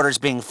how the order's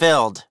being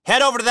filled.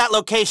 Head over to that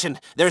location.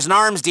 There's an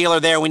arms dealer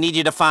there we need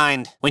you to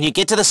find. When you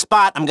get to the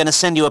spot, I'm gonna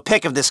send you a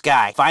pic of this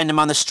guy. Find him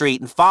on the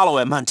street and follow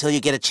him until you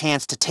get a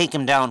chance to take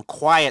him down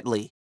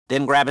quietly.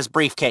 Then grab his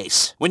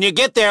briefcase. When you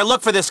get there,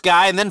 look for this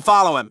guy and then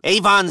follow him.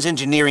 Avon's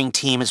engineering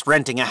team is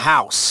renting a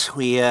house.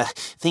 We,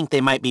 think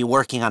they might be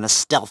working on a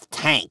stealth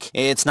tank.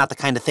 It's not the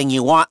kind of thing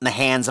you want in the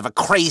hands of a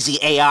crazy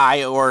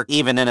AI or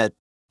even in a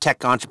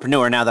tech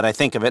entrepreneur, now that I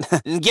think of it.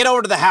 Get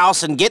over to the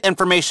house and get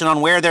information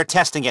on where they're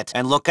testing it.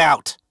 And look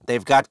out.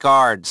 They've got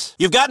guards.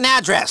 You've got an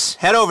address.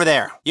 Head over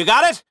there. You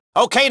got it?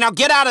 Okay, now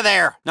get out of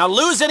there. Now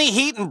lose any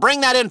heat and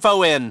bring that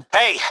info in.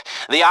 Hey,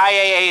 the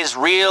IAA is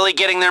really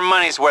getting their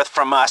money's worth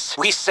from us.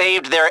 We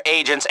saved their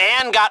agents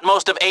and got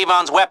most of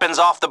Avon's weapons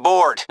off the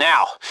board.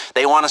 Now,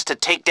 they want us to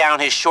take down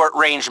his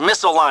short-range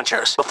missile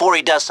launchers before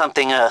he does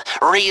something,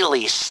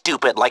 really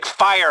stupid, like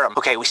fire him.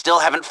 Okay, we still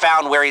haven't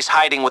found where he's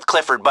hiding with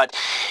Clifford, but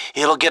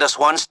it'll get us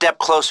one step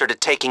closer to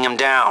taking him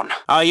down.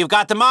 Oh, you've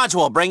got the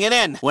module. Bring it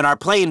in. When our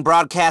plane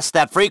broadcasts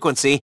that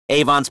frequency,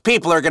 Avon's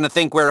people are gonna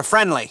think we're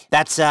friendly.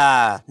 That's,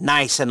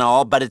 nice and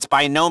all, but it's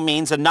by no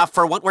means enough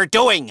for what we're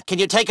doing. Can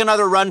you take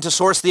another run to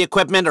source the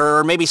equipment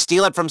or maybe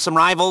steal it from some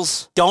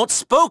rivals? Don't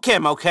spook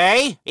him,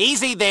 okay?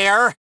 Easy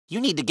there. You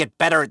need to get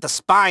better at the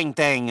spying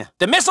thing.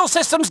 The missile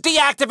system's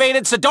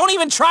deactivated, so don't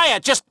even try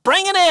it. Just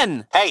bring it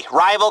in. Hey,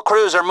 rival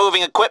crews are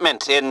moving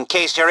equipment, in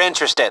case you're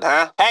interested,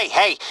 huh?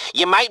 Hey,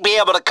 you might be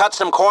able to cut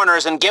some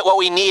corners and get what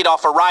we need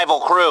off a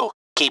rival crew.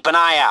 Keep an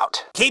eye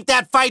out. Keep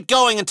that fight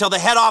going until the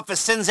head office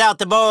sends out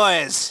the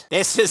boys.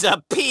 This is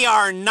a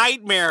PR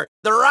nightmare.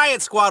 The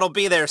riot squad will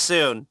be there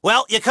soon.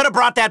 Well, you could have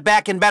brought that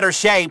back in better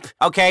shape.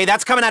 Okay,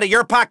 that's coming out of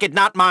your pocket,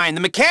 not mine.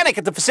 The mechanic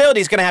at the facility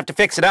is gonna have to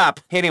fix it up.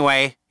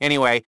 Anyway,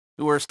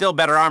 we're still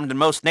better armed than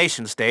most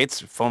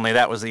nation-states, if only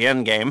that was the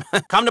end game.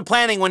 Come to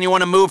planning when you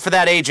want to move for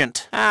that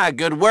agent.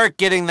 Good work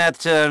getting that,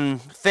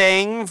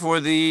 thing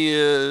for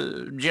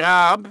the,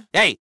 job.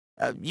 Hey,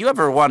 you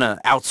ever want to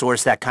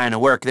outsource that kind of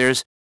work?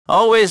 There's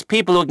always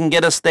people who can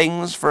get us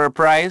things for a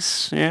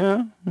price,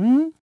 yeah?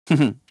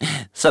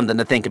 Something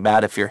to think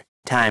about if your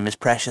time is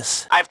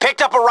precious. I've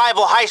picked up a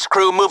rival heist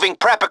crew moving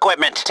prep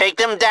equipment. Take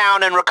them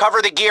down and recover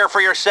the gear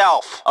for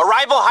yourself. A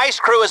rival heist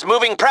crew is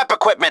moving prep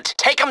equipment.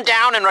 Take them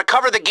down and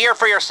recover the gear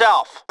for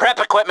yourself. Prep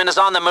equipment is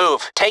on the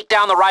move. Take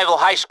down the rival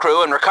heist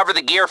crew and recover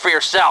the gear for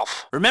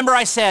yourself. Remember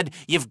I said,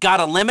 you've got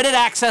a limited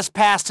access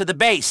pass to the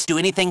base. Do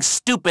anything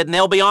stupid and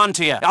they'll be on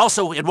to you.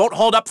 Also, it won't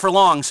hold up for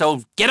long,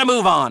 so get a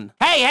move on.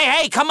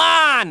 Hey, come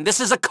on! This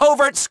is a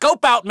covert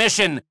scope-out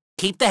mission.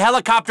 Keep the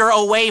helicopter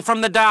away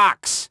from the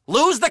docks.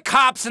 Lose the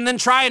cops and then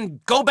try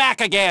and go back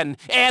again.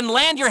 And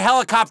land your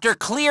helicopter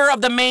clear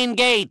of the main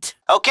gate.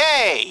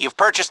 Okay, you've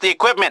purchased the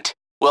equipment.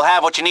 We'll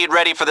have what you need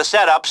ready for the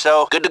setup,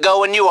 so good to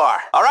go when you are.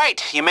 All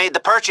right, you made the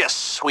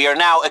purchase. We are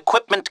now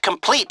equipment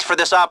complete for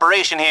this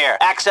operation here.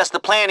 Access the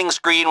planning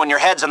screen when your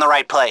head's in the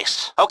right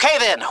place. Okay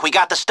then, we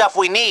got the stuff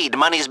we need.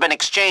 Money's been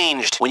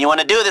exchanged. When you want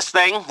to do this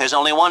thing, there's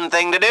only one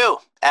thing to do.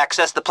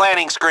 Access the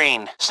planning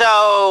screen.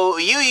 So,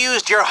 you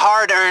used your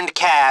hard-earned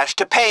cash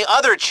to pay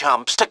other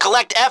chumps to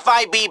collect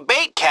FIB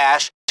bait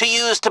cash to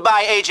use to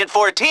buy Agent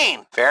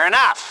 14. Fair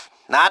enough.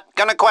 Not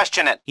gonna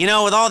question it. You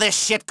know, with all this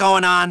shit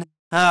going on,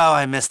 oh,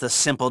 I miss the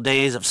simple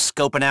days of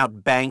scoping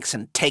out banks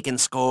and taking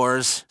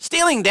scores.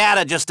 Stealing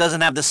data just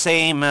doesn't have the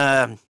same,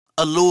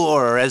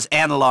 allure as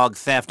analog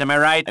theft, am I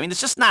right? I mean,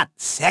 it's just not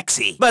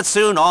sexy. But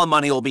soon all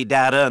money will be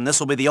data, and this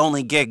will be the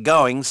only gig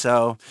going,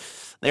 so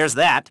there's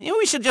that. You know,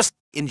 we should just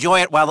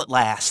enjoy it while it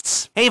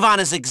lasts. Avon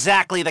is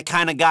exactly the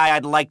kind of guy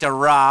I'd like to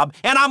rob,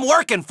 and I'm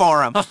working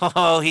for him.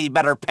 Oh, he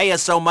better pay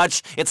us so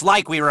much, it's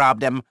like we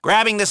robbed him.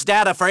 Grabbing this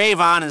data for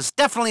Avon is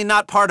definitely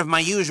not part of my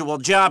usual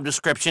job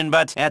description,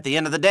 but at the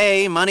end of the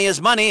day, money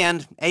is money,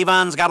 and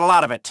Avon's got a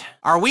lot of it.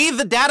 Are we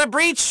the data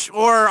breach,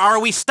 or are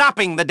we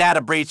stopping the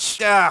data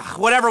breach?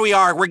 Whatever we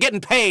are, we're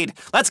getting paid.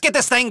 Let's get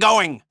this thing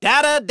going.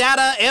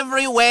 Data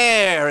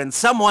everywhere, and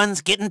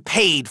someone's getting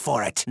paid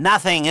for it.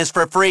 Nothing is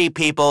for free,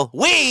 people.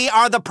 We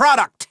are the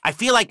product. I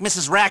feel like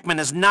Mrs. Rackman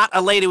is not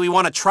a lady we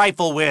want to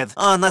trifle with.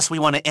 Unless we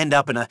want to end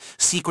up in a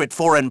secret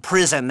foreign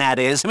prison, that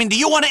is. I mean, do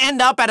you want to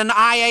end up at an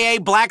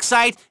IAA black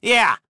site?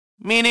 Yeah,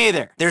 me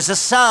neither. There's a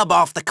sub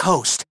off the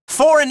coast.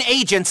 foreign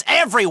agents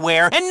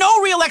everywhere, and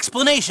no real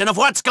explanation of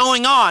what's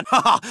going on.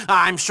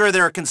 I'm sure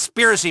there are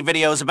conspiracy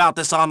videos about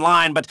this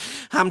online, but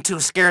I'm too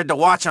scared to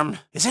watch them.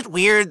 Is it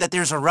weird that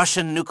there's a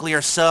Russian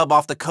nuclear sub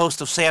off the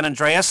coast of San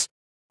Andreas?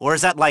 Or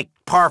is that, like,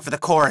 par for the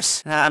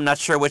course? I'm not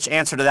sure which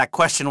answer to that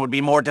question would be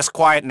more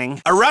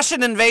disquieting. A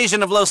Russian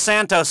invasion of Los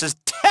Santos is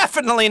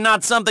definitely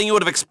not something you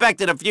would have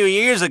expected a few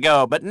years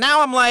ago, but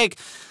now I'm like,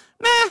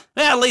 meh.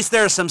 At least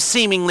there are some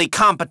seemingly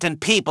competent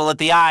people at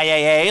the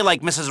IAA,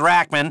 like Mrs.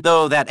 Rackman,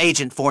 though that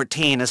Agent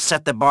 14 has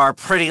set the bar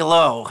pretty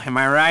low, am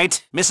I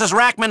right? Mrs.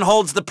 Rackman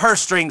holds the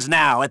purse strings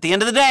now. At the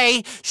end of the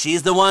day,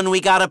 she's the one we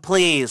gotta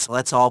please.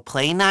 Let's all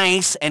play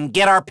nice and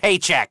get our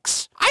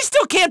paychecks. I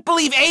still can't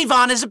believe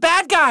Avon is a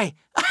bad guy.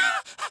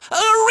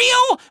 A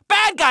real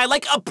bad guy,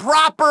 like a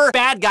proper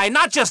bad guy,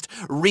 not just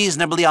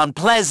reasonably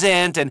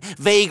unpleasant and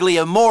vaguely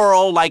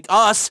immoral like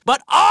us,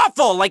 but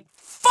awful, like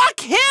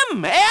fuck him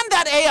and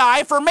that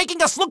AI for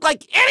making us look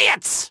like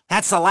idiots!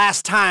 That's the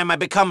last time I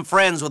become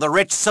friends with a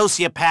rich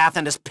sociopath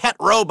and his pet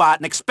robot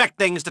and expect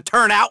things to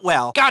turn out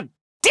well. God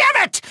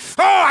damn it!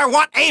 Oh, I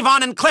want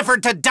Avon and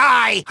Clifford to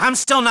die! I'm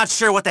still not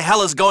sure what the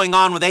hell is going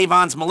on with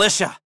Avon's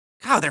militia.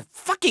 God, they're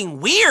fucking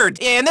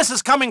weird. And this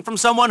is coming from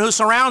someone who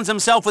surrounds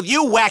himself with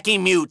you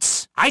wacky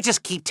mutes. I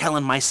just keep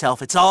telling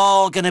myself it's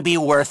all gonna be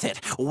worth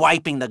it.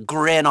 Wiping the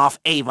grin off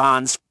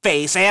Avon's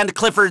face and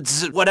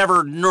Clifford's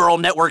whatever neural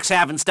networks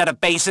have instead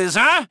of bases,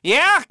 huh?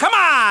 Yeah? Come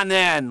on,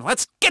 then.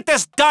 Let's get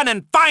this done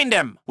and find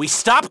him. We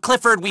stop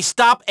Clifford, we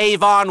stop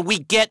Avon, we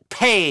get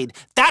paid.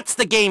 That's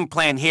the game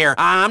plan here.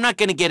 I'm not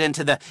gonna get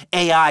into the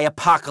AI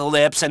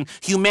apocalypse and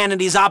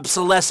humanity's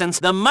obsolescence.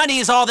 The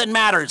money's all that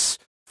matters.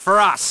 For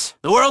us.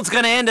 The world's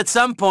gonna end at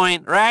some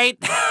point, right?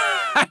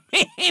 I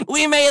mean,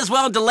 we may as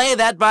well delay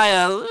that by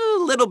a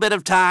little bit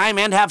of time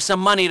and have some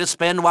money to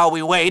spend while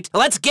we wait.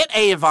 Let's get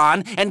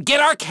Avon and get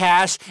our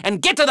cash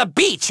and get to the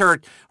beach or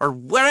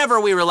wherever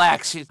we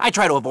relax. I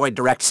try to avoid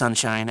direct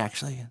sunshine,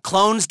 actually.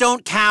 Clones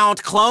don't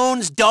count.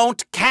 Clones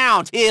don't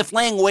count. If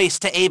laying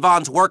waste to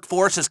Avon's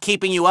workforce is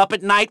keeping you up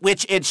at night,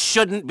 which it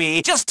shouldn't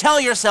be, just tell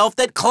yourself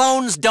that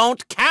clones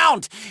don't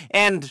count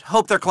and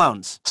hope they're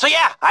clones. So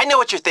yeah, I know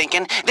what you're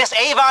thinking. This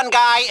Avon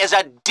guy is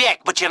a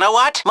dick, but you know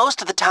what?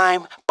 Most of the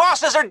time,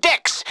 bosses are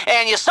dicks,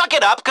 and you suck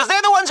it up because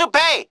they're the ones who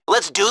pay.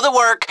 Let's do the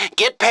work,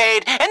 get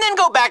paid, and then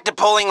go back to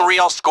pulling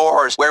real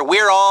scores, where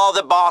we're all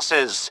the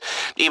bosses.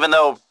 Even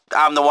though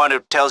I'm the one who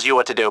tells you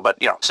what to do, but,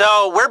 you know.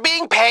 So, we're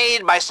being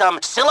paid by some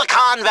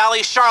Silicon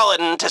Valley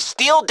charlatan to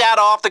steal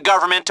data off the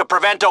government to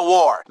prevent a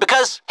war.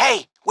 Because,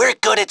 hey, we're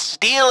good at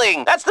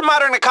stealing. That's the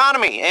modern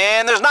economy,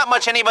 and there's not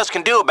much any of us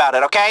can do about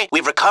it, okay?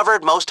 We've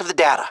recovered most of the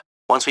data.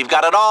 Once we've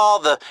got it all,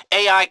 the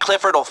AI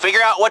Clifford will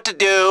figure out what to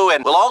do,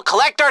 and we'll all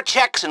collect our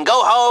checks and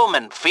go home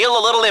and feel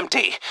a little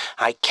empty.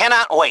 I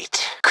cannot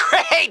wait.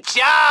 Great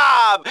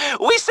job!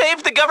 We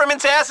saved the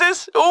government's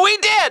asses? We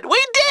did!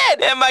 We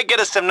did! It might get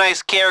us some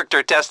nice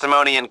character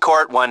testimony in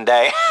court one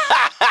day.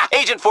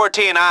 Agent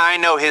 14, I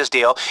know his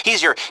deal.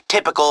 He's your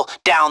typical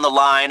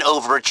down-the-line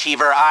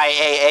overachiever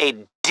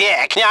IAA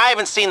dick. Yeah, I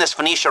haven't seen this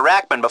Phoenicia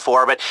Rackman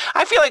before, but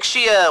I feel like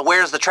she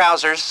wears the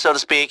trousers, so to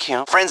speak. You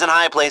know, friends in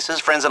high places,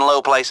 friends in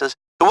low places.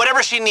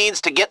 Whatever she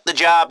needs to get the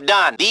job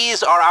done.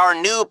 These are our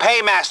new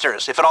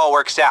paymasters, if it all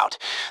works out.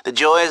 The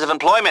joys of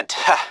employment.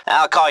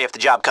 I'll call you if the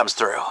job comes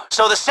through.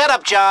 So the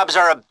setup jobs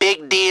are a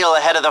big deal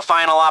ahead of the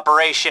final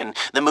operation,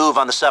 the move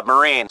on the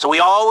submarine. So we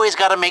always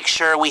gotta make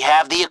sure we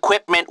have the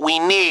equipment we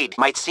need.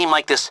 Might seem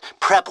like this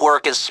prep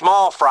work is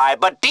small fry,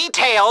 but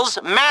details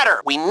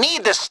matter. We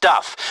need this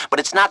stuff, but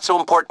it's not so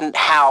important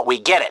how we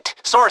get it.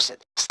 Source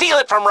it. Steal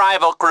it from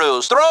rival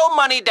crews. Throw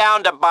money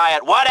down to buy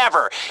it.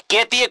 Whatever.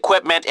 Get the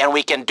equipment and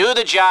we can do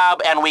the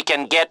job and we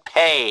can get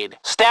paid.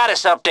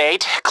 Status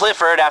update.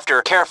 Clifford,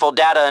 after careful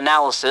data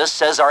analysis,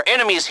 says our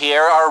enemies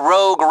here are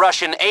rogue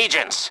Russian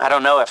agents. I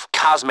don't know if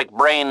cosmic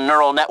brain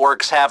neural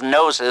networks have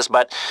noses,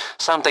 but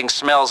something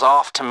smells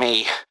off to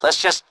me.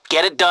 Let's just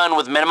get it done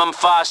with minimum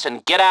fuss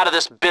and get out of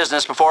this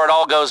business before it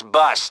all goes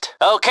bust.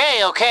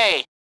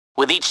 Okay.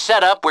 With each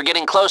setup, we're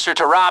getting closer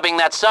to robbing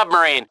that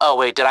submarine. Oh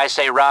wait, did I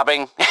say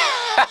robbing?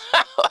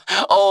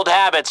 Old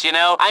habits, you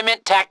know? I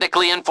meant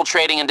tactically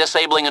infiltrating and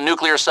disabling a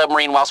nuclear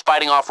submarine whilst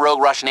fighting off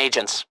rogue Russian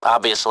agents,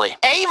 obviously.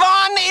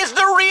 Avon is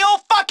the real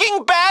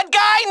fucking bad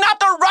guy, not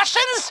the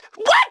Russians?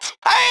 What?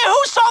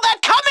 Who saw that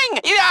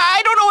coming? Yeah,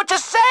 I don't know what to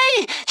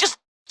say. Just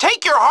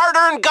take your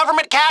hard-earned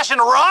government cash and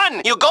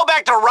run! You go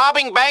back to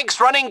robbing banks,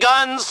 running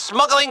guns,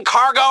 smuggling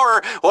cargo,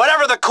 or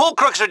whatever the cool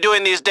crooks are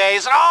doing these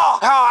days. Oh,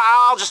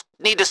 I'll just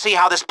need to see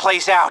how this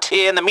plays out.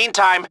 In the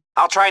meantime,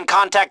 I'll try and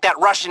contact that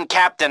Russian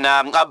captain,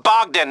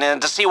 Bogdan,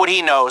 and to see what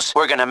he knows.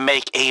 We're gonna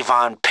make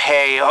Avon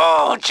pay.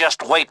 Oh,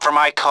 just wait for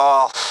my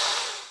call.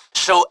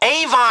 So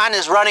Avon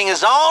is running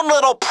his own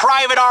little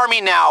private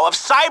army now of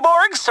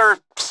cyborgs or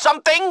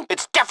something.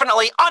 It's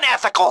definitely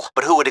unethical.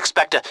 But who would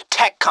expect a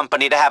tech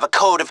company to have a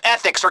code of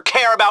ethics or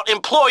care about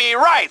employee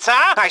rights,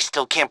 huh? I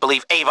still can't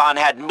believe Avon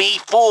had me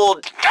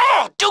fooled.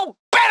 Oh, do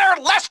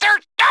better, Lester!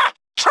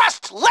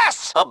 Trust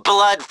less! boss. A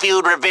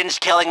blood-feud revenge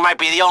killing might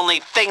be the only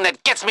thing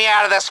that gets me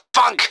out of this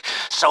funk,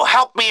 so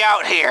help me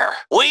out here.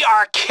 We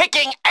are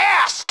kicking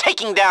ass,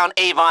 taking down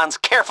Avon's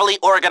carefully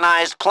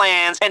organized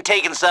plans and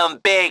taking some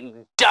big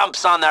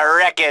dumps on the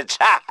wreckage.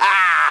 Ha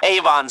ha!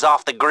 Avon's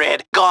off the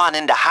grid, gone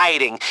into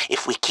hiding.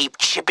 If we keep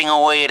chipping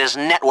away at his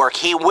network,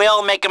 he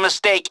will make a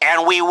mistake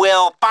and we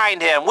will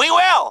find him. We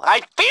will!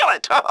 I feel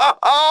it!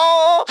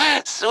 Oh,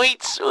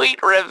 sweet, sweet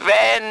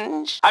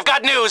revenge. I've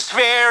got news,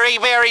 very,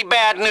 very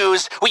bad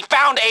news. We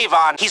found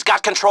Avon. He's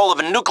got control of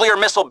a nuclear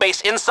missile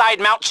base inside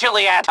Mount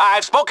Chiliad.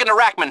 I've spoken to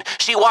Rackman.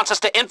 She wants us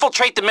to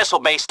infiltrate the missile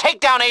base, take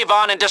down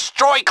Avon, and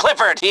destroy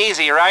Clifford.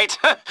 Easy, right?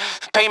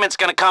 Payment's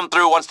gonna come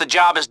through once the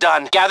job is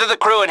done. Gather the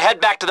crew and head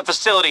back to the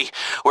facility.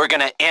 We're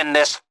gonna end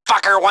this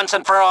fucker once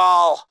and for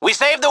all. We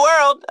saved the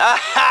world.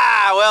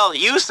 Aha! Well,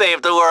 you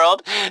saved the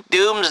world.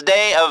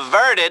 Doomsday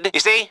averted. You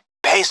see?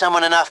 Pay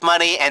someone enough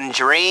money and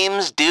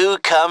dreams do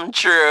come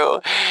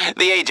true.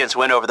 The agents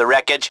went over the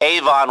wreckage.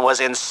 Avon was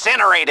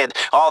incinerated.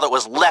 All that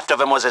was left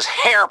of him was his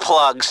hair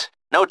plugs.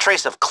 No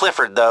trace of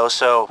Clifford, though,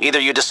 so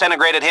either you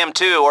disintegrated him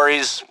too, or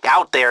he's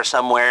out there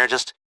somewhere,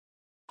 just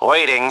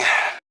waiting.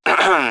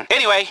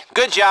 Anyway,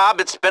 good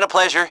job. It's been a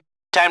pleasure.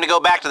 Time to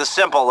go back to the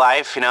simple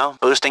life, you know,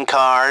 boosting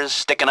cars,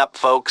 sticking up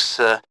folks,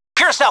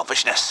 pure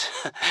selfishness.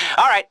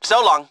 All right,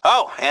 so long.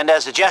 Oh, and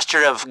as a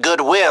gesture of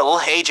goodwill,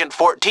 Agent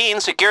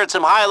 14 secured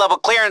some high-level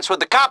clearance with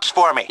the cops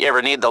for me. You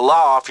ever need the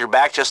law off your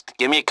back, just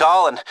give me a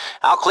call and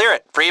I'll clear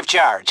it, free of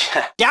charge.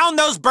 Down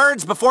those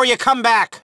birds before you come back.